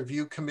charter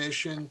review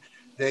commission.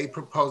 They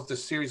proposed a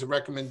series of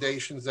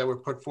recommendations that were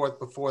put forth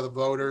before the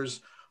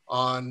voters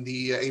on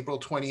the April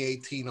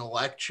 2018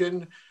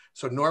 election.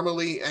 So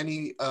normally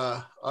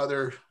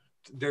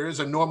there is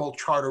a normal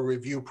charter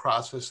review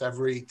process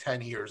every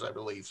 10 years, I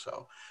believe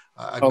so.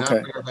 I'm not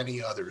aware of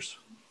any others.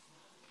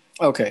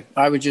 Okay,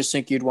 I would just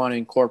think you'd want to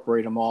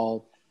incorporate them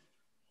all,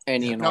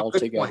 all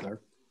together.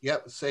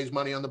 Yep, saves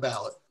money on the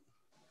ballot.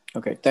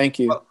 Okay, thank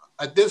you. Well,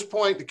 at this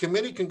point, the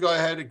committee can go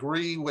ahead and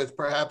agree with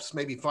perhaps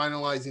maybe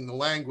finalizing the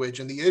language,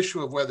 and the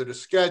issue of whether to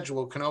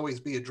schedule can always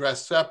be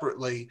addressed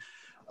separately.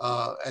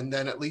 And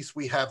then at least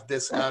we have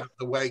this out of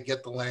the way,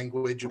 get the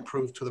language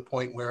approved to the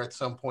point where at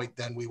some point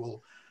then we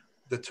will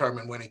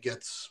determine when it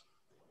gets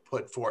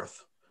put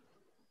forth.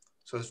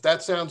 So if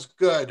that sounds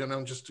good, and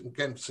I'm just,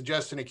 again,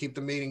 suggesting to keep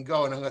the meeting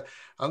going,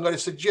 I'm going to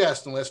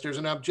suggest, unless there's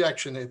an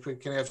objection, if we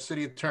can have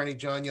City Attorney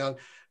John Young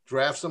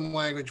draft some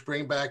language,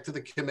 bring back to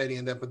the committee,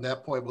 and then at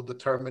that point we'll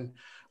determine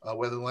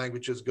whether the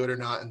language is good or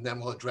not, and then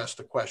we'll address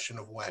the question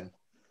of when.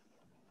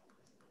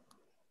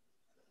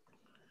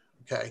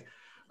 Okay.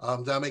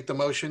 Did I make the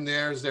motion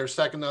there? Is there a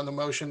second on the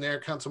motion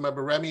there?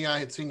 Councilmember Remy, I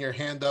had seen your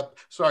hand up.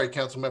 Sorry,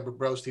 Councilmember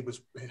Brost, he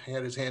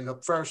had his hand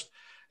up first.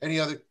 Any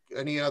other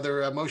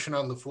motion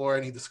on the floor?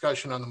 Any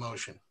discussion on the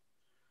motion?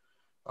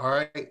 All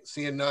right,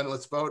 seeing none,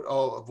 let's vote.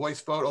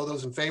 Voice vote. All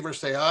those in favor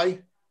say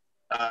aye.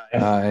 Aye.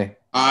 Aye.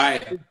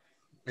 Aye.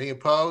 Any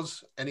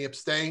opposed? Any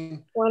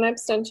abstain? One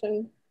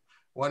abstention.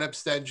 One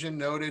abstention,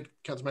 noted.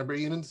 Councilmember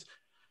Edens.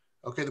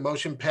 Okay, the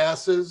motion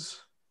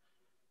passes.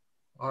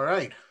 All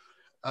right.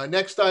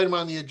 Next item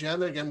on the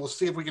agenda, again, we'll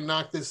see if we can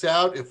knock this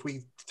out. If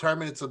we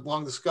determine it's a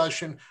long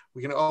discussion,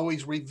 we can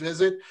always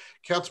revisit.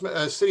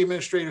 City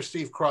Administrator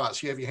Steve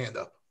Cross, you have your hand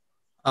up.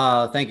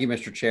 Thank you,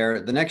 Mr. Chair.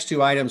 The next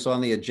two items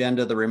on the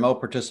agenda, the remote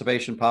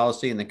participation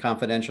policy and the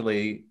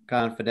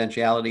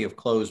confidentiality of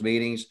closed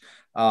meetings.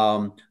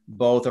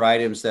 Both are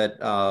items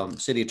that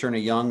City Attorney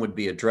Young would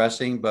be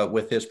addressing, but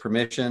with his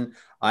permission,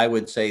 I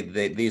would say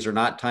that these are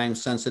not time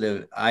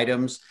sensitive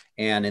items.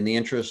 And in the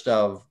interest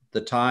of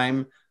the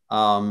time,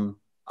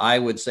 I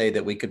would say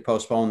that we could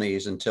postpone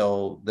these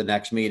until the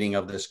next meeting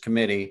of this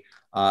committee,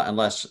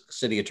 unless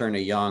City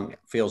Attorney Young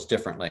feels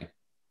differently.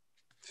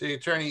 City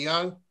Attorney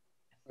Young?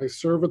 I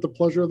serve at the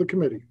pleasure of the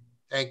committee.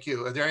 Thank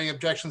you. Are there any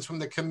objections from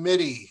the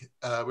committee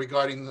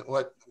regarding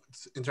what,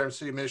 in terms of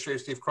City Administrator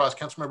Steve Cross?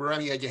 Councilmember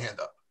Remy, you had your hand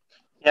up.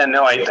 Yeah,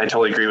 no, I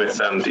totally agree with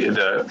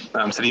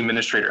the city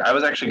administrator. I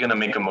was actually going to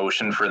make a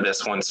motion for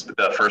this one,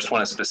 the first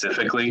one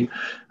specifically,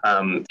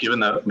 given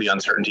the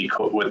uncertainty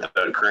with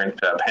the current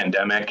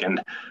pandemic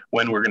and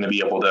when we're going to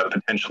be able to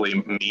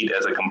potentially meet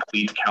as a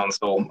complete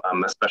council,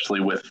 especially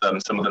with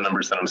some of the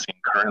numbers that I'm seeing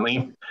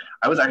currently.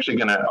 I was actually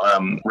going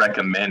to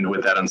recommend,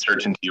 with that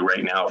uncertainty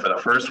right now, for the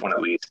first one at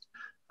least,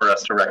 for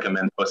us to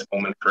recommend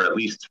postponement for at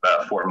least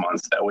 4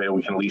 months. That way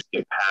we can at least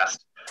get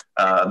past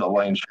the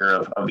lion's share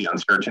of the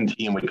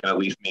uncertainty, and we can at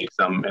least make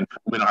some, and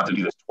we don't have to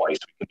do this twice,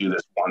 we can do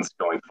this once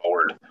going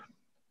forward.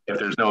 If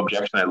there's no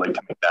objection, I'd like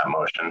to make that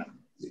motion.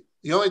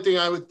 The only thing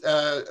I would,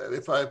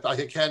 if I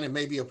can, and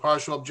maybe a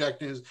partial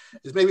objection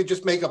is maybe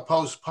just make a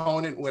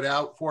postponement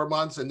without 4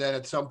 months, and then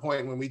at some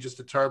point when we just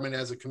determine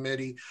as a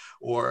committee,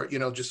 or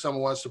just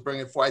someone wants to bring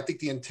it forward. I think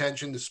the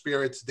intention, the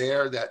spirit's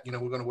there that we're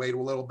going to wait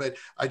a little bit.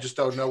 I just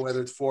don't know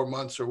whether it's 4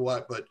 months or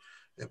what, but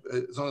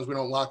as long as we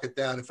don't lock it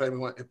down, if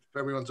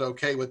everyone's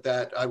okay with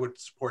that, I would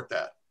support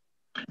that.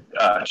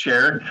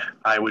 Chair,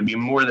 I would be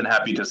more than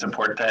happy to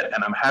support that,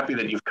 and I'm happy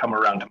that you've come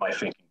around to my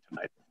thinking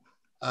tonight.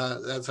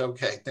 That's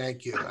okay.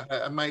 Thank you.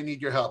 I might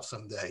need your help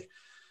someday.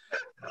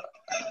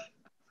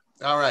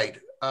 All right.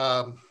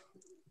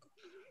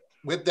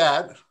 With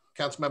that,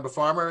 Councilmember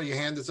Farmer, your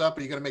hand is up.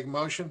 Are you going to make a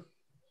motion?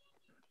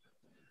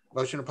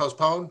 Motion to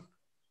postpone?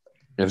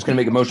 I was going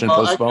to make a motion to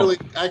postpone.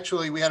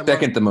 Actually, we had a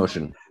second the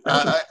motion.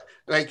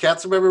 Right,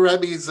 Councilmember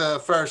Remy's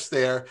first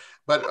there,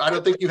 but I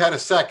don't think you had a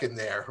second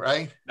there,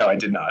 right? No, I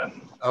did not.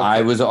 Okay.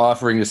 I was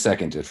offering to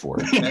second it for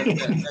it.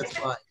 That's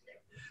fine.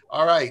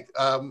 All right,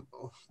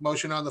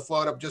 motion on the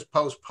floor to just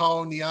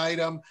postpone the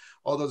item.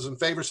 All those in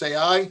favor say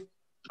aye.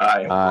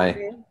 Aye.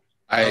 Aye.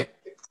 Aye.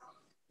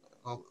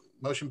 Well,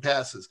 motion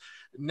passes.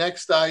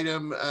 Next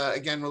item,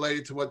 again,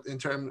 related to what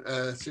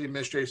City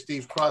Administrator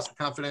Steve Cross,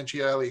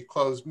 confidentiality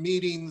closed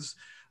meetings.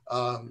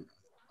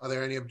 Are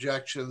there any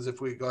objections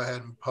if we go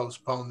ahead and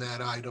postpone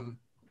that item?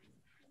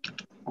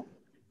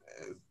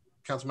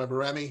 Councilmember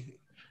Remy?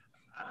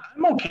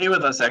 I'm okay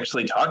with us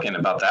actually talking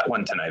about that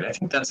one tonight. I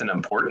think that's an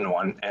important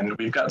one. And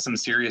we've got some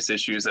serious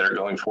issues that are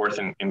going forth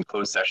in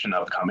closed session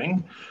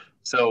upcoming.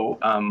 So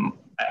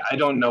I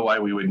don't know why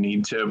we would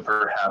need to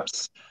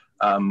perhaps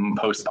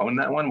postpone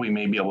that one. We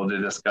may be able to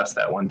discuss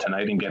that one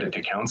tonight and get it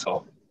to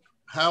council.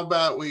 How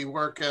about we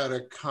work out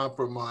a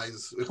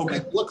compromise? If okay.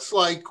 It looks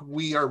like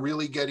we are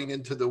really getting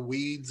into the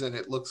weeds and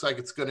it looks like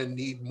it's going to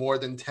need more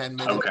than 10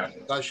 minutes of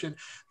discussion,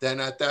 then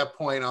at that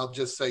point, I'll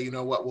just say, you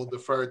know what, we'll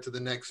defer it to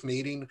the next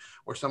meeting,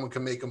 or someone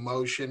can make a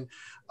motion.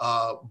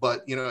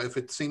 But, if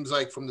it seems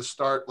like from the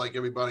start, like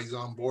everybody's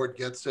on board,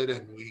 gets it,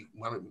 and we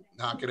want to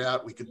knock it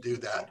out, we could do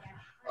that.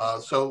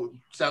 So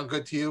sound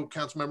good to you,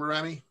 Councilmember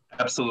Remy?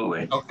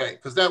 Absolutely. Okay,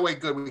 because that way,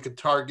 good, we could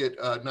target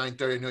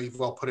 9:30. I know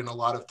you've all put in a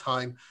lot of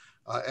time.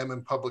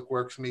 M Public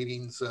Works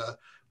meetings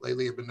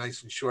lately have been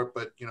nice and short,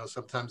 but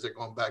sometimes they're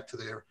going back to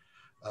their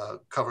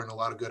covering a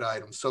lot of good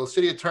items. So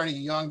City Attorney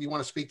Young, do you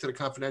want to speak to the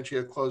confidentiality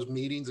of closed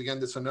meetings? Again,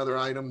 this is another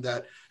item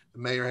that the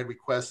mayor had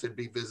requested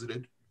be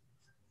visited.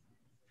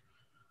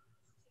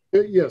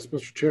 Yes,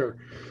 Mr. Chair.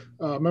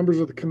 Members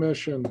of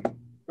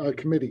the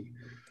committee.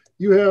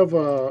 You have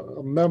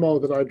a memo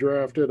that I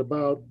drafted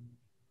about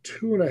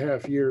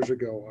 2.5 years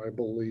ago, I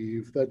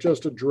believe, that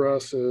just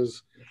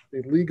addresses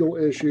the legal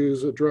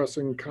issues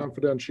addressing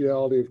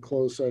confidentiality of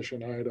closed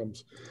session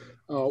items.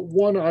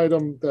 One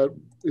item that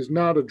is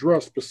not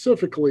addressed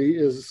specifically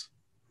is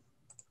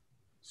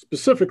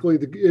specifically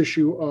the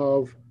issue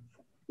of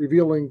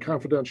revealing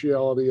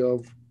confidentiality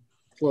of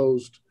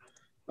closed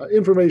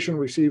information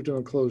received in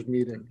a closed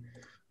meeting.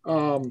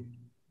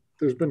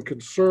 There's been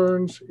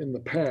concerns in the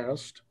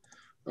past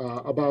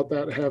about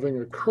that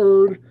having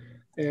occurred,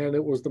 and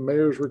it was the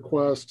mayor's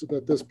request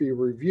that this be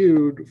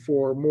reviewed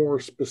for more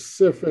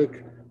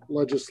specific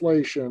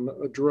legislation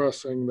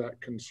addressing that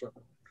concern.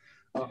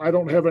 I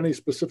don't have any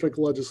specific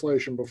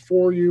legislation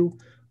before you.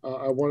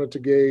 I wanted to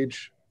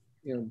gauge,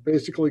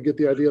 basically get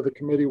the idea of the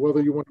committee,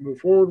 whether you want to move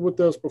forward with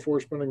this before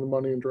spending the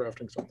money and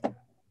drafting something.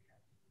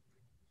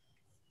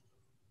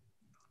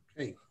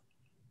 Okay.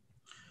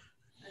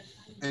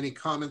 Any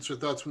comments or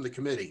thoughts from the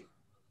committee?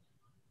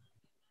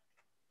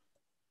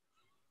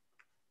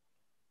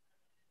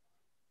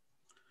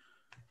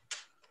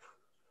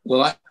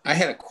 Well, I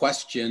had a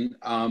question.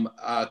 Let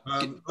me,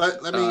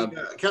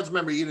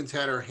 Councilmember Edens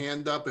had her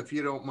hand up. If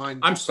you don't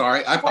mind. I'm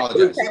sorry. I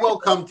apologize. We will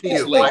come to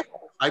you.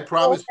 I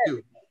promise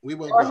you. We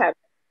will go. Ahead.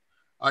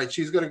 All right.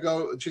 She's going to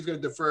go. She's going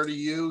to defer to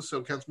you.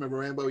 So, Councilmember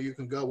Rambo, you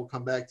can go. We'll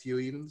come back to you,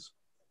 Edens.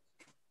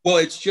 Well,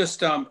 it's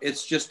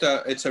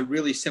a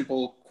really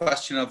simple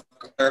question of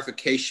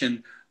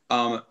clarification.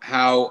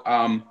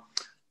 How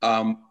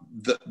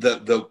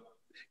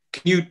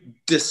can you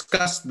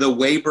discuss the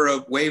waiver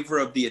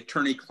of the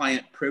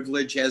attorney-client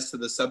privilege as to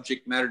the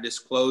subject matter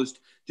disclosed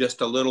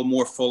just a little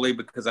more fully,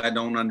 because I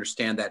don't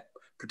understand that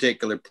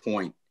particular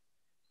point.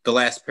 The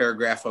last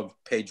paragraph of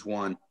page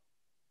 1.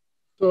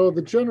 So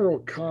the general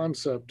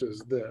concept is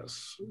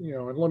this,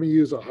 and let me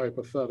use a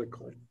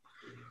hypothetical.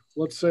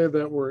 Let's say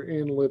that we're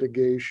in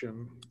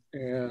litigation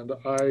and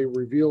I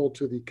reveal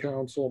to the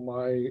council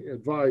my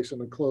advice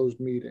in a closed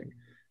meeting,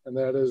 and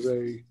that is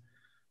a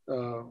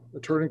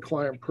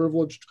attorney-client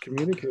privileged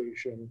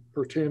communication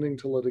pertaining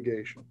to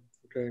litigation,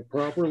 okay,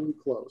 properly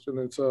closed, and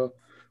it's a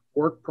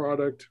work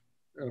product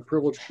and a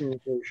privileged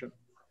communication.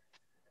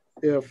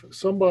 If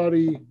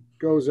somebody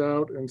goes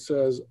out and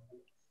says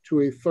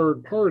to a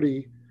third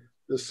party,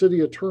 the city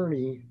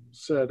attorney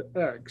said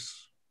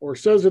X, or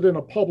says it in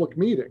a public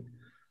meeting,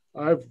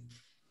 I've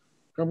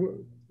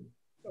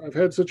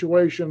had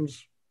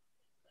situations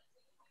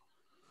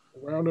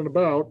around and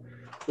about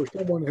where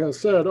someone has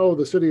said, oh,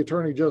 the city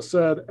attorney just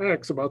said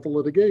X about the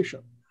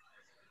litigation.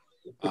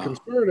 The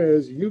concern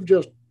is you've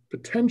just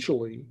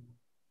potentially,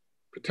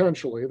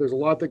 there's a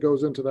lot that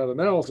goes into that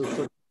analysis,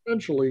 but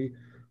potentially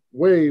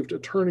waived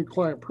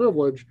attorney-client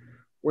privilege,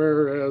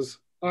 whereas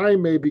I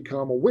may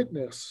become a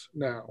witness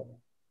now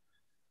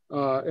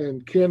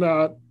and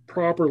cannot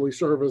properly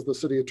serve as the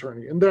city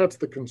attorney. And that's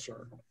the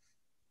concern.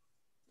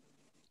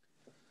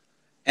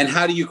 And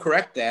how do you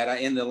correct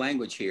that in the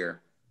language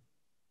here?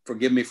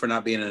 Forgive me for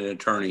not being an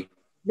attorney.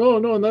 No,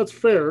 and that's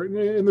fair.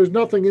 And there's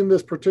nothing in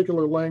this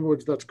particular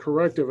language that's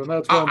corrective. And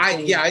that's why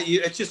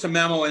it's just a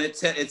memo, and it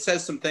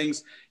says some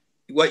things.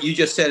 What you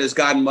just said is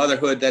God and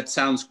motherhood. That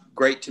sounds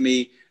great to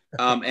me.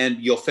 And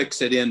you'll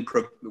fix it in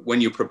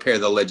when you prepare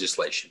the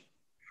legislation.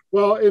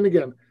 Well, and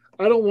again,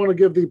 I don't want to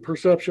give the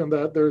perception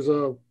that there's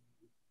a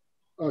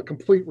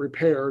complete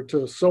repair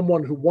to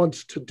someone who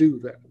wants to do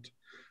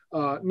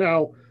that.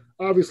 Now,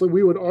 obviously,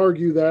 we would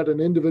argue that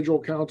an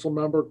individual council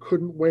member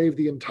couldn't waive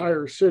the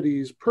entire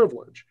city's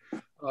privilege.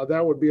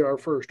 That would be our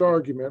first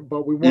argument,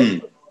 but we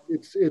want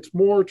it's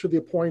more to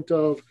the point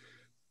of,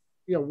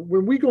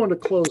 when we go into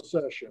closed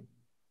session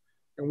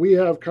and we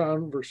have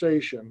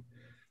conversation,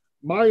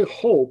 my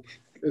hope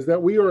is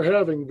that we are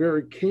having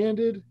very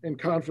candid and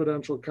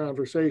confidential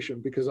conversation,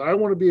 because I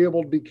want to be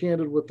able to be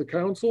candid with the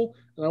council,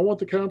 and I want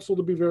the council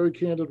to be very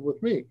candid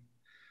with me.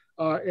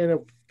 And if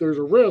there's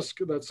a risk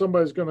that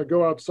somebody's going to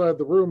go outside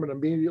the room and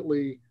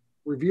immediately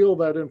reveal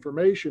that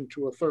information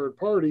to a third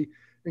party,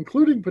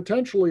 including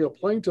potentially a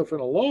plaintiff in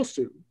a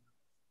lawsuit,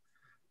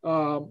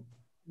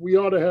 we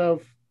ought to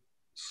have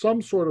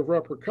some sort of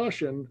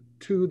repercussion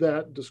to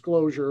that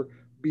disclosure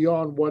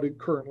beyond what it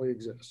currently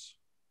exists.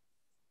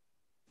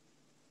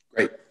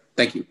 Great.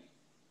 Thank you.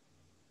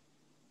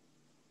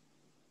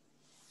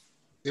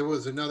 There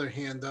was another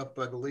hand up,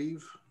 I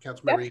believe.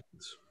 Councilmember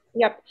Edens.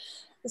 Yep.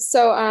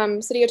 So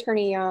City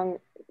Attorney Young,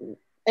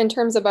 in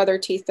terms of other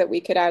teeth that we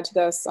could add to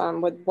this,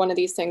 would one of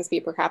these things be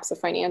perhaps a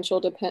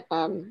financial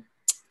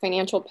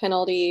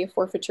penalty,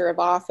 forfeiture of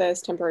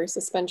office, temporary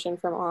suspension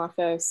from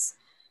office?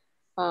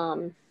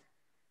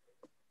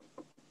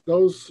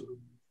 Those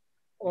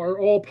are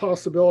all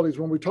possibilities.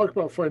 When we talk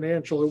about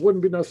financial, it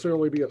wouldn't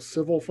necessarily be a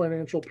civil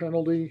financial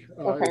penalty.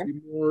 It'd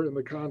be more in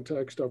the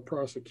context of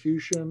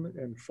prosecution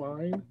and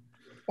fine.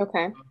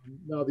 Okay.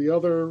 Now, the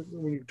other,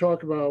 when you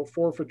talk about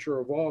forfeiture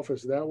of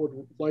office, that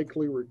would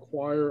likely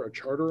require a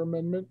charter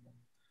amendment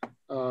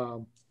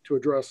to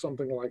address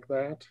something like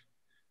that,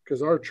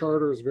 because our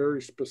charter is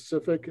very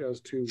specific as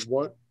to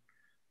what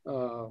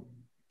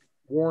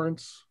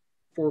warrants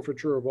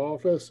forfeiture of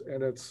office,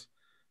 and it's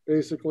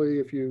basically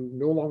if you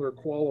no longer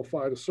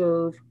qualify to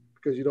serve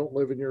because you don't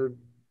live in your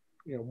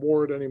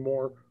ward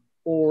anymore,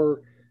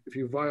 or if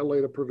you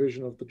violate a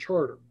provision of the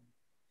charter.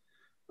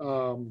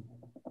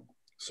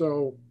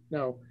 So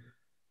now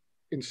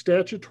in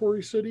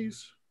statutory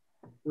cities,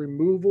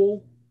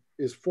 removal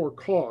is for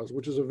cause,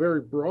 which is a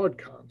very broad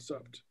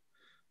concept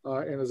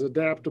and is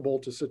adaptable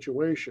to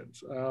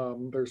situations.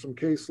 There's some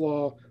case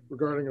law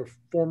regarding a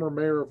former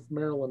mayor of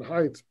Maryland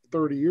Heights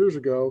 30 years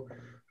ago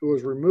who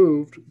was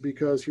removed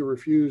because he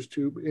refused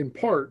to, in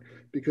part,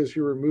 because he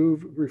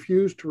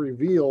refused to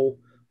reveal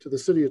to the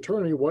city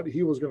attorney what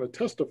he was going to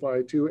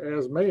testify to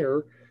as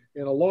mayor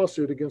in a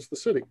lawsuit against the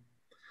city.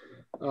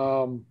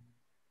 And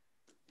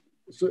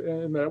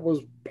that was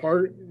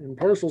part and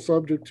parcel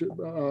subject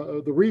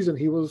to the reason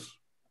he was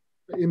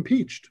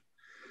impeached.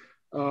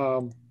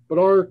 But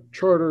our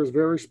charter is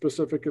very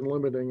specific and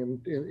limiting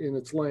in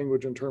its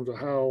language in terms of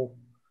how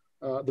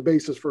the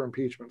basis for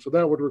impeachment. So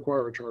that would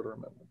require a charter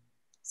amendment.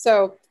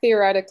 So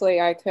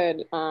theoretically, I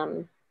could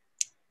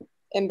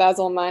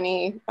embezzle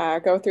money,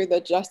 go through the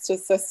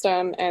justice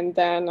system, and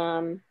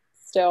then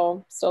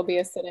still be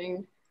a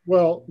sitting.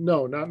 Well,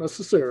 no, not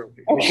necessarily.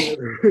 Okay.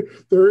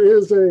 There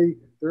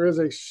is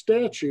a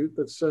statute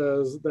that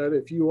says that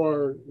if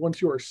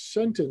once you are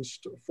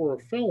sentenced for a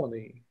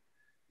felony,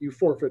 you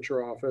forfeit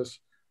your office.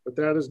 But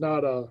that is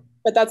not a.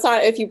 But that's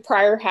not if you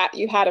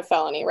you had a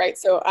felony, right?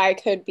 So I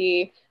could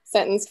be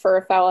sentenced for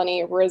a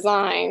felony,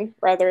 resign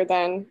rather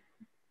than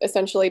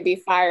essentially be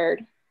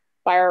fired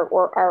by our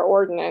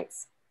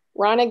ordinance,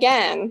 run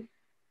again,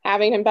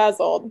 having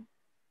embezzled.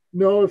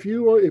 No, if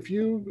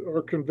you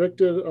are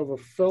convicted of a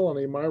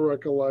felony, my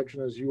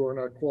recollection is you are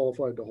not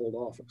qualified to hold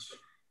office.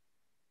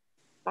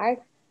 I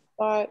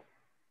thought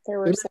there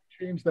were some,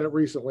 changed that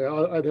recently.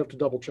 I'd have to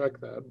double check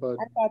that, but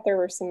I thought there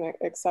were some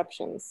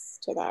exceptions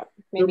to that.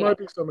 Maybe there might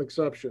be some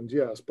exceptions,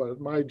 yes, but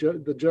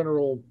the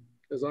general,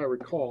 as I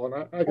recall,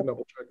 and I can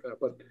double check that,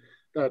 but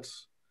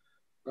that's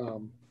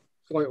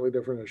slightly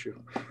different issue.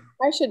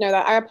 I should know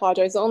that. I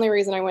apologize. The only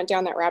reason I went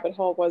down that rabbit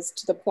hole was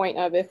to the point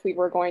of if we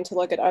were going to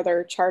look at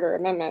other charter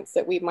amendments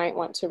that we might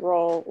want to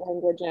roll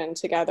language in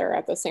together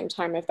at the same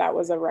time if that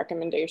was a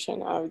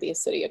recommendation of the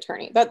city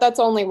attorney. That's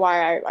only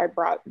why I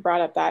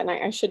brought up that, and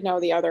I should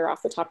know the other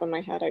off the top of my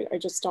head. I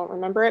just don't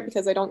remember it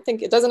because I don't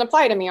think it doesn't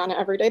apply to me on an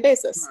everyday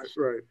basis. That's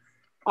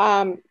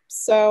right.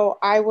 So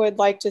I would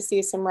like to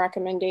see some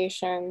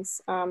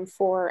recommendations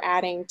for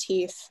adding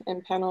teeth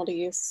and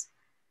penalties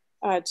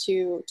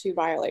to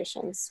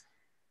violations.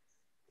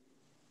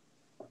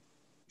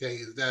 Okay,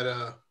 is that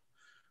a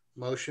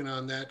motion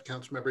on that,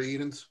 Councilmember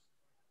Edens?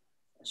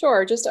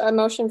 Sure, just a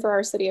motion for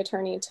our city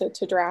attorney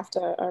to draft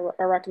a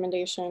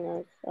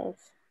recommendation of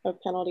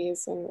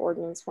penalties in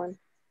ordinance form.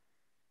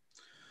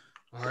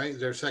 All right, is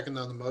there a second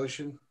on the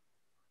motion?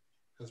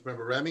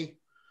 Councilmember Remy?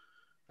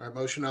 All right,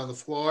 motion on the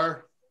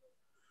floor.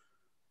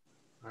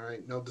 All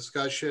right, no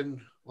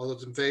discussion. All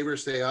those in favor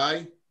say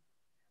aye.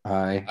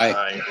 Aye.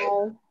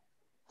 Aye.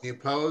 Any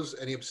opposed?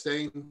 Any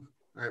abstain?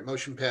 All right,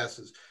 motion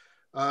passes.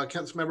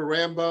 Councilmember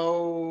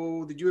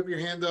Rambo, did you have your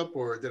hand up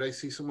or did I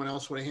see someone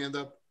else with a hand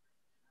up?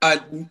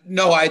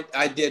 No,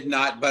 I did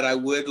not, but I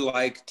would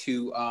like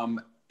to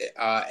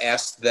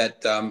ask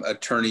that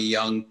Attorney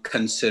Young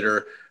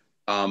consider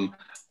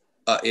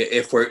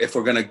if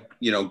we're going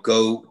to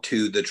go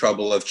to the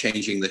trouble of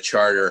changing the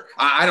charter.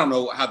 I don't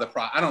know how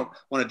I don't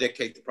want to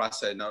dictate the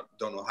process. I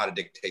don't know how to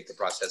dictate the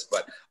process,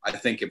 but I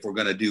think if we're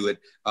going to do it,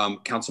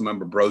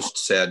 Councilmember Brost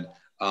said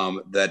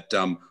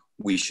that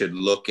we should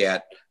look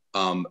at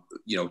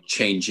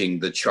changing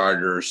the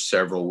charter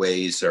several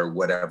ways or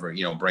whatever,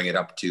 bring it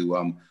up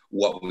to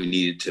what we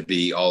need it to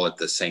be all at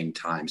the same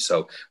time.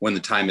 So when the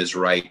time is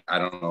right, I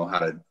don't know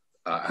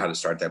how to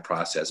start that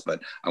process,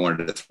 but I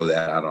wanted to throw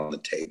that out on the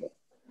table.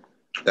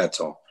 That's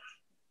all.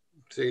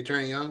 City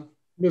Attorney Young.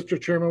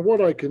 Mr. Chairman,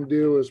 what I can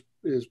do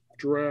is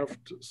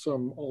draft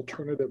some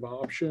alternative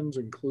options,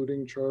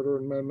 including charter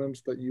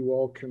amendments that you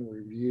all can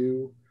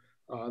review,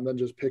 and then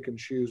just pick and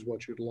choose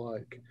what you'd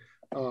like.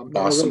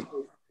 Awesome.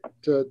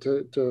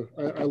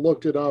 I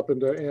looked it up, and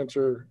to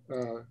answer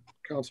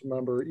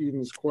Councilmember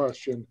Eden's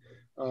question,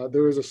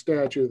 there is a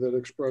statute that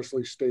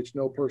expressly states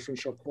no person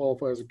shall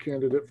qualify as a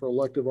candidate for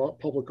elective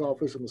public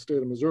office in the state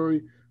of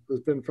Missouri who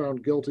has been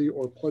found guilty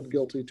or pled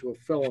guilty to a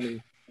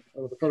felony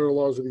under the federal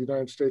laws of the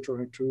United States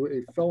or to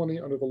a felony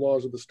under the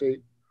laws of the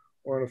state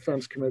or an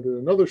offense committed in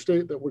another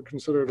state that would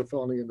consider it a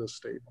felony in this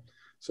state.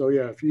 So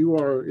yeah, if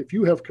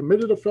you have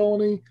committed a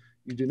felony,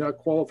 you do not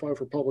qualify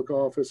for public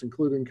office,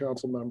 including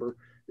council member.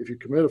 If you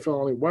commit a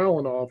felony while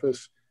in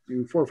office,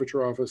 you forfeit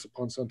your office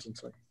upon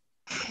sentencing.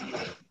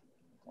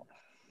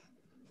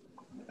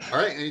 All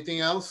right,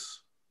 anything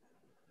else?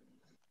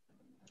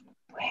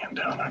 Hand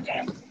down,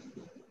 okay.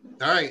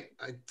 All right,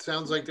 it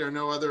sounds like there are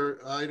no other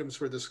items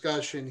for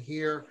discussion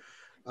here.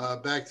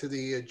 Back to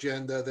the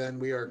agenda, then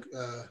we are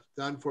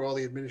done for all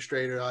the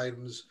administrative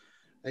items.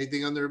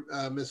 Anything under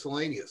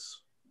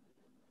miscellaneous?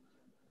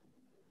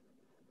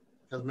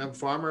 Councilmember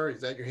Farmer,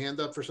 is that your hand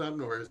up for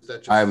something, or is that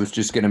just? I was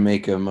just going to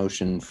make a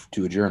motion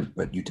to adjourn,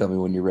 but you tell me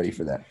when you're ready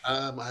for that.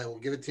 I will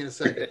give it to you in a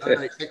second. All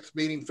right, next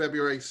meeting,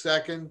 February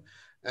 2nd,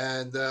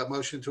 and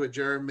motion to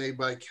adjourn made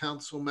by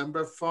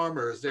Councilmember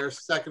Farmer. Is there a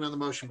second on the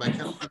motion by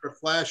Councilmember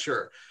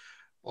Flasher?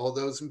 All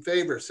those in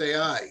favor, say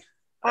aye.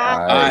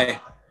 Aye.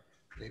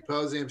 Any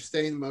opposed, any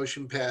abstained, the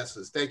motion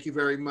passes. Thank you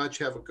very much.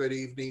 Have a good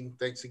evening.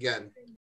 Thanks again.